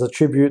created as a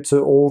tribute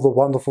to all the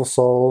wonderful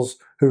souls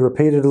who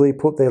repeatedly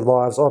put their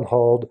lives on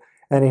hold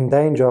and in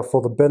danger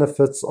for the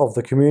benefits of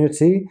the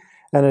community,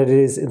 and it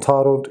is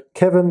entitled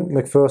Kevin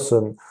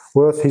McPherson,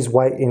 Worth His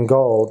Weight in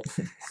Gold.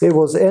 It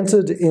was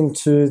entered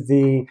into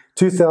the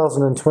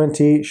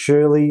 2020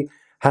 Shirley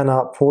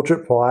Hannah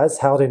Portrait Prize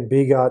held in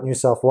Bega, New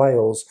South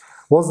Wales.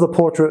 Was the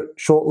portrait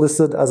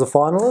shortlisted as a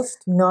finalist?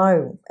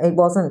 No, it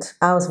wasn't.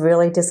 I was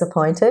really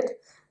disappointed.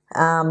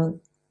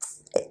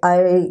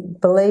 I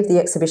believe the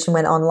exhibition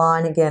went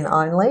online again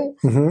only,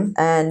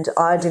 and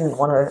I didn't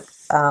want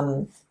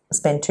to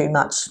spend too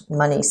much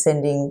money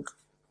sending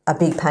a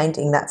big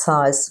painting that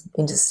size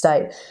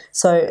interstate.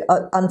 So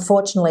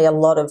unfortunately, a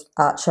lot of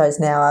art shows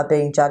now are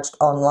being judged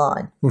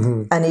online.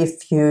 And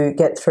if you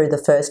get through the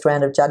first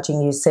round of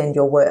judging, you send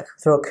your work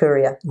through a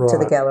courier to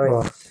the gallery.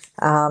 Right.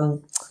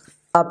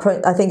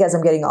 I think as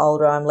I'm getting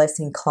older, I'm less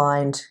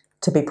inclined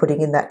to be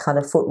putting in that kind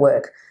of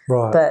footwork.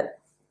 Right. But,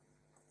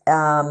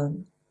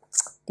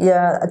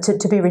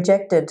 to be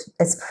rejected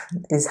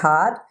is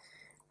hard.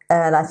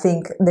 And I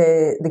think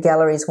the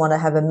galleries want to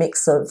have a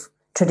mix of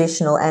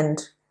traditional and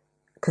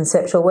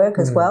conceptual work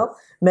as well.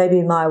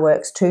 Maybe my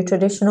work's too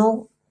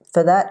traditional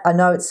for that. I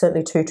know it's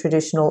certainly too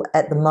traditional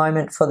at the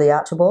moment for the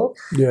Archibald.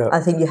 Yeah.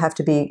 I think you have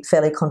to be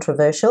fairly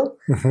controversial.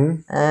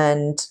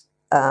 And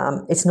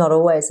it's not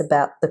always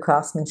about the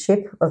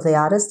craftsmanship of the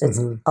artist. It's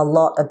a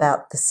lot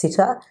about the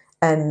sitter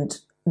and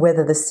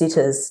whether the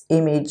sitter's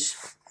image,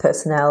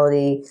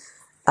 personality,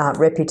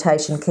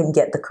 reputation can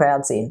get the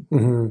crowds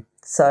in.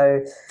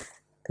 So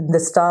the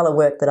style of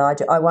work that I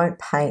do, I won't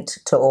paint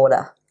to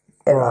order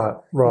ever.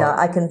 Right. You know,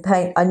 I can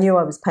paint. I knew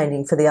I was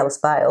painting for the Alice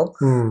Bale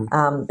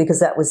because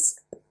that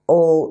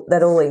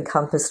all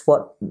encompassed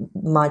what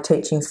my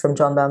teachings from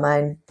John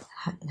Balmain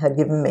had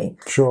given me.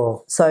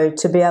 Sure. So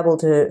to be able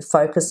to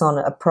focus on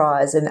a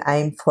prize and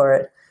aim for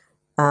it,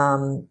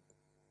 you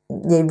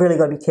really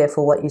got to be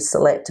careful what you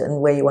select and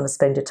where you want to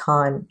spend your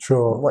time.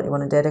 Sure. And what you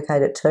want to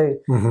dedicate it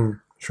to.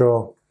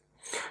 Sure.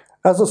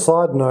 As a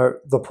side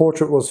note, the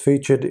portrait was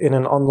featured in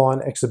an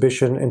online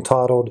exhibition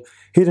entitled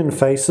Hidden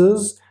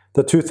Faces,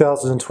 the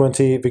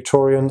 2020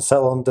 Victorian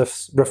Salon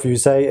des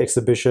Refugiés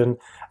exhibition,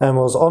 and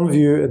was on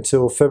view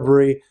until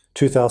February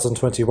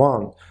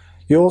 2021.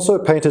 He also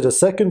painted a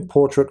second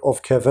portrait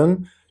of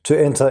Kevin to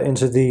enter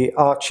into the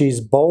Archie's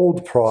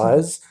Bold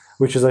Prize,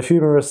 which is a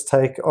humorous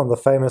take on the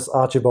famous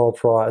Archibald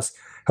Prize.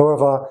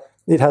 However,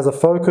 it has a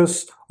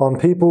focus on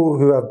people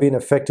who have been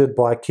affected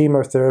by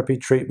chemotherapy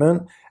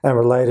treatment and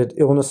related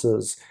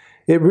illnesses.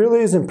 It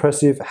really is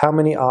impressive how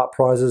many art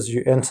prizes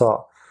you enter.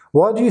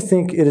 Why do you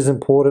think it is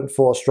important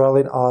for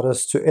Australian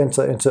artists to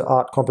enter into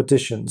art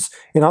competitions?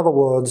 In other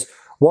words,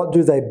 what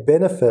do they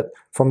benefit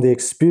from the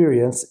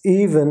experience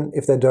even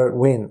if they don't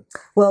win?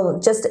 Well,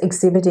 just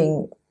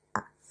exhibiting,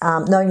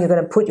 knowing you're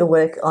going to put your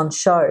work on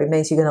show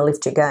means you're going to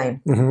lift your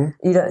game.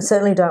 You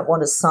certainly don't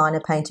want to sign a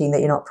painting that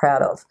you're not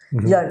proud of.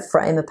 You don't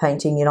frame a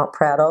painting you're not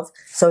proud of.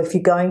 So if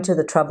you're going to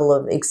the trouble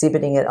of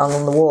exhibiting it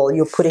on the wall,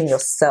 you're putting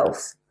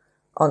yourself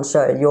on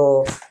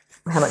show,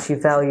 how much you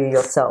value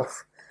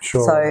yourself.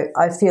 Sure. So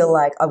I feel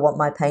like I want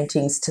my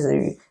paintings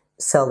to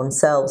sell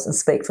themselves and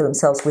speak for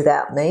themselves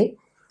without me.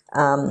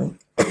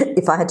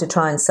 If I had to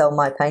try and sell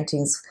my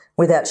paintings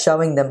without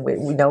showing them, it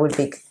would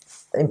be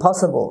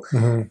impossible.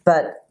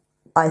 But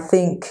I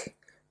think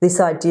this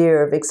idea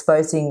of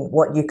exposing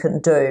what you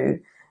can do,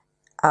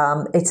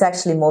 it's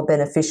actually more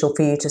beneficial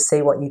for you to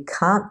see what you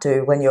can't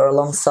do when you're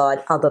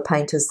alongside other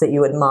painters that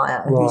you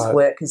admire and whose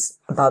work is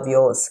above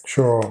yours.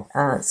 Sure.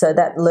 So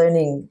that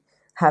learning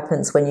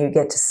happens when you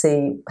get to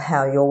see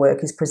how your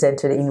work is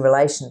presented in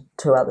relation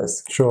to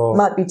others. Sure. It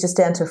might be just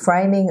down to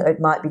framing.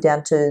 It might be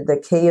down to the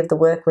key of the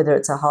work, whether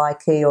it's a high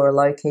key or a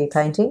low key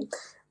painting.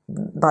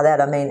 By that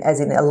I mean as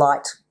in a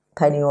light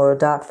painting or a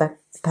dark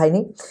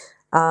painting.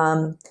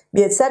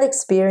 It's that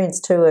experience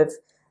too of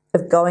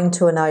going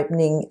to an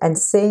opening and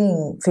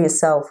seeing for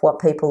yourself what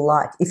people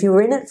like. If you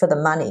were in it for the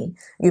money,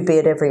 you'd be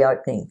at every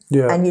opening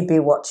and you'd be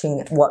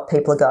watching what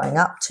people are going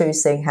up to,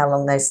 seeing how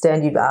long they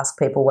stand. You'd ask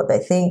people what they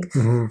think.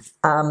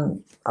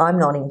 I'm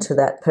not into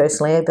that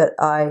personally, but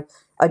I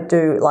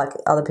do, like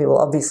other people,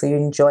 obviously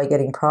enjoy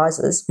getting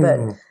prizes. But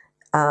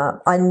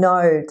I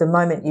know the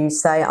moment you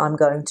say I'm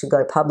going to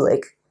go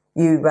public,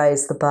 you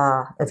raise the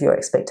bar of your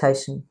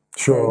expectation.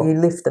 Sure. You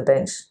lift the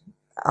bench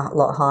a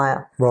lot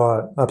higher.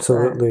 Right,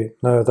 absolutely.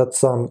 No,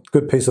 that's a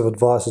good piece of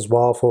advice as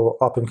well for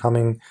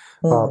up-and-coming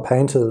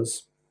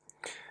painters.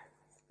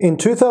 In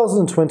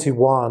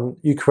 2021,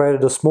 you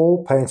created a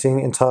small painting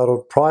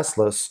entitled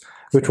Priceless,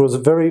 which was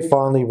very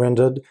finely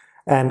rendered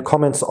and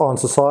comments on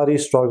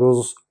society's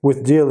struggles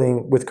with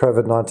dealing with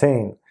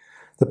COVID-19.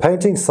 The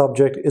painting's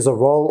subject is a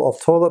roll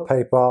of toilet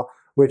paper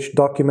which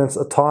documents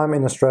a time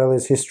in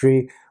Australia's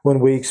history when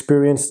we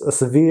experienced a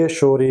severe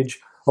shortage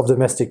of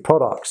domestic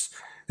products.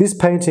 This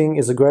painting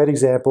is a great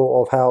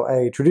example of how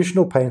a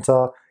traditional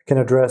painter can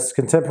address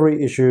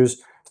contemporary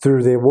issues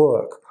through their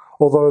work.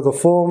 Although the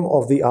form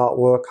of the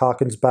artwork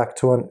harkens back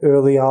to an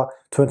earlier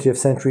 20th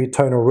century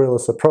tonal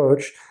realist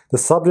approach, the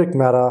subject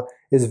matter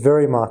is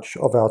very much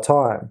of our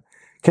time.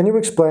 Can you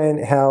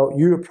explain how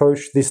you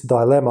approach this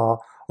dilemma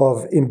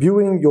of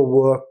imbuing your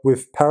work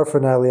with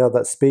paraphernalia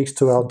that speaks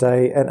to our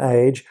day and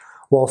age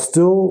while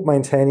still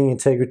maintaining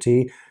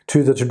integrity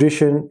to the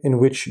tradition in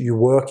which you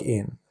work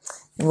in?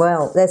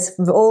 Well, that's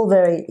all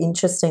very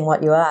interesting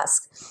what you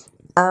ask.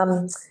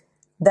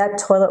 That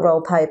toilet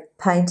roll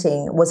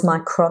painting was my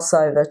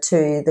crossover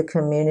to the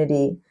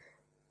community,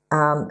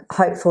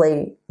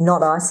 hopefully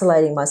not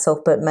isolating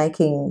myself but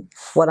making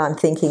what I'm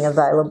thinking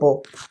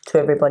available to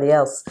everybody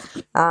else.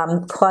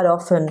 Quite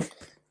often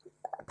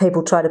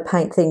people try to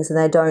paint things and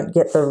they don't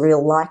get the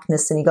real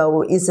likeness, and you go,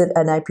 well, is it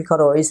an apricot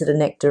or is it a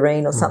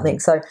nectarine or something?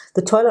 So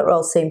the toilet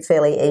roll seemed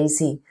fairly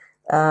easy.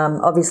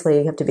 Obviously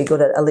you have to be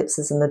good at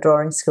ellipses and the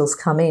drawing skills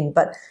come in,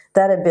 but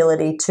that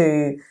ability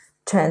to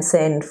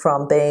transcend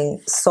from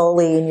being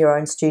solely in your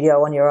own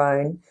studio on your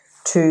own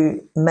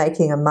to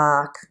making a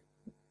mark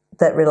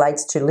that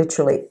relates to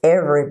literally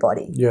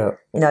everybody. Yeah.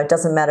 You know, it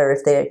doesn't matter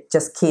if they're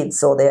just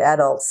kids or they're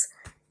adults.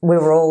 We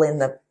were all in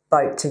the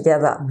boat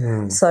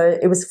together. So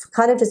it was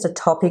kind of just a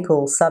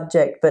topical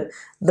subject, but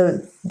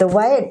the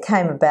way it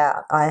came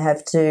about, I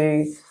have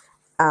to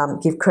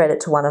give credit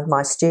to one of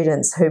my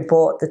students who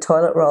bought the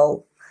toilet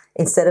roll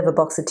instead of a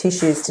box of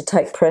tissues to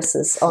take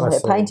presses on her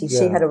painting.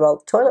 She had a roll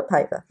of toilet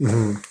paper.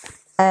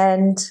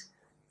 And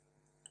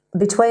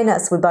between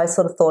us, we both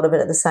sort of thought of it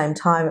at the same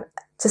time.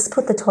 Just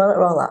put the toilet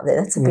roll up there.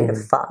 That's a bit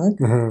of fun.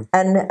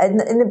 And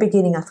in the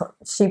beginning, I thought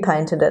she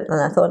painted it, and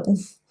I thought,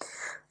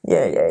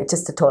 yeah,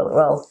 just a toilet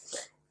roll.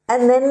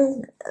 And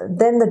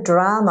then the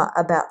drama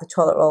about the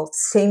toilet roll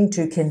seemed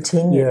to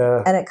continue,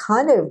 and it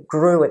kind of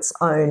grew its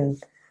own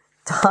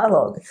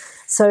dialogue.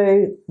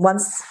 So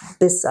once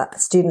this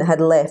student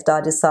had left,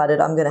 I decided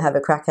I'm going to have a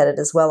crack at it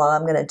as well, and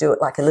I'm going to do it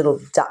like a little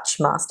Dutch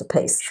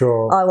masterpiece.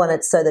 Sure. I want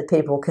it so that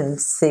people can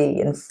see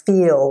and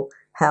feel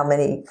how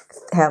many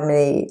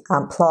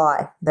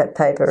ply that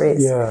paper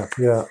is. Yeah,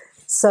 yeah.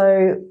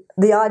 So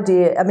the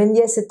idea, I mean,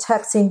 yes, it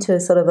taps into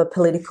sort of a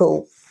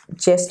political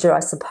gesture, I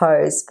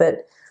suppose,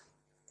 but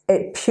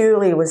it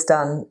purely was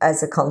done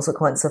as a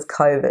consequence of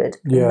COVID,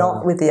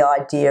 not with the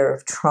idea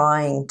of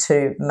trying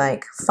to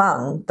make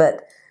fun,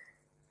 but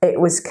it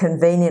was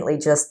conveniently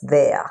just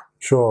there,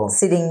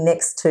 sitting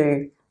next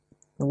to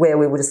where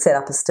we would have set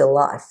up a still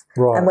life.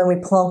 Right. And when we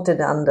plonked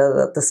it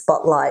under the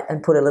spotlight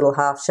and put a little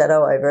half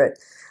shadow over it,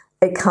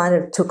 it kind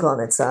of took on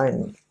its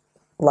own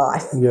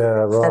life. Yeah,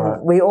 right.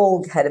 And we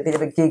all had a bit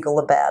of a giggle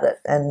about it.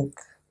 And,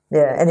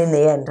 and in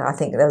the end, I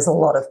think there's a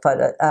lot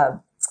of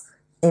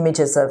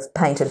images of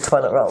painted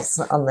toilet rolls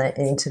on the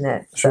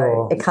internet.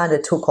 So it kind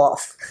of took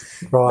off.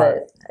 Right.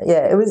 But,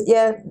 it was,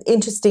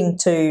 interesting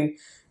to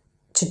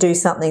do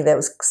something that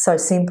was so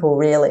simple,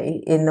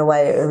 really, in the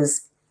way it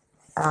was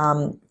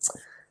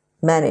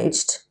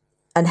managed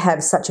and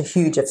have such a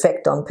huge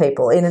effect on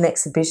people. In an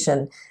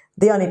exhibition,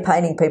 the only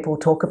painting people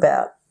talk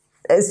about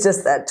is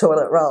just that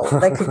toilet roll.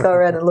 They could go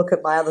around and look at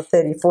my other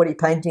 30, 40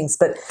 paintings,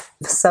 but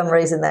for some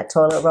reason that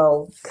toilet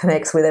roll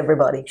connects with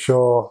everybody.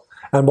 Sure.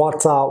 And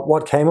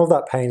what came of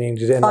that painting?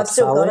 Did it end up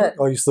selling? Got it.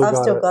 Oh, you still got it?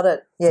 I've still got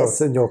it, yes. So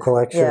it's in your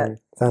collection.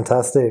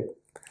 Fantastic.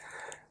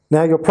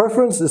 Now, your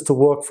preference is to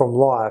work from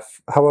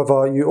life.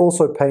 However, you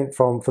also paint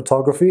from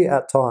photography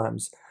at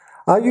times.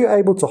 Are you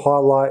able to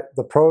highlight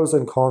the pros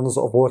and cons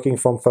of working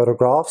from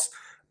photographs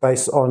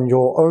based on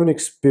your own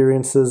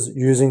experiences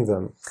using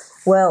them?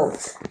 Well,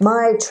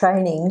 my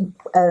training,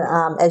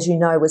 as you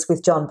know, was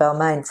with John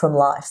Balmain from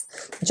Life.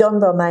 John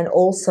Balmain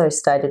also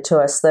stated to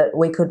us that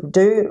we could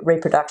do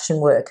reproduction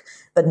work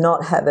but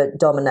not have it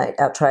dominate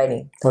our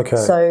training. Okay.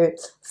 So,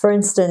 for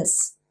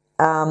instance,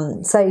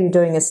 say you're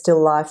doing a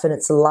still life and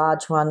it's a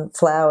large one,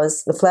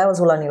 flowers. The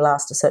flowers will only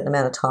last a certain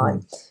amount of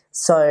time.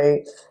 So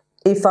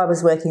if I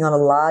was working on a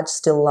large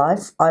still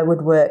life, I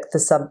would work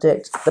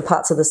the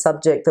parts of the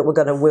subject that were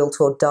going to wilt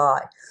or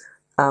die.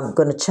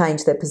 Going to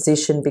change their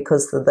position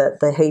because of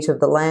the heat of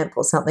the lamp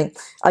or something.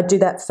 I'd do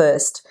that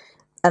first,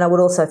 and I would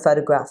also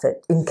photograph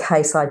it in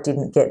case I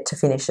didn't get to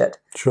finish it.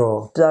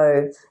 Sure.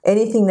 So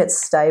anything that's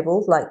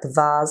stable, like the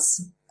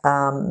vase,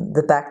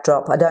 the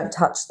backdrop, I don't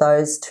touch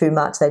those too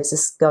much. They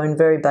just go in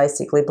very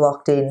basically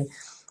blocked in,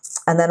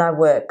 and then I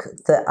work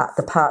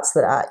the parts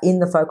that are in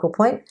the focal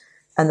point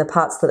and the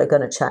parts that are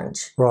going to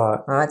change.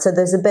 Right. All right. So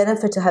there's a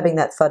benefit to having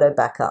that photo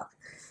backup.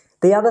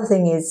 The other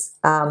thing is,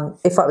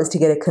 if I was to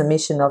get a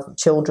commission of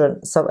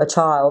children, so a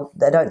child,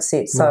 they don't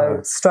sit,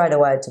 so straight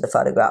away to the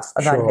photograph.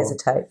 I don't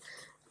hesitate.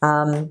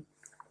 And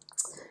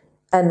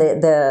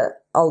the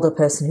older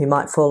person who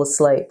might fall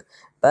asleep.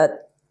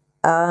 But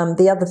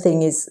The other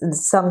thing is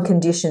some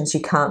conditions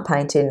you can't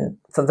paint in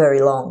for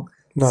very long.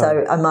 No.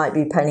 So I might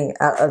be painting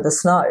out of the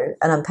snow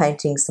and I'm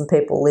painting some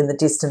people in the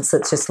distance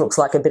that just looks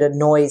like a bit of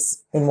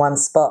noise in one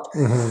spot.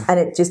 And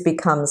it just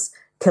becomes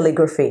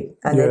calligraphy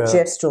and they're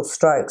gestural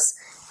strokes.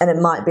 And it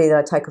might be that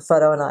I take a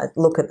photo and I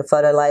look at the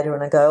photo later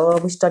and I go, oh,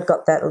 I wish I'd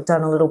got that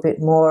done a little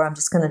bit more. I'm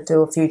just going to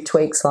do a few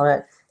tweaks on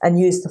it and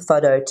use the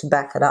photo to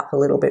back it up a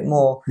little bit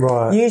more.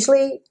 Right.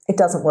 Usually it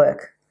doesn't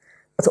work.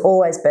 It's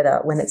always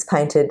better when it's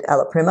painted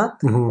alla prima,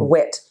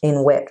 wet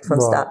in wet from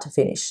start to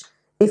finish.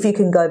 If you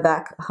can go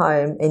back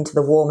home into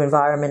the warm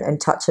environment and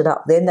touch it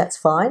up, then that's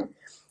fine.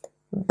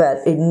 But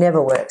it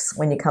never works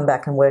when you come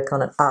back and work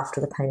on it after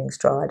the painting's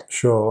dried.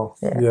 Sure,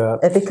 yeah.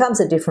 It becomes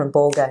a different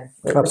ballgame.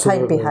 The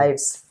paint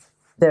behaves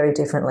very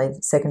differently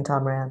the second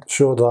time around.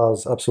 Sure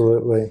does,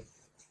 absolutely.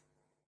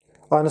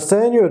 I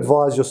understand you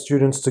advise your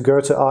students to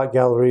go to art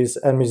galleries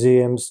and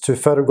museums to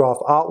photograph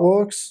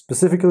artworks,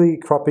 specifically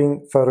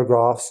cropping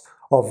photographs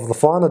of the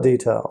finer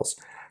details.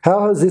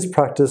 How has this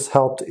practice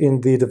helped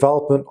in the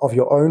development of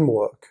your own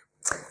work?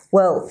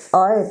 Well,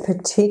 I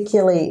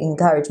particularly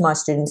encourage my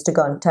students to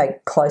go and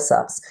take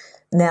close-ups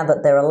now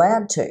that they're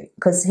allowed to,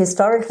 because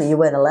historically you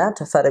weren't allowed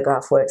to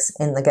photograph works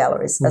in the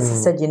galleries. As I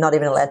said, you're not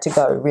even allowed to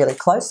go really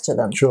close to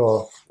them.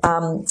 Sure.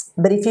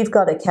 But if you've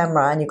got a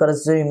camera and you've got a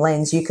zoom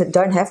lens, you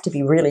don't have to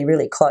be really,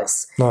 really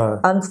close. No.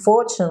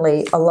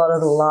 Unfortunately, a lot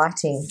of the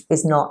lighting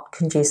is not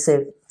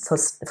conducive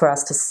for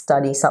us to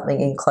study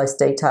something in close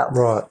detail.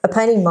 Right. A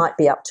painting might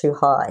be up too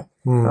high,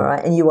 all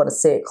right, and you want to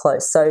see it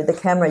close. So the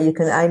camera, you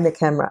can aim the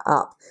camera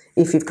up.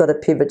 If you've got a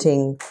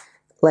pivoting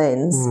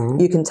lens,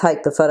 you can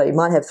take the photo. You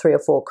might have 3 or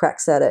 4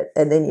 cracks at it,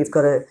 and then you've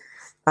got to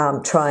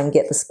try and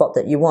get the spot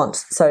that you want.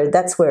 So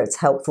that's where it's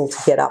helpful to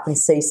get up and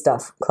see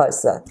stuff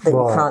closer that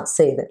you can't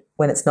see that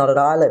when it's not at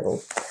eye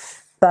level.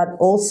 But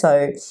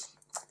also,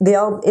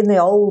 in the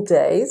old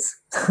days,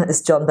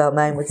 as John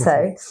Balmain would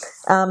say,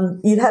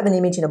 you'd have an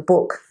image in a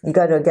book. You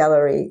go to a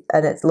gallery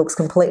and it looks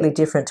completely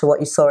different to what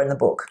you saw in the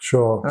book.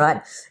 Sure.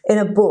 Right? In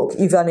a book,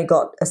 you've only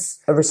got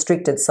a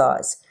restricted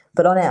size.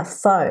 But on our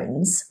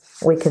phones,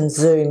 we can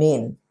zoom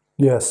in.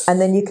 Yes.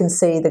 And then you can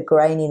see the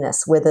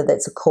graininess, whether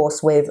that's a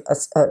coarse wave,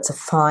 it's a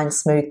fine,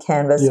 smooth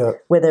canvas,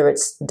 whether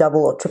it's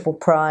double or triple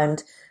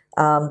primed,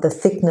 the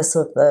thickness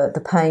of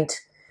the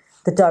paint,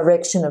 the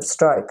direction of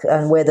stroke,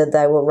 and whether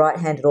they were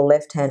right-handed or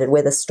left-handed,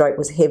 where the stroke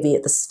was heavy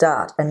at the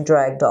start and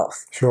dragged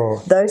off.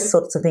 Sure. Those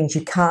sorts of things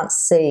you can't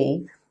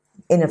see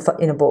in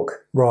a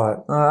book. Right.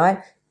 All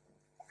right?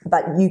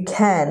 But you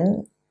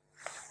can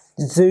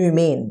zoom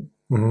in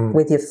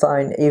with your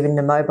phone. Even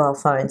the mobile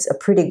phones are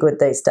pretty good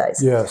these days.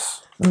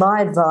 Yes.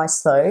 My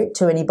advice, though,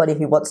 to anybody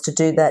who wants to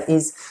do that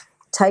is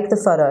take the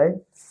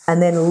photo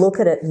and then look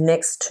at it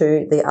next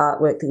to the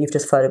artwork that you've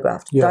just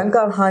photographed. Yeah. Don't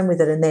go home with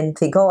it and then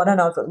think, oh, I don't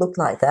know if it looked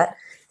like that.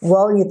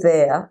 While you're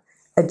there,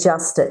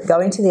 adjust it. Go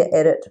into the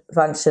edit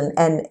function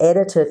and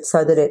edit it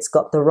so that it's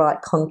got the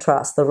right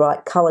contrast, the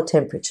right colour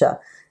temperature.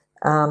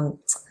 Pardon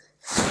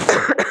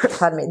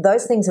me.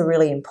 Those things are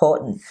really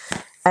important.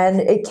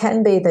 And it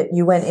can be that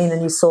you went in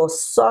and you saw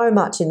so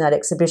much in that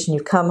exhibition,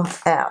 you've come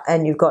out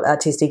and you've got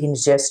artistic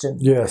indigestion.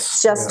 Yes.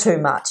 It's just too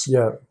much.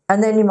 Yeah.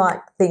 And then you might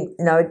think,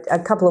 a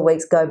couple of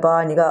weeks go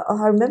by and you go,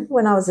 oh, I remember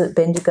when I was at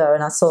Bendigo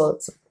and I saw,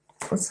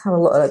 let's have a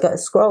look. I go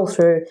scroll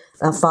through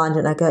and I find it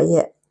and I go,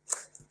 yeah,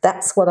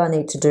 that's what I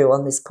need to do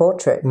on this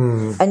portrait.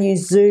 And you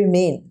zoom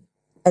in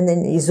and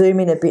then you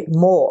zoom in a bit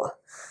more.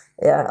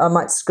 Yeah, I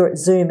might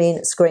zoom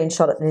in,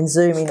 screenshot it, and then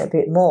zoom in a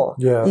bit more.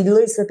 Yeah. You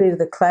lose a bit of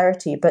the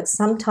clarity, but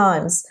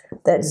sometimes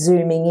that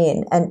zooming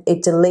in and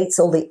it deletes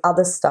all the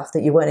other stuff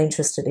that you weren't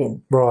interested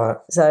in. Right.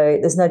 So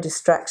there's no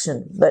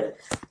distraction. But,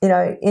 in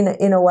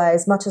a way,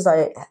 as much as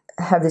I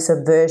have this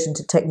aversion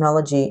to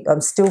technology,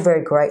 I'm still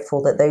very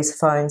grateful that these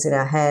phones in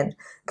our hand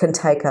can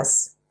take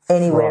us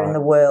anywhere in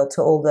the world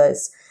to all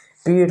those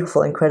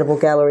beautiful, incredible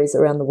galleries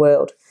around the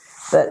world.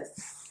 But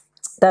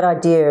that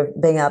idea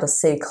of being able to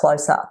see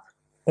close up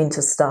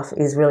into stuff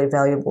is really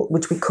valuable,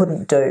 which we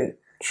couldn't do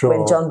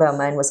when John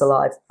Balmain was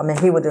alive. I mean,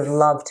 he would have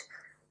loved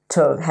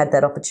to have had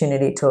that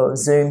opportunity to have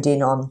zoomed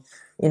in on,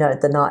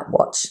 the night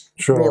watch,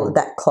 really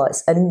that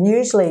close. And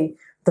usually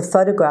the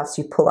photographs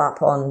you pull up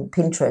on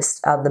Pinterest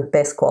are the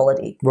best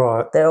quality.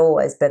 Right. They're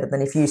always better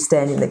than if you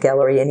stand in the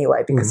gallery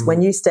anyway, because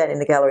when you stand in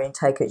the gallery and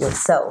take it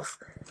yourself,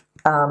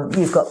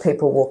 you've got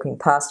people walking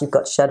past, you've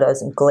got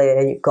shadows and glare,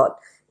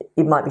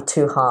 it might be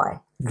too high.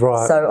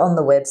 Right. So on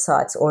the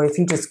websites, or if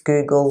you just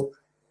Google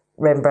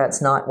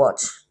Rembrandt's Night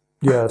Watch,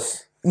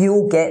 yes,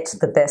 you'll get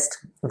the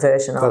best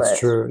version of it. That's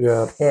true.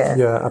 Yeah. Yeah.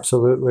 Yeah,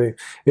 absolutely.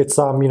 It's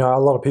a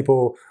lot of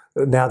people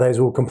nowadays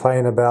will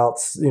complain about,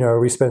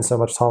 we spend so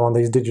much time on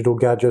these digital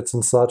gadgets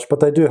and such, but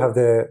they do have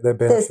their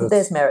benefits.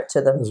 There's merit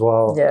to them as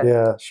well.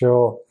 Yeah,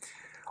 sure.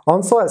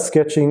 On-site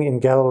sketching in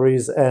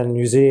galleries and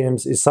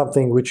museums is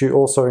something which you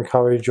also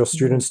encourage your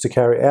students to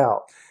carry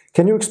out.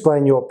 Can you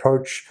explain your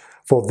approach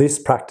for this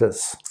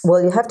practice?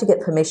 Well, you have to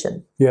get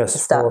permission to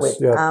start with.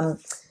 Yeah.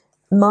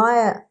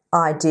 My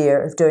idea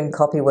of doing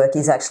copy work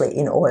is actually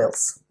in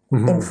oils.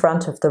 in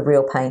front of the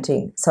real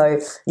painting. So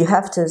you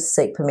have to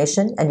seek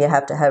permission and you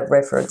have to have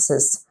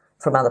references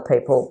from other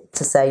people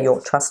to say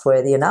you're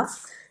trustworthy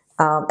enough.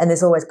 And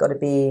there's always got to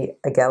be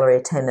a gallery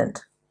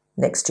attendant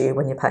next to you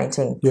when you're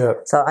painting. Yeah.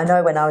 So I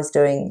know when I was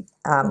doing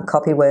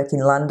copy work in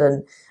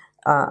London,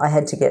 I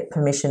had to get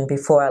permission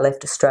before I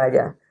left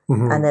Australia.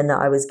 And then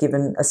I was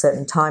given a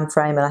certain time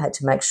frame and I had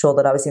to make sure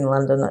that I was in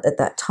London at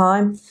that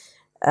time.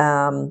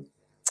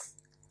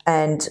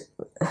 And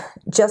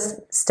just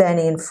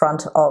standing in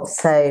front of,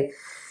 say,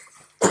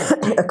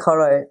 a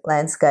Corot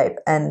landscape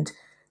and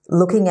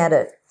looking at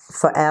it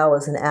for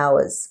hours and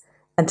hours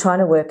and trying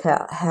to work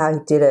out how he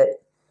did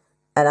it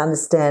and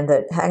understand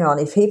that, hang on,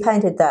 if he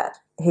painted that,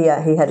 he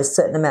had a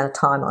certain amount of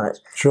time on it.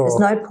 Sure. There's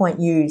no point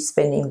you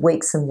spending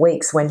weeks and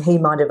weeks when he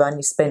might have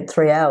only spent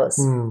 3 hours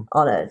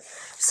on it.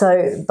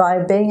 So by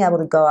being able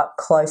to go up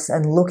close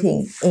and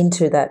looking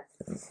into that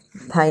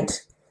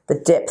paint, the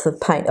depth of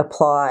paint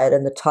applied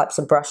and the types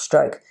of brush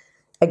stroke,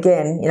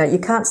 again, you know, you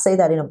can't see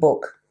that in a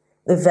book.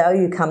 The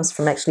value comes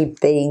from actually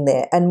being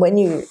there. And when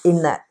you're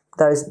in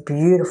those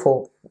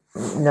beautiful,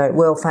 you know,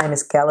 world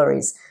famous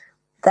galleries,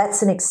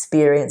 that's an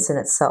experience in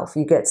itself.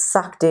 You get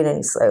sucked in and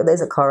you say, oh,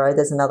 there's a Corot,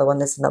 there's another one,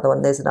 there's another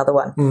one, there's another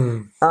one.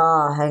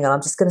 Oh, hang on,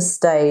 I'm just going to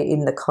stay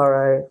in the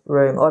Corot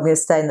room or I'm going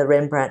to stay in the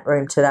Rembrandt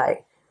room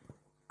today.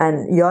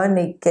 And you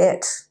only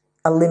get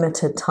a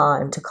limited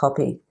time to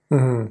copy.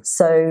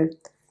 So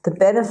the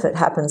benefit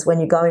happens when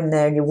you go in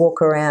there and you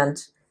walk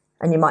around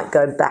and you might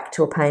go back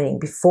to a painting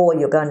before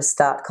you're going to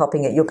start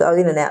copying it. You'll go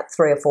in and out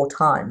 3 or 4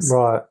 times.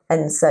 Right.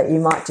 And so you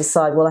might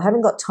decide, well, I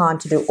haven't got time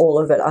to do all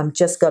of it. I'm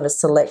just going to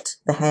select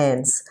the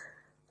hands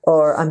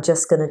or I'm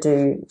just going to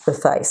do the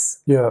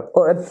face. Yeah.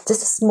 Or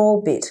just a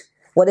small bit,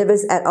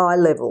 whatever's at eye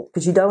level,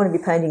 because you don't want to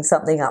be painting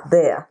something up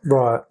there.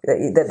 Right.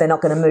 That they're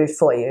not going to move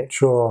for you.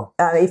 Sure.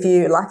 If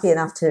you're lucky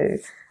enough to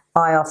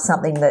eye off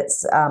something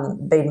that's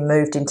been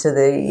moved into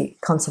the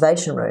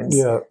conservation rooms,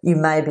 you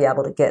may be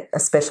able to get a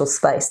special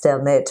space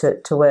down there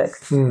to work,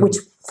 which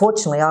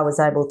fortunately I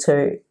was able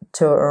to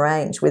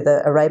arrange with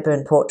a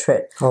Rayburn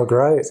portrait. Oh,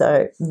 great.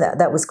 So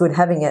that was good,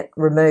 having it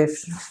removed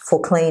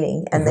for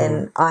cleaning, and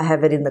then I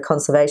have it in the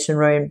conservation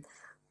room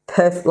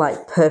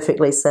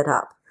perfectly set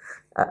up.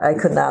 I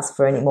couldn't ask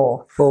for any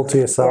more. All to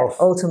yourself.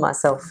 Yeah, all to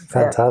myself.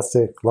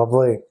 Fantastic.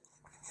 Lovely.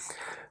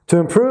 To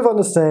improve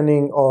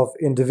understanding of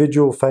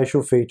individual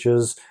facial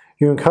features,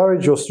 you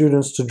encourage your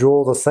students to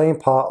draw the same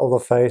part of the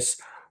face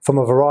from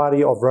a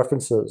variety of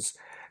references.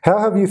 How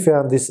have you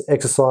found this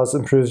exercise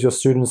improves your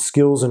students'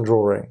 skills in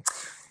drawing?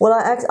 Well,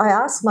 I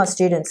ask my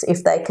students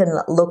if they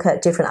can look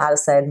at different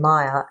artists they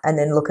admire and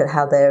then look at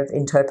how they've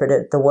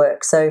interpreted the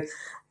work. So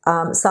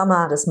some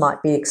artists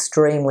might be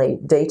extremely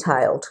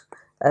detailed.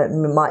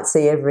 You might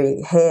see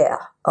every hair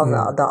on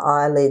the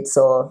eyelids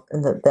or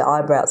the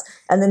eyebrows.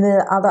 And then there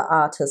are other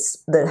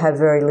artists that have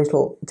very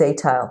little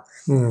detail.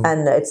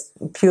 And it's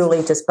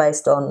purely just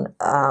based on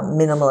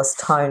minimalist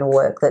tonal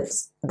work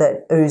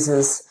that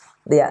oozes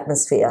the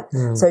atmosphere.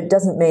 So it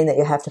doesn't mean that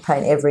you have to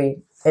paint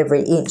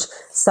every inch.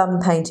 Some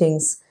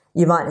paintings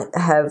you might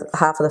have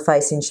half of the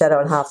face in shadow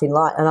and half in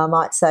light. And I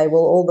might say,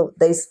 well,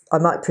 I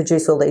might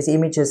produce all these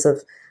images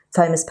of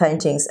famous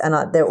paintings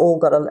and they're all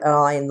got an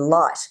eye in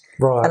light.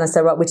 Right. And I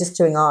say, right, we're just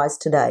doing eyes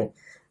today.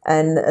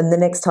 And the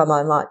next time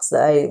I might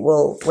say,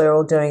 well, we're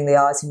all doing the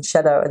eyes in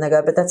shadow. And they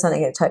go, but that's only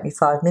going to take me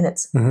 5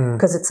 minutes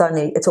because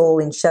it's all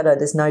in shadow.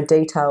 There's no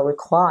detail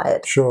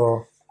required.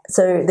 Sure.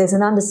 So there's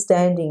an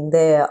understanding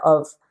there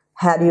of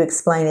how do you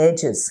explain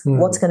edges?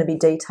 What's going to be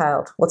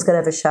detailed? What's going to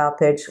have a sharp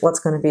edge? What's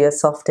going to be a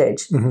soft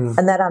edge?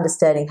 And that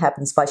understanding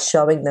happens by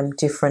showing them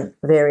different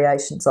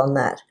variations on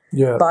that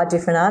by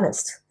different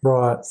artists.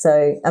 Right.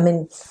 So, I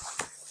mean,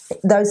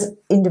 those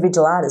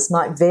individual artists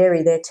might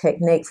vary their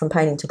technique from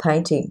painting to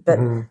painting, but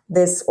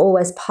there's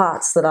always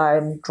parts that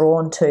I'm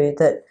drawn to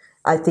that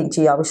I think,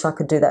 gee, I wish I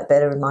could do that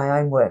better in my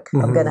own work.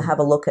 I'm going to have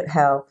a look at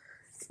how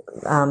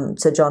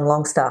Sir John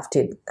Longstaff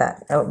did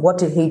that. What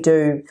did he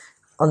do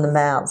on the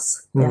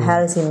mouths? You know, how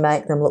does he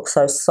make them look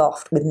so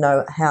soft with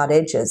no hard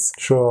edges?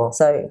 Sure.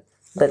 So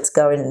let's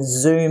go in and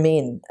zoom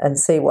in and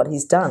see what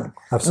he's done.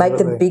 Absolutely. Make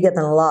them bigger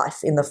than life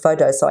in the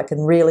photo so I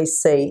can really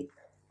see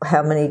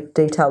how many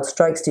detailed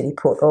strokes did he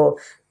put, or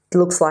it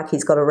looks like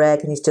he's got a rag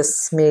and he's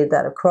just smeared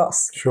that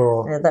across.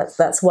 Sure. You know,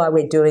 that's why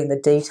we're doing the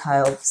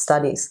detailed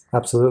studies.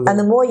 Absolutely. And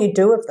the more you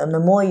do of them, the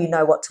more you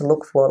know what to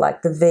look for.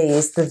 Like the V,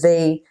 is the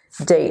V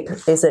deep?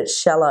 Is it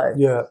shallow?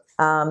 Yeah.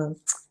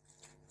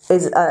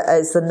 Is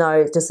the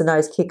nose, does the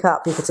nose kick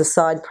up? If it's a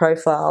side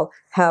profile,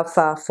 how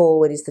far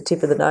forward is the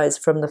tip of the nose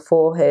from the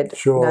forehead?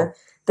 Sure. You know,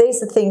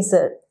 these are things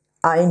that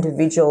are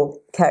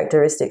individual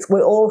characteristics.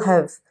 We all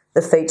have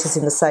the features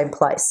in the same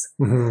place,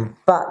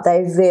 but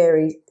they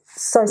vary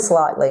so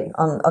slightly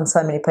on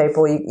so many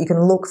people. You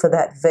can look for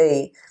that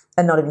V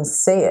and not even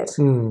see it.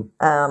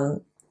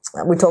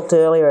 We talked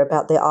earlier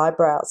about their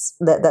eyebrows.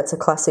 That's a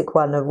classic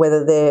one of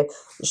whether they're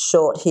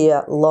short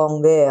here,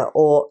 long there,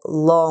 or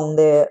long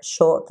there,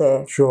 short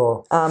there.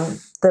 Sure.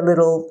 The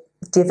little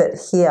divot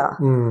here.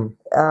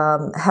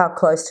 How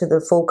close to the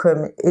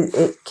fulcrum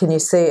can you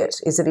see it?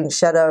 Is it in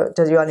shadow?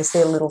 Do you only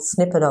see a little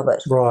snippet of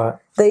it? Right.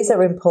 These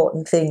are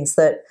important things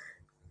that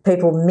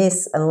people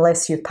miss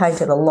unless you've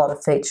painted a lot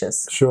of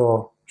features.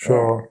 Sure.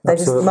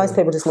 Most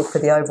people just look for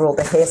the overall,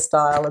 the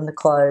hairstyle and the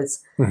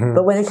clothes.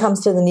 But when it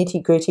comes to the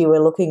nitty-gritty,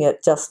 we're looking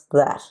at just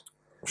that.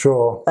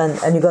 Sure.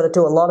 And you've got to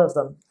do a lot of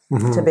them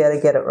to be able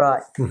to get it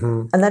right.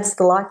 And that's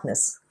the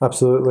likeness.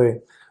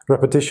 Absolutely.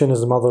 Repetition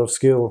is the mother of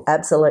skill.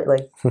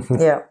 Absolutely.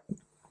 Yeah.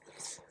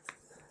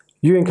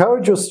 You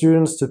encourage your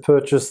students to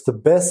purchase the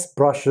best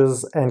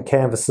brushes and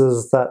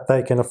canvases that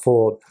they can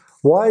afford.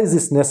 Why is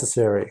this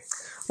necessary?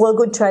 Well, a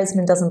good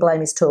tradesman doesn't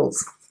blame his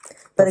tools,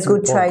 but a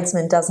good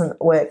tradesman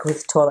doesn't work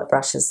with toilet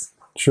brushes.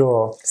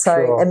 Sure.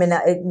 I mean,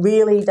 it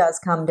really does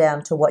come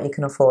down to what you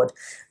can afford.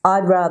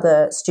 I'd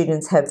rather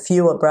students have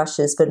fewer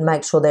brushes but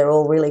make sure they're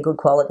all really good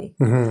quality.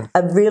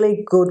 A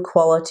really good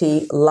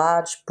quality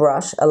large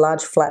brush, a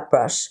large flat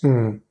brush,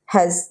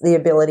 has the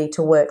ability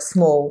to work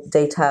small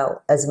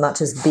detail as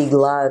much as big,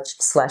 large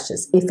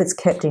slashes if it's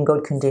kept in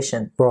good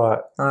condition. Right.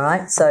 All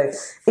right? So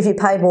if you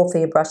pay more for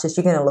your brushes,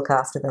 you're going to look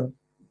after them.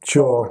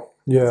 Sure.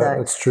 Yeah,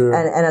 that's true.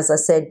 And as I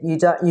said,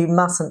 you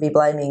mustn't be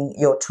blaming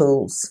your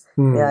tools.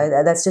 You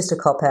know, that's just a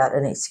cop-out,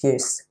 an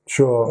excuse.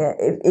 Sure. Yeah,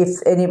 if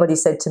anybody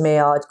said to me,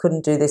 I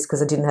couldn't do this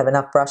because I didn't have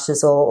enough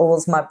brushes or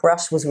my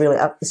brush was really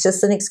up, it's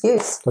just an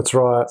excuse. That's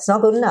right. It's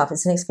not good enough.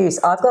 It's an excuse.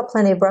 I've got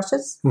plenty of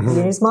brushes.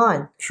 Use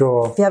mine.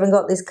 Sure. If you haven't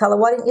got this colour,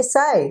 why didn't you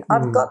say?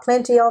 I've got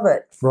plenty of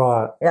it.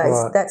 Right.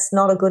 That's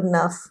not a good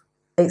enough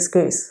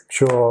excuse.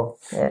 Sure.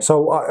 Yeah.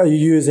 So are you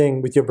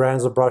using, with your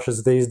brands of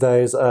brushes these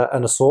days,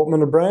 an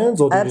assortment of brands,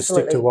 or do you just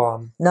stick to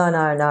one? No.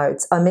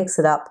 I mix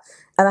it up.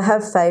 And I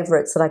have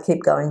favourites that I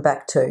keep going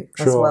back to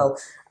as well.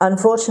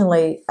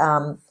 Unfortunately,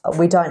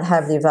 we don't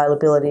have the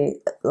availability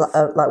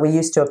like we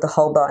used to of the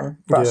Holbein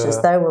brushes.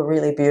 Yeah. They were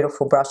really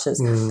beautiful brushes.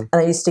 And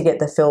I used to get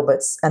the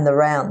filberts and the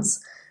rounds.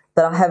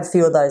 But I have a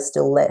few of those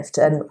still left.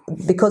 And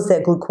because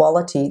they're good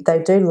quality, they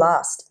do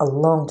last a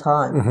long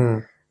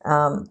time.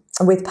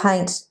 With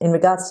paint, in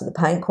regards to the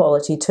paint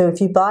quality too, if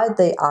you buy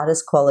the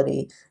artist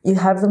quality, you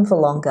have them for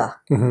longer.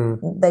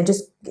 They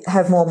just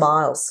have more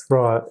miles.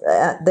 Right.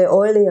 The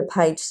oilier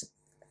paint,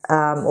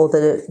 or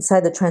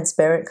the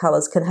transparent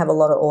colours, can have a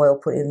lot of oil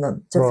put in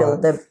them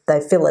to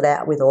they fill it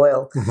out with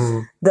oil.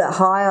 The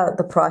higher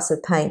the price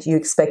of paint, you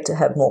expect to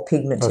have more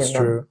pigment in them. That's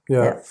true.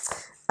 Yeah.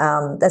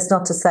 That's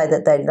not to say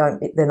that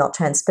they're not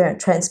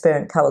transparent.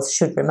 Transparent colours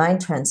should remain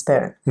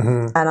transparent.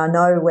 And I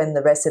know when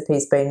the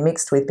recipe's been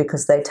mixed with,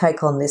 because they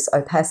take on this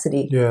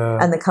opacity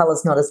and the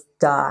colour's not as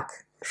dark.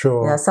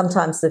 Sure. You know,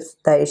 sometimes if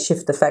they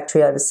shift the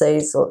factory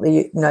overseas, or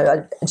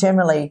I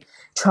generally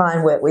try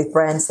and work with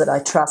brands that I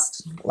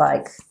trust,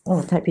 like,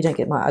 I hope you don't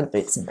get my Ugg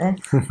boots in there.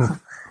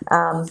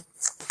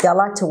 I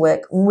like to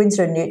work,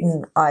 Winsor &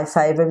 Newton I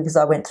favour because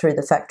I went through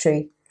the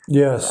factory.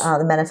 Yes.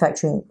 The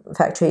manufacturing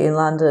factory in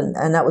London,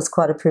 and that was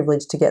quite a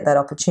privilege to get that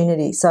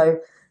opportunity.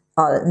 So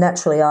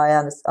naturally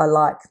I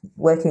like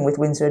working with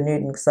Winsor &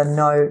 Newton because I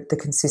know the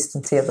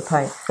consistency of the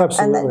paint.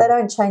 Absolutely. And they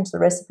don't change the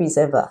recipes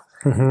ever.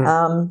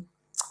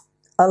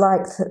 I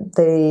like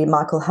the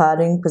Michael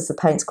Harding because the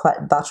paint's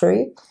quite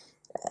buttery,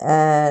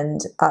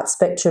 and Art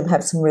Spectrum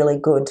have some really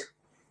good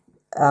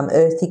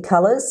earthy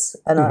colours,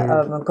 and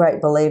I'm a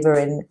great believer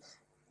in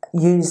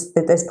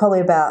there's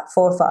probably about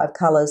 4 or 5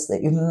 colours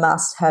that you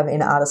must have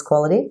in artist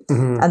quality,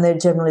 and they're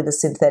generally the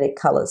synthetic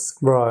colours.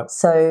 Right.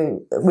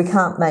 So we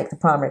can't make the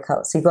primary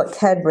colours. So you've got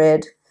cad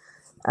red,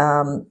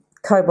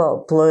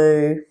 cobalt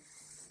blue,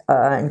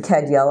 and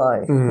cad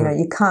yellow.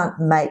 You can't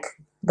make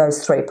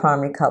those 3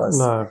 primary colours.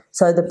 No.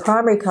 So the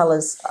primary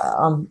colours,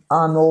 I'm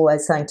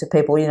always saying to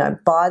people,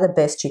 buy the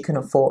best you can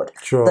afford.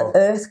 Sure. The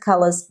earth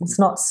colours, it's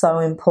not so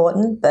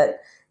important, but,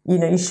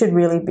 you should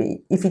really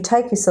be, if you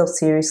take yourself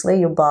seriously,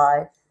 you'll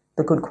buy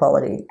the good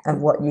quality,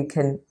 and what you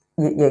can,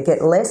 you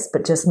get less,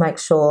 but just make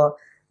sure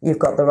you've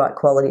got the right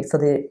quality for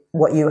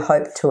what you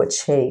hope to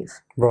achieve.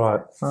 Right.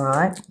 All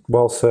right.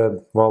 Well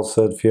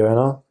said,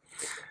 Fiona.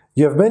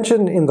 You have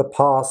mentioned in the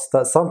past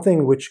that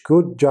something which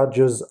good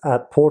judges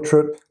at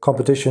portrait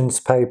competitions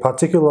pay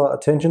particular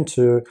attention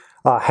to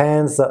are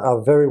hands that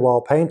are very well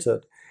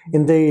painted.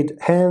 Indeed,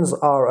 hands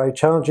are a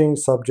challenging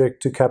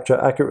subject to capture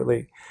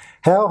accurately.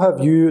 How have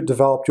you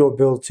developed your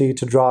ability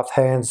to draft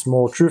hands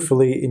more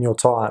truthfully in your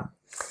time?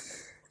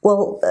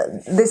 Well,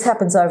 this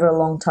happens over a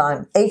long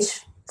time.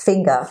 Each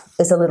finger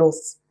is a little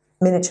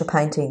miniature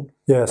painting.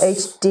 Yes.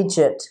 Each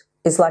digit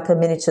is like a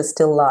miniature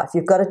still life.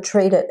 You've got to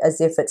treat it as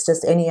if it's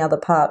just any other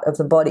part of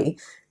the body,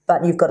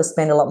 but you've got to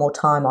spend a lot more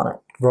time on it.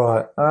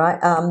 Right. All right.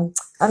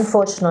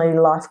 Unfortunately,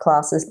 life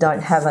classes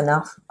don't have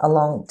a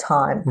long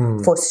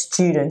time for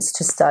students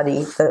to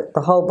study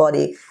the whole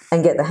body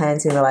and get the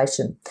hands in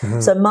relation.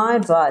 So my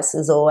advice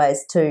is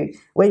always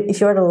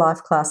if you're at a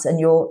life class and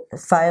you're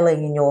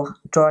failing in your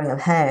drawing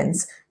of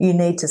hands, you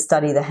need to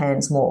study the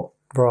hands more.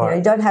 Right.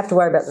 You don't have to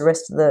worry about the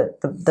rest of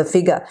the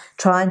figure.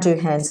 Try and do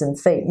hands and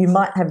feet. You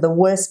might have the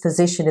worst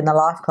position in the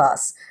life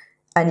class,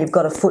 and you've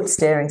got a foot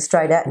staring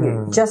straight at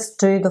you. Just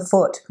do the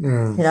foot.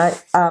 You know,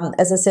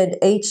 as I said,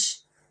 each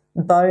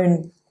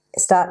bone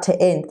start to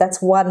end,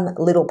 that's one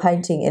little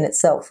painting in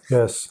itself.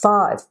 Yes.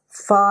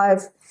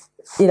 Five,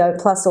 you know,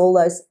 plus all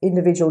those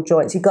individual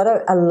joints. You've got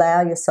to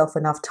allow yourself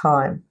enough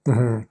time.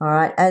 All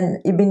right. And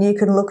I mean, you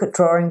can look at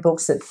drawing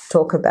books that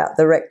talk about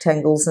the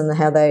rectangles and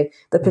how the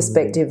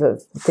perspective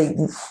of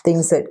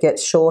things that get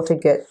shorter,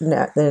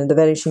 the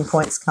vanishing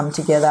points come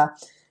together.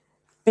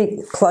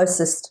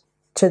 Closest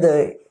to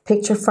the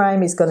picture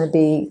frame is going to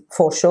be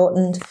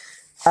foreshortened.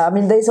 I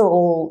mean, these are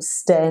all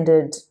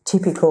standard,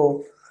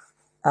 typical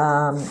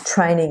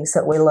trainings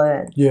that we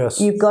learn. Yes.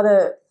 You've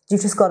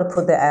just got to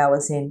put the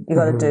hours in. You've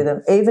got to do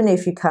them. Even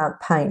if you can't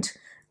paint.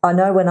 I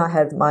know when I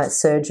have my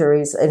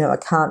surgeries, you know, I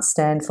can't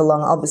stand for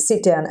long. I'll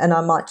sit down and I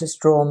might just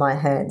draw my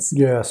hands.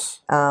 Yes.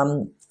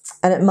 And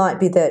it might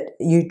be that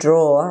you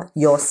draw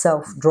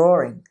yourself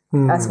drawing.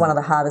 That's one of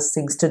the hardest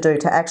things to do,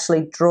 to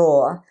actually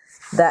draw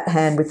that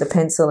hand with the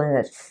pencil in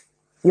it.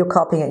 You're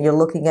copying it, you're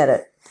looking at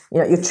it. You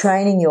know, you're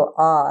training your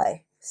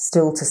eye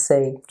still to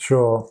see.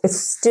 Sure. It's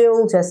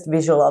still just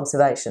visual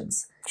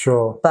observations.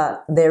 Sure.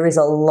 But there is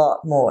a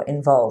lot more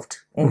involved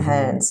in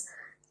hands.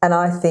 And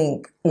I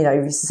think, you know,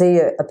 if you see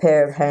a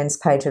pair of hands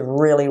painted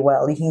really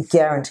well, you can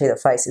guarantee the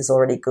face is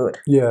already good.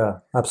 Yeah,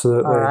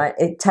 absolutely. All right.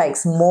 It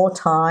takes more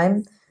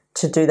time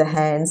to do the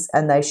hands,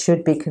 and they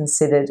should be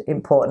considered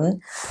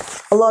important.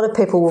 A lot of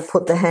people will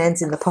put the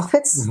hands in the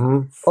pockets,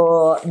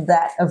 or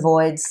that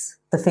avoids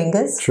the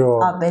fingers.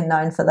 Sure. I've been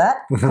known for that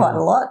quite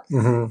a lot.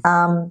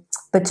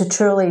 But to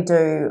truly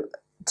to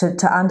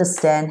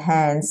understand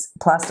hands,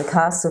 plaster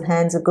casts of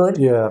hands are good.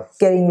 Yeah.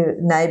 Getting your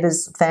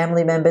neighbours,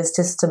 family members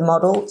just to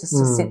model, just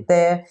to sit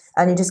there,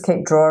 and you just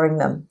keep drawing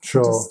them.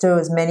 Sure. Just do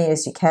as many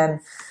as you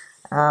can.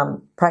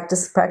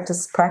 Practice,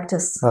 practice,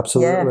 practice.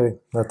 Absolutely. Yeah.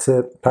 That's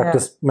it.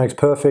 Practice makes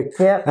perfect.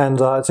 Yeah. And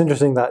it's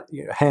interesting that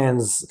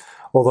hands,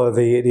 although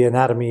the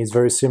anatomy is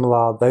very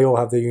similar, they all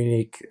have their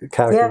unique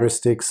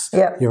characteristics.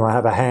 Yeah. You might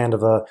have a hand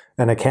of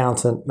an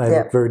accountant, may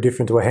look very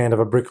different to a hand of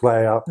a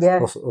bricklayer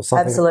or something,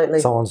 absolutely.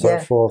 So on and so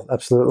forth.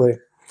 Absolutely.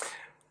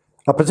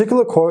 A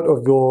particular quote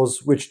of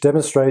yours which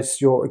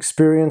demonstrates your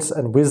experience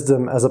and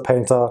wisdom as a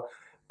painter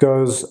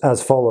goes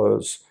as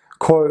follows.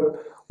 Quote,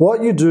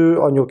 "What you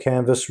do on your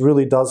canvas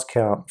really does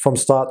count from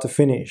start to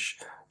finish.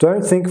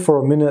 Don't think for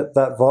a minute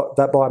that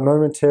by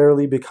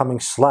momentarily becoming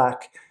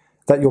slack,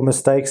 that your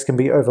mistakes can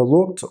be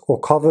overlooked or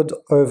covered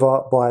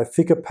over by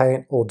thicker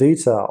paint or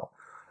detail.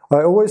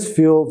 I always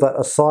feel that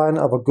a sign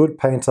of a good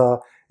painter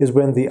is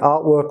when the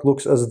artwork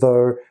looks as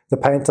though the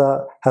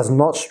painter has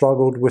not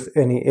struggled with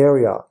any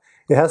area.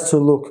 It has to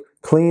look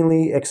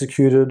cleanly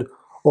executed,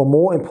 or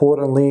more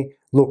importantly,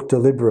 look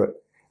deliberate.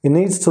 It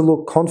needs to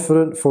look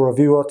confident for a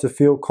viewer to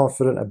feel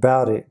confident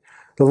about it.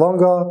 The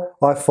longer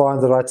I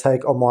find that I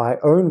take on my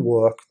own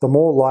work, the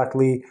more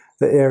likely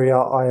the area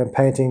I am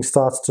painting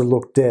starts to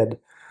look dead.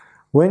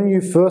 When you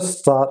first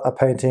start a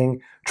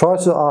painting, try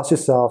to ask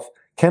yourself,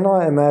 can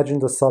I imagine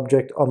the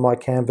subject on my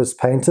canvas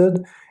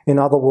painted? In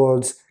other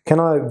words, can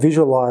I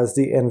visualize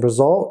the end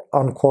result?"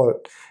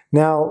 Unquote.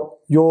 Now,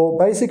 your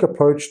basic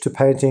approach to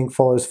painting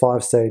follows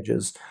 5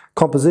 stages: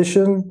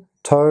 composition,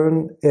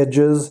 tone,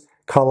 edges,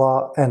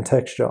 color, and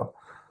texture.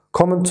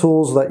 Common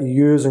tools that you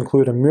use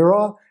include a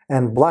mirror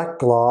and black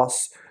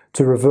glass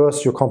to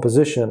reverse your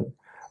composition.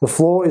 The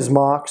floor is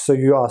marked so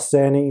you are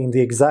standing in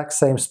the exact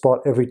same spot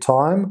every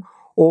time.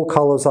 All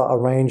colors are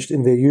arranged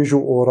in their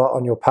usual order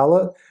on your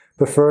palette,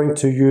 preferring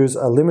to use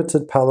a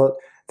limited palette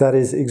that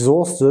is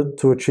exhausted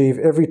to achieve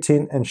every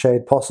tint and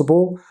shade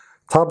possible.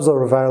 Tubs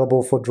are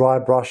available for dry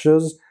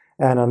brushes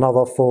and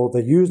another for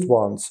the used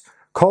ones.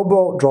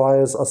 Cobalt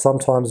dryers are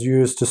sometimes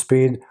used to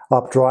speed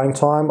up drying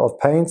time of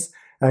paints,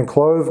 and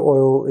clove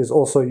oil is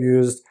also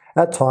used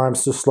at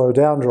times to slow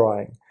down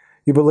drying.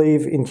 You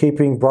believe in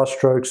keeping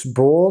brushstrokes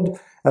broad,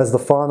 as the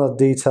finer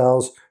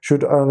details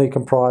should only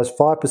comprise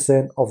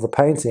 5% of the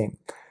painting.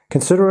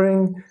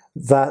 Considering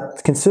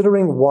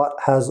what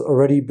has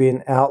already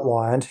been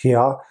outlined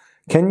here,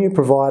 can you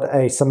provide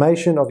a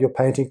summation of your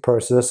painting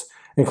process,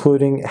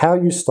 including how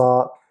you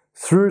start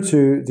through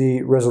to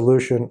the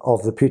resolution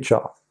of the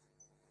picture?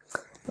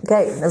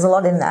 Okay, there's a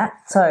lot in that.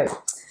 So,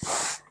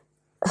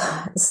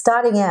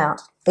 starting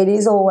out, it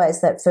is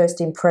always that first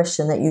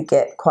impression that you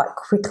get quite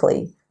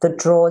quickly that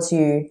draws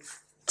you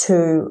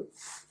to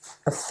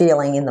a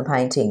feeling in the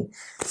painting.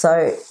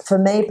 So, for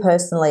me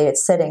personally,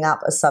 it's setting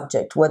up a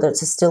subject, whether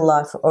it's a still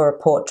life or a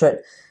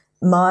portrait.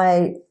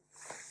 My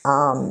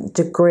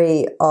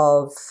degree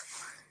of,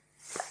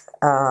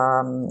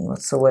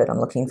 what's the word I'm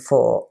looking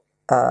for,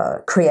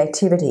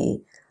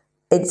 creativity,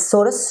 it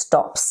sort of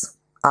stops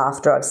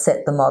after I've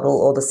set the model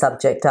or the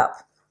subject up.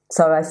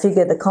 So I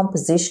figure the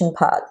composition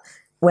part,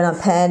 when I'm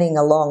panning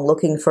along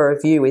looking for a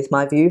view with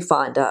my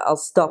viewfinder, I'll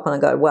stop and I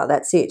go, wow,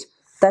 that's it.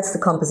 That's the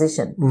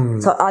composition.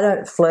 So I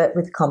don't flirt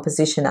with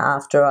composition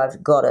after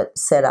I've got it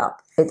set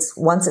up.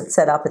 Once it's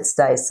set up, it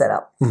stays set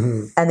up.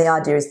 And the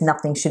idea is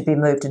nothing should be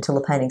moved until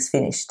the painting's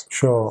finished.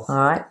 Sure. All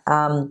right.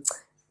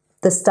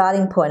 the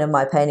starting point of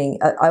my painting,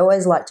 I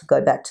always like to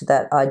go back to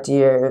that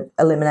idea of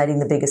eliminating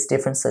the biggest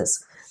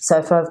differences. So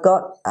if I've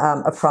got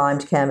a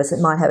primed canvas, it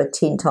might have a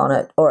tint on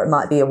it, or it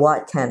might be a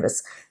white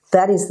canvas.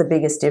 That is the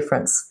biggest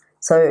difference.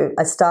 So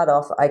I start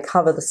off, I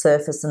cover the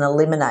surface and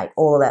eliminate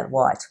all of that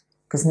white,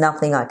 because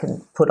nothing I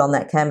can put on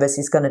that canvas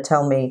is going to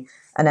tell me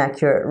an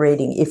accurate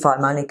reading if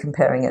I'm only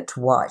comparing it to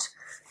white.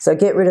 So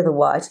get rid of the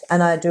white,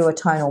 and I do a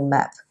tonal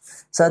map.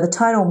 So the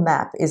tonal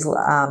map is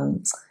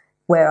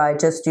where I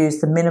just use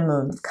the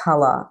minimum of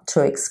colour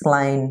to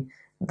explain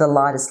the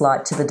lightest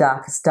light to the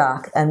darkest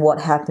dark and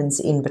what happens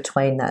in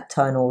between that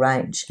tonal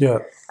range. Yeah.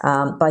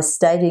 By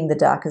stating the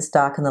darkest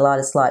dark and the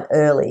lightest light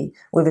early,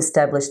 we've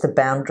established the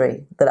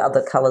boundary that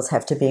other colours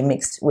have to be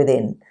mixed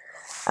within.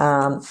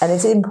 And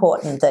it's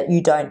important that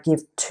you don't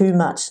give too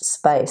much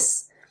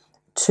space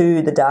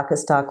to the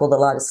darkest dark or the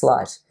lightest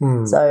light.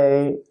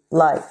 So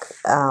like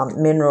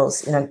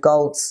minerals,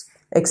 gold's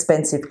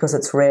expensive because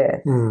it's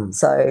rare.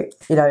 So,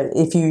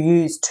 if you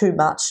use too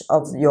much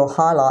of your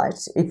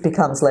highlight, it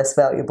becomes less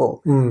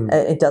valuable.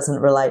 It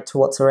doesn't relate to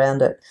what's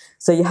around it.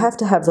 So you have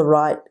to have the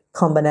right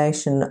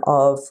combination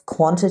of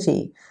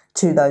quantity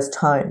to those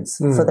tones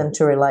for them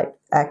to relate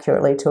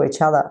accurately to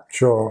each other.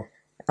 Sure.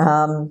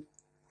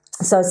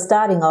 So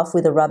starting off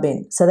with a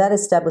rub-in. So that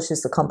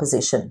establishes the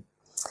composition.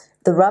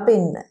 The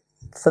rub-in,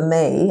 for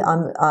me,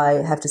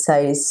 I have to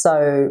say, is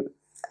so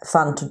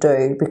fun to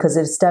do because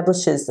it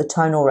establishes the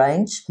tonal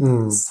range,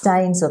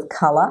 stains of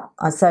colour.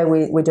 I say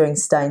we're doing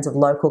stains of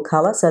local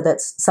colour, so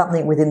that's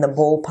something within the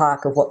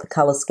ballpark of what the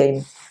colour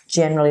scheme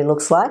generally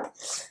looks like.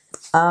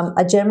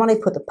 I generally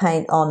put the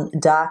paint on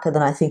darker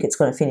than I think it's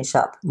going to finish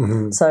up.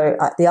 So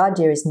the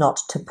idea is not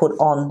to put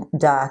on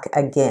dark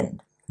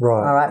again.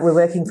 Right. All right, we're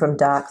working from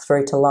dark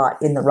through to light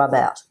in the rub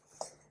out.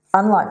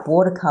 Unlike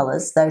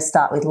watercolours, they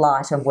start with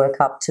light and work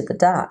up to the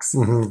darks,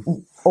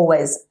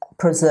 always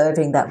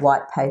preserving that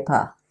white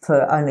paper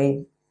for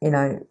only,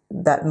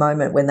 that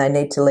moment when they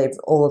need to leave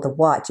all of the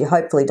white. You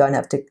hopefully don't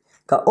have to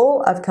go,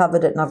 oh, I've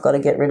covered it and I've got to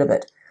get rid of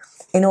it.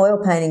 In oil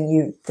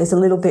painting, there's a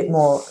little bit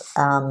more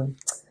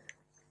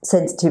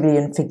sensitivity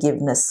and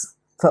forgiveness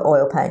for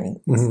oil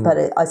painting.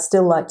 But I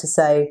still like to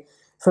say,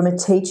 from a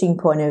teaching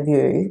point of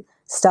view,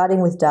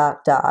 starting with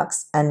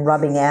darks and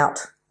rubbing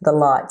out the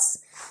lights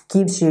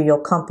gives you your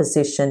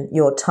composition,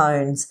 your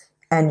tones,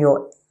 and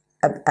your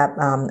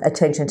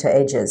attention to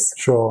edges.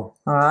 Sure.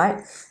 All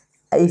right?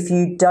 If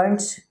you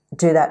don't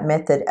do that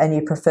method and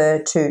you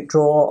prefer to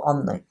draw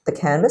on the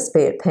canvas,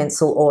 be it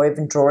pencil or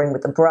even drawing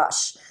with a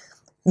brush,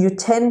 you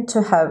tend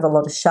to have a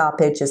lot of sharp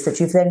edges that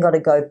you've then got to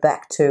go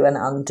back to and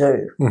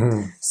undo.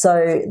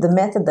 So the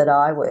method that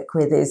I work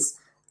with is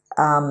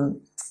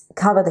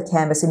cover the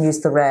canvas and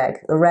use the rag.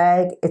 The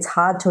rag, it's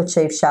hard to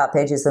achieve sharp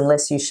edges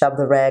unless you shove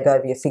the rag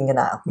over your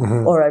fingernail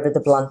or over the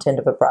blunt end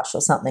of a brush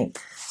or something.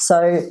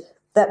 So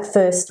that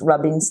first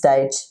rub-in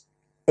stage,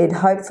 it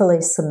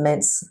hopefully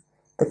cements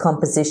the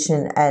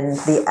composition and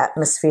the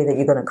atmosphere that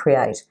you're going to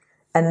create.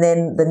 And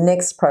then the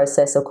next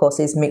process, of course,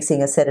 is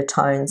mixing a set of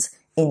tones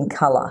in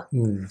colour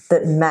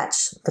that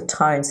match the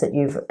tones that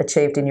you've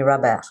achieved in your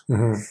rub-out.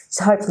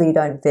 So hopefully you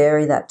don't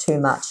vary that too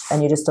much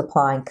and you're just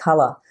applying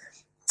colour.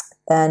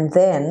 And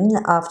then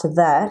after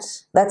that,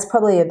 that's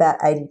probably about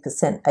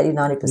 80%,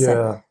 80-90%.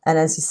 Yeah. And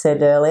as you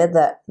said earlier,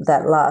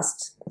 that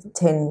last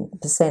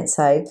 10%,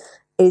 say,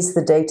 is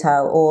the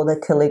detail or the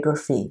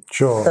calligraphy,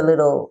 Sure. the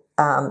little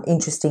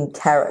interesting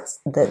carrots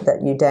that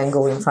you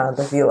dangle in front of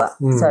the viewer.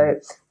 So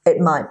it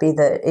might be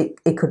that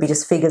it could be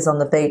just figures on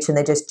the beach and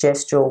they're just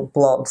gestural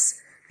blobs.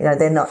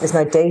 There's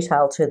no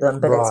detail to them,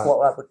 but it's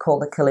what I would call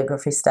the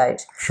calligraphy stage.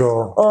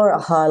 Sure. Or a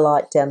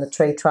highlight down the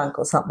tree trunk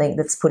or something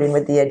that's put in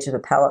with the edge of a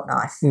palette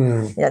knife.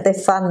 They're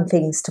fun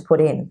things to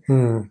put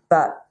in,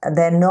 but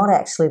they're not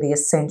actually the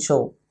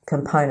essential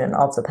component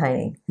of the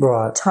painting.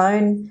 Right.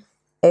 Tone,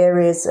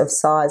 areas of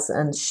size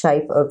and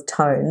shape of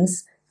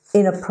tones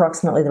in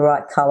approximately the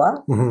right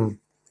colour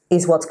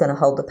is what's going to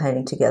hold the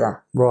painting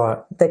together. Right.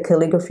 The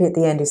calligraphy at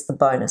the end is the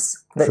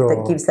bonus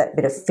that gives that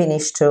bit of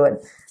finish to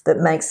it, that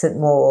makes it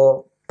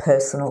more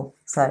personal.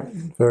 So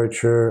very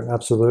true.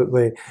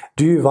 Absolutely.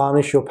 Do you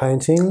varnish your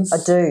paintings?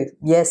 I do,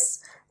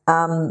 yes.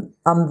 I'm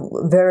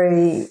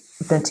very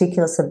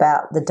meticulous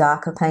about the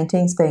darker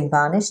paintings being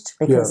varnished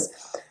because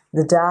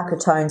the darker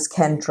tones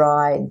can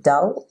dry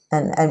dull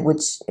and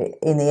which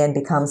in the end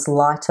becomes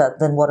lighter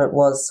than what it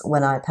was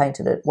when I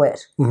painted it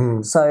wet.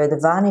 So the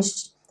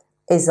varnish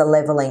is a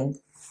levelling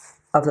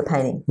of the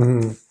painting.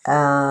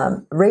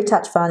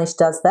 Retouch varnish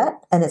does that,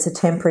 and it's a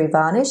temporary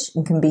varnish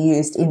and can be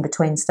used in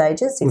between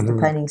stages if the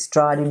painting's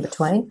dried in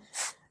between.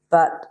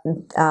 But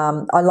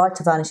I like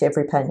to varnish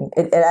every painting.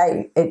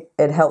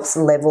 It helps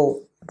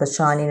level the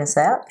shininess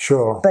out.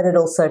 Sure. But it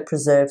also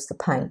preserves the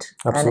paint.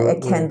 Absolutely.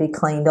 And it can be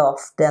cleaned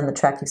off down the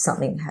track if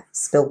something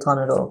spilt on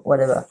it or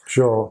whatever.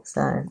 Sure.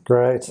 So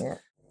great. Yeah.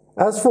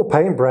 As for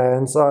paint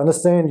brands, I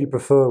understand you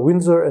prefer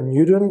Winsor &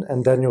 Newton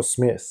and Daniel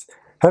Smith.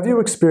 Have you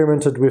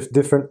experimented with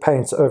different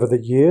paints over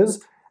the years?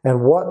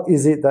 And what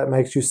is it that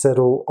makes you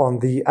settle on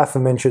the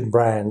aforementioned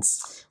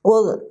brands?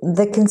 Well,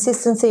 the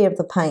consistency of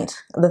the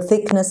paint, the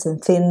thickness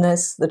and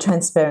thinness, the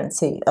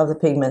transparency of the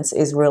pigments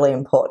is really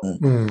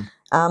important.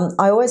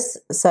 I always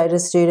say to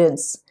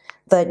students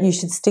that you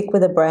should stick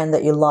with a brand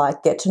that you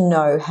like, get to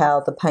know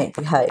how the paint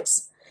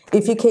behaves.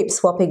 If you keep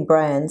swapping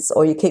brands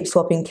or you keep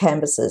swapping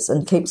canvases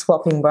and keep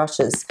swapping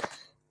brushes,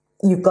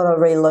 you've got to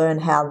relearn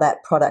how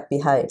that product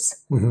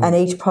behaves. And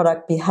each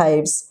product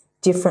behaves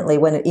differently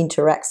when it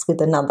interacts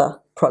with another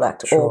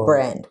product or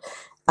brand.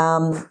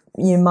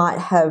 You might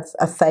have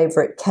a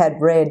favourite cad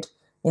red.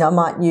 I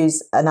might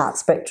use an Art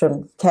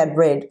Spectrum cad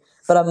red,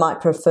 but I might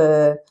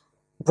prefer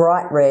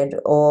bright red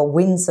or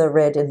Winsor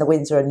red in the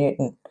Winsor &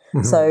 Newton.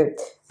 So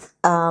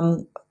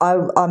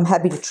I'm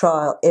happy to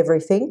try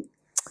everything,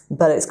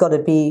 but it's got to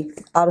be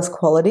artist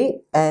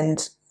quality,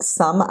 and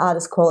some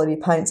artist quality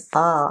paints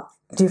are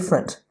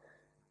different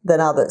than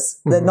others.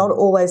 They're not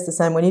always the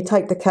same. When you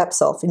take the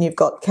caps off and you've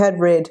got cad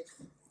red,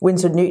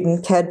 Winsor &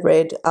 Newton, cad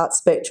red, Art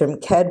Spectrum,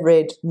 cad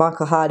red,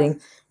 Michael Harding,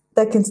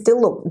 they can still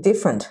look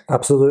different.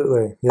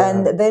 Absolutely. Yeah.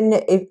 And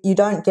then if you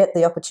don't get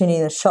the opportunity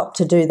in the shop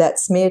to do that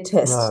smear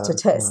test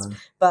No.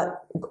 But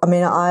I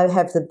mean, I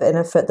have the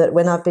benefit that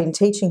when I've been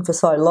teaching for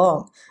so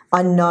long,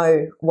 I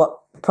know what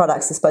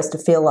products are supposed to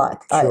feel like.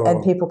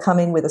 And people come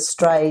in with a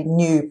stray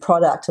new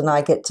product and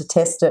I get to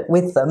test it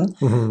with them.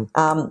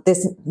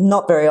 There's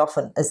not very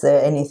often is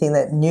there anything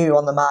that new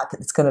on the market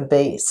that's going to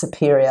be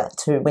superior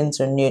to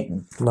Winsor &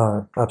 Newton.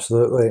 No,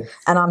 absolutely.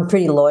 And I'm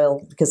pretty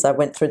loyal because I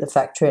went through the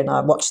factory and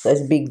I watched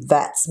those big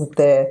vats with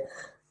their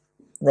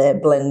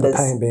blenders. The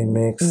paint being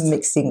mixed.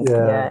 Mixing,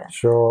 yeah.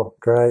 Sure,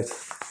 great.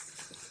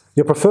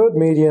 Your preferred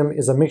medium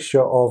is a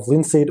mixture of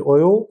linseed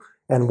oil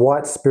and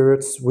white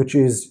spirits, which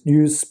is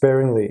used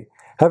sparingly.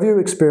 Have you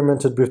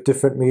experimented with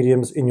different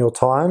mediums in your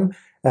time,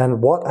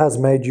 and what has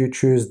made you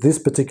choose this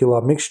particular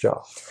mixture?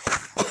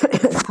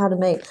 Pardon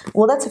me.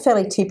 Well, that's a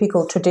fairly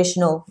typical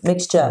traditional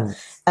mixture,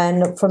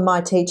 and from my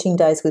teaching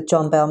days with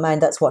John Balmain,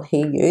 that's what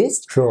he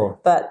used. Sure.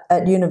 But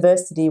at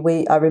university,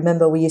 I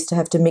remember we used to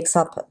have to mix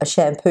up a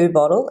shampoo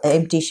bottle, an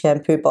empty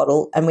shampoo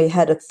bottle, and we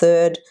had a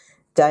third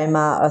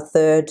Daymar, a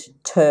third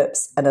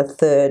terps, and a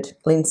third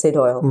linseed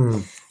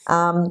oil.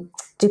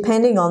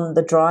 Depending on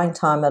the drying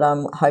time that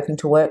I'm hoping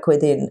to work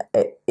within,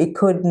 it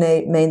could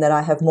mean that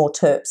I have more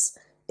terps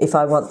if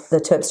I want the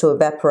terps to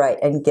evaporate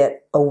and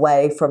get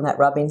away from that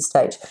rub-in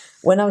stage.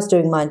 When I was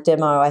doing my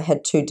demo, I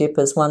had two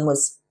dippers. One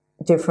was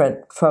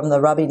different from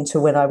the rub-in to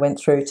when I went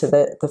through to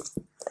the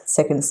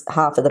second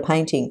half of the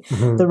painting.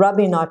 The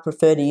rub-in, I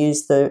prefer to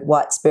use the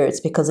white spirits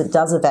because it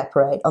does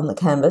evaporate on the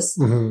canvas.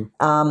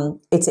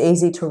 It's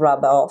easy to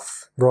rub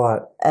off.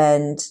 Right.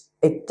 And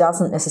it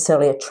doesn't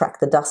necessarily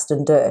attract the dust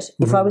and dirt.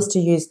 If I was to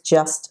use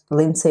just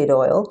linseed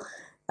oil,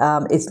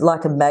 it's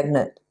like a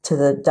magnet to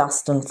the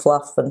dust and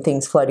fluff and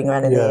things floating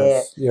around in the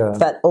air. Yeah.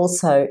 But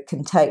also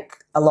can take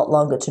a lot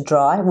longer to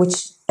dry,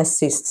 which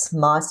assists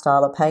my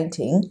style of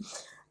painting.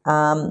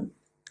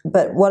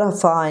 But what I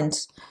find,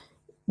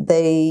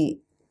 the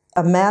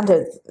amount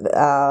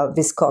of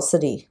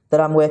viscosity that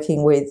I'm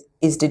working with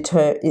is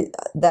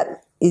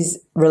that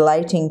is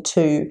relating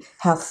to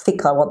how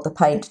thick I want the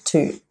paint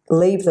to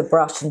leave the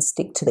brush and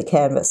stick to the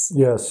canvas.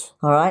 Yes.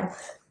 All right.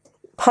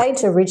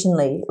 Paint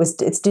originally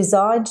it's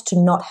designed to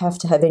not have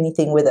to have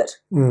anything with it.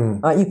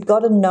 Right? You've got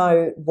to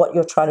know what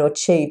you're trying to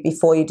achieve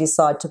before you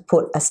decide to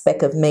put a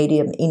speck of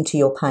medium into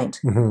your paint.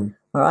 All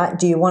right.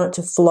 Do you want it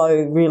to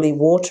flow really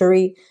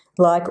watery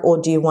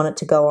or do you want it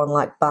to go on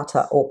like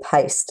butter or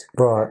paste?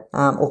 Right.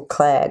 Or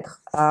clag,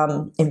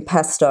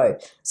 impasto.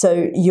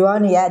 So you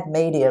only add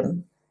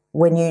medium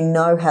when you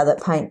know how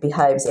that paint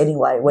behaves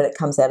anyway when it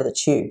comes out of the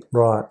tube.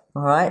 Right.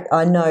 All right.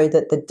 I know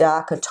that the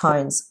darker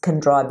tones can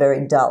dry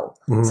very dull.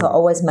 So I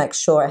always make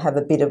sure I have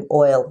a bit of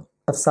oil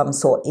of some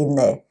sort in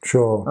there.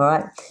 Sure. All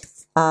right.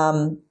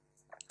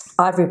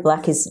 Ivory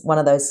black is one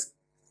of those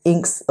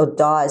inks or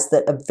dyes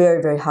that are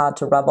very, very hard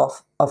to rub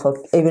off of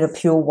even a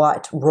pure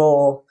white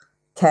raw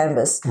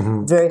canvas.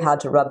 Very hard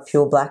to rub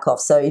pure black off.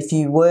 So if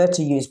you were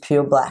to use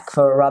pure black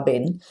for a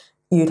rub-in,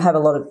 you need a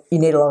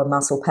lot of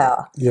muscle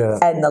power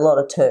and a lot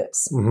of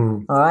terps.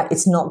 All right.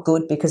 It's not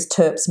good because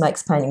terps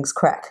makes paintings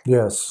crack.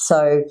 Yes.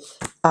 So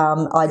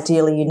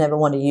ideally you never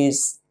want to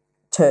use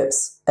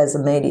terps as a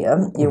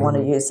medium. You want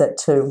to use it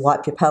to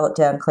wipe your palette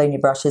down, clean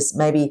your brushes,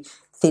 maybe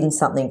thin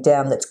something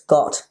down that's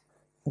got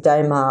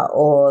Daymar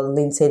or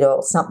linseed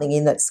oil, something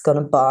in that's going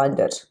to bind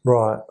it.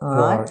 Right. All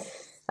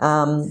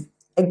right.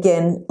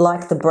 Again,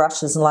 like the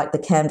brushes and like the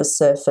canvas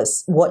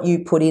surface, what you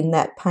put in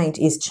that paint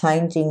is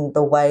changing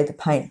the way the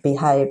paint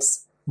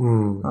behaves.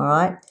 All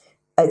right.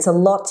 It's a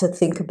lot to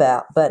think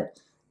about, but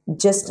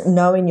just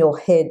know in your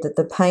head that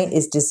the paint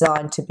is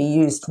designed to be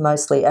used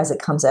mostly as it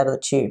comes out of the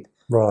tube.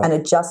 Right. And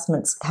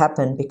adjustments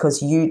happen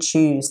because you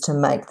choose to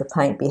make the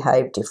paint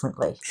behave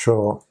differently.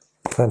 Sure.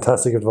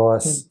 Fantastic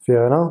advice,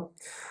 Fiona.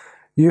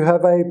 You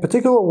have a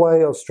particular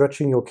way of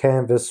stretching your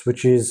canvas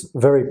which is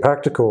very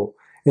practical.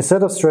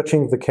 Instead of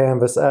stretching the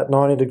canvas at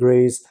 90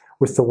 degrees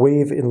with the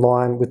weave in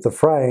line with the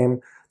frame,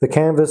 the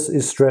canvas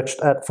is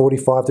stretched at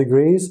 45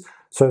 degrees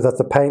so that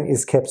the paint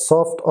is kept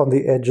soft on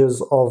the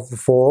edges of the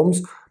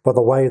forms by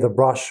the way the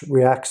brush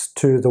reacts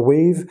to the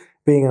weave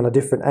being on a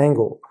different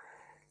angle.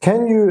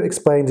 Can you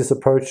explain this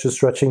approach to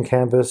stretching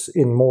canvas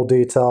in more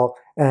detail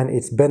and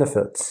its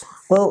benefits?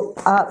 Well,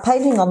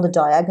 painting on the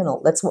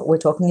diagonal, that's what we're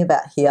talking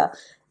about here.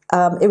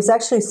 It was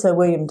actually Sir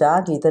William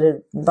Dargie that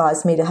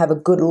advised me to have a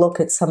good look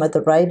at some of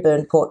the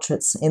Rayburn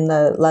portraits in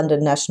the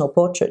London National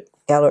Portrait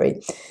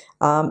Gallery.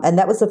 And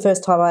that was the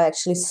first time I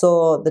actually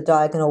saw the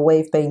diagonal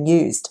weave being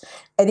used.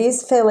 It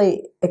is a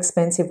fairly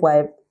expensive way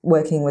of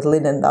working with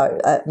linen, though.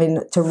 I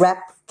mean, to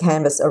wrap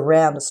canvas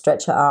around a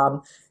stretcher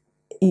arm,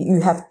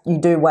 you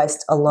do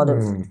waste a lot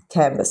of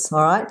canvas,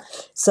 all right?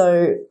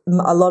 So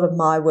a lot of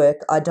my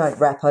work, I don't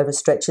wrap over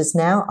stretchers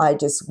now. I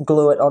just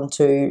glue it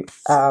onto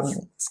an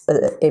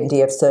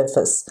MDF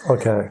surface.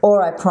 Okay.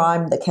 Or I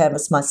prime the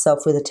canvas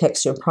myself with a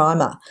texture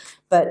primer.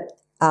 But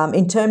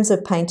in terms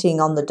of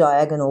painting on the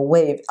diagonal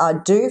weave, I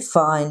do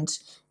find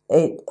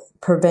it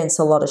prevents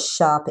a lot of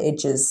sharp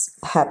edges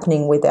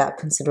happening without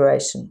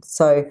consideration.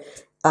 So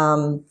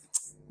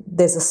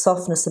there's a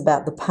softness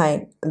about the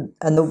paint,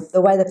 and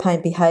the way the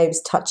paint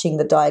behaves touching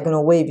the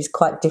diagonal weave is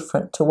quite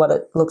different to what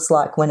it looks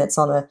like when it's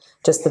on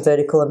just the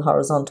vertical and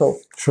horizontal.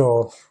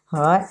 Sure.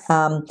 All right,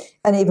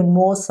 and even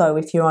more so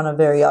if you're on a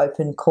very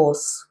open,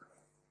 coarse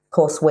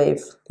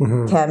weave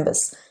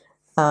canvas.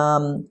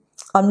 I'm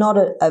not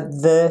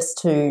averse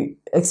to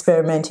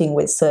experimenting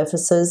with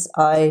surfaces.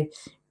 I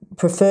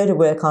prefer to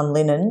work on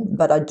linen,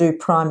 but I do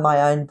prime my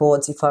own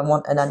boards if I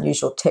want an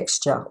unusual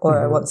texture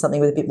or I want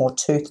something with a bit more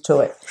tooth to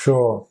it.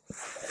 Sure.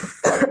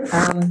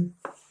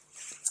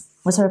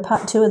 Was there a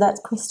part 2 of that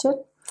question?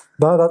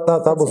 No,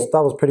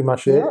 that was pretty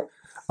much it.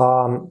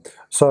 Yeah.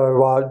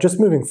 So just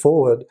moving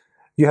forward,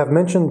 you have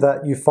mentioned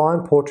that you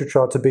find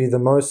portraiture to be the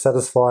most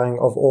satisfying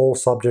of all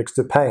subjects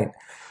to paint.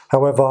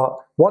 However,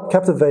 what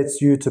captivates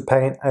you to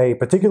paint a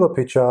particular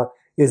picture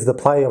is the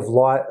play of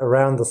light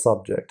around the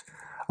subject.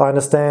 I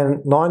understand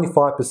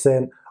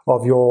 95%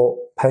 of your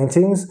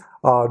paintings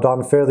are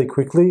done fairly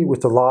quickly,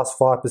 with the last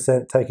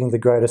 5% taking the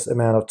greatest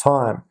amount of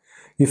time.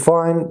 You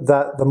find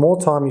that the more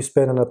time you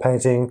spend on a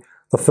painting,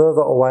 the further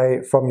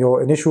away from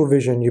your initial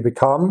vision you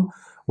become,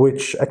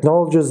 which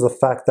acknowledges the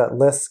fact that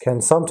less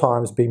can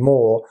sometimes be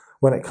more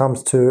when it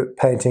comes to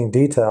painting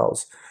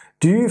details.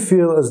 Do you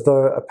feel as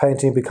though a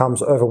painting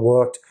becomes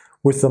overworked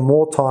with the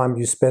more time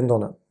you spend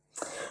on it?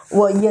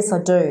 Well, yes, I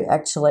do,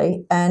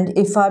 actually. And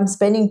if I'm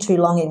spending too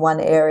long in one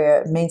area,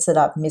 it means that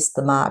I've missed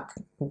the mark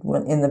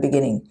in the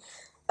beginning.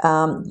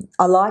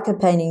 I like a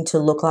painting to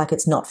look like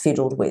it's not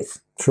fiddled with.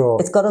 Sure.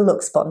 It's got to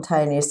look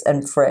spontaneous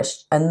and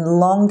fresh. And the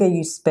longer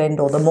you spend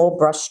or the more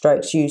brush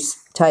strokes you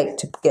take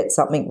to get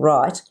something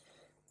right,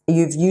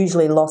 you've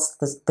usually lost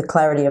the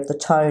clarity of the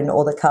tone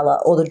or the colour,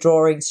 or the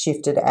drawing's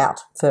shifted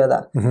out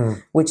further,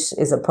 which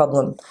is a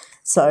problem.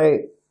 So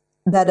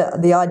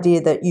that the idea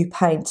that you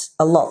paint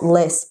a lot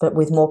less but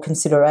with more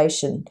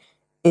consideration,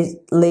 it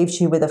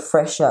leaves you with a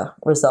fresher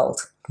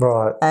result.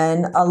 Right.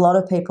 And a lot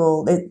of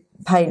people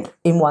paint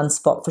in one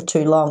spot for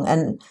too long.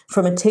 And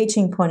from a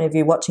teaching point of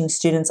view, watching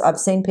students, I've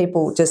seen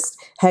people just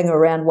hang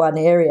around one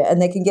area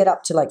and they can get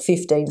up to like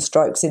 15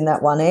 strokes in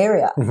that one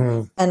area.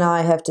 And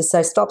I have to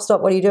say, stop,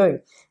 what are you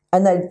doing?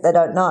 And they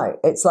don't know.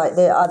 It's like,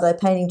 are they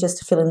painting just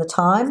to fill in the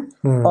time?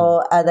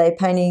 Or are they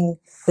painting,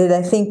 do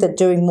they think that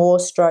doing more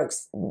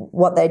strokes,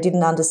 what they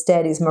didn't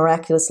understand is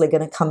miraculously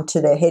going to come to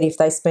their head if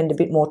they spend a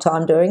bit more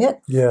time doing it?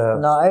 Yeah.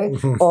 No.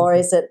 Or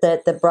is it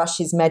that the brush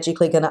is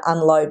magically going to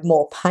unload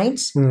more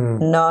paint?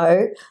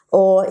 No.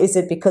 Or is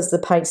it because the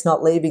paint's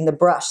not leaving the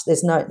brush?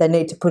 They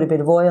need to put a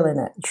bit of oil in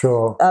it.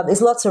 Sure.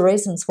 There's lots of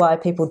reasons why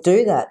people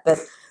do that, but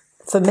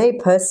for me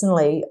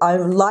personally, I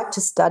like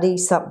to study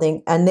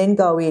something and then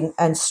go in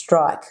and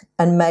strike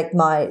and make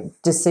my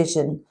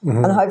decision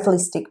and hopefully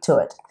stick to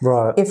it.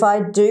 Right. If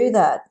I do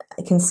that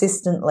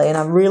consistently and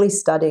I'm really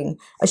studying,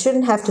 I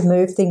shouldn't have to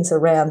move things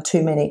around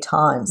too many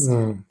times.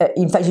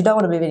 In fact, you don't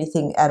want to move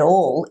anything at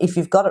all if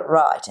you've got it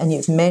right and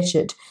you've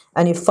measured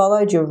and you've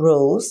followed your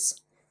rules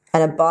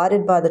and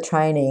abided by the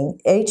training.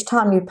 Each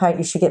time you paint,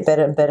 you should get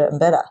better and better and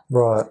better.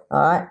 Right.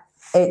 All right.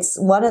 It's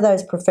one of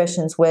those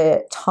professions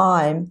where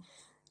time,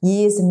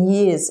 years and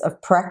years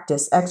of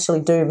practice actually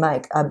do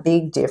make a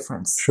big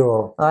difference.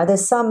 Sure. All right,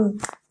 there's some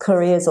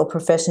careers or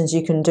professions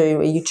you can do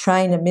where you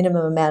train a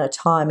minimum amount of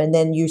time and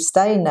then you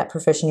stay in that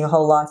profession your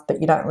whole life,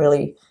 but you don't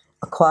really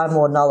acquire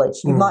more knowledge.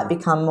 You might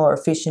become more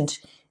efficient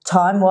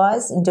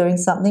time-wise in doing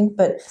something,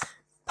 but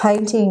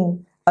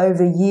painting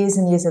over years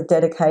and years of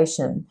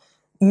dedication,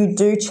 you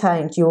do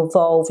change, you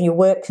evolve, your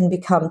work can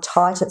become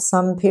tight at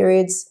some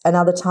periods and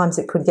other times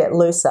it could get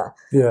looser.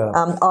 Yeah.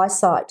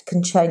 Eyesight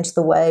can change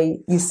the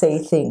way you see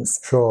things.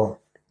 Sure.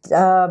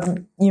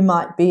 You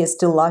might be a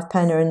still life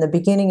painter in the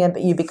beginning,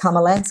 but you become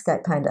a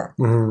landscape painter.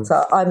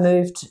 So I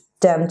moved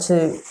down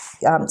to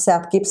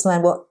South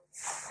Gippsland. Well,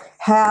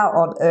 how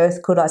on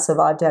earth could I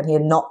survive down here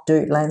and not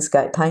do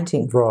landscape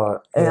painting? Right.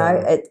 You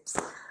know,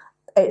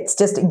 it's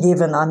just a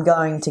given I'm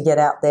going to get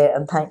out there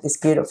and paint this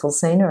beautiful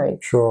scenery.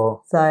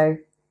 Sure. So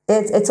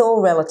it's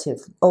all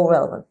relative, all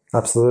relevant.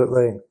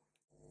 Absolutely.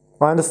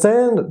 I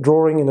understand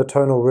drawing in the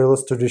tonal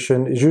realist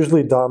tradition is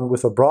usually done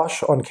with a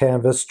brush on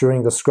canvas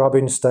during the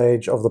scrubbing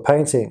stage of the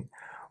painting.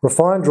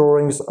 Refined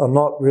drawings are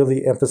not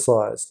really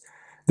emphasized.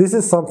 This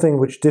is something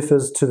which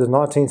differs to the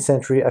 19th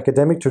century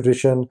academic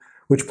tradition,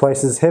 which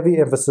places heavy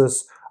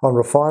emphasis on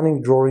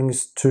refining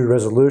drawings to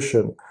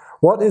resolution.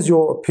 What is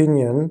your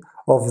opinion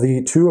of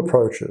the two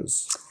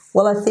approaches?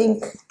 Well, I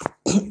think,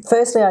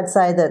 firstly, I'd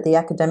say that the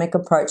academic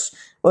approach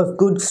of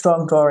good,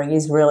 strong drawing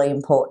is really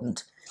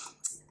important.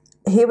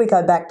 Here we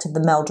go back to the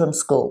Meldrum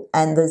School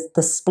and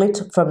the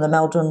split from the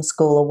Meldrum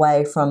School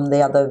away from the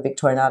other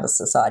Victorian Artists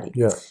Society.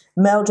 Yeah.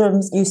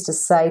 Meldrum used to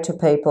say to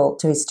people,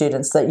 to his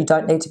students, that you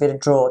don't need to be a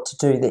drawer to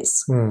do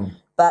this.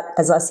 But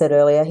as I said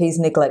earlier, he's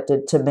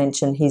neglected to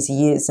mention his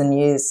years and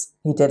years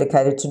he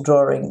dedicated to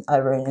drawing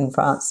over in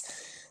France.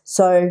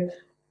 So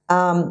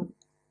for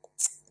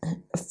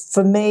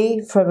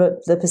me, from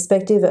the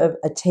perspective of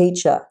a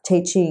teacher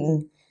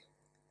teaching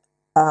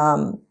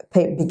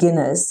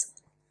beginners,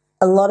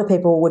 a lot of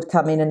people would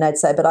come in and they'd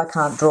say, but I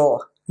can't draw.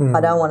 I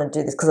don't want to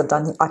do this because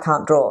I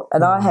can't draw.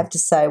 And I have to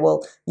say,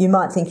 well, you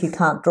might think you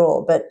can't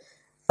draw, but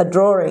a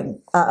drawing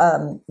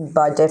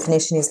by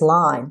definition is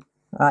line.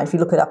 Right? If you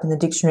look it up in the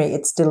dictionary,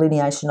 it's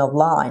delineation of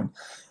line.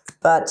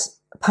 But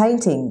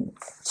painting,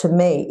 to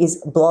me,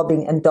 is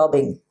blobbing and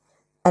daubing.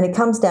 And it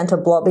comes down to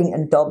blobbing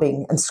and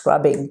daubing and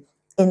scrubbing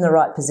in the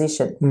right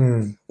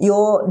position.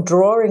 Your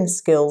drawing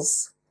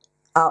skills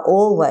are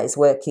always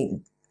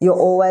working. You're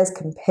always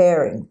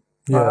comparing.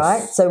 Yes. All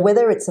right. So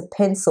whether it's a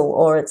pencil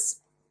or it's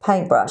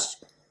paintbrush,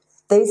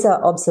 these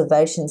are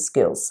observation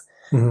skills.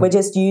 We're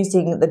just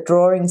using the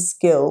drawing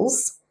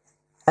skills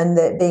and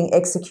they're being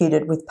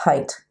executed with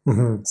paint.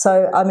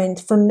 So, I mean,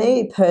 for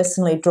me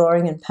personally,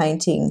 drawing and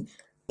painting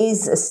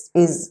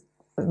is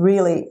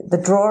really the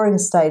drawing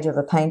stage of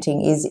a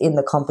painting is in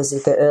the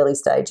composite, the early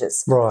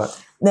stages. Right.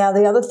 Now,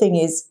 the other thing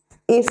is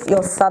if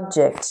your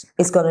subject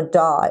is going to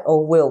die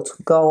or wilt,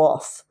 go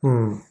off,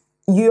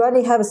 you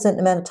only have a certain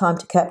amount of time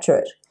to capture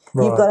it.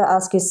 Right. You've got to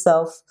ask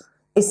yourself,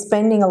 is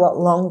spending a lot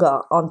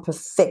longer on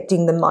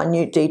perfecting the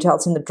minute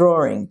details in the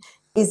drawing,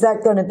 is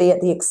that going to be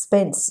at the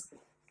expense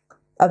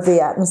of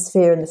the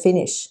atmosphere and the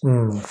finish?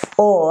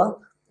 Or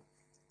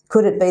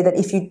could it be that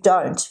if you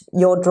don't,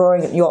 your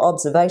drawing, your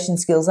observation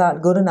skills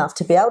aren't good enough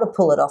to be able to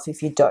pull it off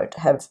if you don't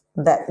have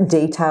that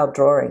detailed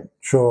drawing?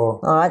 Sure.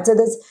 All right, so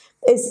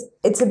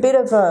it's a bit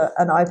of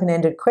an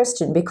open-ended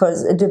question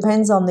because it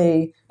depends on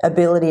the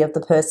ability of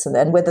the person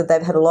and whether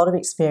they've had a lot of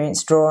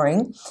experience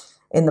drawing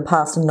in the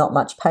past and not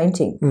much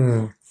painting.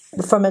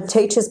 From a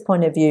teacher's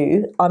point of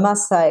view, I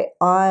must say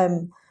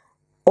I'm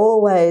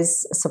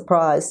always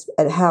surprised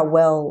at how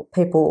well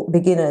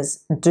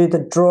beginners do the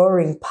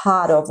drawing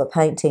part of a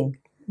painting.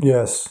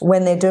 Yes.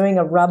 When they're doing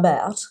a rub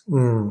out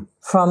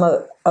from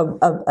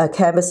a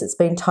canvas that's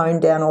been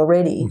toned down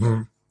already,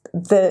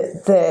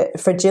 the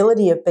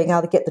fragility of being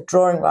able to get the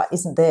drawing right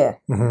isn't there.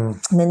 And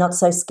they're not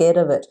so scared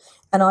of it.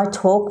 And I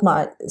talk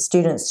my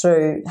students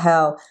through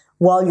how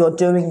while you're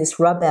doing this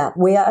rub out,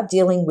 we are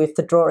dealing with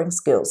the drawing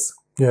skills.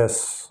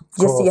 Yes.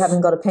 Just so you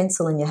haven't got a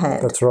pencil in your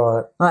hand. That's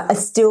right. I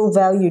still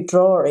value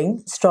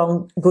drawing,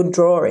 strong, good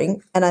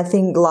drawing, and I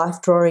think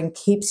life drawing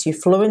keeps you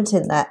fluent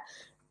in that.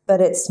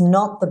 But it's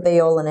not the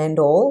be-all and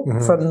end-all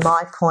from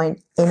my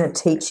point in a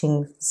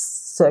teaching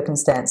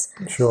circumstance.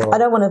 Sure. I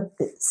don't want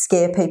to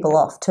scare people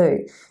off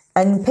too.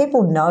 And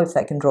people know if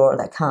they can draw or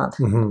they can't.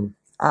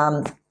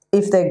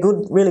 If they're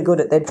really good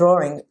at their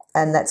drawing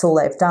and that's all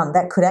they've done,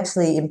 that could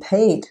actually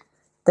impede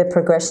their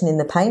progression in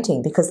the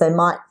painting because they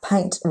might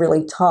paint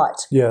really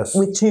tight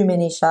with too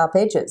many sharp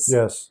edges.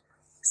 Yes.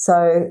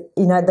 So,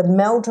 you know, the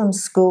Meldrum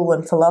school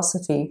and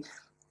philosophy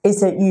is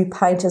that you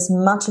paint as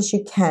much as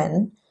you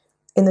can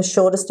in the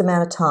shortest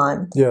amount of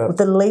time with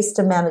the least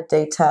amount of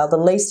detail, the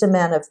least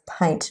amount of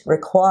paint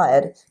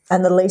required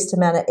and the least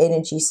amount of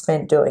energy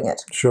spent doing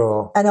it.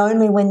 Sure. And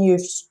only when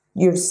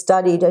you've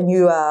studied and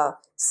you are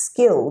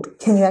skilled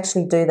can you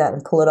actually do that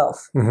and pull it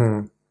off.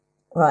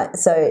 Right.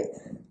 So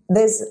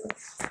there's,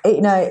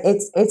 you know,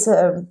 it's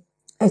a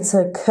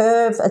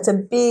curve, it's a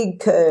big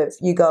curve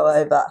you go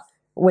over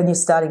when you're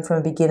starting from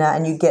a beginner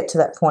and you get to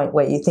that point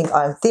where you think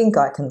I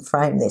can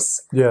frame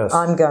this. Yes.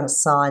 I'm going to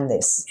sign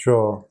this.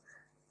 Sure.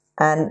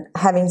 And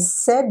having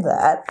said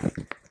that,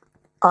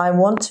 I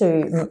want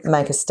to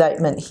make a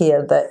statement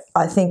here that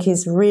I think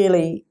is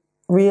really,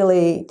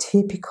 really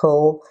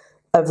typical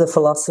of the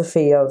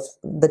philosophy of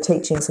the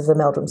teachings of the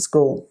Meldrum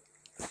School.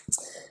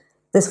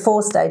 There's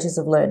 4 stages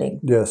of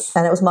learning. Yes.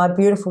 And it was my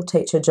beautiful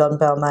teacher, John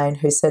Balmain,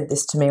 who said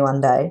this to me one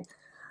day.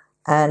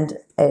 And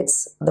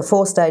the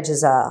 4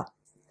 stages are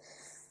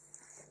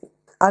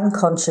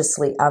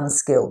unconsciously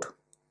unskilled.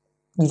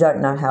 You don't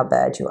know how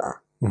bad you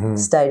are.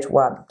 Stage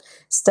 1.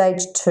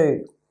 Stage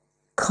 2,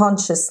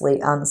 consciously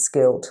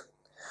unskilled.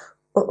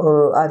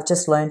 I've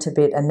just learnt a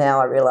bit and now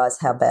I realise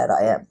how bad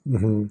I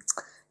am.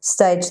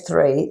 Stage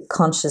 3,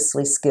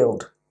 consciously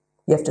skilled.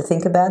 You have to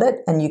think about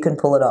it and you can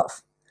pull it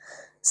off.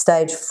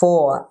 Stage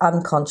 4,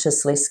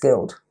 unconsciously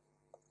skilled.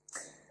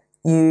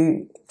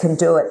 You can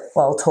do it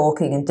while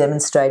talking and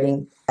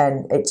demonstrating,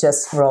 and it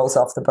just rolls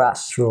off the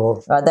brush.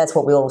 Sure. Right? That's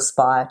what we all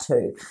aspire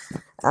to.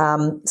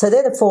 So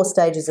they're the 4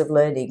 stages of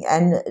learning.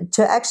 And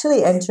to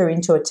actually enter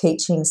into a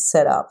teaching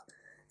setup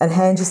and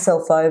hand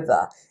yourself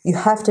over, you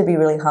have to be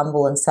really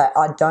humble and say,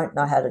 I don't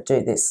know how to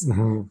do this.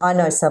 I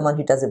know someone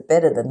who does it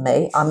better than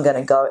me. I'm going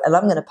to go and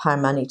I'm going to pay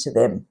money to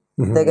them.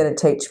 They're going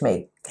to teach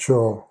me.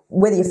 Sure.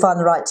 Whether you find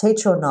the right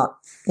teacher or not,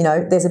 you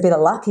know, there's a bit of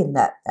luck in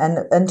that,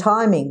 and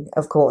timing,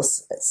 of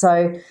course.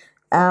 So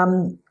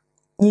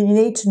you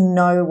need to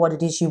know what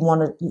it is you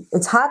want to.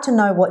 It's hard to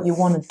know what you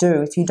want to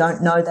do if you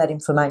don't know that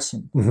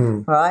information,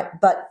 right?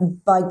 But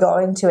by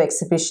going to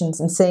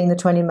exhibitions and seeing the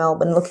 20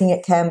 Melbourne, looking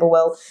at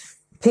Camberwell,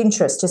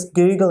 Pinterest, just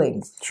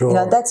Googling, Sure. you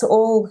know, that's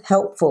all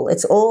helpful.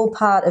 It's all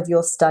part of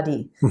your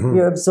study.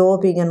 You're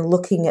absorbing and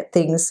looking at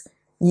things.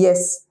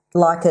 Yes,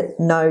 like it.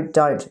 No,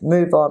 don't.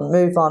 Move on,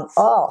 move on.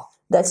 Oh,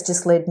 that's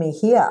just led me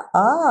here.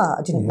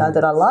 I didn't know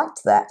that I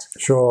liked that.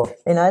 Sure.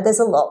 You know, there's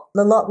a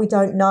lot we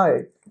don't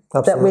know.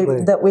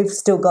 Absolutely. That we've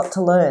still got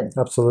to learn.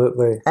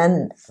 Absolutely.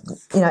 And,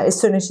 you know, as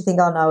soon as you think,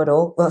 I know it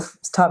all, well,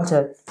 it's time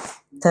to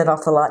turn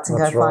off the lights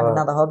and That's go find right.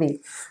 another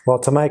hobby. Well,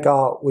 to make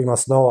art, we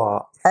must know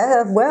art.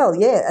 Well,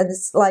 yeah, and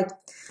it's like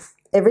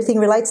everything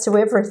relates to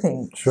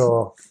everything.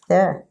 Sure.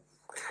 Yeah.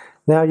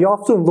 Now, you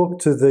often look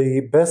to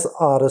the best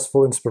artists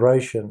for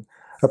inspiration.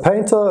 A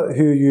painter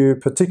who you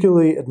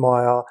particularly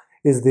admire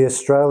is the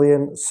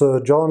Australian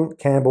Sir John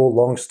Campbell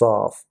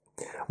Longstaff.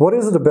 What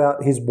is it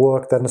about his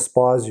work that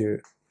inspires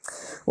you?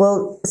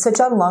 Well, Sir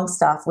John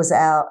Longstaff was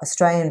our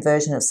Australian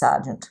version of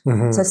Sargent.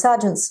 So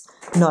Sargent's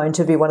known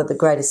to be one of the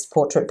greatest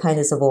portrait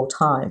painters of all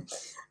time.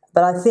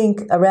 But I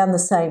think around the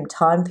same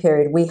time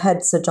period, we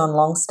had Sir John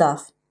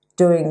Longstaff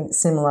doing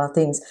similar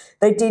things.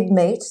 They did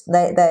meet.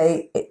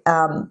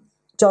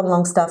 John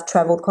Longstaff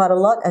travelled quite a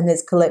lot, and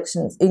there's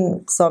collections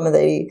in some of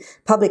the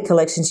public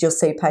collections. You'll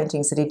see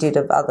paintings that he did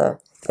of other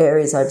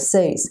areas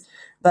overseas.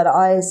 But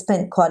I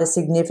spent quite a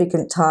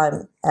significant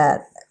time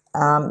at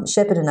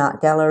Shepparton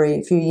Art Gallery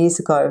a few years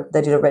ago.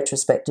 They did a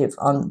retrospective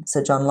on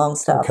Sir John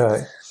Longstaff.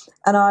 Okay.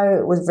 And I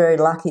was very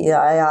lucky.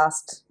 I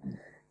asked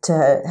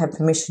to have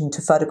permission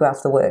to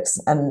photograph the works,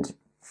 and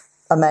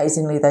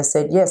amazingly they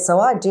said yes.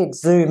 So I did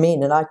zoom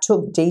in and I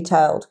took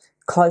detailed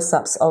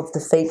close-ups of the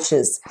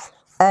features,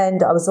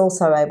 and I was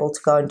also able to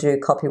go and do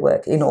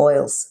copywork in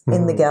oils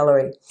in the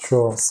gallery.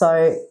 Sure.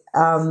 So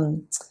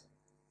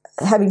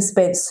having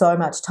spent so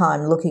much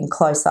time looking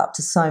close up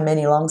to so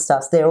many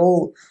Longstaffs, they're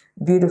all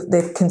beautiful.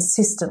 They're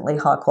consistently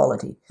high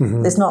quality.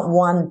 There's not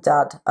one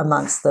dud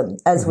amongst them,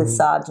 as with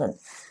Sargent.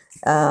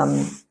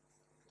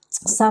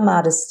 Some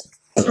artists,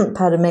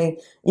 pardon me,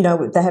 you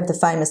know, they have the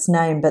famous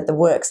name, but the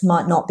works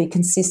might not be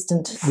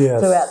consistent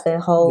throughout their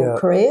whole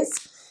careers.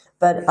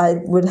 But I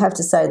would have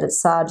to say that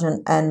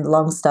Sargent and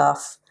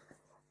Longstaff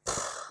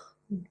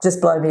just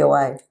blow me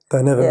away.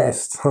 They never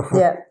missed.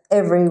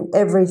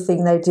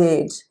 Everything they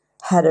did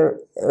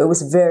it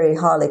was very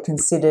highly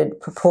considered,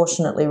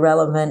 proportionately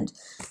relevant,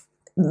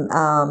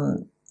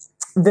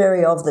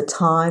 very of the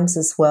times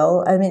as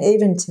well. I mean,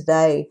 even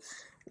today,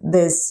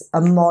 there's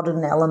a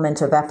modern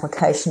element of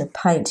application of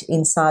paint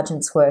in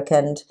Sargent's work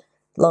and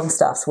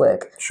Longstaff's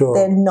work. Sure.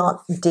 They're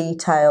not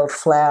detailed,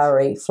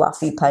 flowery,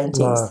 fluffy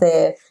paintings. No.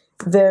 They're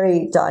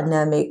very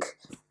dynamic,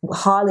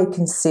 highly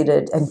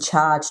considered and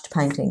charged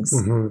paintings.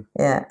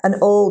 Yeah, and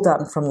all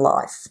done from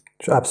life.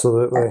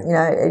 Absolutely. You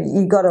know,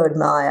 you've got to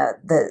admire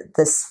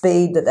the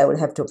speed that they would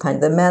have to paint,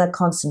 the amount of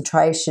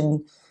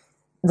concentration,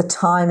 the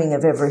timing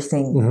of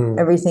everything,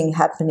 everything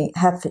happening,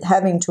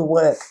 having to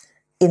work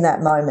in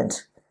that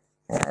moment.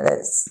 You know,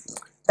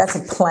 that's a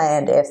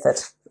planned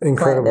effort.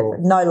 Incredible. Planned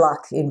effort. No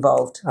luck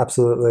involved.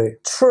 Absolutely.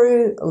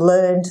 True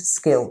learned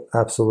skill.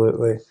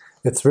 Absolutely.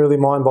 It's really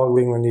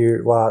mind-boggling when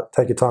you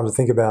take your time to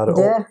think about it.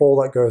 Yeah.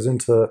 All that goes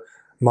into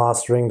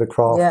mastering the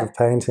craft of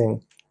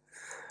painting.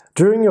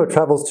 During your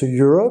travels to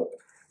Europe,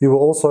 you were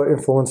also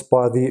influenced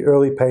by the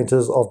early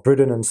painters of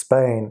Britain and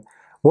Spain.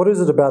 What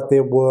is it about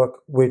their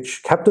work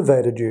which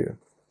captivated you?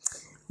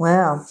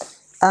 Wow.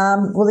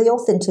 Well, the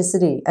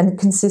authenticity and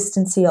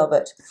consistency of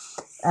it.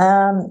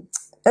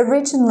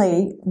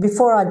 Originally,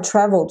 before I'd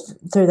travelled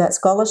through that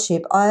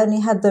scholarship, I only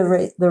had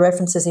the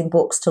references in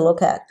books to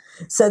look at.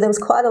 So there was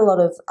quite a lot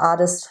of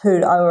artists who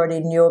I already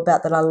knew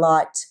about that I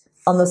liked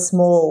on the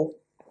small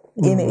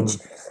image.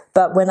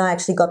 But when I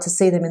actually got to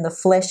see them in the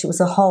flesh, it was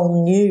a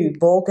whole new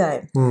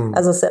ballgame.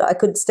 As I said, I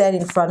could stand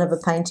in front of a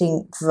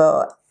painting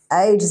for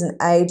ages and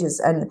ages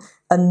and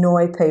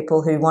annoy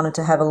people who wanted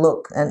to have a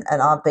look, and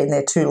I've been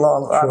there too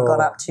long or I've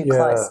gone up too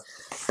close.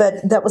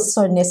 But that was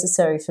so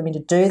necessary for me to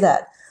do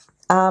that.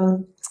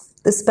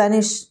 The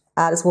Spanish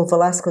artist, well,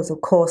 Velasquez,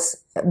 of course,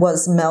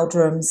 was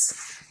Meldrum's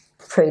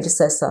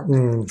predecessor.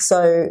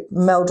 So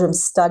Meldrum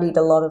studied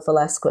a lot of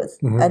Velasquez.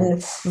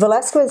 And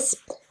Velasquez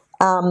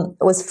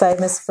was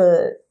famous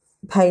for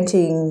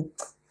painting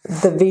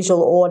the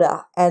visual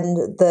order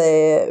and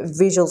the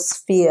visual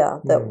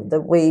sphere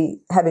that we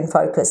have in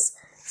focus.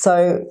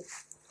 So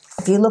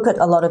if you look at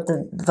a lot of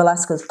the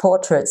Velasquez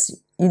portraits,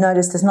 you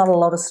notice there's not a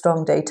lot of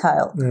strong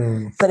detail,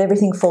 but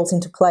everything falls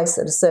into place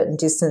at a certain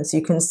distance.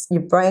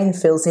 Your brain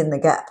fills in the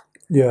gap.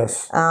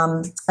 Yes.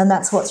 And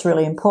that's what's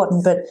really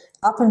important. But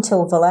up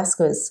until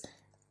Velasquez,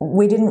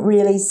 we didn't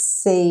really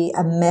see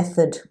a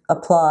method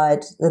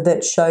applied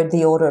that showed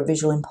the order of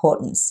visual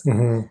importance.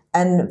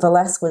 And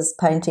Velasquez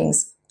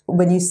paintings,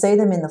 when you see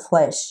them in the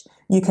flesh,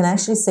 you can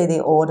actually see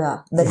the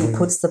order that he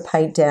puts the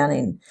paint down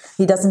in.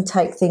 He doesn't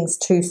take things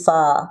too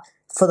far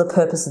for the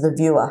purpose of the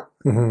viewer.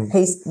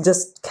 He's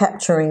just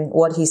capturing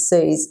what he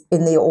sees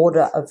in the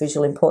order of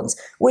visual importance,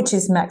 which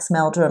is Max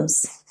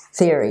Meldrum's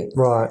theory.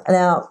 Right.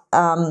 Now,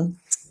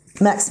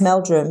 Max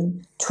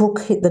Meldrum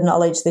took the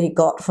knowledge that he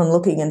got from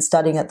looking and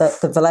studying at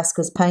the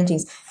Velasquez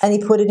paintings, and he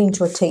put it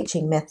into a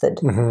teaching method.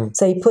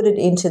 So he put it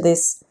into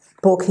this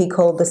book he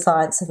called The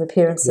Science of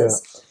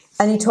Appearances.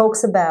 And he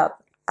talks about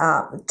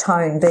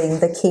tone being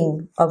the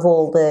king of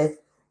all the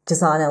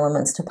design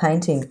elements to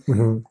painting.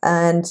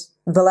 And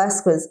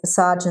Velasquez,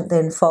 Sargent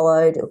then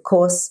followed, of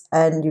course,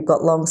 and you've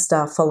got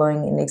Longstaff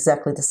following in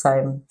exactly the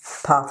same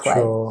pathway.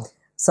 Sure.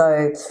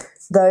 So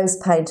those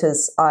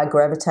painters I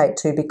gravitate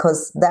to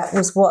because that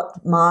was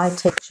what my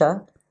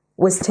teacher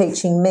was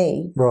teaching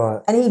me.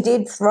 Right. And he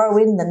did throw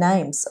in the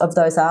names of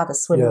those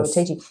artists when we were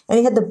teaching. And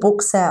he had the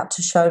books out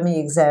to show me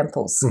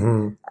examples.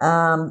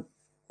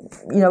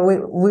 You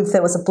know, if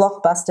there was a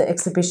blockbuster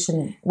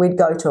exhibition, we'd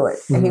go to it.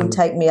 And he would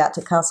take me out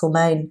to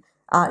Castlemaine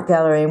Art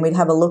Gallery and we'd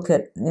have a look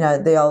at, you know,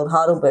 the old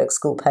Heidelberg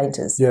School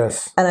painters.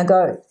 Yes. And I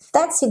go,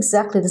 that's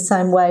exactly the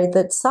same way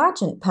that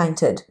Sargent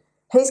painted.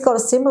 He's got a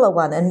similar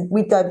one. And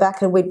we'd go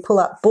back and we'd pull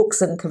up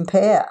books and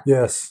compare.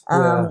 Yes.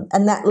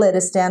 And that led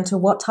us down to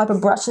what type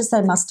of brushes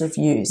they must have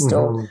used.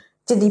 Or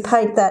did he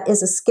paint that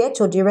as a sketch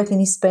or do you reckon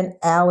he spent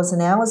hours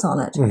and hours on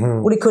it?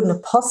 Well, he couldn't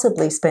have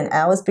possibly spent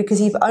hours because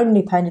he'd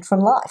only painted from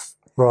life.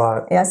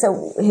 Right. Yeah,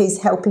 so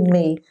he's helping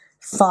me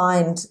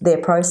find their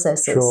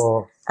processes.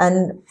 Sure.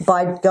 And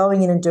by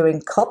going in and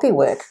doing copy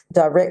work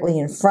directly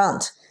in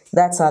front,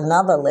 that's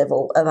another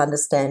level of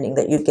understanding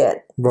that you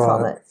get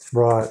from it.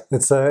 Right.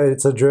 It's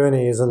a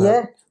journey, isn't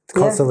it?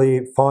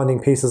 Constantly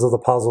finding pieces of the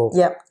puzzle.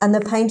 Yep. And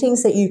the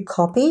paintings that you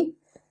copy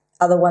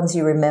are the ones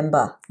you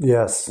remember.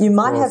 Yes. You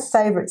might have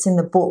favourites in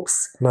the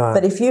books,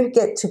 but if you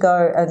get to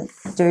go and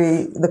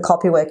do the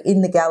copy work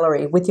in the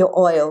gallery with your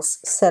oils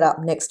set up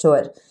next to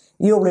it,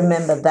 you'll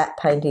remember that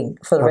painting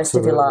for the rest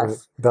of your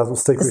life. That will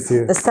stick with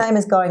you. The same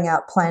as going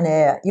out plein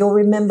air. You'll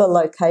remember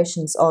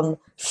locations on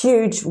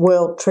huge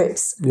world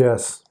trips.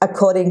 Yes.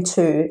 According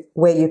to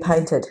where you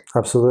painted.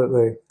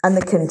 Absolutely. And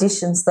the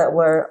conditions that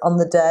were on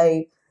the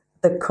day,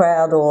 the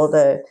crowd or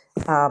the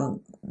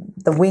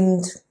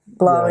wind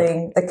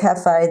blowing, the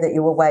cafe that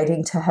you were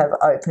waiting to have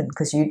open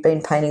because you'd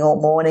been painting all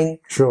morning.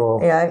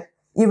 Sure. You know,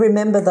 you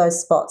remember those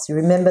spots. You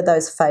remember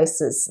those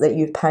faces that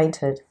you've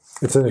painted.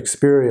 It's an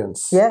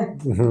experience. Yeah.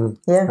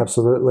 Yeah.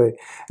 Absolutely.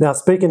 Now,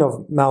 speaking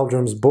of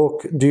Meldrum's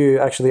book, do you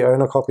actually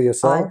own a copy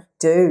yourself? I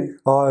do.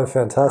 Oh,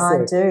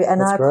 fantastic. I do.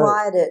 And That's I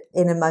acquired it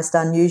in a most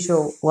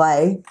unusual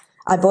way.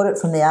 I bought it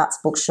from the Arts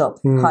Bookshop,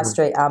 High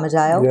Street,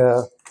 Armadale.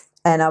 Yeah.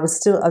 And I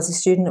was a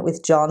student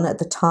with John at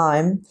the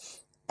time.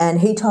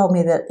 And he told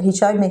me that he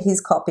showed me his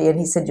copy and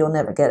he said, you'll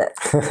never get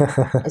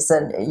it. He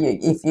said,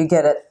 if you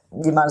get it,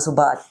 you might as well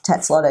buy a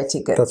Tats Lotto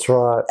ticket. That's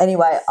right.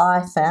 Anyway,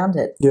 I found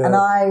it. Yeah.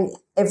 And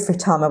every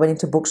time I went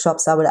into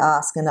bookshops, I would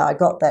ask, and I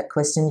got that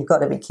question, you've got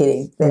to be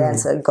kidding. The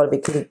answer, you've got to be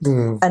kidding.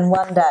 And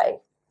one day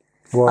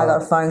I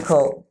got a phone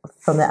call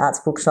from the Arts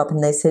Bookshop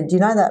and they said, you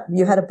know that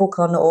you had a book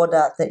on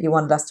order that you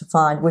wanted us to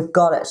find? We've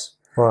got it.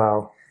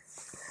 Wow.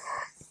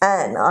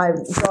 And I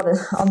got it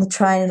on the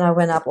train and I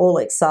went up all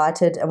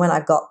excited. And when I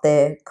got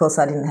there, of course,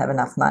 I didn't have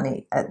enough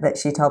money. That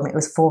she told me it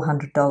was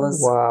 $400.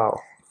 Wow.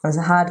 It was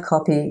a hard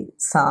copy,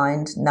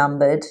 signed,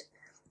 numbered,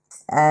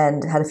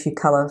 and had a few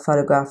colour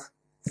photograph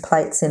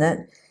plates in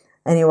it.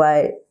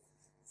 Anyway,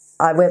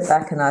 I went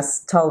back and I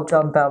told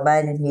John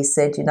Balmain and he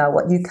said, you know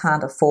what, you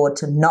can't afford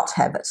to not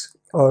have it.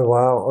 Oh,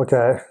 wow.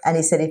 Okay. And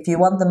he said, if you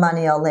want the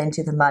money, I'll lend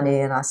you the money.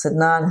 And I said,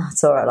 no,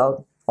 it's all right,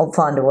 I'll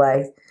find a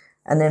way.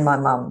 And then my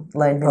mum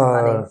loaned me the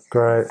money.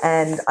 Great.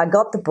 And I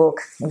got the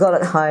book, got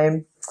it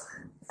home,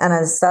 and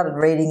I started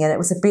reading it. It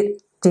was a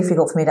bit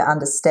difficult for me to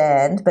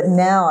understand, but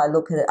now I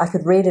look at it, I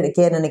could read it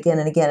again and again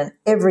and again, and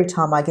every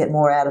time I get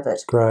more out of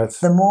it. Great.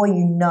 The more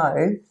you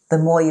know, the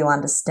more you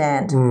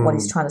understand what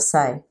he's trying to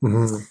say.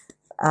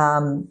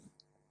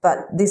 But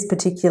this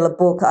particular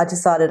book, I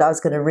decided I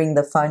was going to ring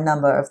the phone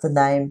number of the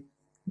name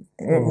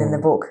written in the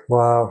book.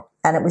 Wow.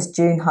 And it was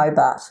June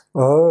Hobart.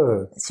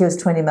 Oh. She was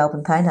 20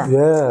 Melbourne painter.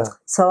 Yeah.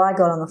 So I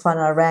got on the phone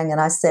and I rang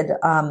and I said,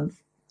 I'm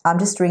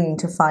just ringing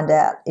to find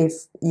out if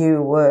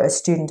you were a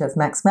student of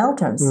Max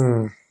Meldrum's.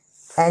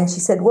 And she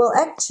said, well,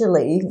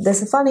 actually,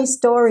 there's a funny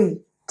story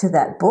to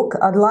that book.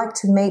 I'd like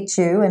to meet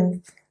you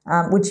and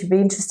would you be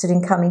interested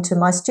in coming to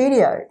my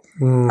studio?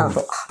 And I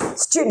thought,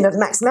 student of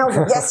Max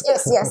Meldrum,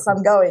 yes,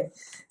 I'm going.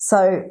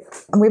 So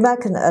we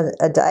make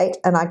a date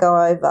and I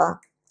go over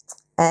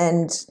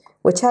and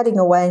we're chatting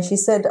away and she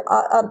said,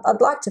 I'd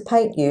like to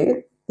paint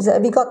you.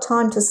 Have you got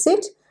time to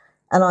sit?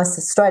 And I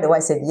straight away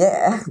said,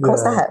 yeah, of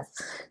course I have.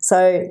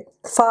 So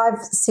 5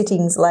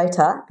 sittings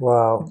later,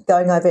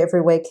 going over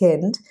every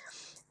weekend,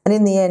 and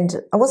in the end,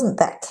 I wasn't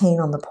that keen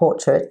on the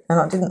portrait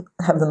and I didn't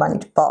have the money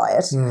to buy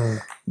it.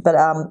 But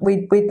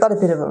we'd got a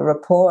bit of a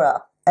rapport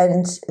up,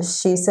 and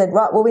she said,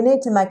 right, well, we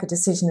need to make a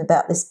decision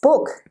about this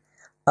book.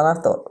 And I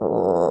thought,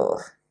 oh.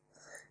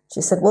 She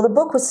said, well, the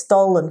book was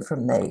stolen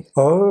from me.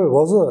 Oh,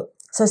 was it?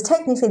 So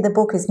technically the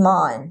book is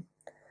mine.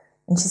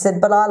 And she said,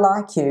 but I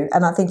like you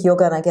and I think you're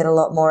going to get a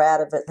lot more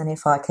out of it than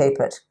if I keep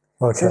it.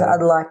 Okay. So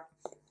I'd like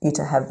you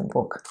to have the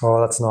book. Oh,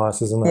 that's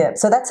nice, isn't it? Yeah,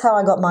 so that's how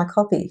I got my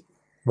copy.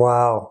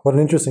 Wow, what an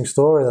interesting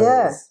story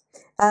that is.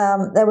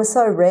 They were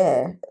so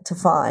rare to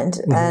find,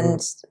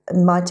 and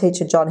my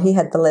teacher, John, he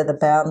had the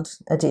leather-bound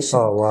edition.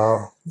 Oh,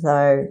 wow.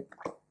 So,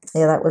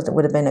 yeah, that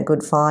would have been a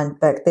good find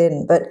back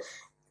then. But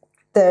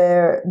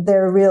they're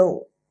a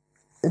real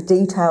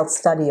detailed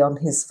study on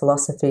his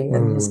philosophy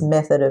and his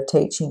method of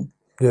teaching.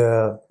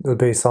 Yeah, it would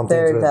be something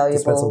very to valuable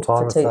spend some time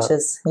for with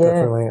teachers. That.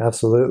 Definitely,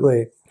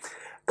 absolutely.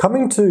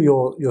 Coming to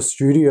your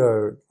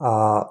studio,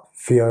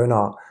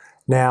 Fiona.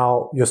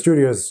 Now, your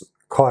studio is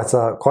quite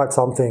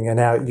something, and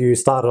now you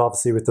started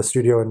obviously with the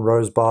studio in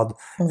Rosebud,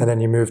 and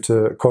then you moved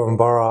to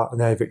Korumburra, and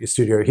now you've got your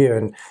studio here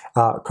in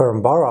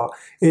Korumburra.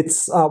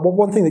 It's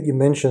one thing that you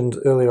mentioned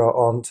earlier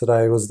on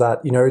today was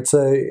that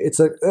it's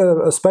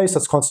a space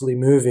that's constantly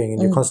moving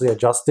and you're constantly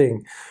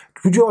adjusting.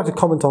 Would you like to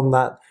comment on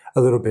that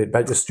a little bit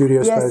about your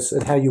studio space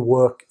and how you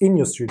work in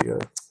your studio?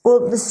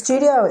 Well, the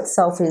studio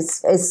itself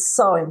is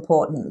so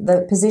important.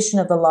 The position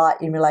of the light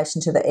in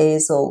relation to the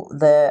easel,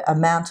 the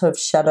amount of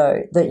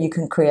shadow that you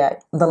can create,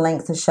 the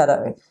length of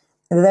shadow,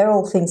 they're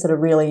all things that are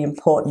really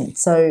important.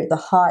 So the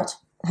height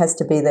has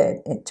to be there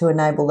to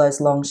enable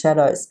those long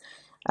shadows.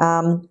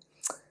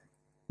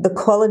 The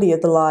quality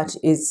of the light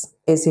is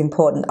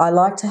important. I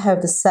like to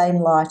have the same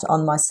light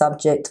on my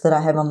subject that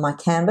I have on my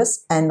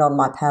canvas and on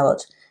my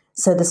palette.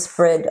 So the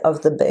spread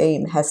of the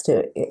beam has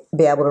to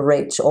be able to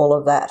reach all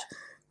of that.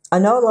 I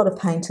know a lot of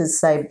painters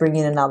say bring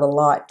in another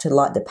light to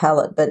light the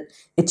palette, but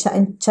it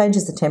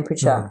changes the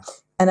temperature.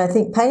 And I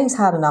think painting's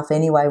hard enough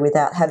anyway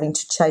without having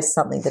to chase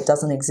something that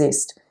doesn't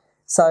exist.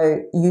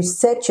 So you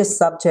set your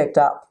subject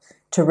up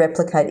to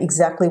replicate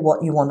exactly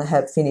what you want to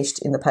have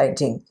finished in the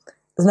painting.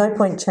 There's no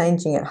point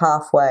changing it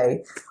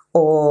halfway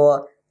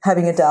or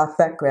having a dark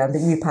background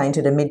that you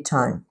painted a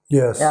mid-tone.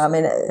 Yes. I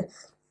mean,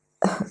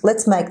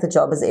 let's make the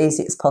job as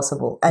easy as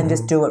possible and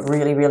just do it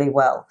really, really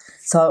well.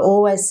 So I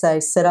always say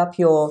set up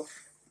your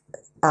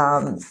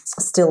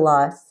still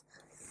life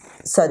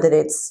so that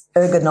it's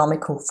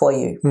ergonomical for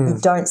you. You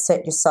don't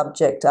set your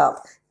subject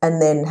up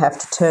and then have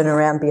to turn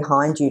around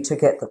behind you to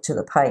get to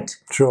the paint.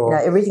 Sure.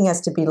 Everything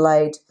has to be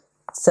laid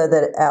so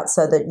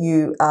that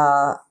you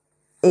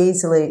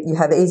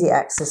have easy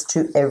access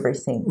to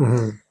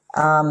everything.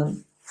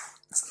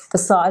 The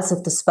size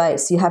of the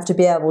space, you have to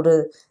be able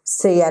to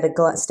see at a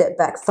glance, step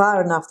back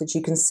far enough that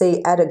you can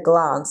see at a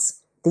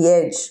glance the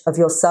edge of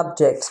your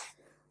subject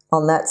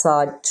on that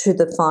side to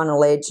the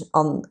final edge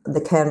on the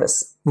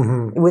canvas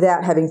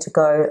without having to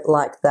go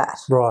like that.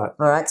 Right.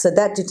 All right. So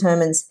that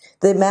determines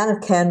the amount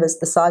of canvas,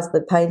 the size of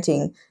the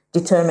painting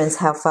determines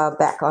how far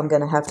back I'm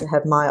going to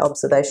have my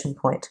observation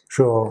point.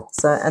 Sure.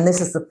 So, and this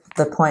is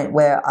the point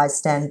where I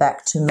stand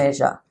back to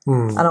measure.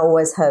 And I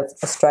always have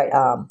a straight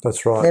arm.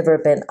 That's right. Never a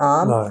bent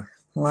arm. No.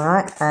 All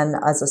right. And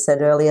as I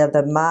said earlier,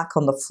 the mark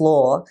on the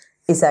floor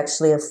is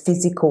actually a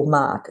physical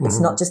mark. It's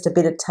not just a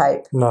bit of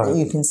tape that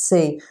you can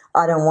see.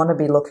 I don't want to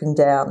be looking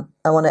down.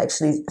 I want to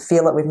actually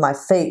feel it with my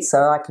feet so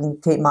I can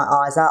keep my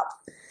eyes up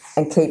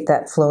and keep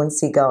that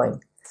fluency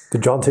going.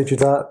 Did John teach you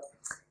that?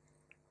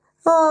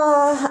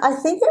 I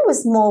think it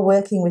was more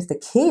working with the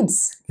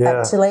kids,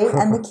 actually,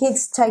 and the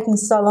kids taking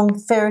so long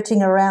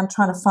ferreting around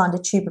trying to find a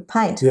tube of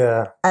paint.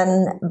 Yeah.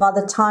 And by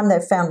the time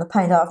they've found the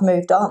paint, I've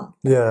moved on.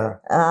 Yeah.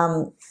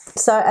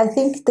 So I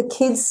think the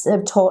kids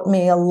have taught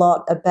me a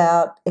lot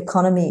about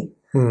economy,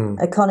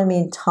 economy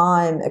in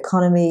time,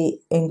 economy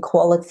in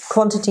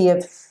quantity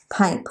of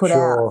paint put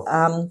out,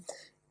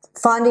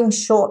 finding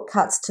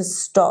shortcuts to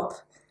stop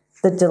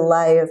the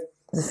delay of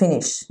the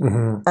finish.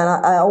 And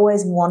I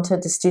always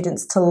wanted the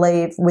students to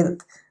leave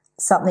with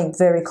something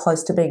very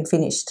close to being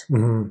finished.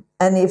 And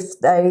if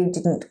they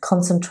didn't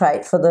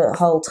concentrate for the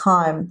whole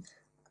time,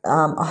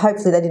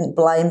 hopefully they didn't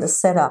blame the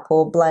setup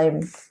or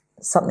blame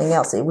something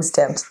else. It was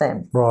down to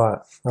them. Right,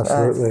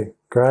 absolutely.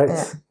 Great.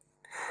 Yeah.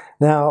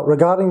 Now,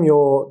 regarding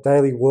your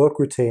daily work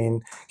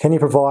routine, can you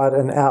provide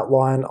an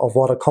outline of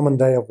what a common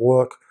day of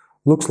work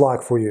looks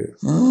like for you?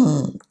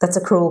 That's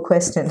a cruel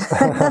question.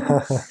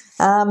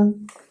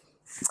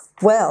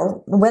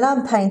 Well, when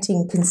I'm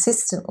painting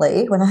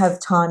consistently, when I have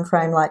time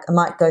frame, like I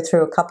might go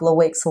through a couple of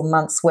weeks or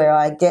months where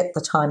I get the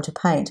time to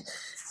paint,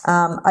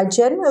 I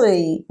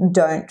generally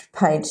don't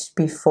paint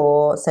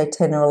before, say,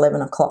 10 or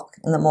 11 o'clock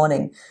in the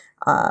morning.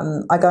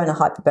 I go in a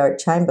hyperbaric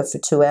chamber for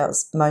 2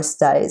 hours most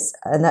days,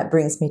 and that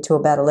brings me to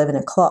about 11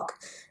 o'clock.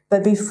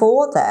 But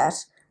before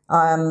that,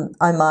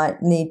 I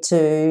might need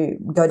to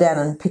go down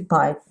and pick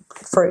my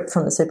fruit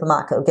from the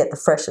supermarket or get the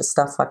freshest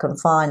stuff I can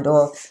find,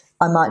 or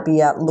I might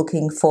be out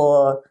looking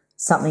for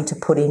something to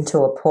put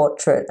into a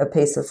portrait, a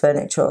piece of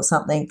furniture or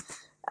something.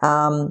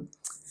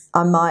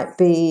 I might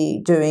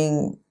be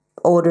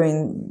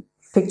ordering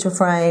picture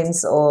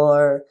frames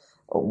or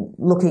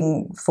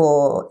looking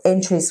for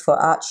entries for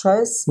art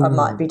shows. I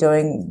might be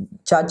doing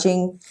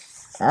judging.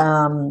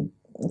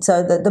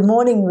 So the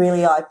morning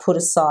really I put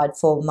aside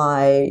for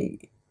my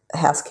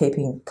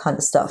housekeeping kind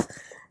of stuff.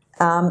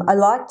 I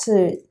like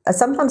to.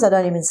 Sometimes I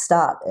don't even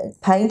start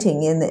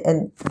painting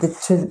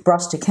to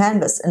brush to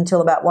canvas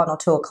until about 1 or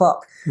 2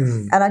 o'clock,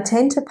 and I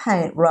tend to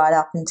paint right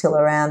up until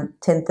around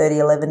 10:30,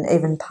 11,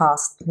 even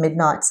past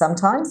midnight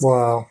sometimes.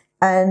 Wow!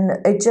 And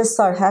it just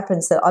so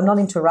happens that I'm not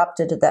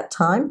interrupted at that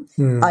time.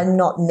 I'm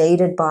not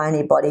needed by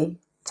anybody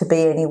to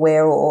be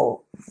anywhere or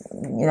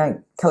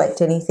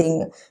collect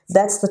anything.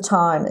 That's the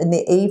time. In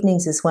the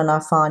evenings is when I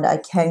find I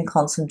can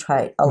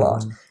concentrate a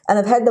lot, and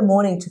I've had the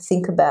morning to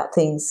think about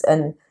things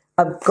and.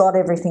 I've got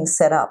everything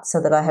set up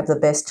so that I have the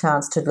best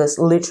chance to just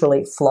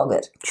literally flog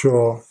it.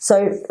 Sure.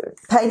 So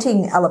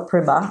painting a la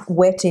prima,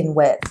 wet in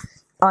wet,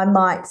 I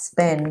might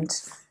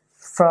spend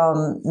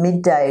from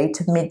midday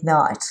to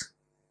midnight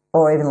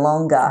or even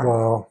longer.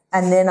 Wow.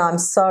 And then I'm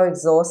so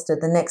exhausted.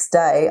 The next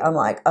day I'm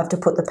like, I have to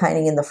put the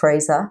painting in the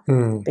freezer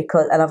and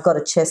I've got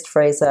a chest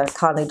freezer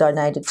kindly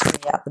donated to me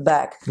out the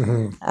back.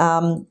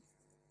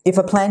 If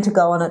I plan to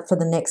go on it for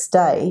the next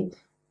day,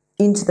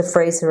 into the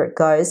freezer it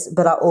goes,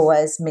 but I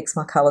always mix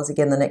my colours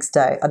again the next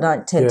day. I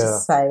don't tend to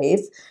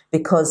save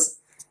because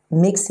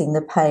mixing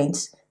the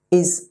paint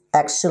is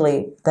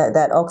actually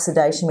that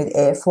oxidation with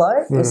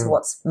airflow is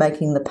what's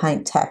making the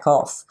paint tack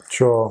off.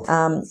 Sure.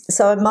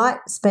 So I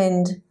might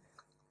spend,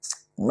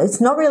 it's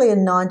not really a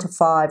 9 to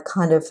 5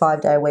 kind of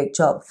 5-day-a-week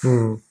job.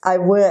 I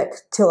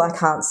work till I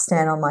can't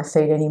stand on my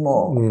feet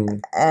anymore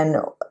and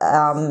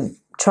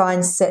try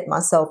and set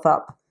myself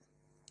up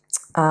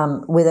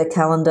with a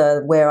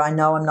calendar where I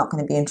know I'm not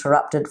going to be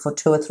interrupted for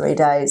 2 or 3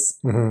 days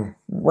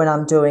when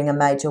I'm doing a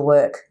major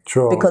work.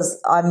 Sure. Because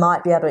I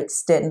might be able to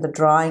extend the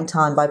drying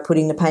time by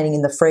putting the painting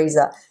in the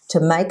freezer to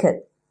make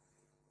it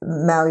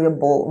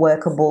malleable,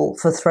 workable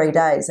for 3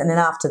 days. And then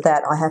after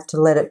that I have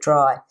to let it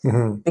dry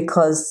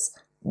because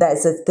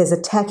there's a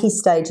tacky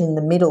stage in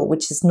the middle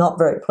which is not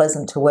very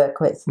pleasant to work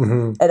with.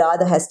 It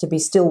either has to be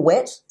still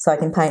wet, so I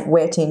can paint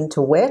wet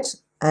into wet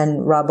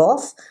and rub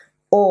off,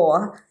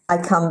 or I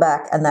come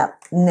back and that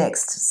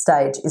next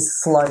stage is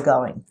slow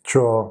going.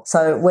 Sure.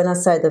 So when I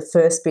say the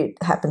first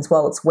bit happens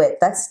while it's wet,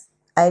 that's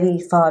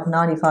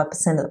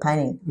 85-95% of the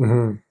painting.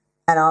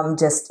 And I'm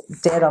just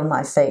dead on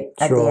my feet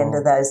at the end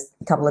of those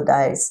couple of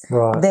days.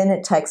 Right. Then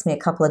it takes me a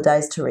couple of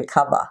days to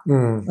recover.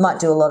 Might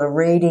do a lot of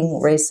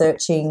reading,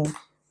 researching,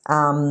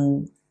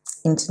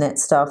 internet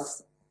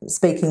stuff,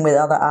 speaking with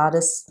other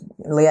artists,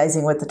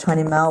 liaising with the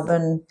 20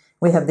 Melbourne.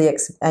 We have the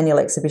annual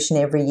exhibition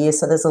every year,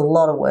 so there's a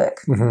lot of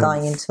work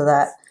going into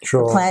that.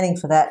 Sure. The planning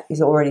for that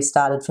is already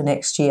started for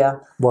next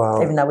year,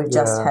 even though we've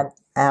just had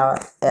our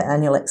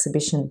annual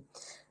exhibition.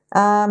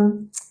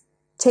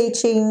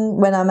 Teaching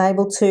when I'm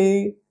able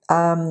to.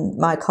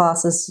 My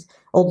classes,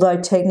 although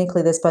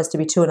technically they're supposed to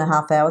be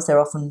 2.5 hours, they're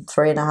often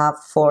 3.5,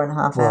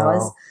 4.5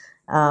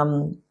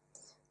 hours.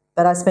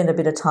 But I spend a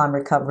bit of time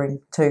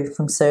recovering too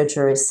from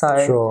surgery,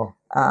 so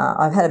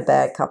I've had a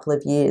bad couple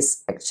of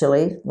years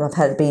actually.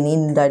 I've been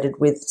inundated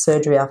with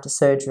surgery after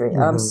surgery.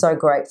 I'm so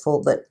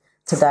grateful that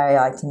today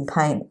I can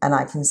paint and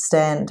I can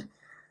stand.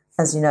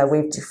 As you know,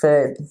 we've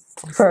deferred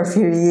for a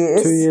few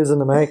years. 2 years in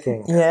the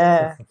making.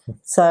 Yeah.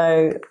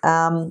 So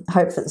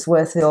hope it's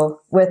worth the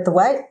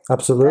wait.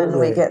 Absolutely. And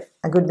we get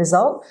a good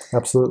result.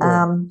 Absolutely.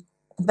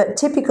 But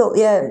typical,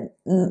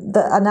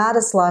 an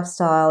artist's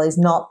lifestyle is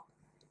not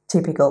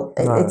typical.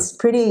 No. It's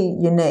pretty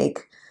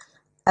unique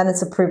and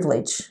it's a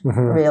privilege,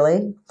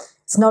 really.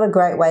 It's not a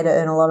great way to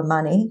earn a lot of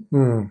money,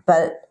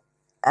 but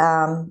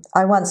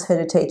I once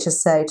heard a teacher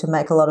say to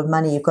make a lot of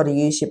money you've got to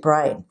use your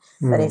brain.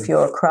 But if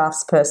you're a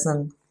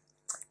craftsperson,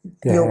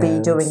 you'll be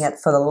doing it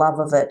for the love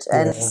of it.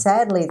 And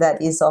sadly,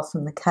 that is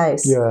often the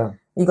case. Yeah.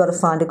 You've got to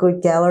find a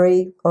good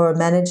gallery or a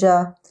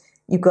manager.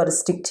 You've got to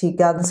stick to your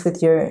guns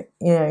with your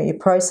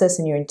process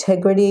and your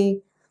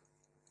integrity.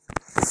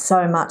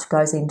 So much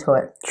goes into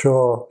it.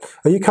 Sure.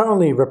 Are you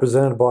currently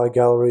represented by a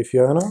gallery,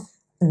 Fiona?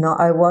 No,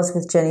 I was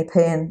with Jenny P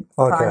and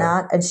Fine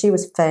Art, and she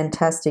was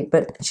fantastic,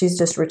 but she's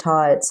just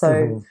retired.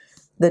 So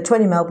the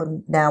 20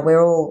 Melbourne now,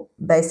 we're all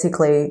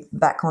basically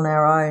back on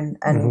our own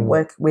and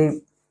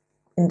we're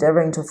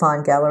endeavouring to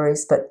find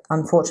galleries, but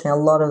unfortunately a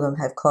lot of them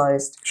have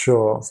closed.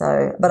 Sure.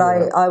 So, but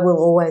I will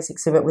always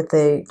exhibit with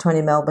the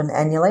 20 Melbourne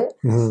annually.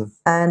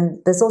 And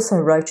there's also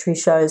Rotary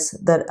shows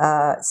that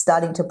are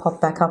starting to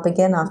pop back up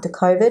again after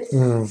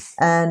COVID.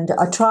 And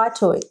I try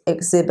to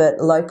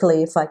exhibit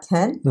locally if I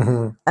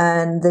can.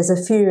 And there's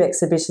a few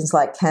exhibitions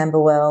like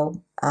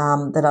Camberwell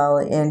that I'll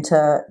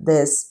enter.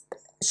 There's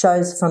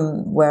shows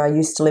from where I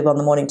used to live on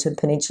the Mornington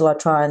Peninsula. I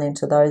try and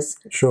enter those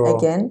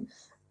again.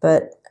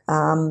 But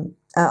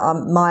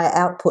my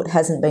output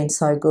hasn't been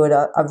so good.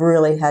 I've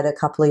really had a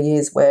couple of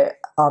years where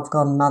I've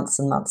gone months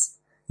and months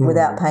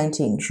without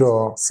painting.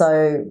 Sure.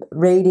 So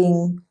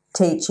reading,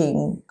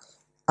 teaching,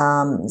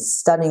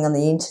 studying on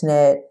the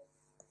internet,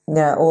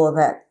 all of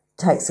that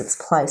takes its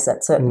place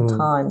at certain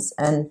times.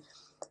 And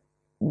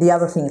the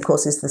other thing, of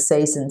course, is the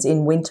seasons.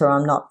 In winter,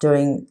 I'm not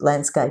doing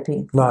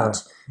landscaping much.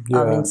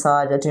 I'm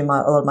inside. I do a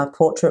lot of my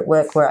portrait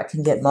work where I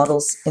can get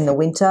models in the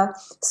winter.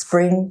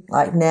 Spring,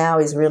 like now,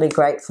 is really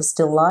great for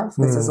still life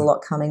because there's a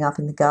lot coming up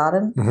in the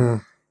garden.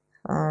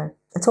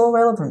 It's all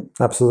relevant.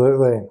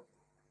 Absolutely.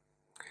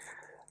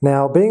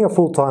 Now, being a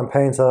full-time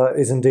painter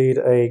is indeed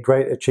a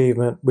great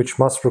achievement which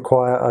must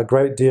require a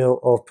great deal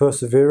of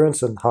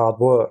perseverance and hard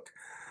work.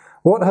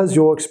 What has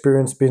your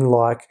experience been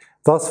like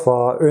thus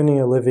far,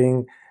 earning a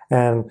living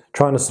and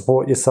trying to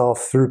support yourself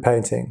through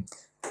painting?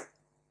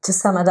 To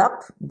sum it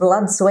up,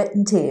 blood, sweat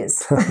and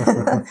tears.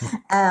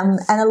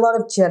 And a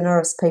lot of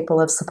generous people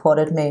have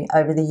supported me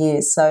over the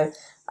years. So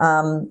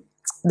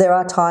there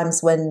are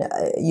times when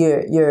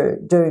you're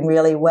doing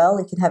really well.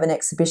 You can have an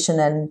exhibition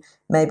and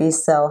maybe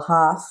sell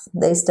half.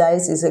 These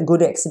days is a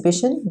good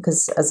exhibition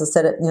because, as I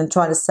said,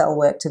 trying to sell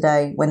work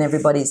today when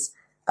everybody's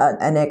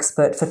an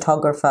expert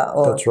photographer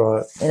or, that's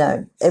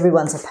right.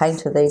 Everyone's a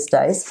painter these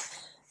days.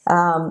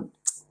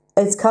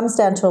 It comes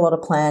down to a lot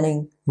of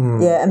planning,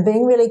 and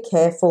being really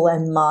careful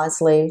and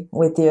miserly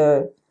with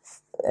your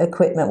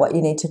equipment, what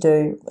you need to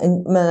do.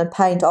 When I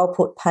paint, I'll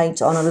put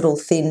paint on a little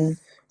thin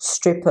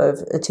strip of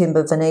a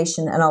timber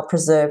Venetian and I'll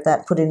preserve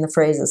that, put it in the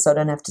freezer so I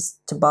don't have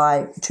to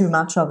buy too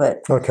much of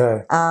it.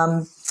 Okay.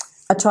 I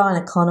try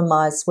and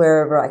economise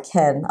wherever I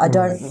can. I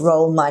don't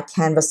roll my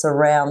canvas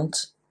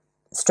around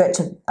stretch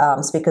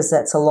arms because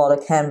that's a lot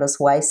of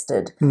canvas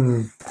wasted.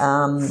 And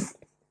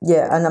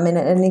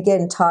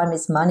again, time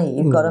is money.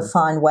 You've got to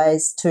find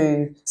ways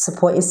to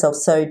support yourself.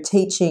 So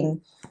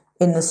teaching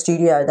in the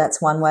studio, that's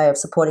one way of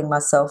supporting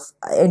myself,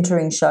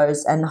 entering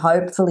shows and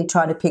hopefully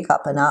trying to pick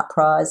up an art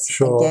prize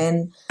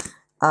again.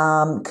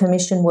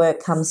 Commission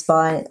work comes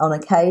by on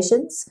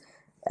occasions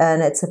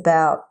and it's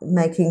about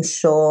making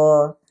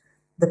sure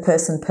the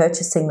person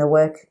purchasing the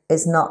work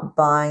is not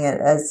buying it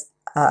as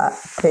a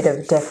bit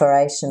of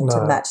decoration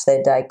to match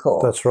their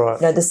decor. That's right.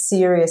 The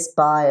serious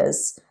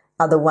buyers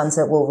are the ones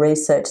that will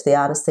research the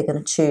artist they're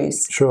going to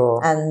choose.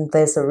 Sure. And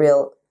there's a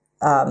real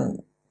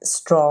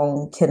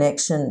strong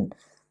connection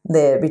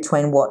there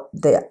between what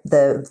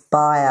the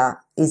buyer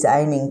is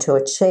aiming to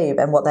achieve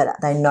and what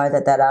they know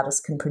that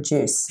artist can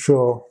produce.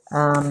 Sure.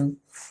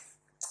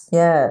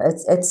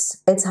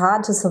 It's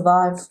hard to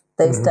survive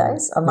these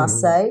days, I must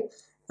say.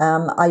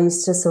 I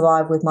used to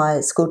survive with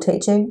my school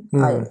teaching.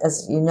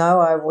 As you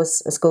know, I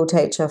was a school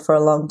teacher for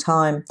a long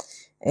time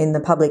in the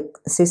public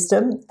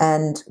system,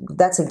 and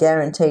that's a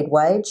guaranteed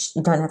wage.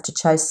 You don't have to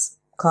chase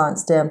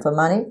clients down for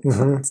money.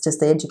 It's just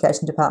the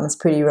education department's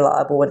pretty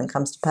reliable when it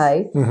comes to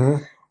pay.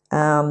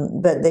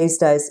 But these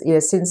days,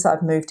 since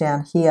I've moved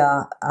down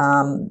here,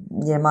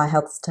 my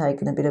health's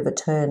taken a bit of a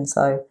turn.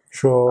 So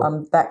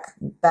I'm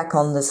back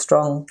on the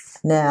strong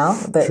now.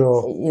 But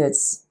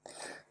it's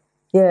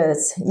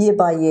year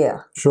by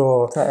year.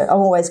 Sure. So I'm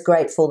always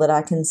grateful that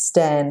I can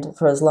stand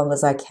for as long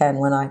as I can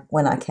when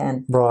I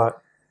can. Right.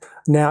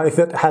 Now, if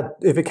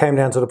it came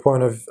down to the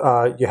point of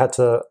you had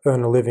to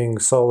earn a living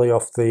solely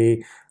off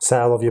the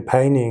sale of your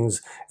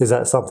paintings, is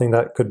that something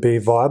that could be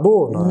viable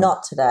or no?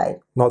 Not today.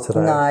 Not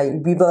today.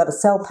 No, you've got to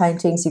sell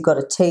paintings, you've got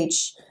to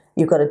teach,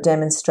 you've got to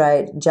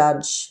demonstrate,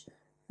 judge.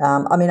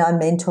 I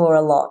mentor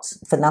a lot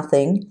for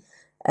nothing,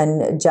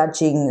 and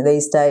judging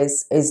these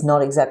days is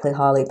not exactly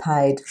highly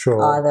paid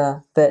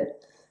either. But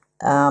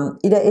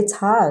it's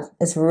hard.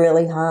 It's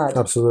really hard.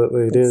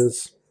 Absolutely, it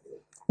is.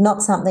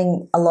 Not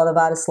something a lot of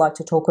artists like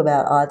to talk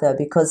about either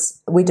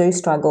because we do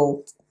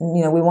struggle.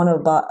 We want to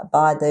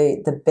buy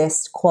the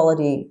best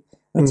quality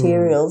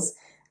materials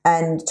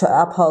and to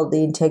uphold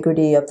the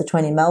integrity of the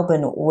 20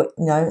 Melbourne,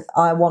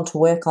 I want to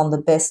work on the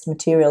best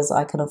materials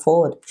I can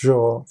afford.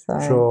 Sure.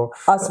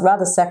 I'd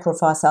rather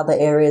sacrifice other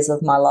areas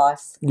of my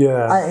life.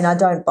 Yeah. I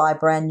don't buy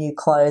brand new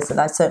clothes and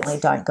I certainly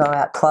don't go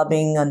out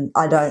clubbing and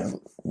I don't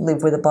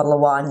live with a bottle of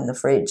wine in the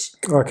fridge.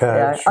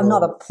 Okay, I'm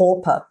not a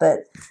pauper,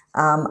 but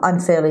I'm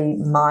fairly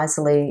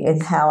miserly in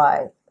how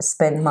I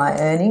spend my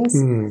earnings,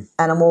 and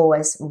I'm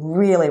always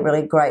really,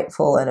 really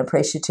grateful and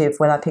appreciative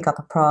when I pick up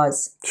a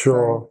prize.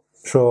 Sure.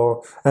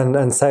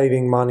 And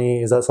saving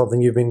money, is that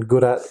something you've been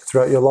good at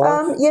throughout your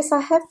life? Yes,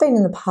 I have been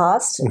in the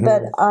past,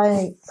 but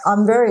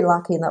I'm very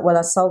lucky in that when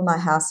I sold my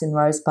house in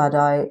Rosebud,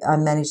 I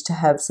managed to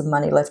have some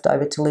money left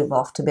over to live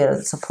off to be able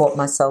to support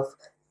myself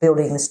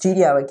building the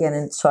studio again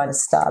and trying to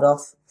start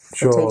off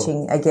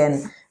teaching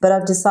again. But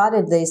I've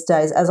decided these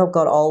days, as I've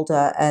got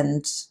older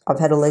and I've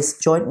had all this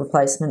joint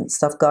replacement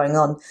stuff going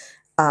on,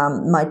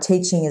 my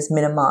teaching is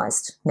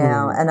minimised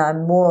now, and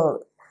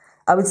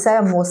I would say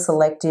I'm more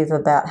selective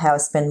about how I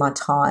spend my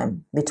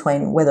time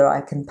between whether I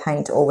can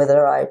paint or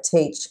whether I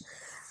teach.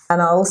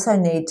 And I also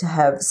need to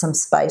have some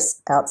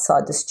space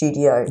outside the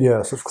studio.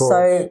 Yes, of course.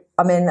 So,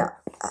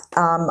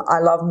 I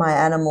love my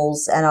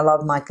animals and I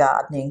love my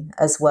gardening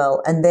as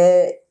well. And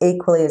they're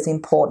equally as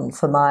important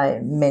for my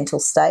mental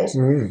state.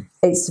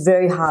 It's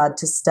very hard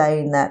to stay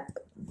in that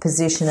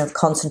position of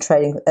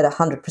concentrating at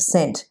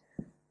 100%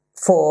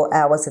 for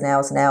hours and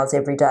hours and hours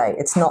every day.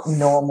 It's not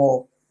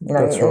normal You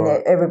know, That's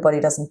right. everybody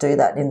doesn't do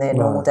that in their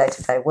normal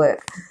day-to-day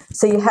work.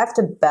 So you have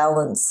to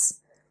balance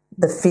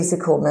the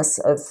physicalness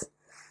of,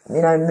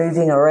 you know,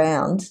 moving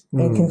around.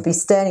 You can be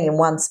standing in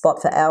one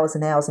spot for hours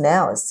and hours and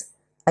hours,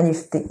 and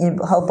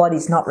your whole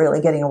body's not really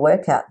getting a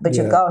workout. But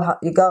you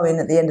go in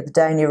at the end of the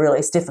day and you're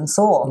really stiff and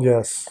sore.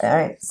 Yes. All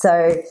right?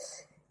 So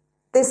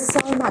there's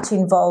so much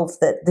involved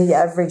that the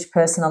average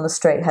person on the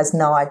street has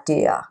no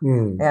idea.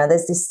 You know,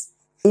 there's this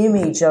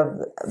image of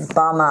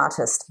bum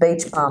artist,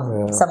 beach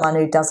bum, someone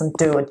who doesn't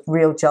do a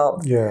real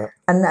job. Yeah.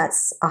 And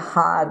that's a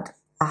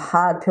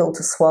hard pill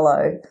to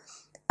swallow.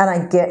 And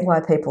I get why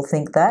people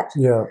think that.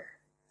 Yeah.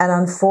 And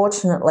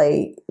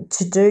unfortunately,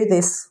 to do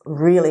this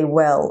really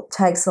well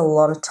takes a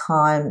lot of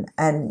time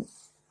and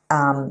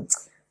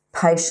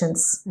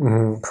patience,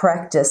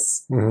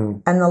 practice,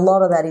 and a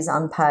lot of that is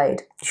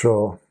unpaid.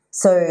 Sure.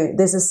 So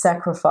there's a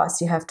sacrifice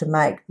you have to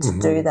make to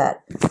do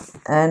that.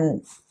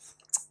 And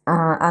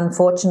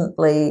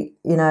unfortunately,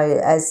 you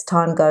know, as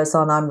time goes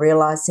on, I'm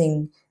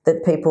realising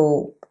that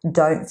people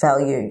don't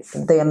value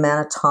the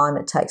amount of time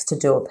it takes to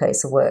do a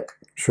piece of work.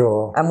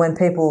 Sure. And when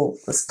people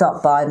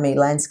stop by me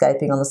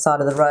landscaping on the side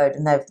of the road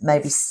and they've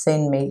maybe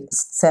seen me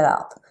set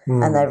up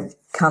and they've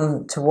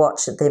come to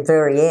watch at the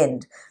very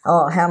end,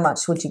 oh, how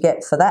much would you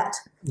get for that?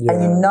 Yeah.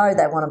 And you know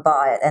they want to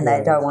buy it and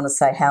they don't want to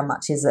say how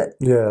much is it.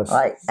 Yes.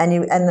 Like, and you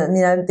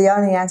know, the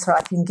only answer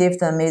I can give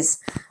them is,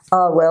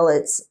 oh, well,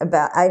 it's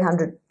about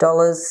 $800.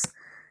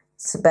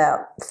 It's about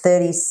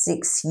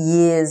 36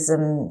 years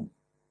and,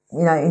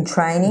 you know, in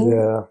training.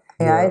 Yeah.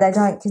 You know, they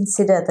don't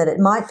consider that it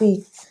might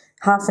be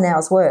half an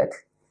hour's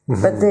work,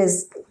 but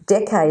there's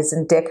decades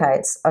and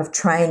decades of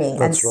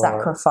training and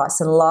sacrifice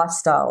and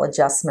lifestyle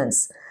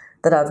adjustments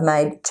that I've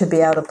made to be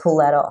able to pull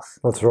that off.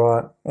 That's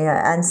right. You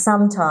know, and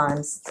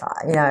sometimes,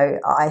 you know,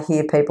 I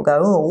hear people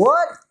go, oh,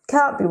 what?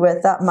 Can't be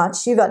worth that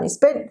much. You've only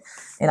spent,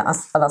 you know, and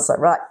I was like,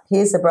 right,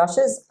 here's the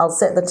brushes. I'll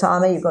set the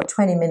timer. You've got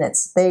 20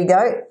 minutes. There you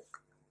go.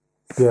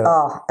 Yeah.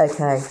 Oh,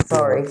 okay.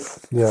 Sorry.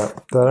 Yeah.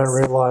 They don't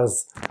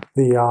realise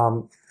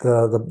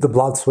the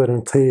blood, sweat,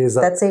 and tears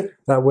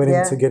that went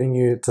into getting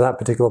you to that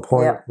particular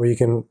point where you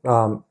can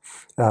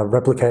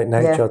replicate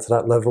nature to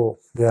that level.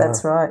 Yeah.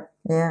 That's right.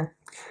 Yeah.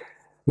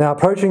 Now,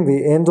 approaching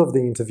the end of the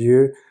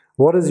interview,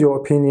 what is your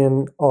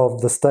opinion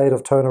of the state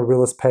of tonal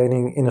realist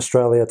painting in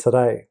Australia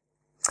today?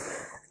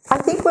 I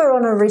think we're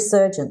on a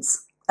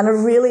resurgence, and I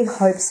really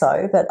hope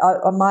so. But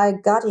my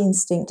gut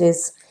instinct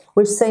is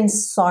we've seen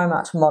so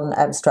much modern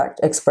abstract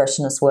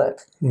expressionist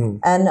work,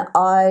 and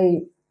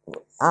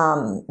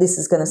this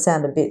is going to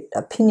sound a bit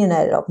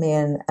opinionated of me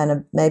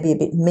and maybe a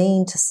bit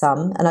mean to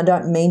some, and I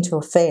don't mean to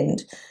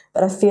offend,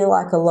 but I feel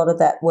like a lot of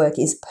that work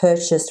is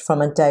purchased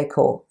from a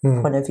decor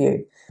point of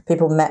view,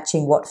 people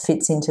matching what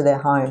fits into their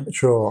home.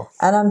 Sure.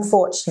 And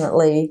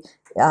unfortunately,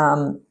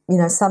 you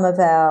know, some of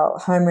our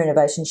home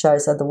renovation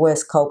shows are the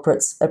worst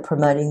culprits at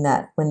promoting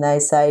that when they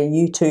say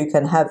you too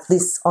can have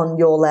this on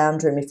your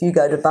lounge room. If you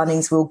go to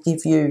Bunnings, we'll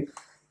give you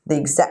the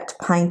exact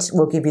paint,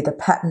 we'll give you the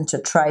pattern to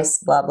trace,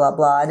 blah, blah,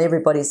 blah, and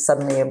everybody's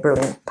suddenly a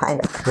brilliant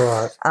painter.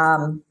 Right.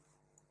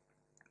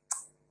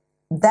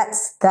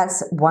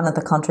 That's one of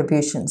the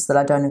contributions that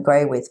I don't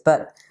agree with.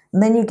 But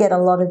then you get a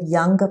lot of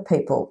younger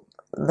people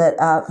that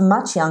are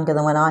much younger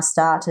than when I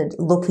started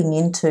looking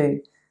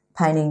into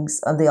paintings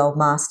of the old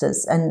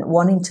masters and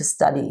wanting to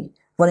study,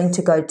 wanting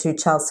to go to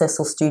Charles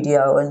Cecil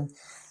Studio and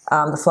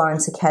the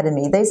Florence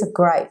Academy. These are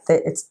great.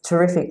 It's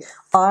terrific.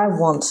 I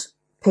want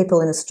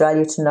people in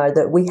Australia to know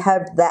that we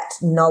have that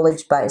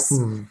knowledge base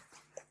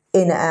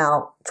in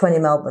our 20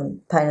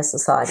 Melbourne Painter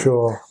Society.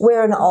 Sure.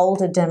 We're an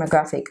older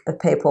demographic of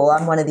people.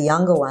 I'm one of the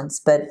younger ones,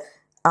 but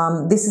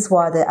this is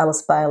why the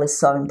Alice Bale is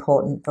so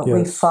important. That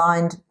we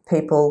find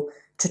people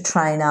to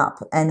train up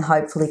and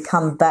hopefully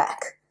come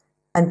back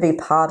and be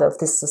part of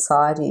this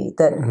society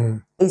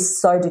that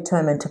is so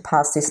determined to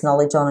pass this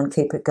knowledge on and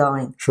keep it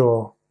going.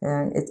 Sure. You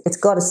know, it's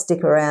got to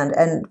stick around.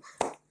 And,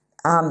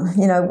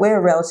 you know, we're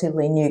a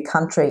relatively new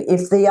country.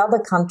 If the other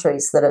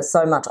countries that are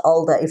so much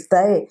older, if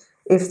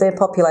their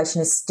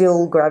population is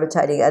still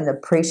gravitating and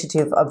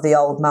appreciative of the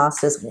old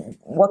masters,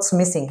 what's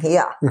missing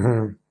here?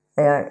 You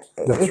know,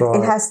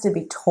 it has to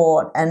be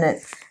taught, and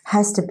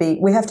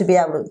we have to be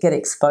able to get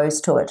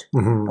exposed to it.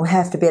 We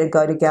have to be able to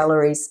go to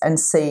galleries and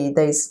see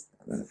these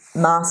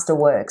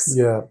masterworks.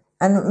 Yeah.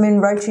 And I mean,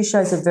 Rotary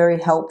shows are very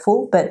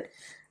helpful, but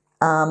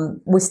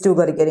we still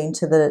got to get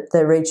into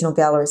the regional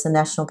galleries, the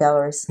national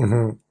galleries.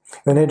 And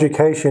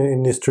education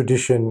in this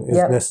tradition is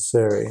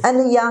necessary. And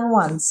the young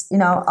ones, you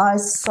know, I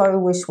so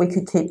wish we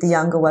could keep the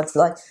younger ones.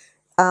 Like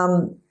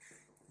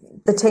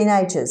the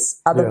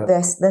teenagers are the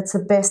best. That's the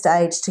best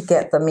age to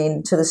get them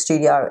into the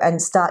studio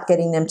and start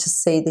getting them to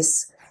see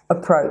this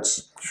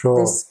approach,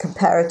 this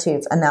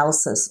comparative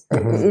analysis.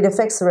 It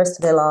affects the rest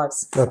of their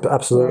lives.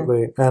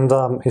 Absolutely. Yeah.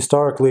 And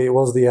historically, it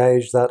was the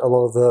age that a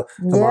lot of the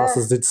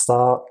masters did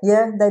start.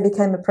 Yeah, they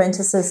became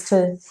apprentices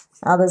to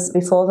others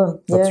before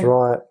them. That's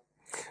right.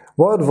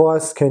 What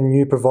advice can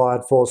you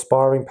provide for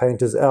aspiring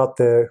painters out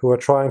there who are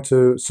trying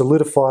to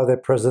solidify their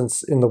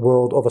presence in the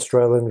world of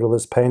Australian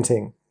realist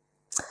painting?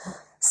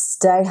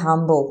 Stay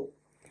humble.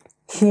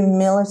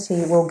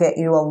 humility will get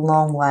you a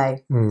long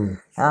way.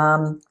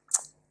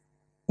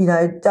 You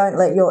know, don't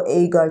let your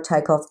ego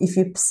take off. If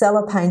you sell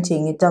a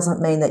painting, it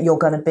doesn't mean that you're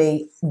going to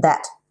be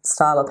that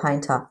style of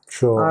painter.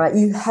 Sure. All right,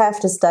 you have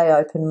to stay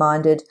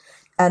open-minded.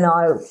 And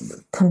I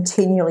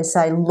continually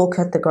say, look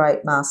at the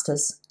great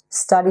masters,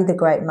 study the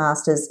great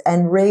masters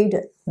and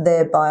read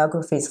their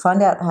biographies.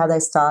 Find out how they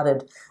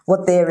started,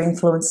 what their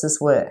influences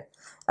were.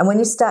 And when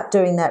you start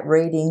doing that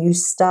reading, you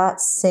start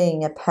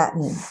seeing a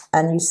pattern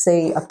and you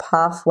see a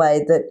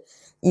pathway that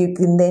you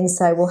can then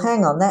say, well,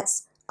 hang on,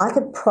 I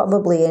could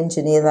probably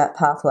engineer that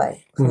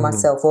pathway for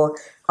myself, or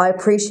I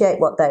appreciate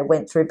what they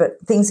went through, but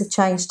things have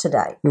changed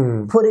today.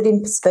 Put it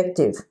in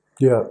perspective.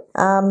 Yeah.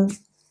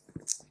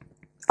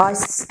 I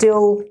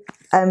still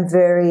am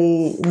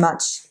very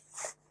much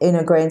in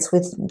agreement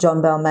with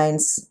John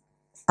Balmain's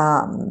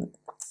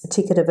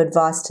ticket of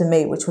advice to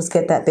me, which was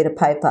get that bit of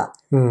paper,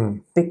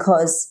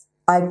 because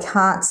I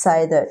can't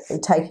say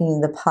that taking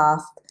the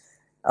path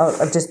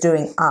of just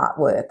doing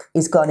artwork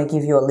is going to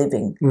give you a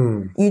living.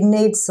 You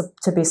need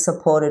to be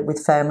supported with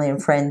family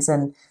and friends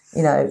and,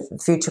 you know,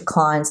 future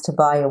clients to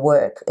buy your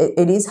work.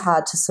 It is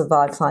hard to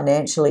survive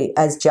financially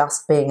as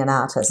just being an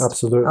artist.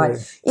 Absolutely.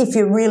 Right? If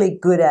you're really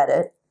good at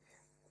it,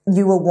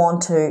 you will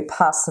want to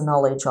pass the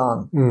knowledge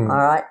on, all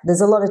right?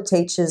 There's a lot of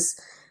teachers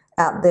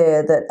out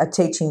there that are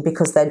teaching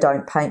because they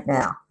don't paint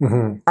now.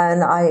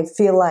 And I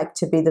feel like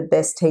to be the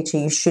best teacher,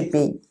 you should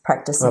be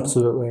practicing.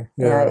 Absolutely.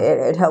 Yeah. You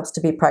know, it helps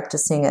to be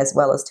practicing as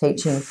well as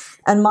teaching.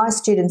 And my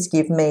students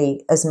give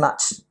me as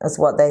much as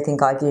what they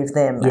think I give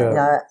them. Yeah. You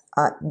know,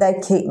 they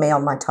keep me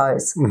on my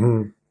toes.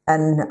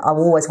 And I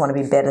always want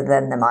to be better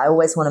than them. I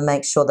always want to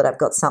make sure that I've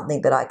got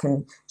something that I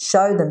can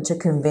show them to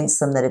convince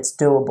them that it's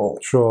doable.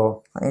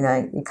 Sure. You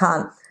know, you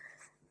can't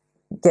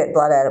get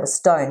blood out of a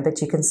stone, but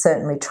you can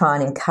certainly try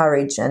and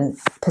encourage and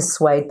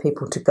persuade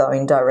people to go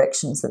in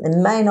directions that they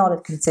may not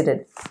have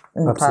considered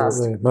in the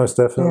past. Absolutely. Most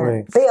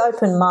definitely. Yeah. Be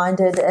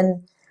open-minded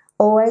and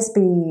always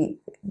be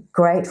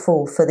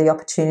grateful for the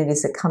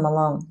opportunities that come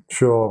along.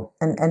 Sure.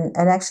 And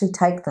actually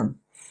take them.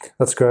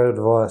 That's great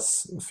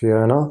advice,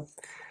 Fiona.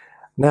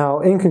 Now,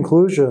 in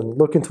conclusion,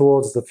 looking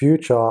towards the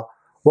future,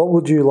 what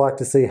would you like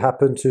to see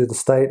happen to the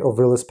state of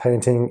realist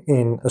painting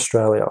in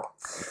Australia?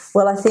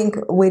 Well, I think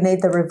we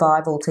need the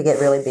revival to get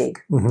really big.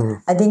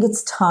 I think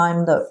it's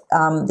time that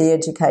the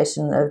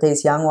education of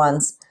these young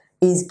ones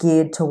is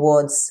geared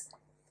towards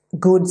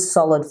good,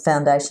 solid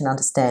foundation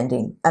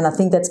understanding. And I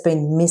think that's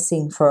been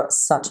missing for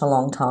such a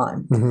long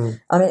time.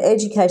 I mean,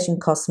 education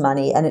costs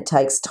money and it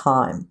takes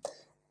time.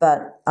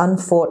 But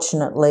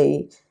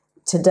unfortunately,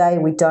 today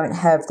we don't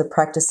have the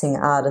practicing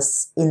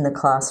artists in the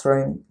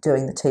classroom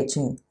doing the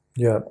teaching.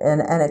 Yeah.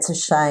 And it's a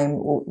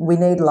shame. We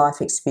need life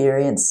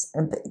experience.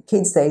 And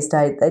kids these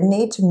days, they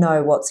need to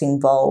know what's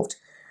involved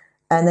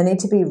and they need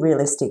to be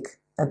realistic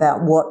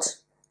about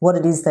what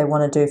it is they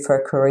want to do for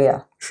a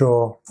career.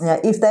 Sure. Now,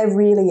 if they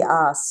really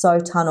are so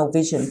tunnel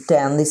vision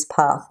down this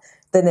path,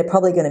 then they're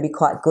probably going to be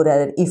quite good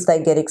at it if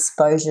they get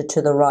exposure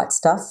to the right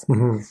stuff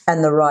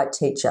and the right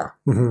teacher.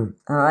 All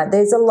right.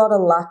 There's a lot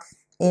of luck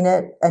in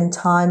it and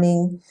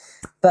timing,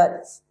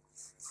 but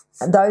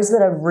those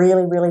that are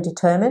really, really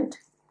determined,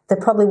 they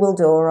probably will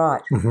do all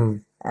right.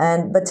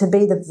 But to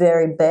be the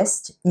very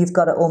best, you've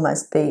got to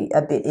almost be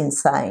a bit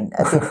insane,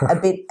 a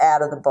bit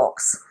out of the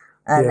box.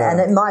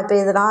 And it might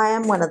be that I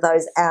am one of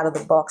those out of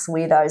the box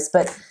weirdos,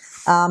 but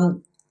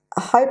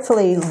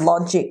hopefully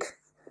logic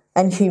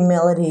and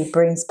humility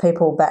brings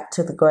people back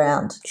to the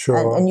ground.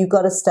 Sure. And you've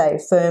got to stay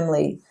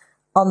firmly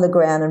on the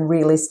ground and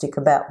realistic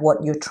about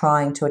what you're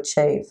trying to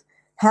achieve.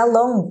 How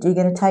long are you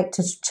going to take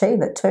to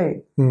achieve it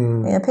too? You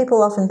know,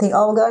 people often think,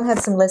 oh, I'll go and have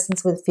some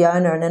lessons with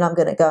Fiona and then I'm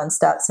going to go and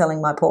start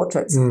selling my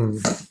portraits.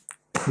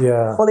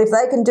 Yeah. Well, if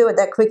they can do it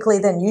that quickly,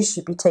 then you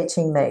should be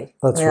teaching me.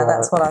 That's right. right.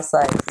 That's what I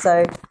say.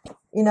 So,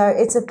 you know,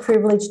 it's a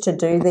privilege to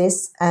do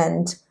this.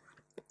 And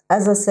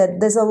as I said,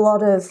 there's a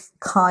lot of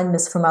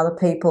kindness from other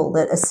people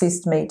that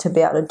assist me to be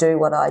able to do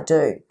what I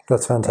do.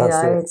 That's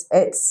fantastic. You know,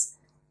 it's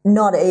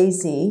not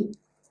easy.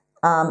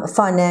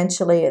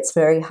 Financially, it's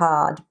very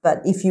hard, but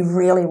if you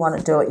really want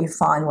to do it, you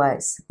find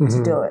ways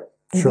to do it.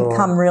 You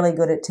become really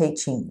good at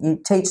teaching.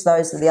 You teach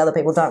those that the other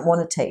people don't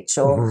want to teach,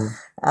 or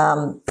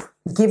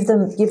give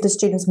the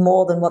students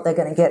more than what they're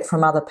going to get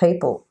from other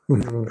people.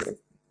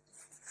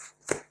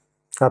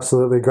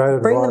 Absolutely, great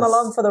advice. Bring them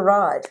along for the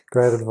ride.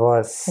 Great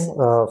advice,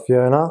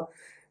 Fiona.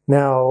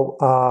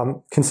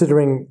 Now,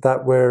 considering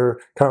that we're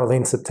currently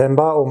in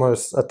September,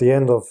 almost at the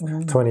end of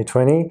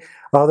 2020,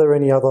 are there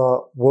any other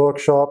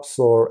workshops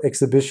or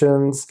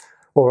exhibitions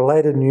or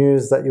related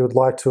news that you would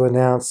like to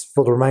announce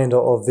for the remainder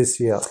of this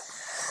year?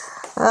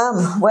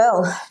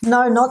 Well,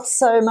 no, not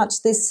so much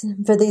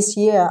for this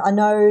year. I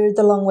know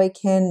the long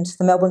weekend,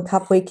 the Melbourne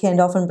Cup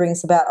weekend, often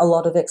brings about a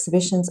lot of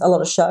exhibitions, a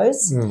lot of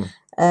shows,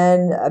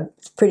 and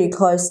pretty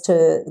close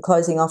to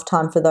closing off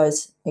time for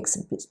those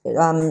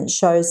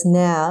shows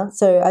now.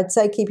 So I'd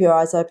say keep your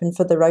eyes open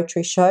for the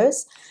Rotary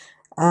shows.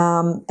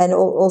 And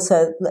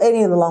also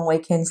any of the long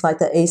weekends like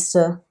the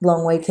Easter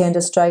long weekend,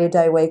 Australia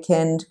Day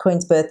weekend,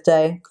 Queen's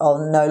birthday.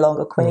 Oh, no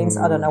longer Queen's.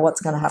 I don't know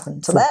what's going to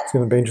happen to that. It's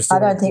going to be interesting. I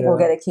don't think we'll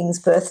get a King's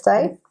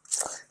birthday.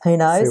 Who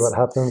knows? See what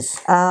happens.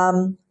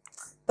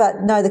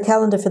 But no, the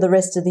calendar for the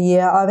rest of the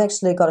year, I've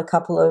actually got a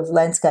couple of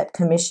landscape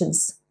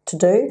commissions to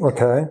do.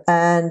 Okay.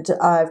 And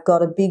I've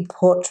got a big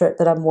portrait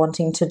that I'm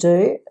wanting to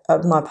do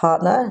of my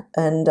partner,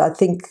 and I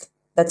think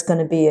that's going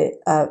to be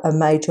a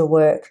major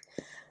work.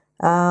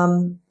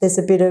 There's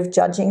a bit of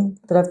judging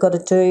that I've got to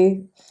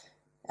do,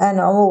 and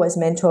I'm always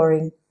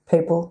mentoring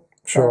people.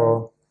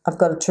 Sure. I've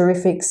got a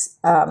terrific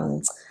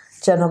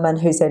gentleman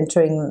who's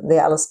entering the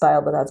Alice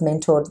Bale that I've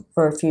mentored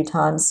for a few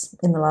times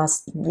in the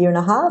last year and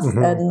a half,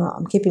 and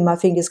I'm keeping my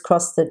fingers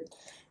crossed that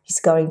he's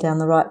going down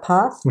the right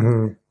path.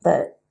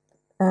 But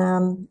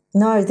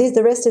no,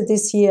 the rest of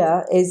this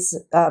year is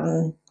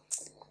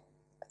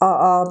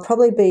I'll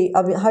probably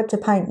I hope to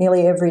paint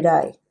nearly every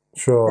day.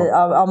 Sure.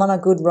 I'm on a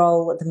good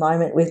roll at the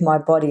moment with my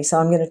body, so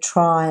I'm going to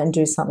try and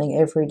do something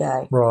every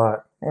day. Right.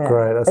 Yeah.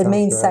 Great. It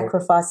means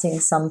sacrificing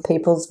some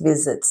people's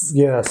visits.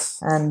 Yes.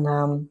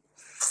 And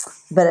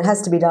but it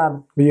has to be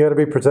done. But you got to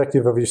be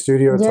protective of your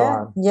studio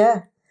time.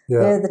 Yeah.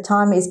 The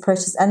time is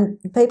precious, and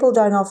people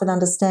don't often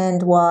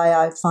understand why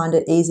I find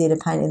it easier to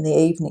paint in the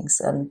evenings.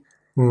 And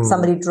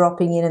somebody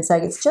dropping in and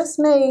saying it's just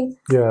me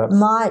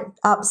might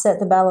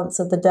upset the balance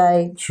of the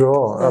day.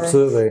 Sure.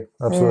 Absolutely.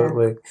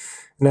 Yeah.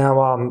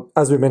 Now,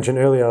 as we mentioned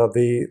earlier,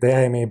 the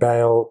Amy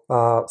Bale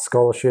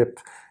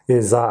scholarship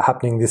is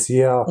happening this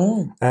year.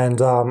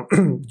 And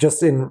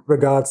just in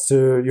regards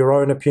to your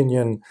own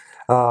opinion,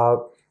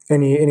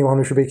 anyone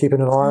who should be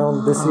keeping an eye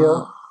on this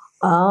year?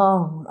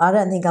 Oh, I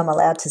don't think I'm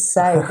allowed to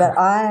say, but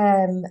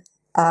I am.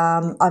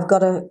 I've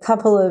got a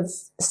couple of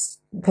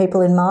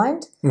people in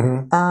mind.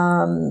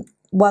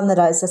 One that,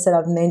 as I said,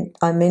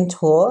 I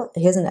mentor.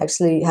 He hasn't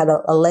actually had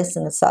a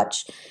lesson as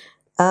such.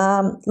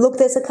 Look,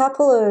 there's a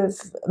couple of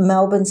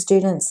Melbourne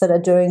students that are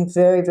doing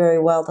very, very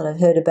well that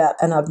I've heard about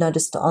and I've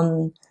noticed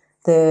on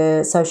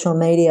their social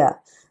media.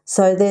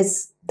 So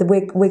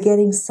we're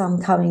getting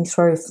some coming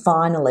through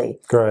finally.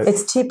 Great.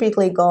 It's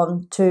typically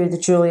gone to the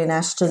Julian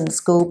Ashton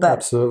School, but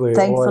absolutely,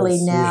 thankfully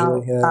always, now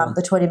usually,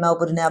 the 20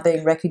 Melbourne are now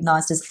being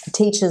recognised as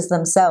teachers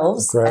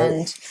themselves. Great.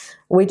 And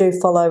we do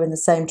follow in the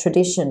same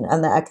tradition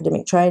and the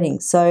academic training.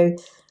 So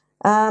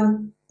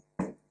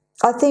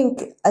I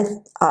think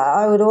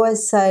I would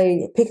always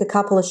say pick a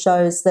couple of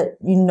shows that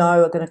you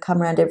know are going to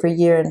come around every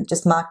year and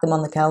just mark them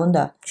on the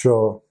calendar.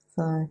 Sure.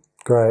 So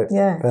great.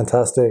 Yeah.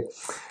 Fantastic.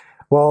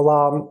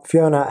 Well,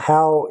 Fiona,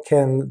 how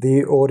can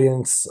the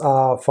audience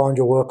find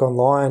your work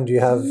online? Do you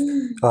have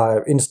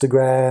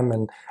Instagram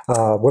and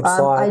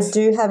websites? I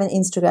do have an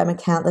Instagram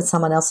account that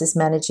someone else is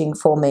managing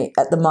for me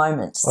at the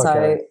moment.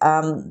 Okay.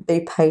 So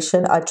be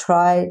patient. I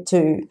try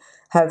to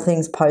have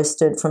things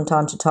posted from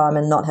time to time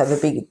and not have a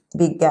big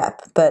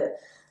gap. But,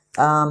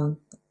 I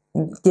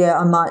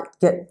might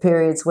get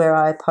periods where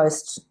I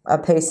post a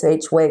piece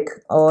each week,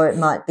 or it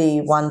might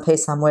be one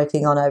piece I'm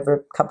working on over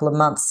a couple of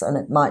months and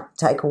it might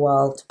take a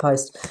while to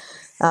post.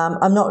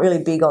 I'm not really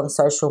big on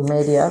social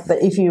media,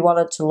 but if you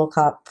wanted to look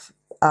up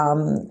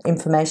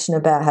information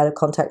about how to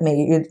contact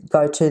me, you'd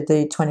go to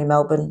the 20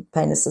 Melbourne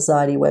Painters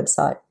Society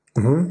website.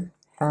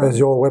 Is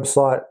your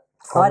website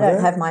I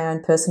don't have my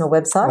own personal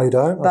website. Oh, you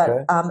don't?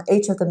 Okay. But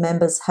each of the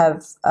members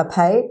have a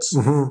page.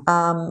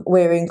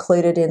 We're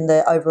included in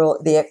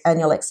the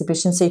annual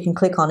exhibition, so you can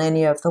click on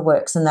any of the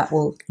works and that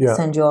will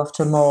send you off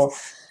to more.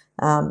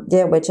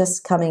 We're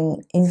just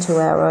coming into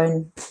our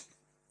own.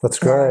 That's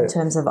great. In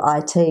terms of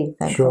IT,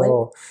 thankfully.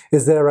 Sure.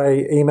 Is there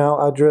a email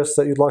address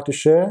that you'd like to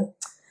share?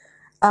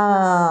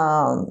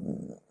 I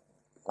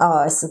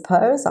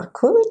suppose I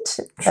could.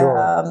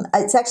 Sure.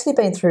 It's actually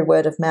been through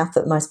word of mouth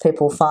that most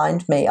people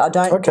find me. I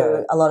don't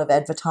do a lot of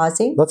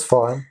advertising. That's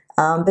fine.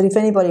 But if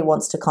anybody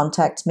wants to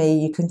contact me,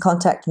 you can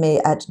contact me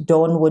at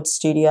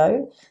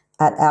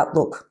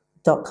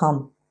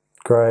dawnwoodstudio@outlook.com.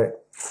 Great.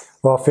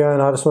 Well,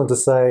 Fiona, I just wanted to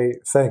say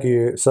thank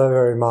you so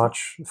very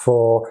much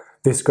for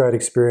this great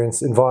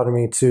experience, inviting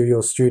me to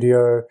your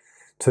studio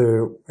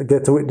to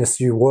get to witness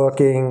you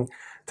working,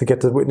 to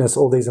get to witness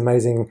all these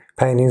amazing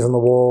paintings on the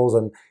walls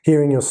and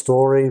hearing your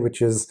story,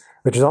 which is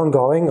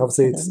ongoing.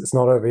 Obviously, it's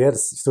not over yet.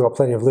 It's still got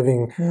plenty of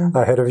living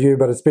ahead of you,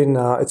 but it's been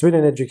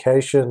an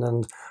education,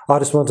 and I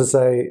just want to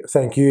say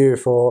thank you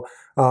for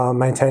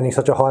maintaining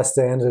such a high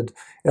standard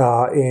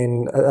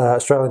in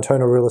Australian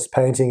tonal realist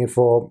painting and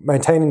for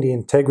maintaining the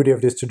integrity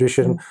of this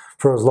tradition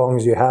for as long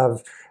as you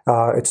have.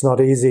 It's not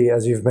easy,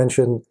 as you've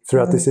mentioned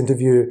throughout this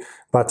interview,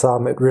 but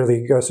it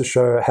really goes to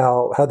show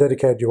how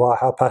dedicated you are,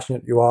 how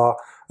passionate you are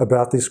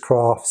about this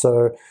craft.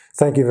 So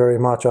thank you very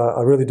much.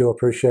 I really do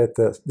appreciate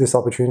this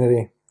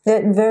opportunity. Yeah,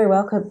 you're very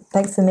welcome.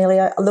 Thanks,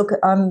 Emilio. Look,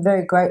 I'm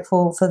very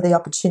grateful for the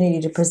opportunity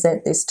to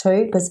present this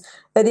too, because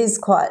it is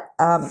quite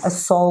a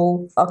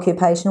soul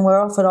occupation.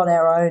 We're often on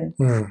our own,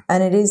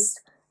 and it is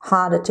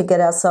harder to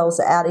get ourselves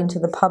out into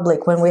the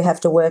public when we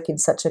have to work in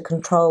such a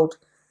controlled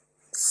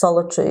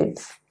solitude.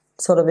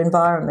 sort of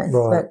environment.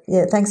 Right. But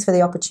yeah, thanks for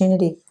the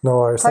opportunity. No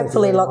worries. Thank you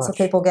Hopefully very lots much.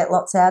 of people get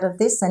lots out of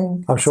this,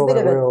 and I'm sure it's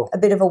they will. a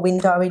bit of a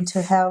window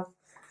into how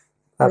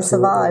we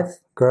Absolutely. survive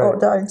Great. or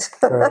don't.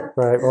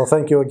 Great. Well,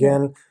 thank you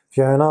again,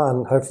 Fiona,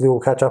 and hopefully we'll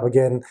catch up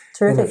again in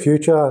the Terrific.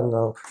 future, and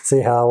I'll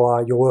see how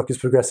your work is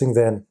progressing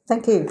then.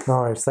 Thank you. No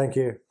worries. Thank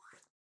you.